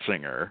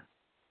Ratzinger.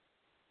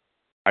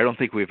 I don't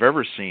think we've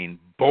ever seen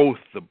both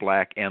the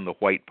Black and the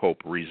White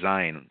Pope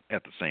resign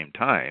at the same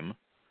time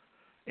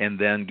and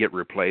then get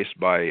replaced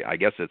by, I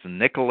guess it's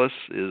Nicholas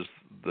is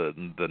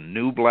the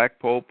new Black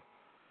Pope,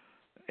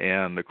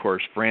 and of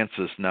course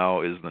Francis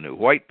now is the new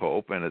White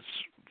Pope, and it's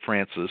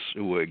Francis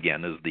who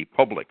again is the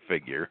public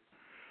figure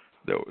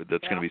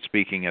that's going to be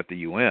speaking at the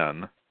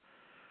UN.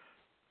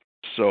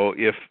 So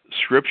if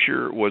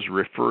Scripture was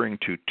referring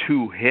to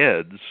two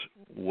heads,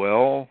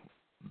 well,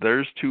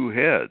 there's two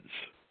heads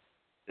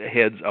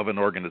of an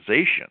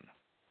organization,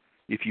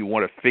 if you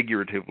want to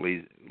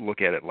figuratively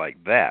look at it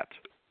like that.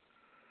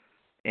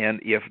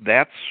 And if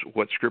that's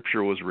what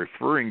Scripture was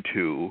referring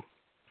to,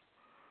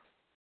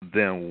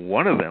 then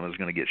one of them is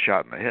going to get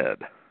shot in the head.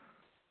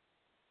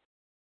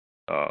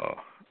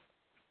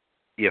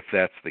 If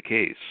that's the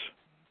case.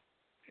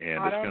 And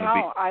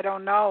I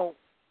don't know.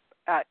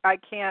 I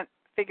can't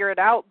figure it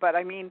out, but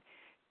I mean,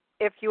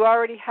 if you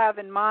already have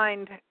in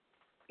mind,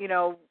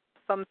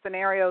 some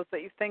scenarios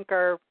that you think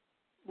are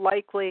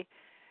likely,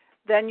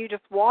 then you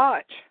just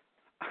watch.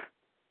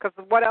 Because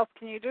what else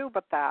can you do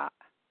but that?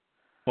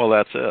 Well,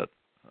 that's it.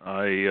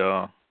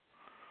 I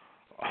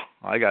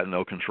got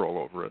no control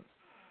over it.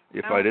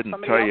 If I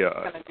didn't tell you,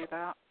 gonna do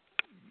that.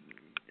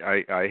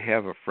 I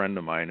have a friend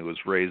of mine who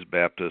was raised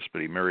Baptist,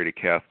 but he married a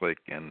Catholic,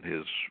 and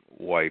his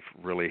wife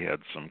really had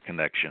some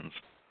connections.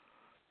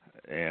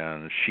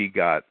 And she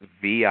got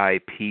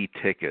VIP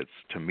tickets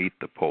to meet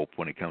the Pope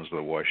when he comes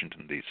to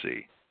Washington,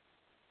 D.C.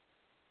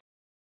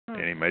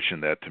 And he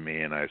mentioned that to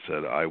me, and I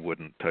said, I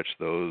wouldn't touch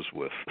those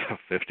with a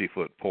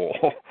 50-foot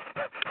pole.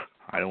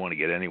 I don't want to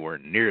get anywhere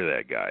near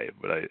that guy.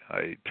 But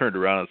I turned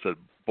around and said,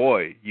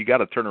 boy, you got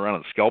to turn around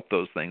and scalp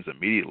those things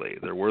immediately.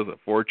 They're worth a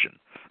fortune.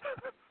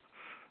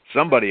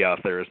 Somebody out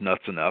there is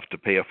nuts enough to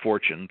pay a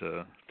fortune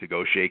to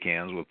go shake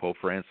hands with Pope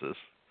Francis.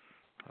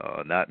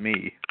 Not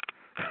me.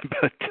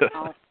 But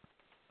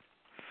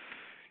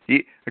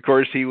of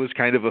course, he was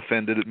kind of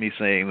offended at me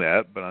saying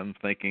that, but I'm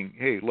thinking,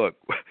 hey, look,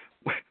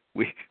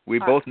 we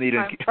both need...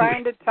 I'm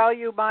trying to tell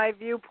you my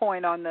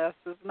viewpoint on this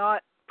is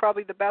not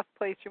probably the best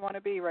place you want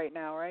to be right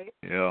now, right?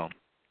 Yeah.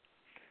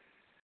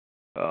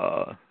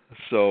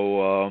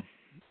 So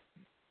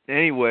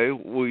anyway,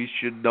 we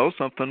should know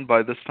something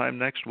by this time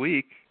next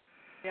week.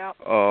 Yeah.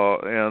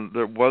 And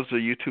there was a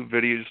YouTube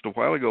video just a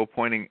while ago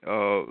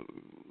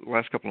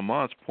last couple of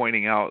months,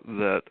 pointing out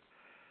that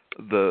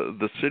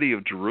the city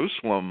of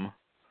Jerusalem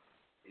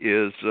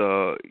is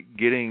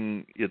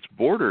getting its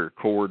border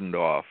cordoned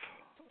off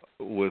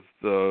with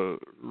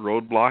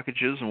road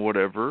blockages and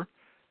whatever,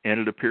 and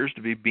it appears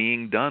to be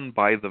being done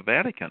by the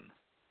Vatican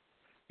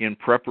in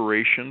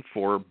preparation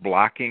for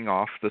blocking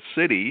off the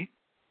city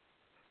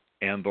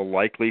and the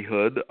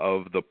likelihood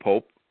of the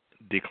Pope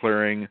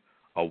declaring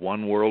a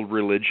one-world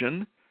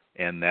religion,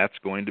 and that's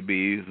going to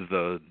be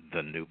the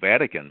new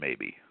Vatican,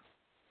 maybe.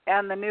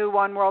 And the new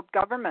one-world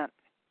government.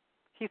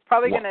 He's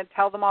probably going to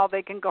tell them all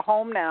they can go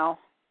home now.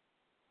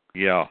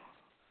 Yeah.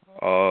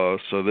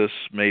 So this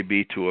may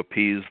be to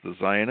appease the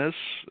Zionists,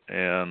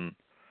 and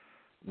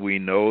we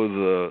know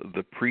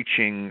the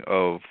preaching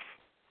of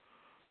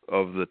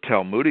the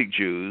Talmudic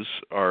Jews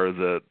are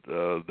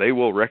that they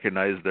will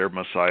recognize their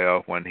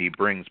Messiah when he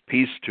brings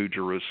peace to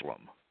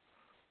Jerusalem.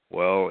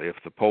 Well, if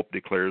the Pope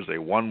declares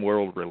a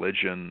one-world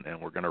religion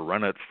and we're going to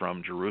run it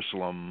from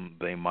Jerusalem,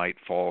 they might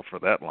fall for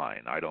that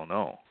line. I don't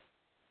know.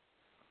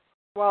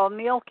 Well,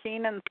 Neil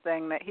Keenan's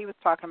thing that he was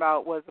talking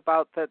about was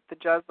about that the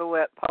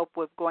Jesuit Pope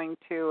was going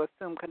to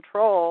assume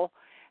control,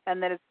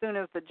 and that as soon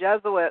as the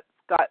Jesuits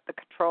got the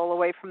control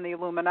away from the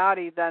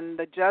Illuminati, then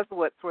the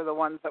Jesuits were the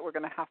ones that were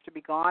going to have to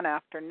be gone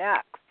after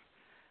next.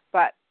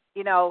 But,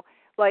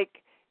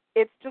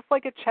 it's just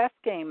like a chess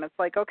game. It's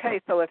like,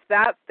 okay, so if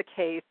that's the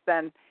case,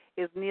 then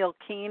is Neil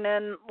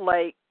Keenan,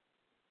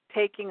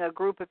 taking a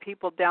group of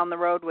people down the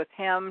road with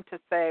him to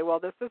say, well,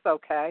 this is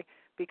okay,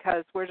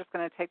 because we're just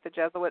going to take the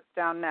Jesuits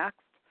down next?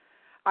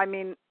 I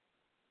mean,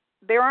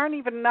 there aren't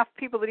even enough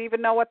people that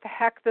even know what the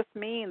heck this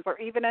means, or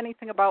even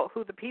anything about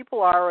who the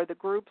people are, or the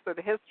groups, or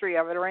the history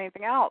of it, or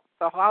anything else.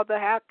 So how the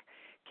heck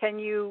can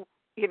you,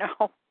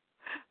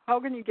 how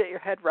can you get your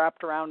head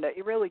wrapped around it?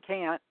 You really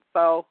can't.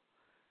 So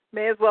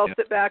may as well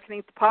sit back and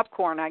eat the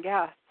popcorn, I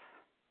guess.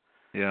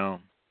 Yeah.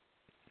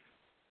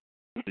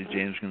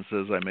 Jameskin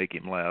says I make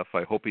him laugh.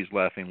 I hope he's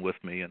laughing with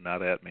me and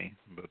not at me.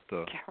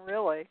 But yeah,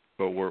 really.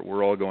 But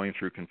we're all going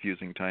through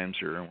confusing times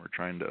here, and we're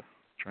trying to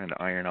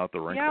iron out the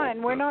wrinkles. Yeah,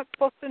 and we're not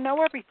supposed to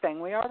know everything.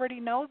 We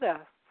already know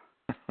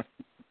this.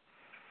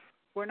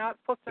 We're not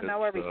supposed to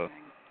know everything.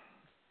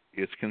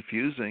 It's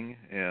confusing,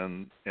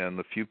 and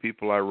the few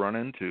people I run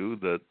into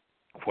that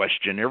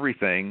question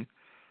everything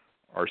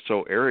are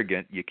so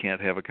arrogant you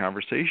can't have a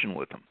conversation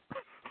with them.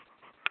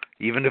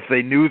 Even if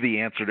they knew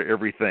the answer to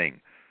everything.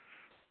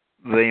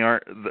 They're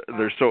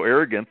so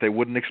arrogant they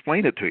wouldn't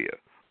explain it to you.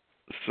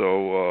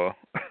 So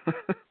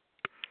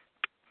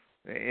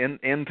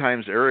end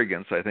times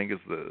arrogance, I think, is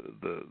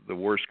the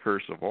worst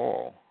curse of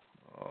all.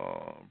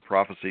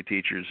 Prophecy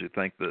teachers who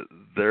think that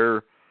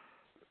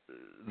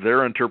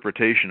their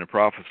interpretation of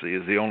prophecy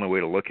is the only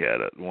way to look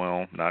at it.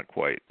 Well, not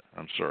quite.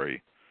 I'm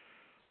sorry.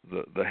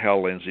 The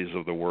Hal Lindsays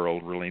of the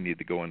world really need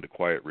to go into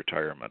quiet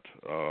retirement.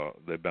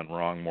 They've been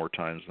wrong more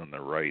times than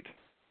they're right.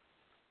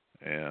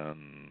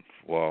 And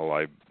while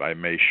I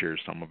may share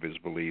some of his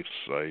beliefs,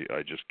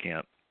 I just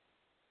can't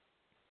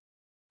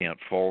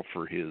fall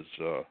for his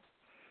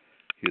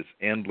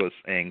endless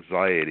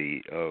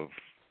anxiety of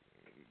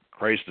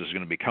Christ is going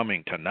to be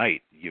coming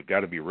tonight. You've got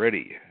to be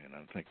ready. And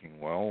I'm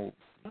thinking, well,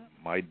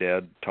 my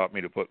dad taught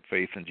me to put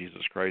faith in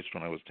Jesus Christ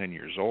when I was 10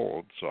 years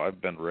old, so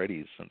I've been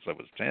ready since I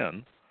was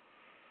 10.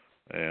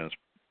 And it's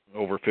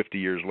over 50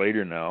 years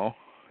later now,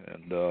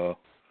 and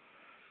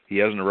he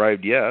hasn't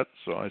arrived yet,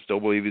 so I still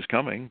believe he's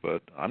coming,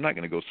 but I'm not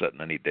going to go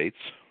setting any dates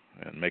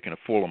and making a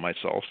fool of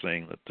myself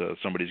saying that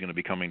somebody's going to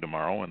be coming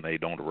tomorrow and they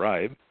don't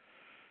arrive,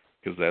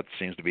 because that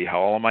seems to be how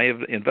all of my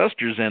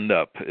investors end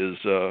up is,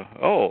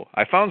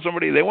 I found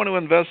somebody, they want to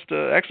invest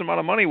X amount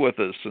of money with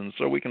us, and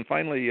so we can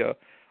finally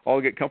all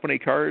get company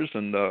cars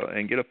and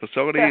get a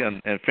facility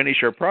and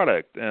finish our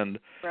product. And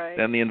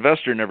then the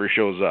investor never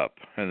shows up,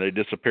 and they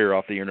disappear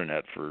off the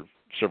internet for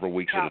several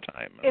weeks at a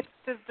time. It's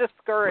to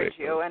discourage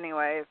you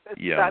anyways.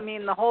 I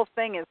mean, the whole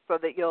thing is so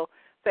that you'll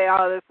say,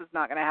 oh, this is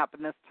not going to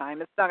happen this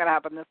time. It's not going to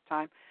happen this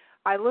time.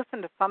 I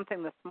listened to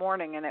something this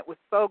morning, and it was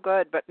so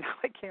good, but now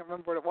I can't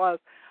remember what it was.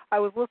 I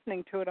was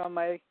listening to it on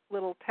my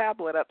little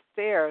tablet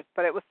upstairs,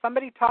 but it was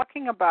somebody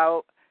talking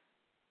about,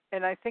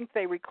 and I think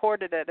they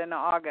recorded it in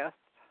August,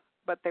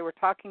 but they were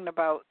talking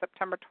about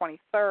September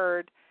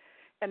 23rd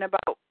and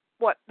about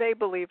what they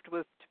believed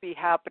was to be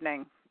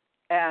happening.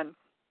 And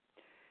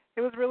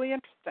it was really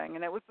interesting,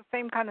 and it was the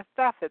same kind of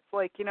stuff. It's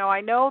like,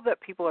 I know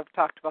that people have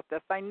talked about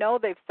this. I know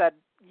they've said,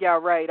 yeah,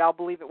 right, I'll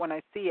believe it when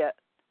I see it,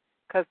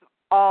 because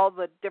all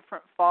the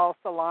different false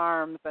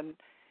alarms and,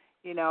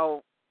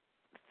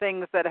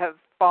 things that have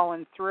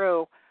fallen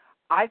through,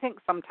 I think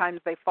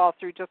sometimes they fall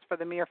through just for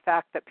the mere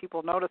fact that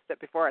people noticed it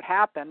before it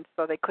happened,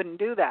 so they couldn't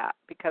do that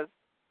because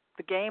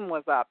the game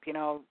was up.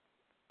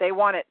 They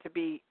want it to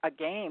be a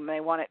game. They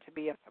want it to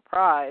be a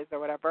surprise or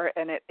whatever,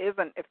 and it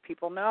isn't if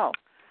people know.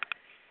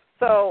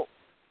 So,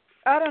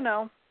 I don't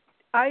know.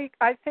 I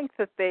think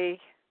that they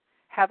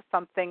have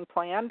something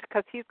planned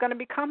because he's going to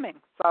be coming.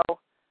 So,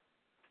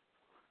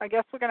 I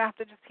guess we're going to have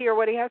to just hear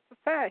what he has to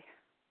say.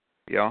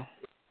 Yeah.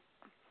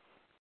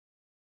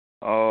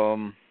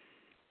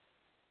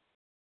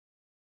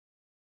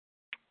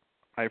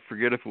 I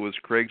forget if it was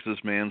Craig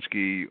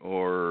Szymanski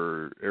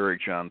or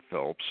Eric John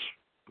Phelps,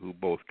 who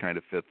both kind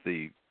of fit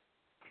the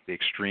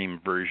extreme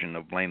version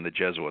of blame the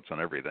Jesuits on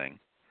everything.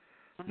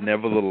 Mm-hmm.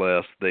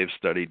 Nevertheless, they've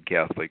studied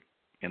Catholic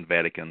and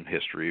Vatican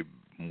history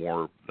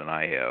more than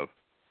I have.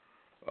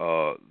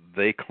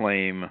 They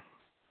claim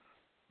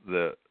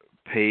that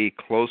pay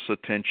close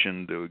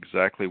attention to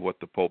exactly what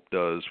the Pope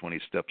does when he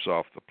steps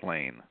off the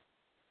plane.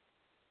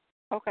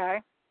 Okay.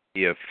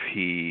 If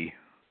he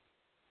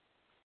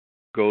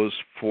goes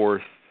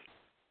forth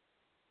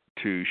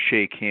to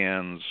shake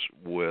hands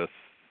with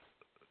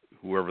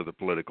whoever the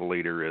political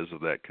leader is of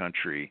that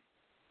country,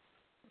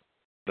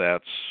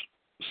 that's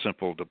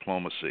simple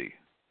diplomacy.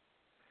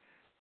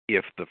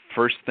 If the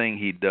first thing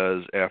he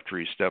does after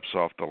he steps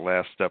off the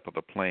last step of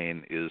the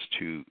plane is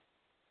to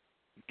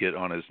get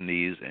on his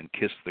knees and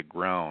kiss the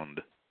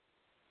ground,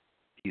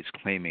 he's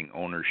claiming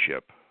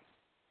ownership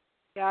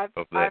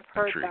of that I've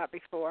country. Heard that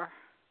before.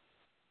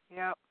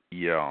 Yep.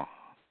 Yeah.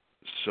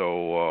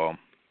 So,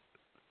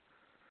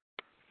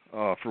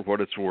 for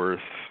what it's worth,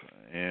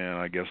 and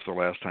I guess the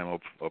last time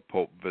a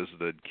pope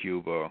visited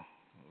Cuba,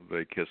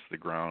 they kissed the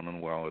ground,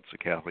 and well, it's a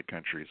Catholic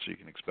country, so you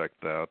can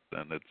expect that.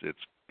 And it's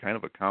kind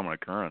of a common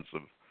occurrence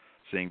of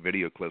seeing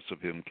video clips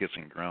of him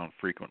kissing ground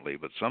frequently,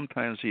 but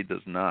sometimes he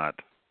does not.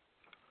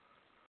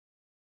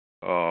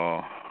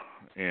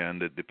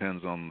 And it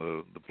depends on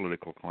the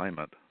political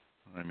climate.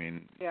 I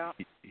mean,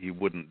 he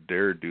wouldn't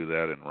dare do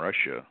that in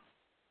Russia.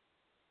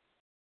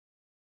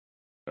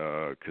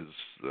 Because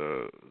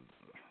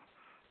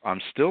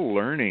I'm still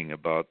learning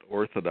about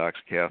Orthodox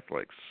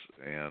Catholics,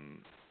 and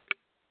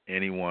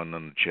anyone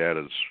in the chat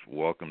is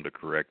welcome to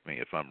correct me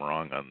if I'm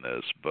wrong on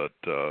this, but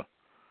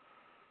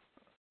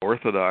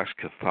Orthodox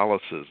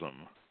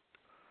Catholicism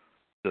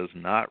does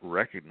not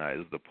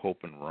recognize the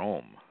Pope in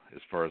Rome,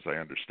 as far as I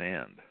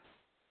understand.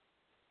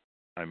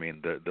 I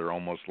mean, they're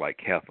almost like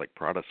Catholic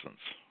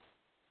Protestants.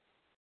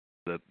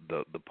 The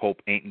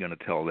Pope ain't going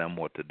to tell them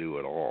what to do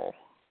at all.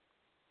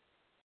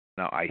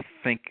 Now, I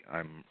think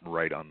I'm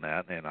right on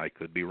that, and I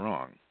could be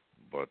wrong,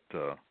 but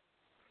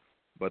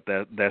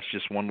that's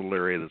just one little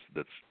area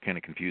that's kind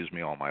of confused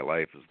me all my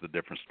life, is the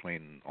difference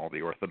between all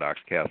the Orthodox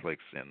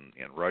Catholics in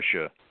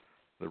Russia,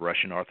 the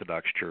Russian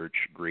Orthodox Church,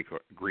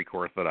 Greek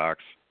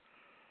Orthodox.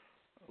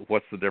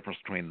 What's the difference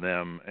between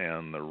them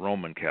and the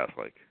Roman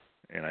Catholic?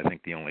 And I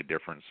think the only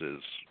difference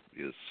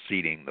is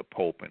seating the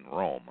Pope in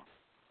Rome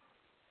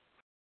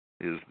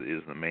is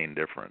the main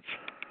difference.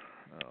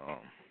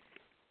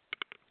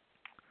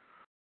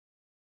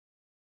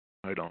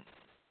 I don't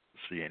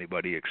see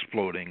anybody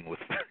exploding with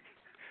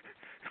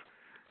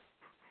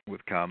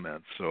with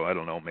comments, so I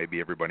don't know.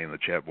 Maybe everybody in the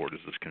chat board is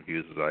as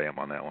confused as I am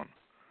on that one.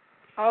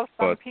 Oh,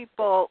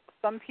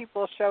 some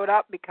people showed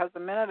up because a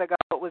minute ago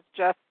it was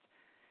just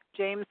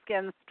James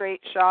Skin,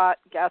 Straight Shot,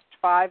 Guest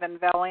 5, and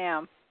Vel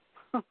Am.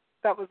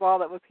 That was all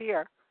that was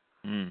here.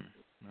 Okay.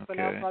 So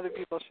now some other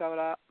people showed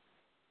up.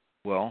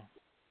 Well,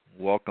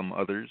 welcome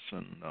others,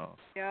 and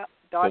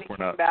Dottie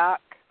came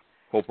back.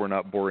 Hope we're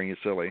not boring you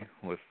silly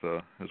with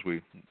as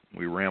we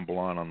ramble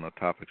on the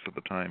topics of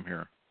the time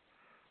here.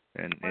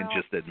 and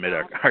just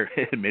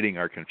admitting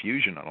our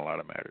confusion on a lot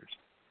of matters.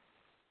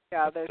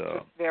 Yeah,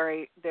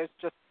 there's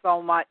just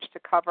so much to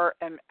cover,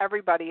 and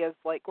everybody is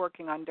like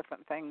working on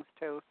different things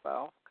too,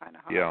 so kind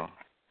of hard. Yeah.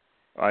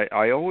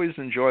 I always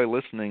enjoy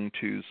listening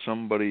to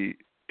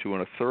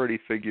an authority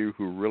figure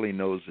who really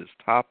knows his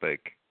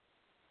topic,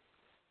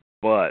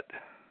 but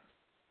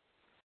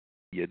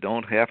you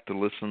don't have to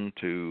listen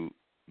to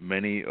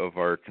many of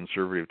our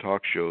conservative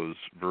talk shows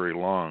very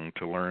long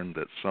to learn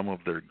that some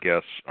of their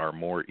guests are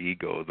more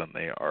ego than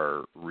they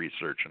are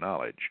research and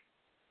knowledge.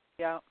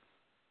 Yeah.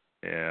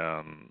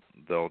 And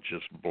they'll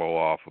just blow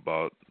off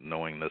about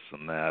knowing this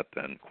and that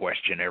and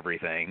question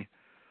everything.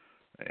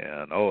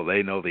 And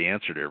they know the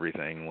answer to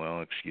everything.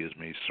 Well, excuse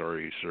me,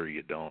 sorry, sir,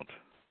 you don't.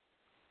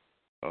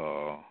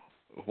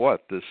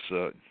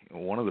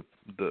 One of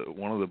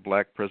the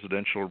black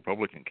presidential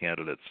Republican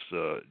candidates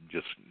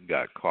just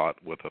got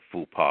caught with a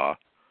faux pas,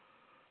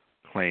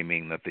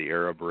 claiming that the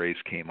Arab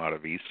race came out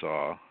of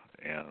Esau,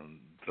 and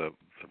the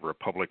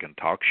Republican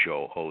talk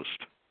show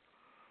host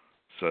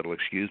said, well,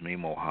 excuse me,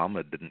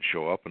 Muhammad didn't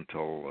show up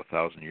until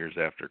 1,000 years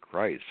after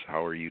Christ.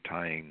 How are you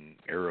tying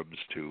Arabs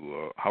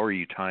to,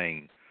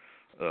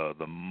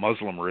 the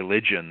Muslim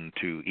religion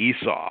to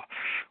Esau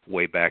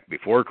way back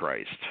before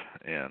Christ?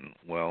 And,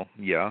 well,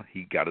 yeah,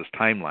 he got his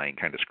timeline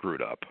kind of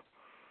screwed up.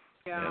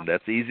 Yeah. And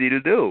that's easy to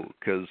do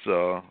because,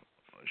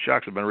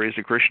 shucks, I've been raised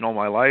a Christian all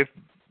my life,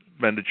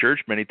 been to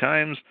church many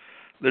times.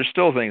 There's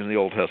still things in the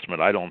Old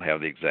Testament I don't have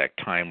the exact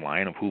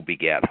timeline of who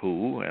begat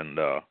who and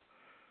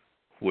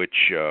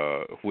which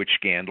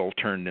scandal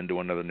turned into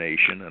another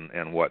nation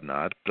and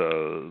whatnot.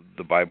 The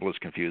Bible is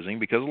confusing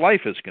because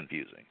life is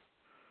confusing.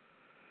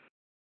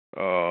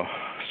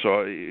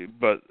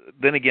 But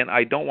then again,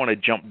 I don't want to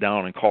jump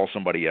down and call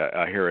somebody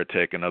a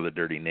heretic and other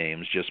dirty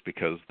names just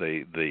because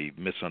they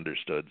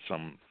misunderstood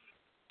some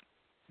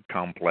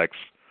complex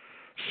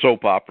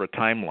soap opera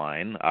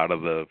timeline out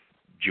of the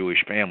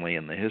Jewish family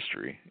in the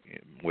history,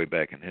 way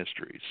back in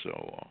history.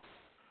 So,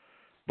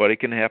 but it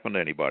can happen to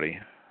anybody.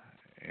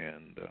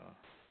 And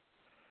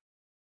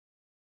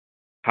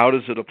how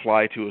does it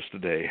apply to us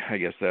today? I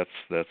guess that's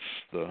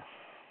the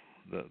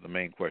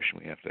main question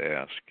we have to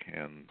ask.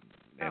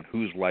 And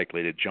who's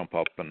likely to jump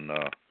up and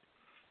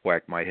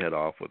whack my head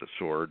off with a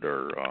sword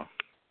or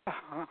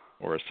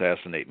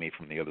assassinate me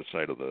from the other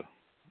side of the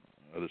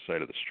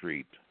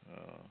street?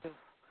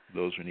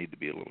 Those we need to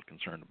be a little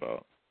concerned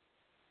about.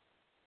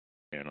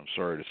 And I'm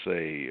sorry to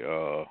say,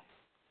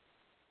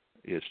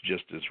 it's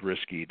just as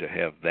risky to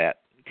have that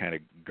kind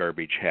of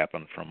garbage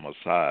happen from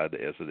Assad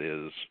as it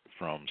is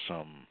from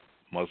some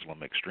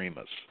Muslim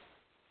extremists.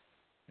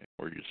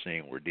 We're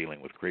dealing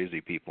with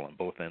crazy people on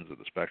both ends of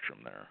the spectrum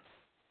there.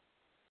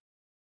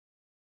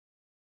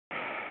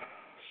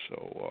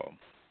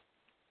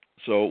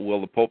 So will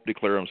the Pope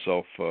declare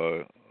himself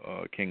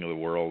king of the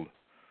world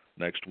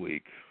next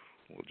week?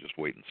 We'll just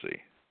wait and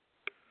see.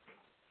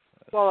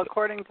 Well,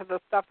 according to the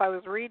stuff I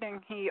was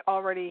reading, he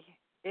already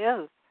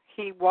is.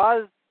 He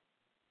was,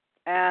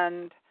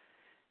 and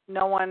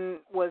no one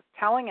was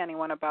telling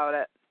anyone about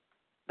it.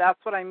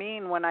 That's what I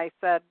mean when I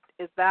said,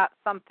 is that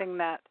something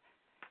that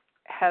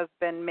has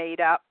been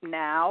made up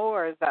now,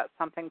 or is that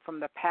something from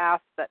the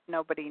past that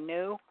nobody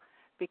knew?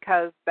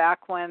 Because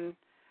back when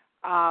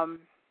some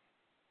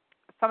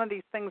of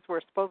these things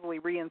were supposedly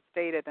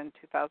reinstated in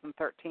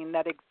 2013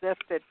 that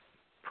existed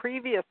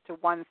previous to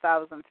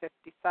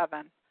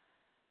 1057.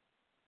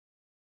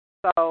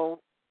 So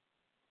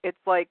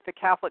it's like the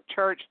Catholic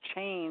Church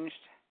changed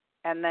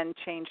and then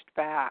changed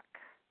back.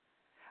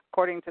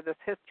 According to this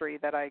history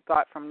that I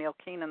got from Neil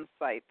Keenan's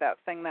site, that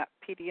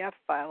PDF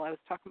file I was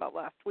talking about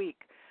last week,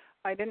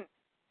 I didn't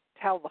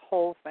tell the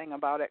whole thing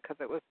about it because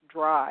it was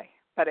dry,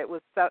 but it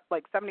was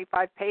like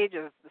 75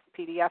 pages, this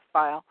PDF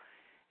file,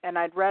 and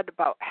I'd read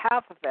about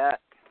half of it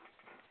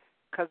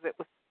because it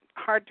was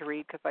hard to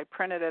read because I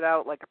printed it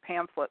out like a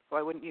pamphlet so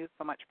I wouldn't use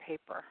so much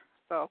paper.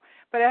 So,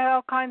 but it had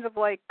all kinds of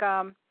like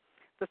the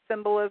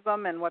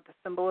symbolism and what the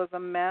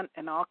symbolism meant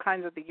and all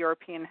kinds of the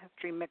European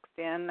history mixed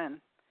in,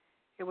 and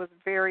it was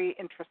very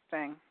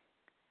interesting.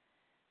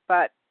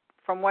 But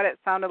from what it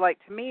sounded like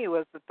to me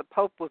was that the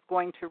Pope was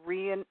going to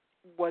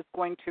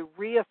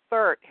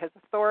reassert his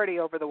authority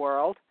over the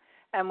world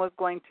and was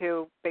going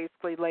to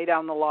basically lay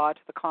down the law to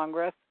the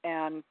Congress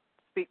and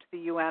speak to the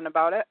UN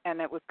about it, and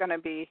it was going to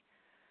be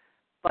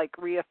like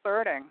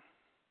reasserting,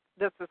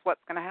 this is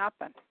what's going to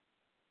happen.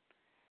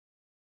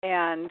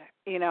 And,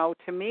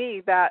 to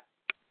me, that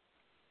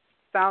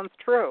sounds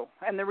true.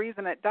 And the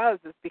reason it does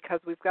is because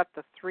we've got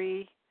the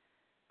three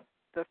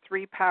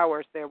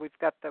powers there. We've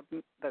got the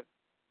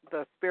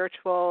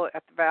spiritual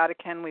at the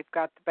Vatican, we've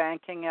got the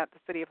banking at the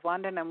City of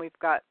London, and we've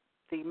got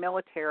the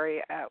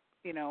military at,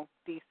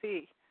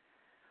 D.C.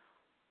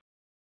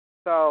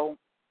 So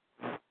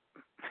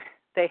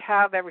they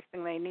have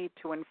everything they need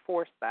to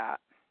enforce that,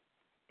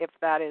 if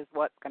that is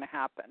what's going to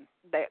happen.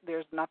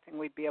 There's nothing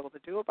we'd be able to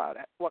do about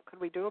it. What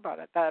could we do about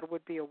it? That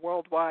would be a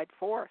worldwide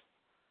force.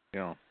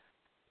 Yeah.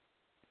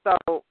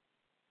 So,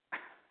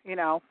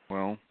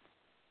 Well,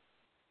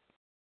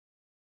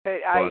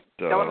 I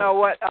don't know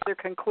what other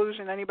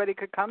conclusion anybody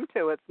could come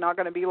to. It's not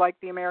going to be like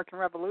the American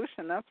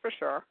Revolution, that's for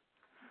sure.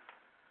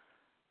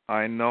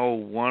 I know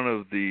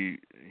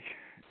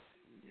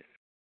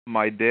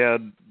my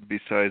dad,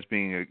 besides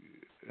being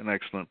an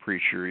excellent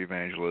preacher,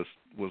 evangelist,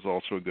 was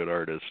also a good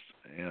artist.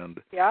 And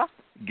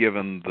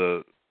given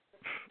the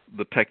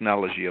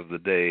technology of the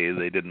day,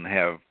 they didn't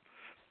have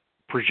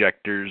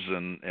projectors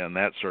and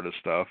that sort of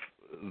stuff.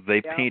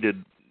 They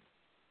painted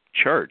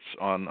charts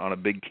on a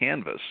big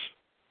canvas.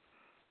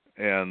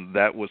 And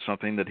that was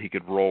something that he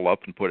could roll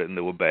up and put it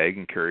into a bag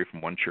and carry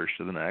from one church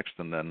to the next,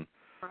 and then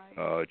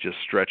just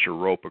stretch a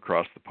rope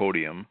across the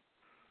podium,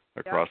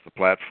 across the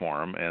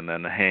platform, and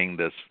then hang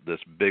this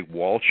big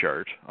wall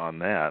chart on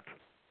that.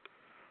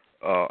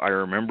 I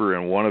remember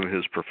in one of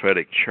his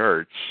prophetic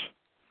charts,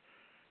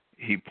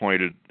 he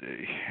pointed,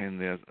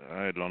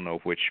 I don't know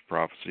which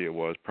prophecy it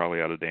was,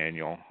 probably out of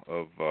Daniel,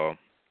 of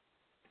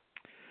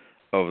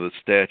the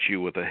statue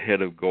with a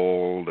head of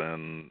gold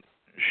and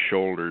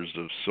shoulders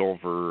of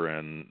silver,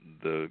 and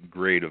the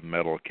grade of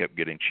metal kept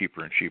getting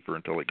cheaper and cheaper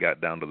until it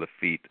got down to the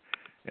feet,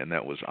 and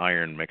that was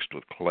iron mixed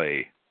with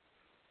clay.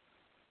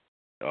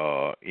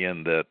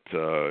 In that,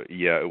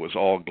 it was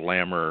all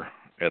glamour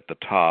at the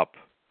top,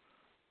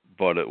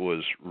 but it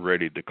was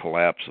ready to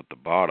collapse at the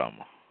bottom.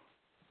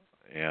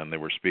 And they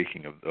were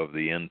speaking of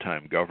the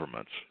end-time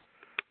governments.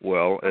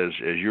 Well, as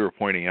you were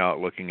pointing out,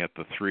 looking at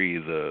the three,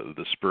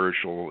 the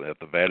spiritual at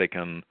the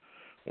Vatican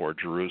or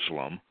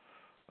Jerusalem,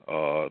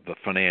 the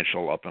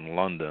financial up in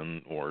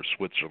London or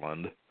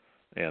Switzerland,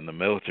 and the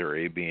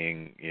military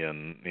being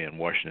in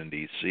Washington,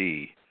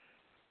 D.C.,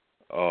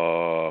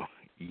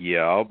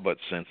 but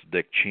since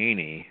Dick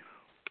Cheney,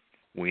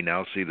 we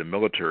now see the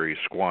military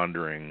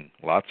squandering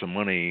lots of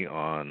money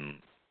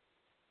on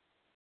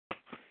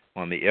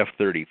the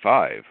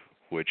F-35,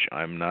 which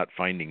I'm not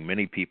finding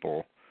many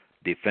people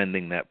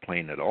defending that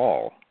plane at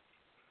all.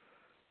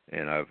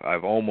 And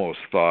I've almost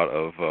thought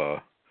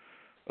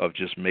of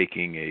just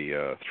making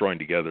throwing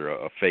together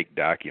a fake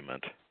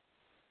document.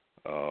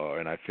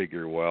 And I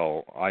figure,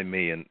 well, I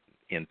may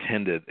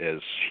intend it as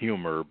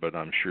humor, but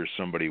I'm sure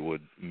somebody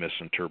would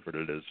misinterpret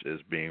it as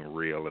being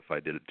real if I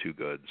did it too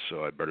good,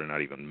 so I'd better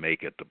not even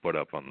make it to put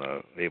up on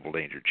the Able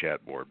Danger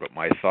chat board. But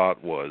my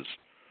thought was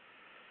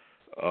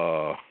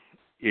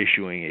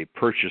issuing a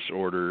purchase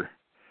order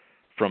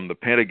from the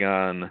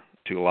Pentagon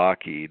to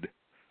Lockheed,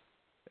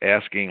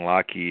 asking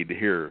Lockheed,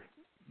 here,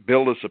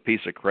 build us a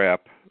piece of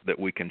crap that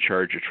we can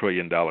charge $1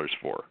 trillion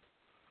for.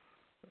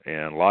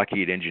 And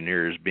Lockheed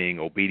engineers, being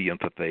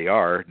obedient that they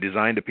are,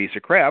 designed a piece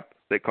of crap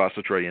that cost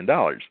 $1 trillion.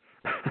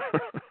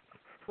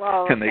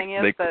 Well, the thing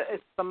is that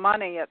it's the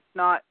money, it's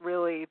not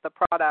really the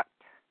product.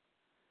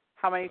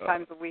 How many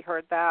times have we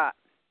heard that?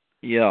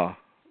 Yeah,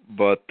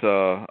 but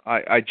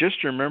I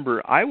just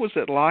remember I was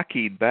at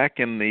Lockheed back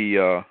in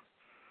the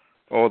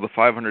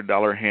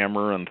 $500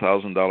 hammer and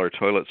 $1,000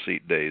 toilet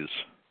seat days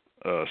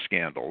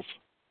scandals.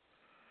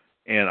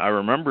 And I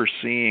remember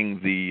seeing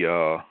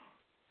the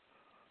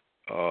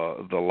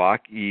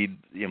Lockheed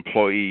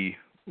employee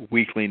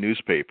weekly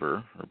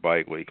newspaper, or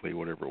bi-weekly,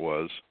 whatever it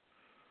was,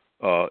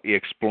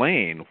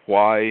 explain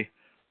why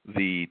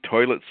the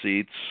toilet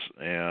seats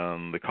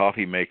and the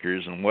coffee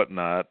makers and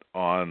whatnot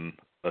on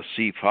a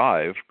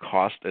C5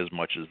 cost as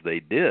much as they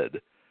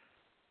did.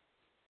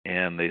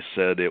 And they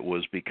said it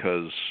was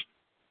because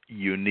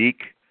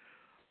unique,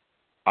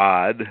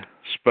 odd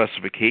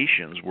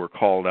specifications were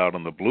called out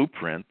on the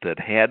blueprint that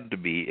had to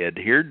be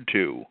adhered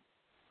to.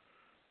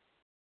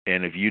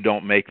 And if you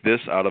don't make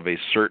this out of a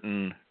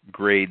certain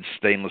grade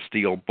stainless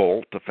steel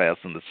bolt to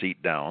fasten the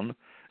seat down,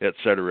 et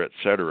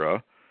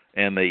cetera,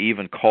 and they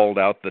even called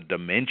out the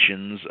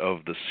dimensions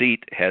of the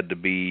seat had to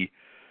be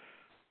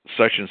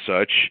such and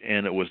such,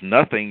 and it was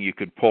nothing you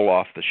could pull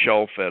off the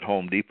shelf at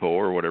Home Depot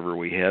or whatever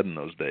we had in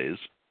those days.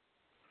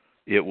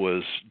 It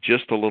was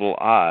just a little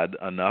odd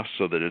enough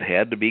so that it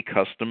had to be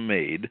custom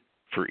made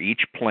for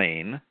each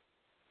plane,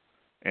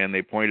 and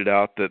they pointed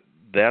out that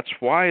that's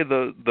why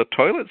the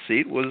toilet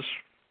seat was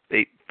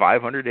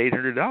 $500,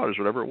 $800,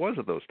 whatever it was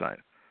at those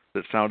times.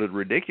 That sounded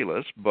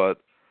ridiculous, but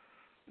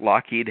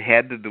Lockheed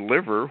had to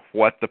deliver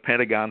what the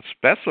Pentagon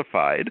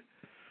specified,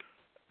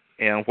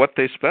 and what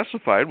they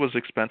specified was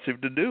expensive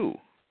to do.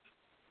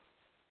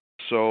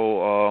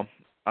 So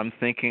I'm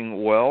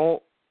thinking,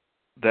 well,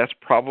 that's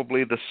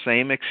probably the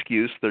same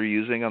excuse they're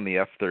using on the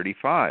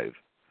F-35,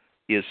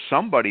 is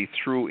somebody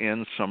threw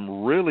in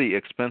some really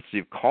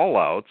expensive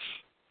call-outs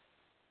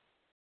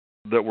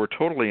that were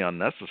totally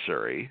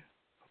unnecessary,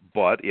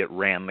 but it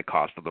ran the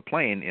cost of the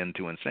plane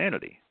into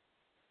insanity.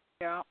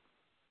 Yeah.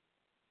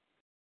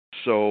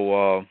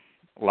 So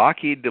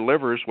Lockheed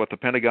delivers what the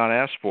Pentagon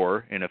asks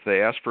for, and if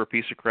they ask for a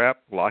piece of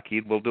crap,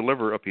 Lockheed will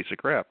deliver a piece of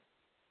crap.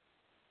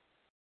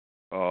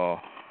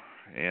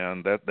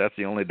 And that's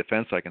the only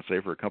defense I can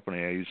say for a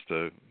company I used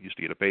to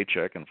get a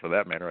paycheck, and for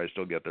that matter, I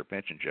still get their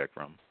pension check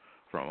from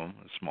them,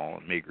 as small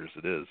and meager as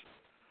it is.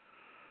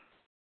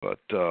 But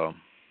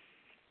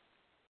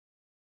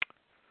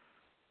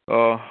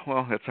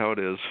well, that's how it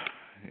is.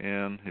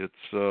 and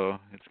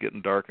it's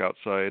getting dark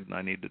outside, and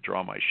I need to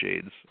draw my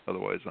shades.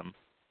 Otherwise, I'm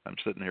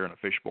sitting here in a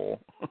fishbowl.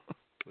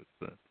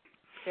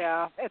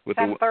 Yeah, it's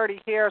 10:30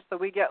 here, so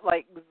we get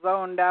like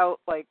zoned out,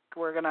 like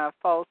we're gonna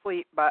fall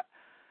asleep. But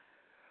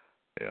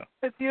yeah,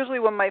 it's usually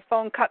when my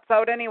phone cuts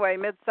out anyway,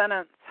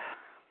 mid-sentence.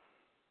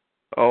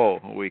 Oh,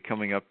 are we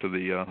coming up to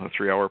the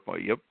 3-hour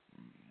point? Yep.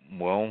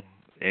 Well,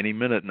 any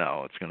minute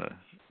now, it's gonna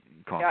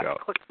conk out. Yeah, it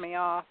clicks me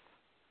off.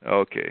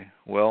 Okay.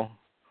 Well,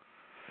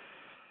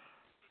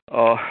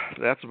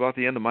 that's about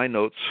the end of my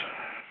notes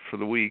for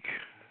the week,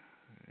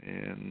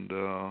 and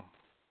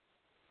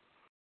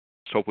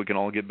let's hope we can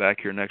all get back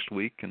here next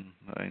week, and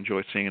I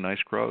enjoy seeing a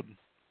nice crowd.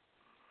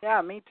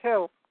 Yeah, me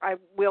too.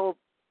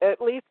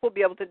 At least we'll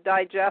be able to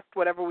digest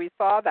whatever we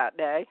saw that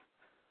day.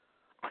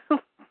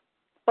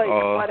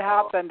 What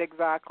happened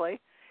exactly.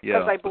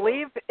 Because I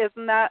believe,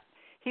 isn't that,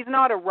 he's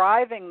not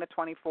arriving the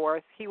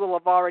 24th. He will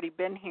have already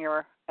been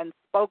here and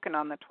spoken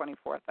on the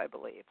 24th, I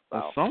believe. So.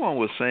 Well, someone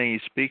was saying he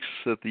speaks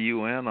at the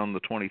UN on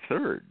the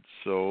 23rd,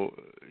 so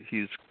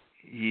he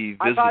visits.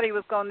 I thought he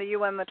was going to the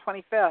UN the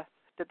 25th.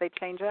 Did they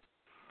change it?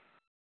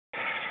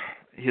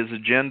 His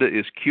agenda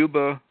is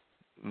Cuba,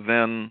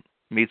 then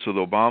meets with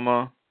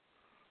Obama,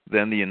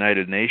 then the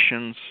United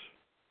Nations,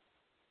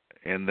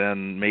 and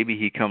then maybe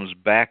he comes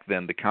back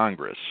then to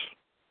Congress.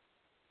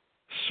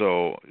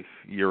 So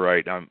you're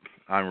right. I'm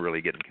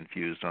really getting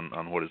confused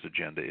on what his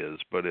agenda is,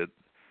 but it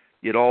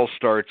all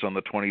starts on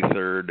the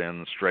 23rd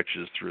and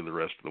stretches through the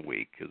rest of the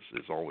week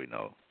is all we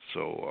know.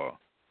 So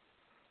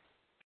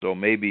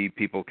maybe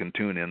people can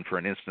tune in for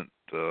an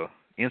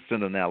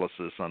instant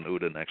analysis on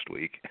OODA next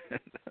week and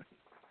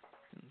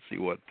see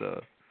what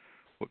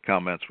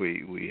comments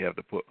we have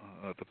to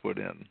put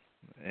in.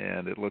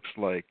 And it looks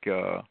like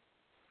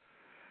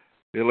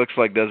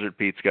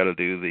Desertpete's got to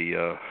do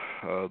the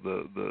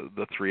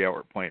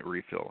 3-hour point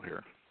refill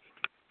here.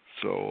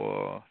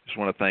 So just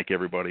want to thank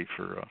everybody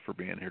for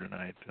being here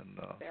tonight. And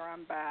there,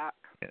 I'm back.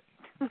 Yeah,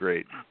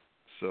 great.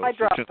 So I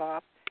dropped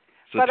off.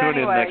 So but tune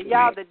anyway, in next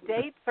yeah, week. the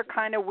dates are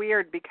kind of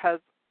weird because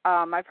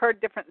I've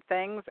heard different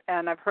things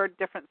and I've heard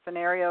different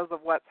scenarios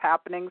of what's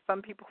happening.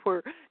 Some people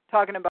were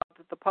talking about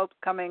that the Pope's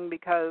coming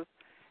because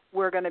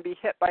we're going to be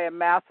hit by a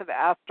massive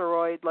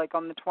asteroid like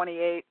on the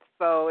 28th.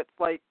 So it's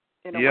like,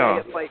 in a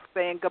way, it's like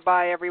saying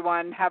goodbye,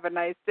 everyone, have a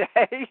nice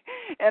day.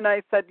 And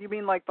I said, you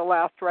mean like the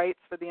last rites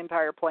for the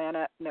entire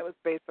planet? And it was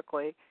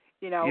basically,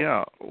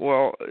 Yeah,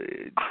 well.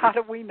 How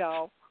do we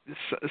know?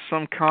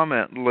 Some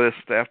comment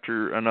list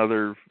after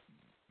another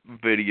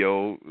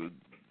video,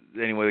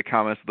 anyway, the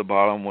comments at the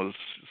bottom was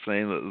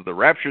saying that the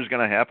rapture is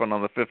going to happen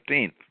on the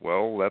 15th.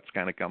 Well, that's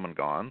kind of come and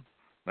gone.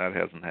 That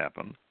hasn't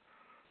happened.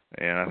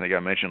 And I think I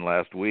mentioned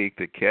last week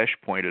that Kesh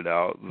pointed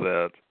out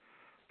that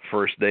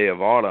first day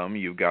of autumn,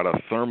 you've got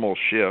a thermal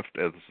shift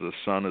as the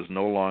sun is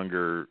no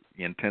longer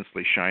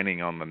intensely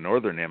shining on the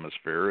northern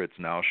hemisphere. It's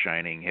now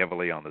shining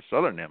heavily on the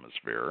southern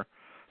hemisphere.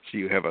 So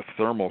you have a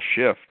thermal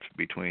shift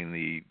between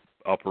the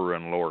upper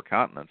and lower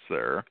continents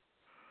there.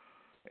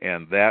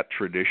 And that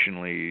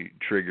traditionally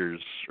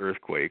triggers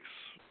earthquakes,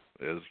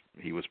 as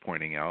he was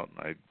pointing out.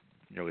 I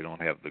really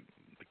don't have the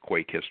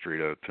quake history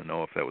to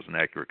know if that was an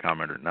accurate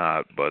comment or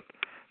not, but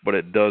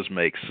it does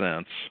make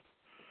sense.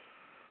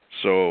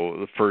 So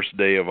the first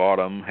day of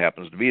autumn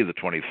happens to be the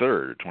 23rd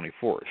or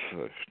 24th.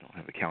 I don't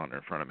have the calendar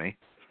in front of me.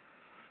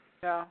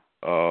 Yeah.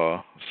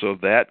 So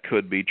that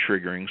could be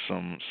triggering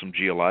some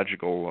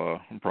geological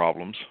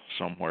problems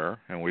somewhere,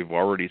 and we've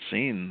already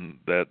seen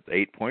that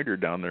 8-pointer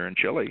down there in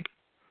Chile.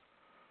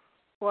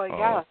 Well,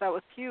 yeah, that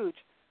was huge.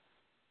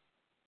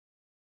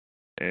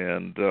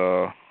 And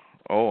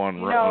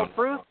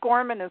Bruce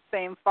Gorman is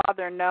saying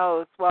Father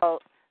knows.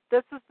 Well,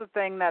 this is the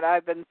thing that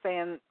I've been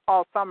saying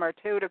all summer,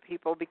 too, to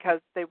people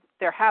because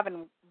they're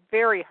having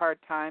very hard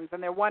times,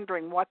 and they're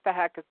wondering what the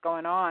heck is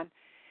going on.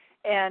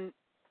 And,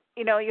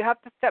 you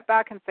have to step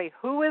back and say,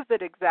 who is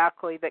it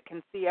exactly that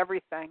can see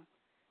everything?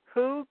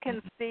 Who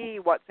can see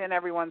what's in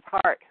everyone's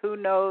heart? Who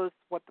knows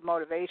what the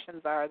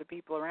motivations are, the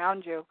people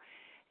around you?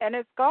 And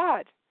it's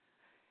God.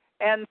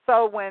 And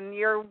so when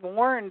you're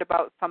warned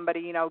about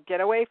somebody,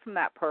 get away from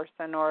that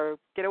person or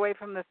get away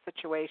from this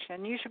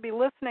situation, you should be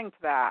listening to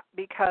that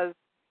because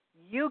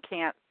you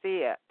can't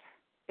see it.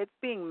 It's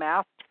being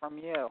masked from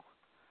you.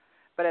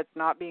 But it's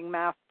not being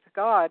masked to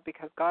God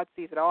because God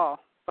sees it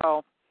all.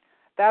 So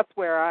that's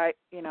where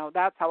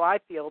that's how I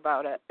feel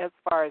about it as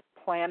far as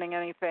planning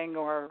anything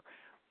or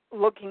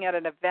looking at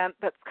an event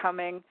that's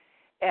coming.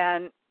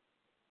 And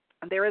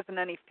there isn't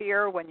any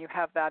fear when you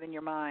have that in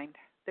your mind.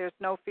 There's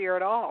no fear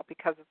at all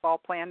because it's all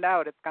planned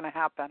out. It's going to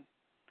happen.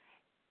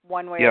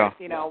 One way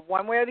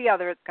or the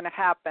other, it's going to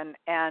happen.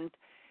 And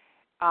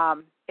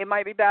it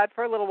might be bad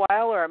for a little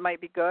while or it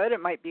might be good.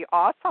 It might be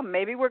awesome.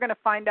 Maybe we're going to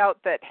find out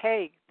that,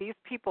 hey, these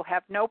people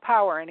have no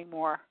power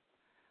anymore.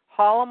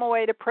 Haul them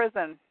away to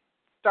prison.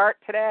 Start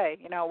today,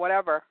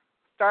 whatever.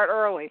 Start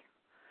early.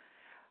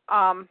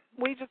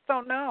 We just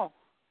don't know.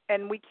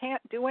 And we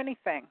can't do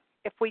anything.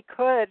 If we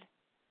could,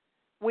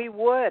 we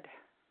would.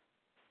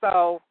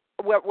 So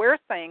what we're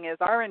saying is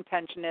our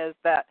intention is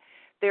that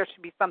there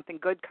should be something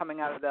good coming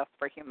out of this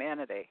for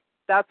humanity.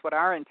 That's what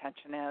our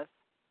intention is.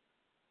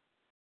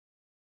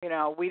 You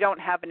know, we don't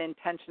have an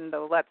intention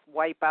to let's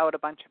wipe out a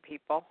bunch of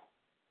people.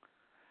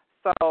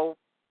 So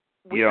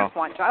we just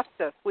want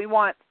justice. We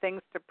want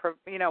things to,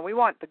 we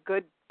want the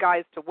good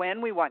guys to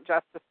win. We want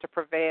justice to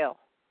prevail.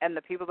 And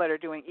the people that are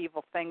doing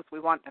evil things, we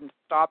want them to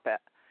stop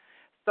it.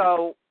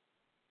 So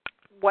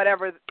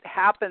whatever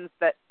happens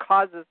that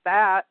causes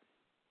that,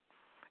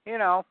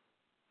 how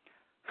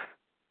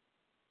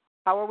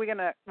are we going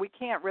to, we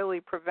can't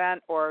really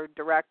prevent or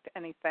direct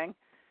anything.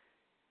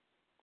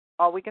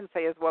 All we can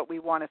say is what we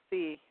want to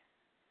see.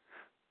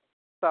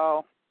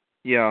 So.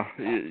 Yeah,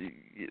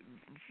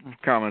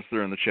 comments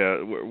there in the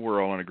chat,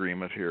 we're all in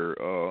agreement here.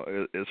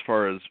 As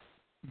far as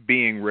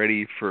being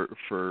ready for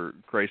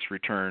Christ's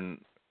return,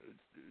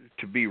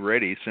 to be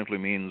ready simply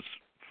means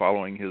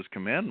following his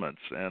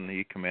commandments, and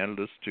he commanded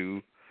us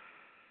to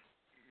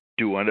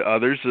do unto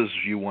others as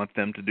you want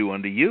them to do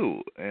unto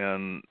you.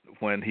 And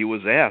when he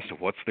was asked,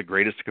 what's the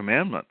greatest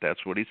commandment?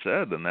 That's what he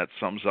said, and that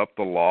sums up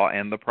the law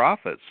and the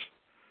prophets.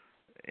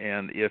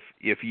 And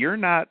if you're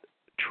not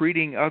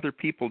treating other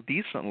people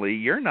decently,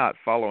 you're not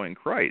following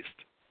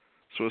Christ.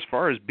 So as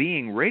far as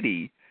being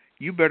ready,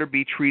 you better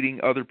be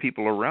treating other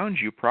people around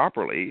you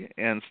properly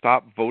and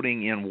stop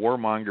voting in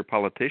warmonger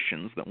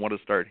politicians that want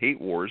to start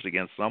hate wars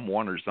against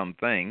someone or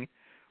something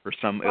or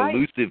some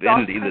elusive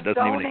entity that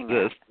doesn't even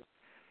exist.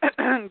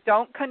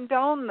 Don't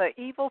condone the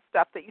evil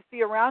stuff that you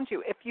see around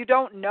you. If you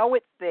don't know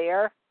it's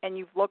there and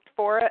you've looked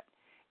for it,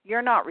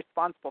 you're not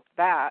responsible for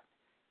that.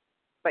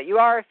 But you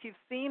are if you've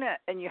seen it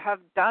and you have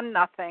done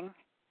nothing,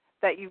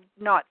 that you've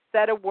not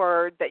said a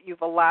word, that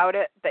you've allowed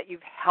it, that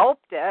you've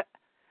helped it.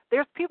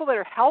 There's people that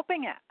are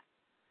helping it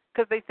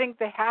because they think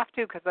they have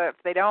to, because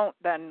if they don't,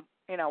 then,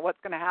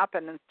 what's going to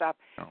happen and stuff.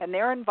 Oh. And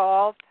they're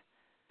involved.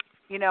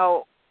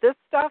 This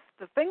stuff,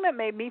 the thing that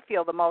made me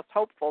feel the most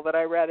hopeful that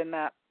I read in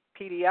that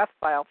PDF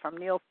file from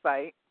Neil's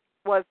site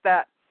was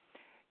that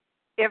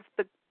if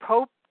the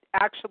Pope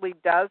actually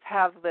does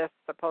have this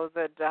supposed,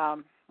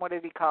 what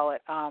did he call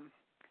it,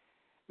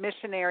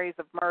 missionaries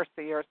of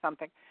mercy or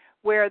something,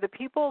 where the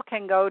people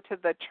can go to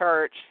the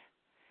church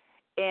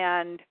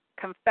and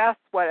confess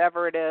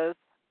whatever it is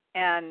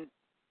and,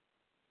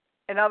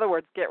 in other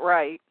words, get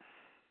right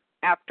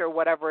after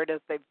whatever it is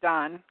they've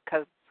done,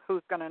 because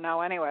who's going to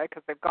know anyway,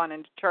 because they've gone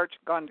into church,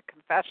 gone to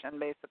confession,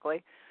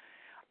 basically,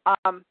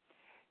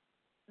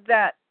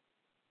 that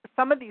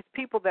some of these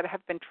people that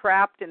have been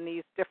trapped in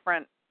these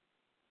different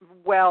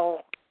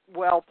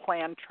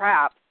well-planned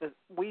traps that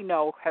we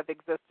know have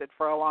existed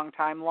for a long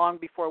time, long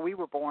before we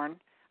were born,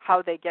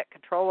 how they get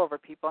control over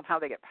people and how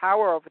they get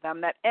power over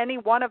them, that any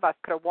one of us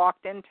could have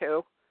walked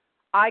into.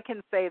 I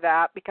can say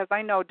that because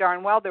I know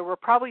darn well there were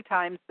probably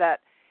times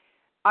that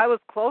I was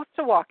close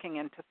to walking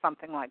into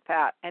something like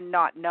that and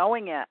not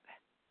knowing it,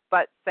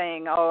 but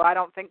saying, oh, I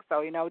don't think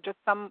so, just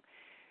some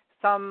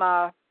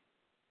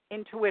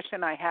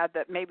intuition I had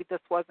that maybe this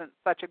wasn't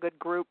such a good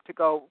group to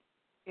go,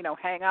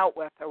 hang out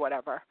with or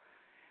whatever.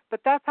 But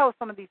that's how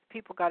some of these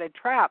people got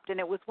entrapped, and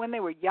it was when they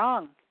were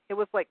young. It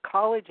was like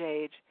college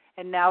age,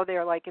 and now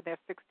they're like in their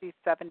 60s,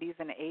 70s,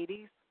 and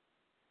 80s.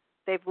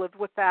 They've lived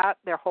with that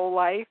their whole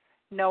life,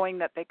 knowing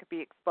that they could be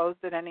exposed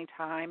at any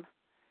time.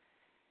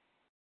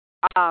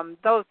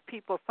 Those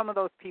people, some of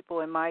those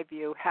people, in my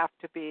view, have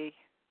to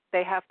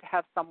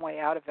have some way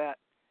out of it.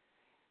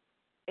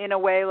 In a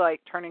way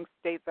like turning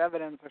state's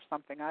evidence or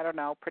something, I don't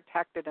know,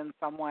 protected in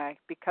some way,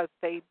 because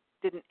they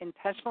didn't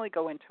intentionally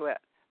go into it.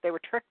 They were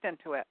tricked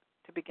into it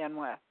to begin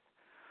with.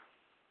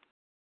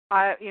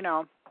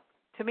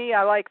 To me,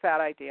 I like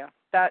that idea.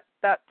 That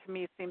to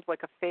me seems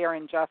like a fair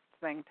and just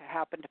thing to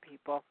happen to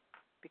people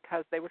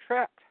because they were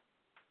tricked.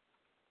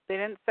 They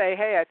didn't say,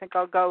 hey, I think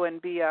I'll go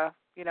and be a,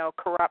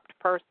 corrupt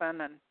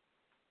person and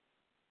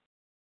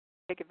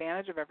take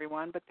advantage of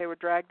everyone, but they were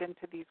dragged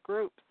into these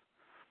groups.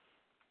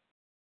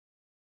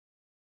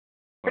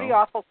 Pretty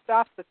awful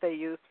stuff that they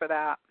use for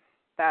that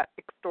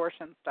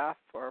extortion stuff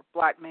or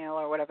blackmail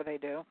or whatever they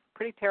do.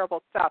 Pretty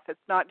terrible stuff. It's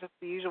not just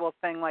the usual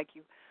thing like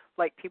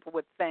people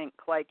would think,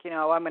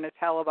 I'm going to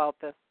tell about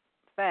this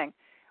thing.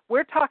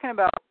 We're talking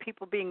about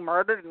people being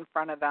murdered in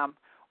front of them,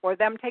 or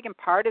them taking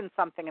part in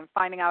something and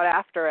finding out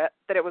after it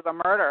that it was a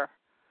murder,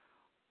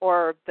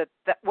 or that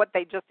what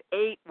they just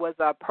ate was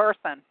a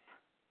person.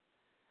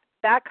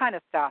 That kind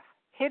of stuff.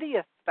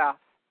 Hideous stuff.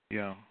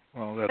 Yeah.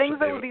 Well, that's things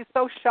that would be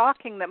so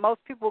shocking that most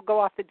people will go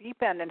off the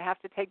deep end and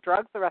have to take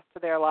drugs the rest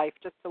of their life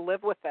just to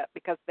live with it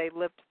because they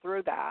lived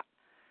through that.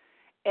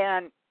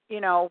 And,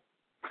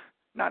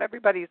 not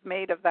everybody's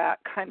made of that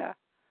kind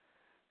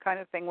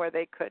of thing where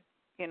they could,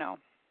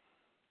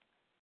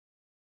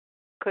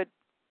 could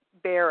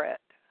bear it.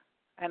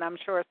 And I'm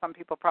sure some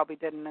people probably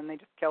didn't and they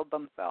just killed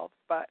themselves.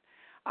 But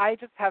I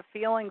just have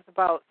feelings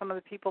about some of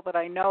the people that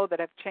I know that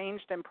have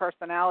changed in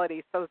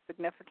personality so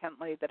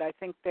significantly that I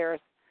think there's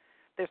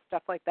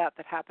stuff like that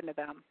happened to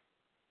them,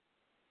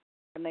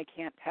 and they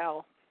can't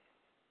tell.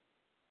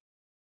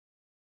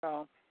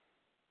 So,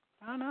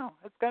 I don't know.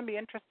 It's going to be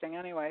interesting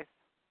anyways.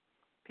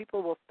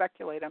 People will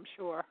speculate, I'm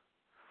sure.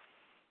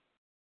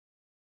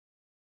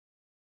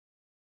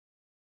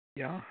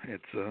 Yeah,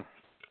 it's a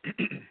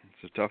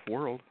it's a tough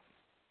world.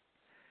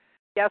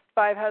 Yes,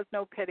 5 has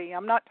no pity.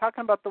 I'm not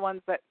talking about the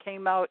ones that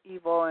came out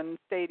evil and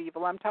stayed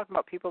evil. I'm talking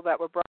about people that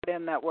were brought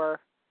in that were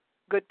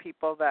good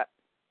people that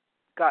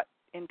got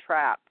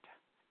entrapped.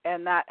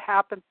 And that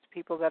happens to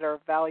people that are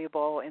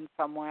valuable in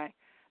some way.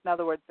 In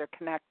other words, they're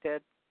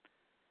connected.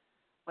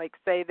 Like,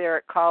 say they're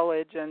at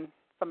college and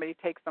somebody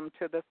takes them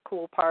to this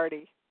cool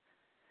party.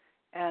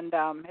 And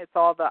it's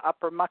all the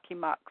upper mucky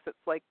mucks. It's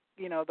like,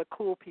 you know, the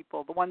cool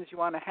people, the ones you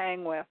want to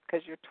hang with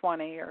because you're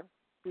 20 or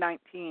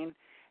 19.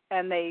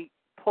 And they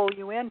pull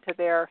you into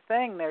their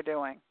thing they're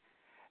doing.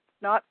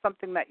 It's not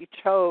something that you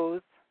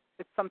chose.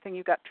 It's something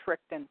you got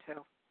tricked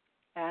into.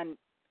 And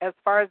as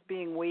far as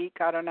being weak,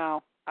 I don't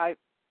know.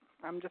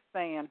 I'm just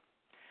saying.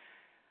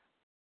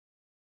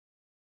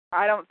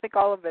 I don't think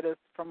all of it is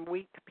from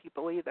weak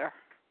people either.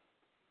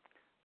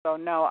 So,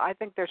 no, I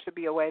think there should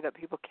be a way that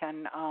people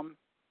can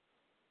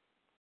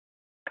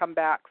come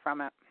back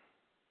from it.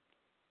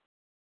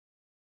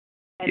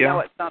 And no,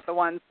 it's not the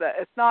ones that,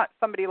 it's not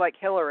somebody like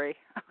Hillary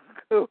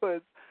who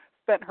has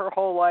spent her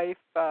whole life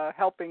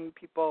helping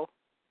people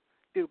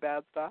do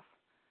bad stuff.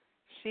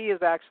 She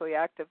is actually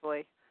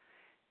actively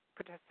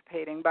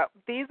participating. But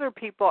these are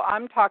people,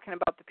 I'm talking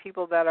about the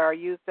people that are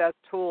used as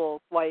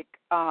tools, like,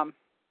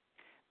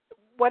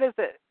 what is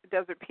it,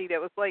 Desertpete? It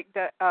was like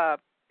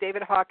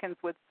David Hawkins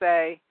would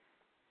say,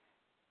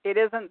 it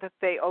isn't that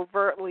they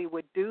overtly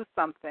would do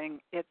something,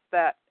 it's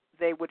that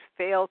they would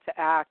fail to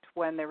act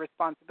when their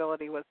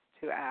responsibility was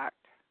to act,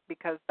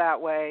 because that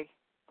way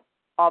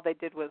all they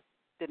did was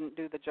didn't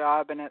do the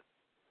job and it's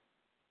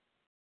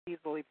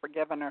easily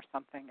forgiven or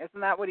something.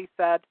 Isn't that what he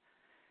said?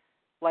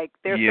 Like,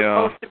 they're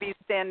supposed to be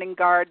standing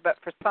guard, but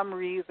for some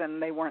reason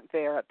they weren't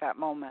there at that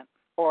moment,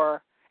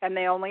 and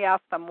they only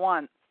asked them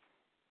once.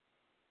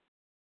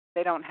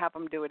 They don't have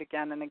them do it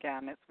again and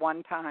again. It's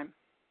one time.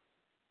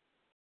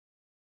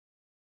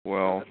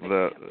 Well,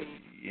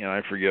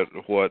 I forget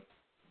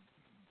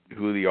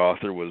who the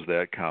author was.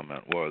 That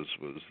comment was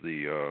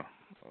the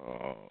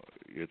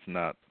it's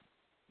not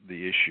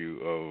the issue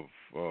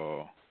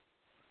of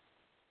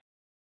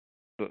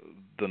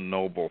the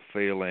noble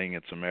failing.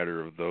 It's a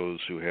matter of those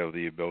who have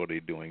the ability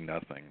doing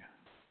nothing.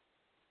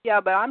 Yeah,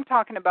 but I'm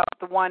talking about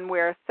the one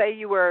where, say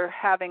you were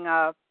having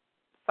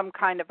some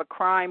kind of a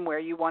crime where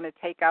you want to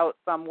take out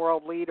some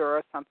world leader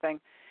or something,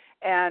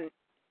 and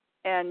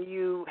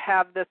you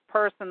have this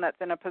person that's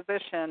in a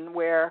position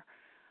where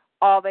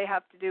all they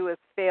have to do is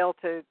fail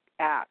to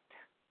act.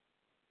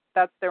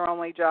 That's their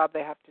only job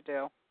they have to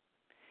do.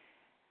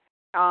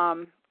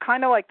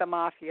 Kind of like the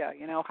mafia,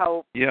 you know,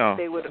 how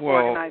they would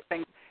organize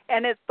things.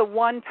 And it's the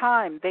one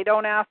time. They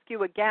don't ask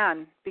you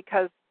again,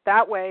 because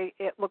that way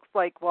it looks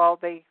like, well,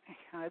 isn't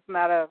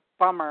that a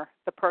bummer?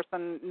 The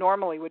person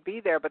normally would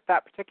be there, but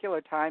that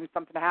particular time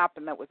something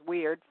happened that was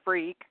weird,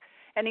 freak,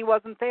 and he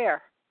wasn't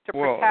there to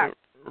protect.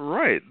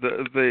 Right.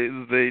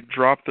 They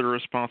dropped their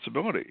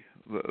responsibility.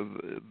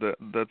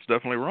 That's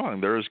definitely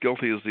wrong. They're as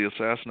guilty as the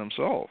assassin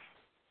himself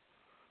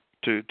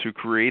to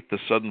create the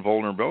sudden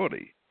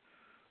vulnerability.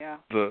 Yeah.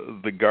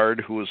 The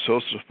guard who was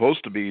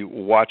supposed to be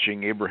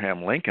watching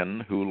Abraham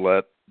Lincoln, who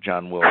let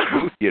John Wilkes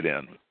Booth get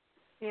in.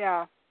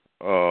 Yeah.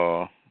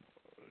 Well,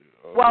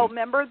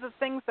 remember the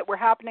things that were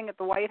happening at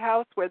the White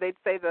House where they'd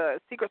say the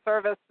Secret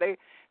Service,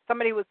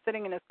 somebody was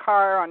sitting in his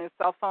car on his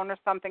cell phone or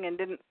something and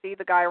didn't see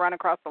the guy run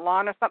across the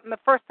lawn or something? The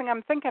first thing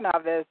I'm thinking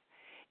of is,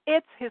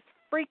 it's his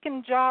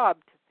freaking job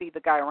to see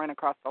the guy run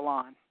across the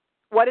lawn.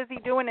 What is he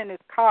doing in his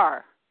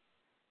car?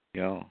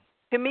 Yeah.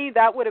 To me,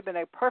 that would have been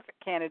a perfect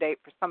candidate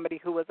for somebody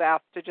who was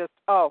asked to just,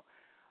 I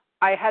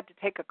had to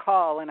take a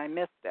call and I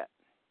missed it,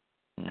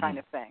 kind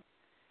of thing.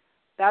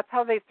 That's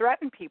how they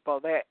threaten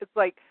people. It's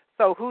like,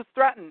 so who's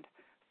threatened?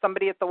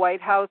 Somebody at the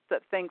White House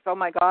that thinks, oh,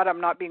 my God,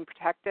 I'm not being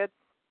protected.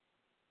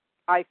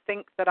 I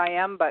think that I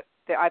am, but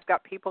I've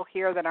got people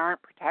here that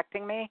aren't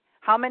protecting me.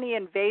 How many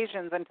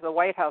invasions into the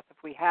White House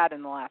have we had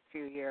in the last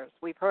few years?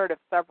 We've heard of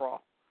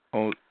several.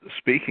 Oh,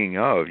 speaking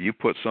of, you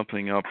put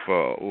something up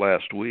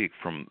last week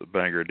from the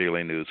Bangor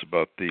Daily News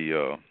about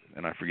the,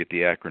 and I forget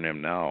the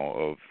acronym now,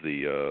 of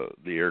the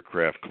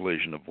aircraft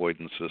collision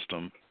avoidance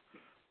system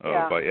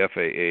by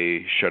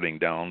FAA shutting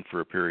down for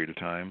a period of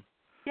time.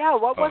 Yeah,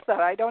 what was that?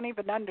 I don't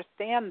even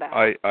understand that.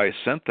 I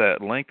sent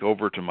that link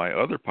over to my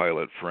other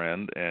pilot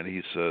friend, and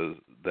he says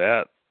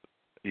that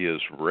is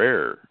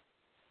rare.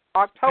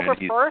 October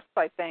 1st,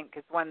 I think,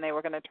 is when they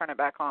were going to turn it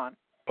back on.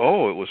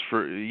 Oh, it was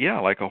for,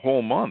 like a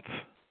whole month.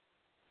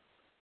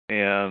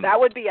 And that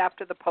would be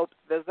after the Pope's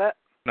visit.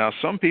 Now,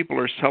 some people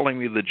are telling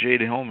me the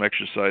Jade Helm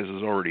exercise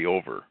is already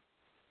over.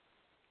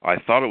 I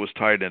thought it was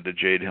tied into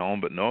Jade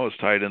Helm, but no, it's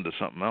tied into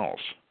something else.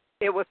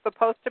 It was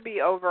supposed to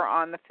be over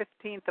on the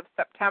 15th of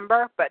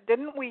September, but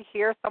didn't we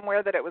hear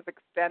somewhere that it was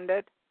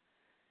extended?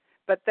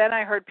 But then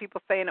I heard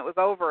people saying it was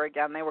over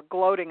again. They were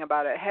gloating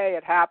about it. Hey,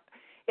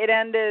 it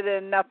ended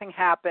and nothing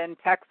happened.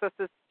 Texas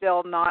is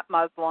still not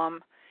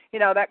Muslim. You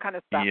know, that kind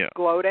of stuff,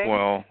 gloating.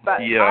 Well,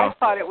 but I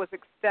thought it was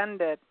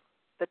extended,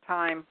 the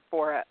time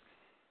for it.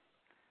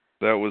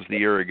 That was the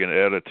arrogant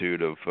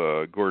attitude of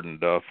Gordon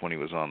Duff when he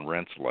was on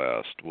Rents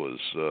last, was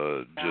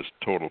just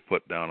total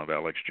put down of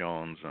Alex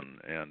Jones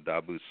and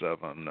Dabu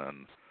 7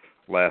 and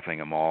laughing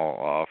them all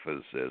off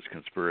as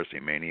conspiracy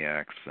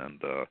maniacs. And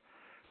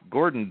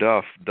Gordon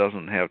Duff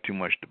doesn't have too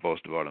much to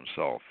boast about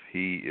himself.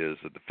 He is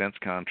a defense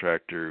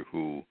contractor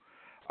who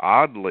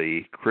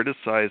oddly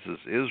criticizes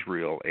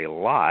Israel a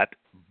lot,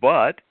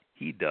 but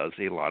he does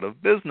a lot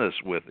of business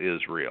with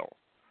Israel.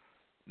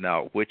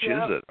 Now, which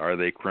is it? Are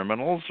they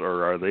criminals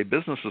or are they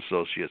business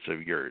associates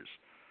of yours?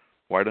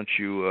 Why don't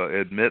you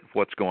admit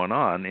what's going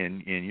on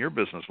in your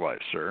business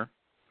life, sir?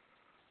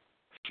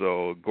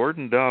 So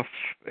Gordon Duff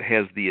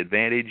has the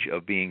advantage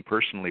of being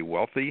personally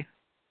wealthy.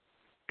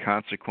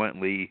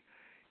 Consequently,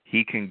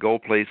 he can go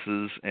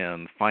places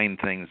and find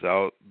things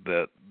out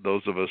that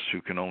those of us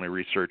who can only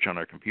research on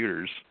our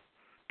computers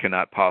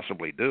cannot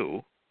possibly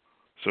do.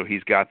 So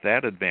he's got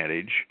that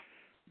advantage,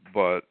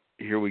 but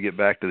here we get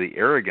back to the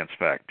arrogance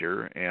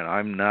factor, and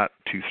I'm not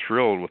too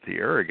thrilled with the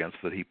arrogance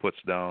that he puts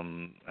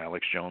down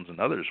Alex Jones and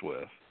others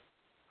with.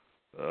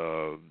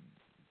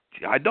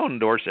 I don't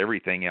endorse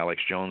everything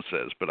Alex Jones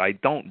says, but I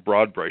don't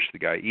broad brush the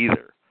guy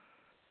either.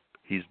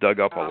 He's dug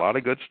up a lot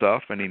of good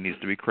stuff, and he needs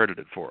to be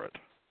credited for it.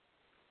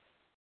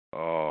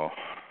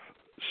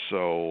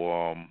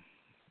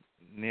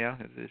 Yeah,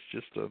 it's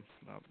just a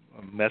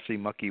messy,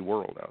 mucky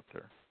world out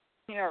there.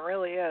 Yeah, it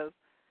really is.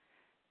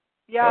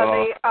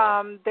 Yeah,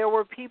 there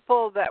were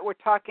people that were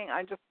talking.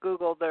 I just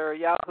Googled or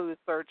Yahoo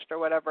searched or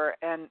whatever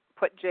and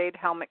put Jade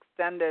Helm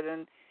extended,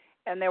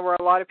 and there were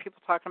a lot of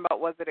people talking about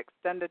was it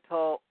extended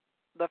till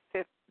the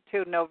 5th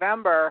to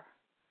November,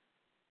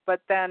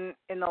 but then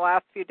in the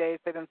last few days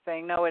they've been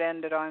saying no, it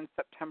ended on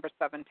September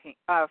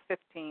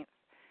 15th.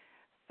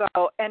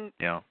 So, and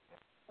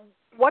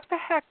what the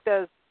heck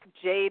does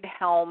Jade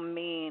Helm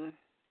mean?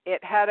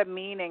 It had a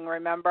meaning,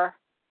 remember?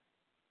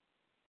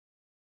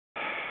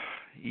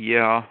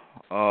 Yeah,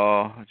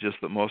 just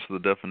that most of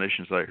the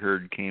definitions I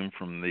heard came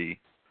from the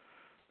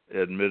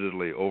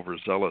admittedly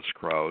overzealous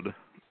crowd,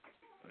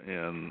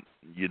 and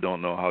you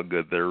don't know how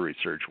good their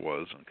research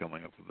was on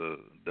coming up with the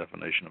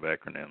definition of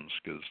acronyms,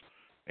 because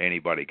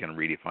anybody can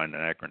redefine an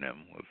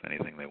acronym with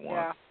anything they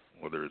want,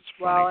 whether it's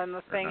funny well, and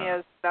the thing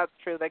is, that's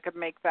true, they could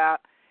make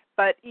that.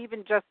 But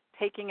even just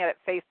taking it at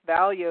face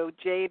value,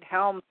 Jade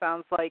Helm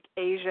sounds like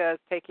Asia is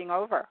taking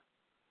over.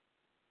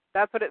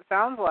 That's what it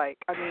sounds like.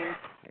 I mean,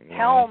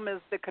 helm is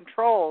the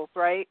controls,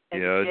 right?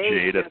 And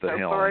Jade at the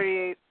helm.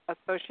 Authority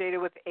associated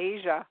with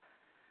Asia.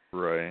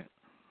 Right.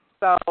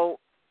 So,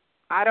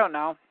 I don't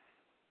know.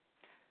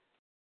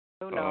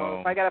 Who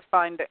knows? I got to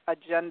find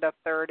Agenda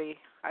 30.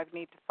 I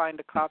need to find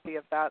a copy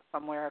of that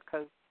somewhere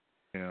because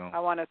I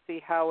want to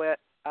see how it,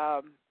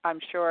 I'm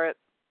sure it's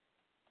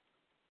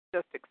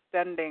just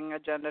extending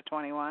Agenda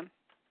 21.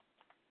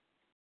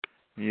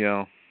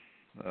 Yeah.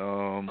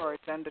 Or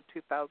Agenda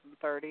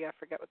 2030, I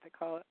forget what they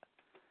call it.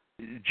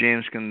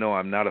 James can know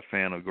I'm not a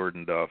fan of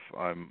Gordon Duff.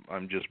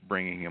 I'm just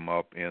bringing him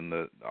up in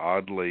that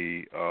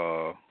oddly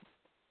a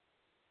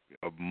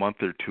month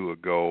or two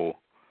ago,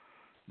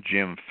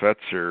 Jim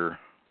Fetzer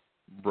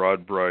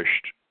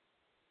broad-brushed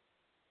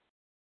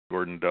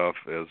Gordon Duff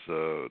as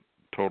a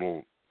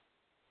total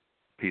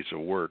piece of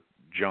work,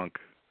 junk,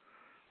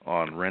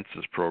 on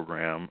Rentz's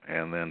program,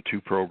 and then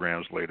 2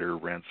 programs later,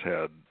 Rentz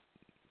had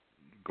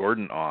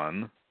Gordon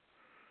on,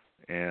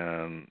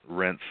 and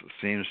Rentz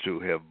seems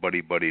to have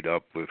buddied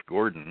up with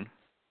Gordon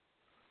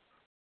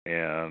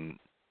and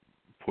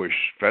pushed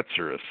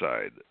Fetzer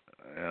aside.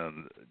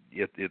 And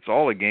it's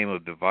all a game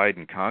of divide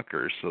and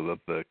conquer, so that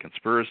the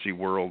conspiracy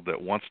world that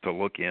wants to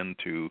look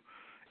into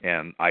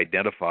and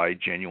identify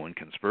genuine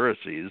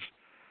conspiracies,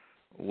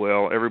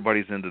 well,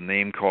 everybody's into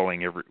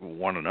name-calling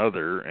one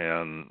another,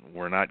 and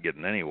we're not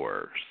getting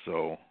anywhere.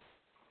 So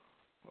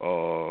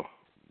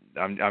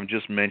I'm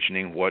just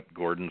mentioning what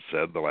Gordon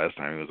said the last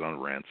time he was on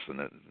Rents,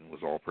 and it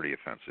was all pretty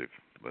offensive.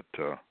 But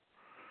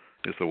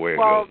it's the way it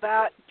goes. Well,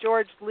 that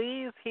George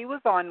Lee's, he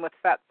was on with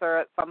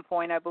Fetzer at some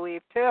point, I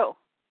believe, too.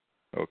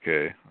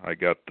 Okay, I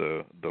got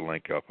the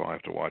link up. I'll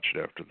have to watch it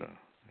after the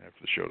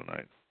show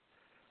tonight.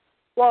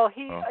 Well,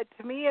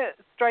 to me, it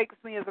strikes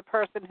me as a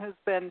person who's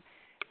been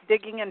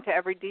digging into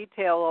every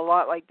detail a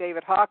lot like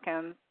David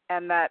Hawkins,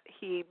 and that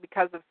he,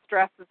 because of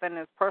stresses in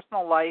his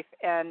personal life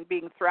and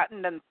being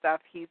threatened and stuff,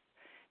 he's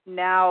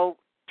now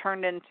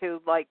turned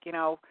into, like,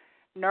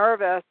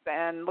 nervous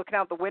and looking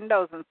out the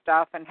windows and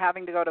stuff and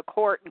having to go to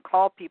court and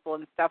call people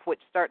and stuff,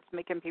 which starts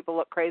making people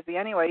look crazy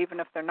anyway, even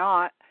if they're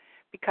not,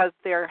 because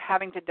they're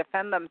having to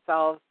defend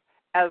themselves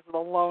as the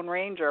Lone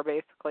Ranger,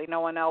 basically. No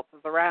one else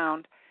is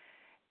around.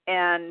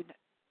 And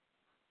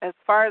as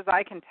far as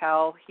I can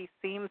tell, he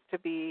seems to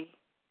be,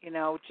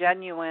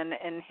 genuine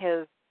in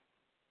his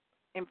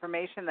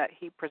information that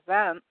he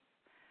presents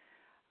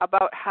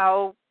about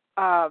how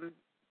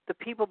the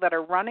people that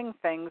are running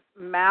things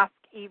mask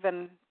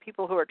even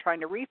people who are trying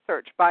to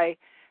research by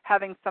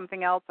having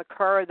something else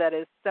occur that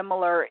is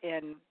similar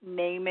in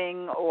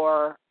naming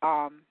or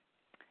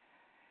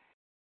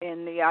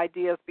in the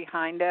ideas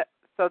behind it,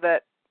 so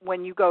that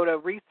when you go to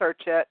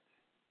research it,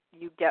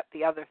 you get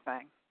the other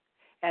thing.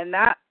 And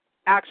that,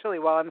 actually,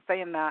 while I'm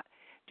saying that,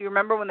 do you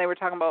remember when they were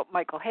talking about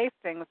Michael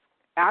Hastings'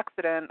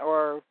 accident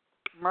or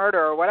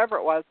murder or whatever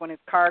it was when his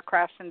car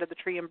crashed into the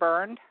tree and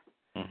burned?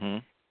 Mm-hmm.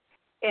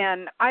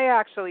 And I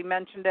actually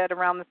mentioned it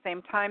around the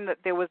same time that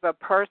there was a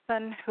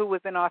person who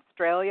was in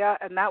Australia,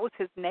 and that was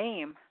his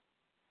name.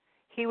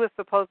 He was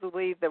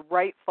supposedly the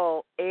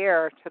rightful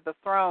heir to the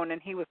throne,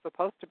 and he was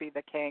supposed to be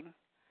the king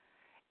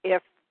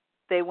if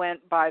they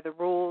went by the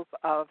rules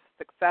of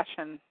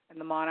succession in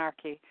the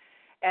monarchy.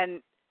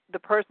 And the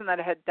person that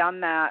had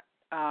done that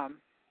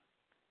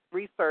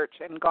research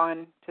and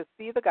gone to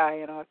see the guy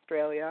in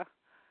Australia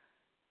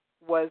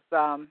was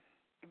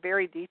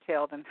very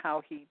detailed in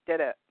how he did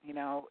it. You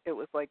know, it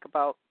was like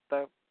about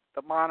the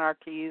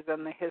monarchies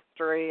and the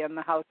history and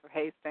the House of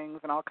Hastings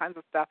and all kinds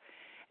of stuff.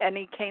 And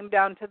he came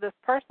down to this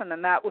person,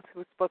 and that was who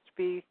was supposed to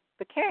be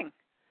the king.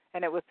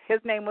 And it was, his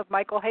name was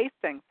Michael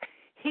Hastings.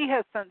 He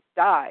has since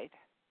died,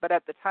 but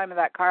at the time of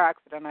that car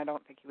accident, I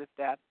don't think he was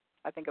dead.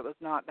 I think it was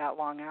not that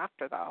long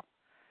after, though.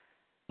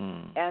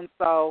 And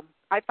so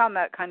I found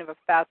that kind of a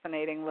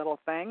fascinating little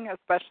thing,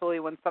 especially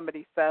when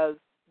somebody says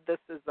this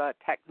is a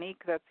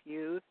technique that's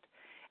used.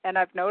 And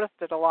I've noticed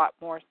it a lot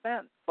more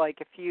since. Like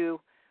if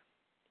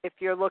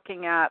you're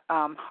looking at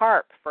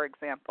HAARP, for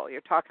example,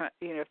 you're talking,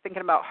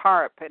 thinking about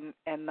HAARP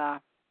and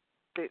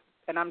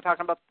I'm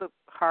talking about the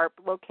HAARP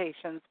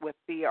locations with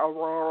the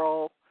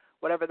auroral,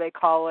 whatever they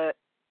call it,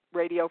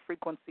 radio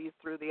frequencies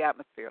through the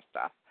atmosphere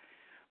stuff.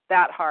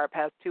 That HAARP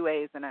has 2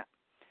 A's in it.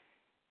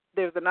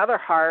 There's another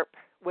HAARP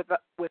with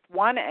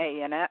 1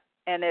 A in it,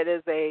 and it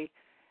is a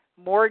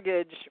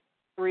mortgage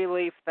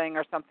relief thing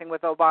or something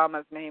with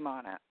Obama's name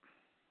on it.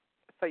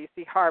 So you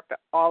see HAARP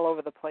all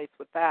over the place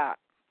with that.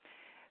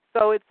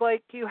 So it's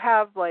like you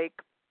have like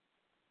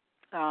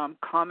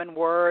common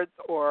words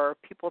or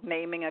people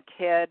naming a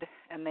kid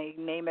and they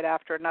name it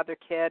after another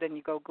kid, and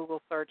you go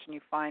Google search and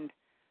you find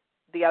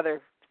the other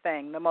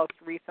thing, the most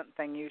recent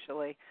thing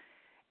usually,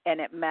 and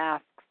it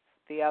masks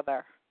the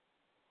other,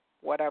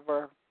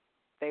 whatever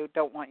they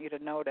don't want you to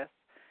notice.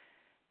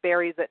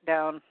 Buries it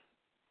down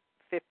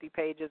 50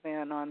 pages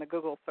in on the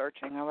Google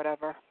searching or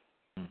whatever.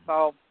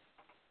 So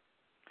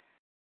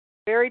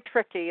very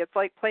tricky. It's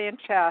like playing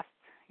chess.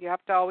 You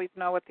have to always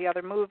know what the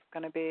other move's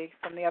going to be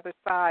from the other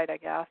side, I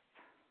guess.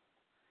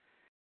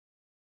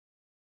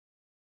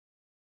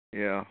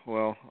 Yeah,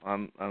 well,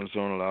 I'm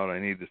zoning out.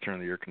 I need to turn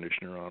the air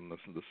conditioner on. The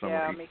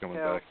summer heat's coming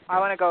back again. I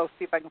want to go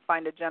see if I can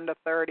find Agenda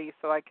 30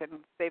 so I can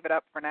save it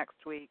up for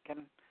next week and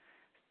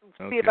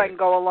see if I can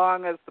go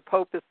along as the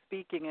Pope is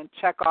speaking and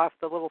check off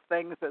the little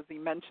things as he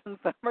mentions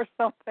them or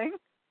something.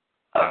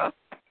 I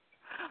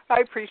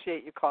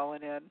appreciate you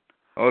calling in.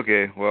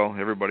 Okay, well,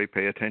 everybody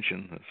pay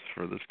attention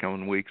for this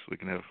coming week so we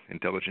can have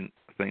intelligent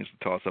things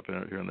to toss up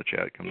here in the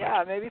chat.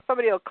 Yeah, maybe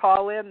somebody will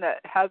call in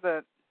that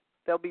hasn't.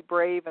 They'll be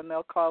brave and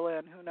they'll call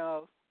in. Who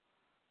knows?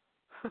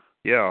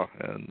 Yeah,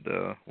 and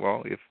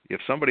well,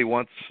 if somebody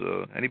wants,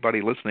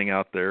 anybody listening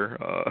out there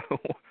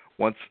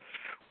wants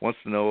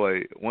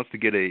to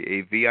get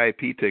a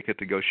VIP ticket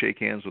to go shake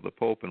hands with the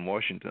Pope in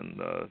Washington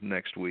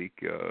next week,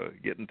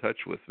 get in touch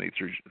with me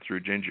through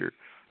Ginger.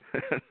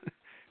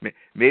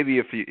 Maybe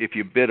if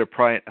you bid a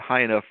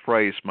high enough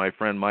price, my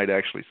friend might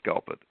actually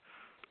scalp it.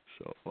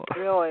 So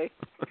really,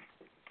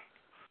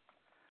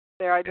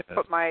 there I just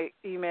put my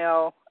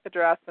email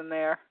address in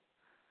there.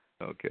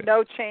 Okay.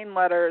 No chain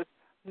letters,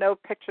 no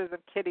pictures of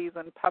kitties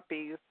and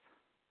puppies.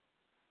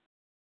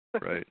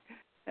 Right.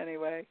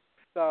 Anyway,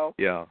 so.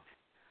 Yeah.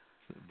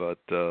 But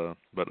other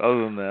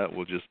than that,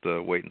 we'll just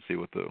wait and see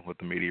what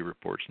the media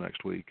reports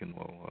next week, and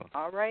we'll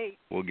all right.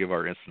 We'll give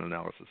our instant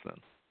analysis then.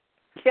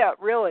 Yeah,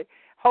 really.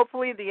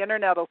 Hopefully the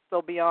internet will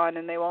still be on,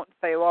 and they won't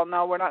say, well,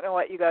 no, we're not going to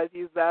let you guys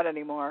use that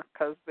anymore,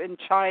 because in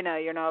China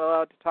you're not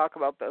allowed to talk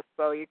about this,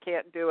 so you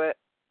can't do it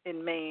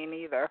in Maine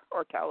either,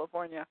 or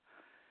California,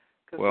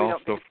 because we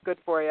don't think it's good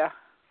for you.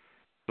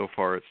 So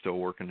far it's still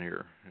working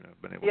here.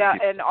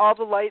 And all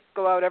the lights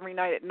go out every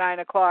night at 9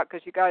 o'clock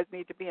because you guys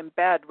need to be in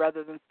bed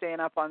rather than staying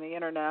up on the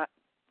internet.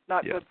 It's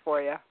not good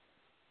for you.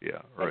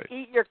 Yeah, right. And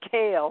eat your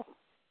kale.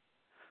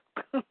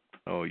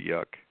 Oh,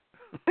 yuck.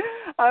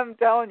 I'm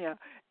telling you,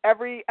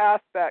 every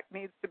aspect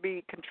needs to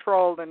be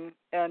controlled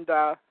and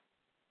a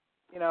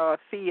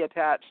fee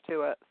attached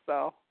to it.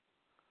 So,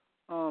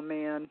 oh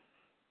man.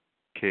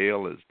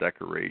 Kale is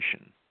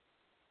decoration.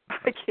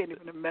 I can't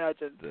even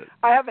imagine.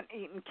 I haven't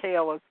eaten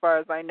kale as far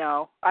as I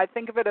know. I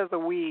think of it as a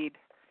weed.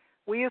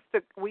 We used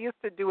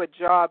to do a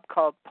job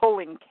called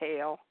pulling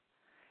kale,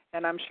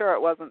 and I'm sure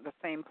it wasn't the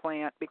same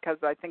plant because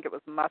I think it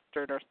was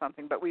mustard or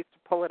something, but we used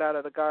to pull it out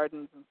of the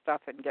gardens and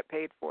stuff and get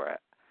paid for it.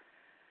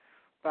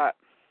 But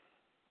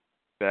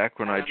back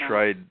when I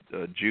tried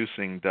a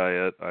juicing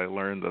diet, I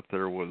learned that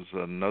there was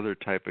another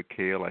type of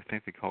kale. I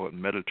think they call it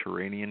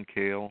Mediterranean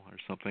kale or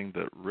something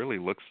that really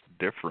looks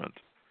different.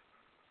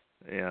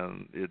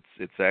 And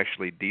it's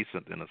actually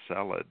decent in a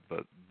salad,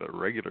 but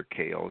regular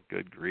kale,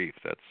 good grief,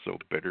 that's so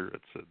bitter,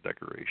 it's a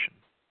decoration.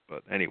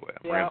 But anyway,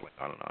 I'm rambling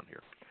on and on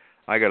here.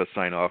 I got to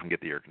sign off and get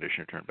the air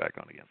conditioner turned back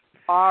on again.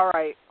 All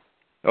right.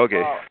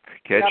 Okay, well,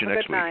 catch you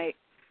next week. Night.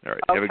 All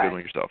right. Okay. Have a good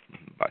one yourself.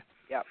 Bye.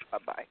 Yep.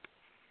 Bye-bye.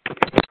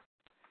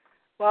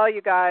 Well,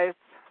 you guys,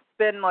 it's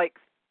been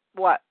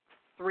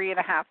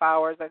 3.5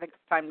 hours. I think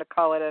it's time to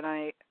call it a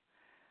night.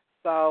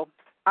 So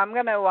I'm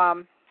going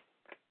to,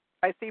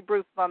 I see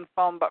Bruce on the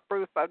phone, but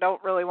Bruce, I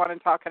don't really want to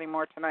talk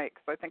anymore tonight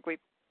because I think we've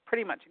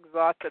pretty much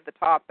exhausted the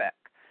topic.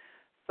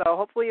 So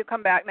hopefully you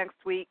come back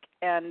next week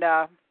and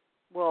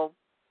we'll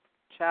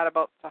chat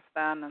about stuff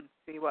then and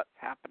see what's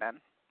happening.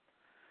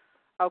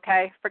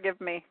 Okay, forgive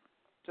me.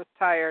 Just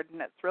tired,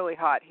 and it's really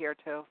hot here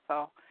too.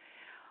 So,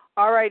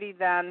 all righty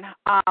then.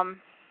 I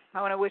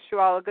want to wish you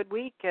all a good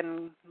week,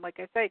 and like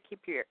I say,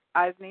 keep your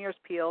eyes and ears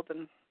peeled,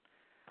 and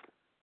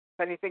if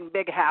anything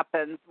big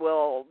happens,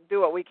 we'll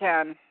do what we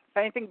can. If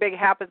anything big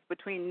happens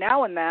between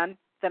now and then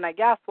I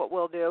guess what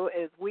we'll do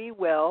is we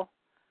will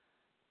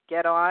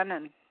get on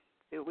and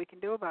see what we can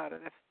do about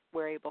it if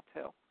we're able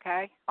to,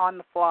 okay? On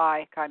the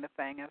fly kind of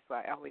thing, as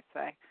I always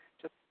say.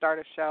 Just start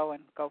a show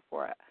and go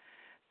for it.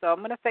 So I'm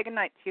going to say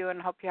goodnight to you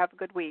and hope you have a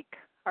good week.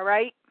 All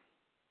right?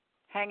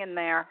 Hang in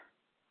there.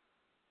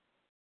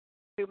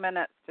 2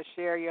 minutes to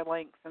share your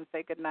links and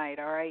say goodnight,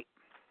 all right?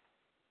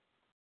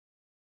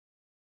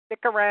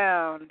 Stick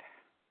around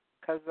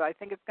because I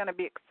think it's going to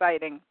be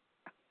exciting.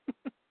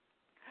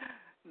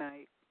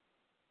 Night.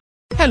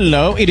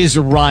 Hello, it is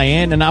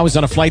Ryan, and I was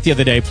on a flight the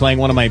other day playing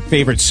one of my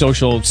favorite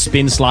social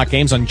spin slot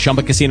games on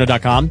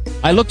ChumbaCasino.com.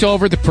 I looked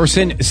over at the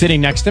person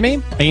sitting next to me,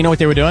 and you know what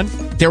they were doing?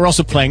 They were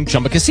also playing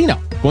Chumba Casino.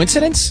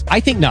 Coincidence?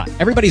 I think not.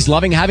 Everybody's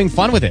loving having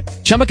fun with it.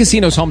 Chumba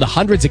Casino is home to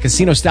hundreds of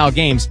casino-style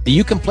games that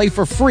you can play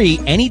for free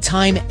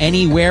anytime,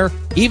 anywhere,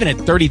 even at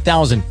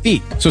 30,000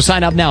 feet. So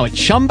sign up now at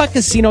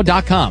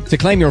ChumbaCasino.com to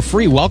claim your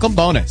free welcome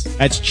bonus.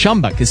 That's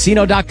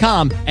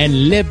ChumbaCasino.com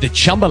and live the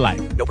Chumba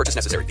life. No purchase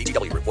necessary.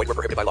 VGW. Void where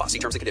prohibited by law. See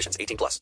terms and conditions. 18+.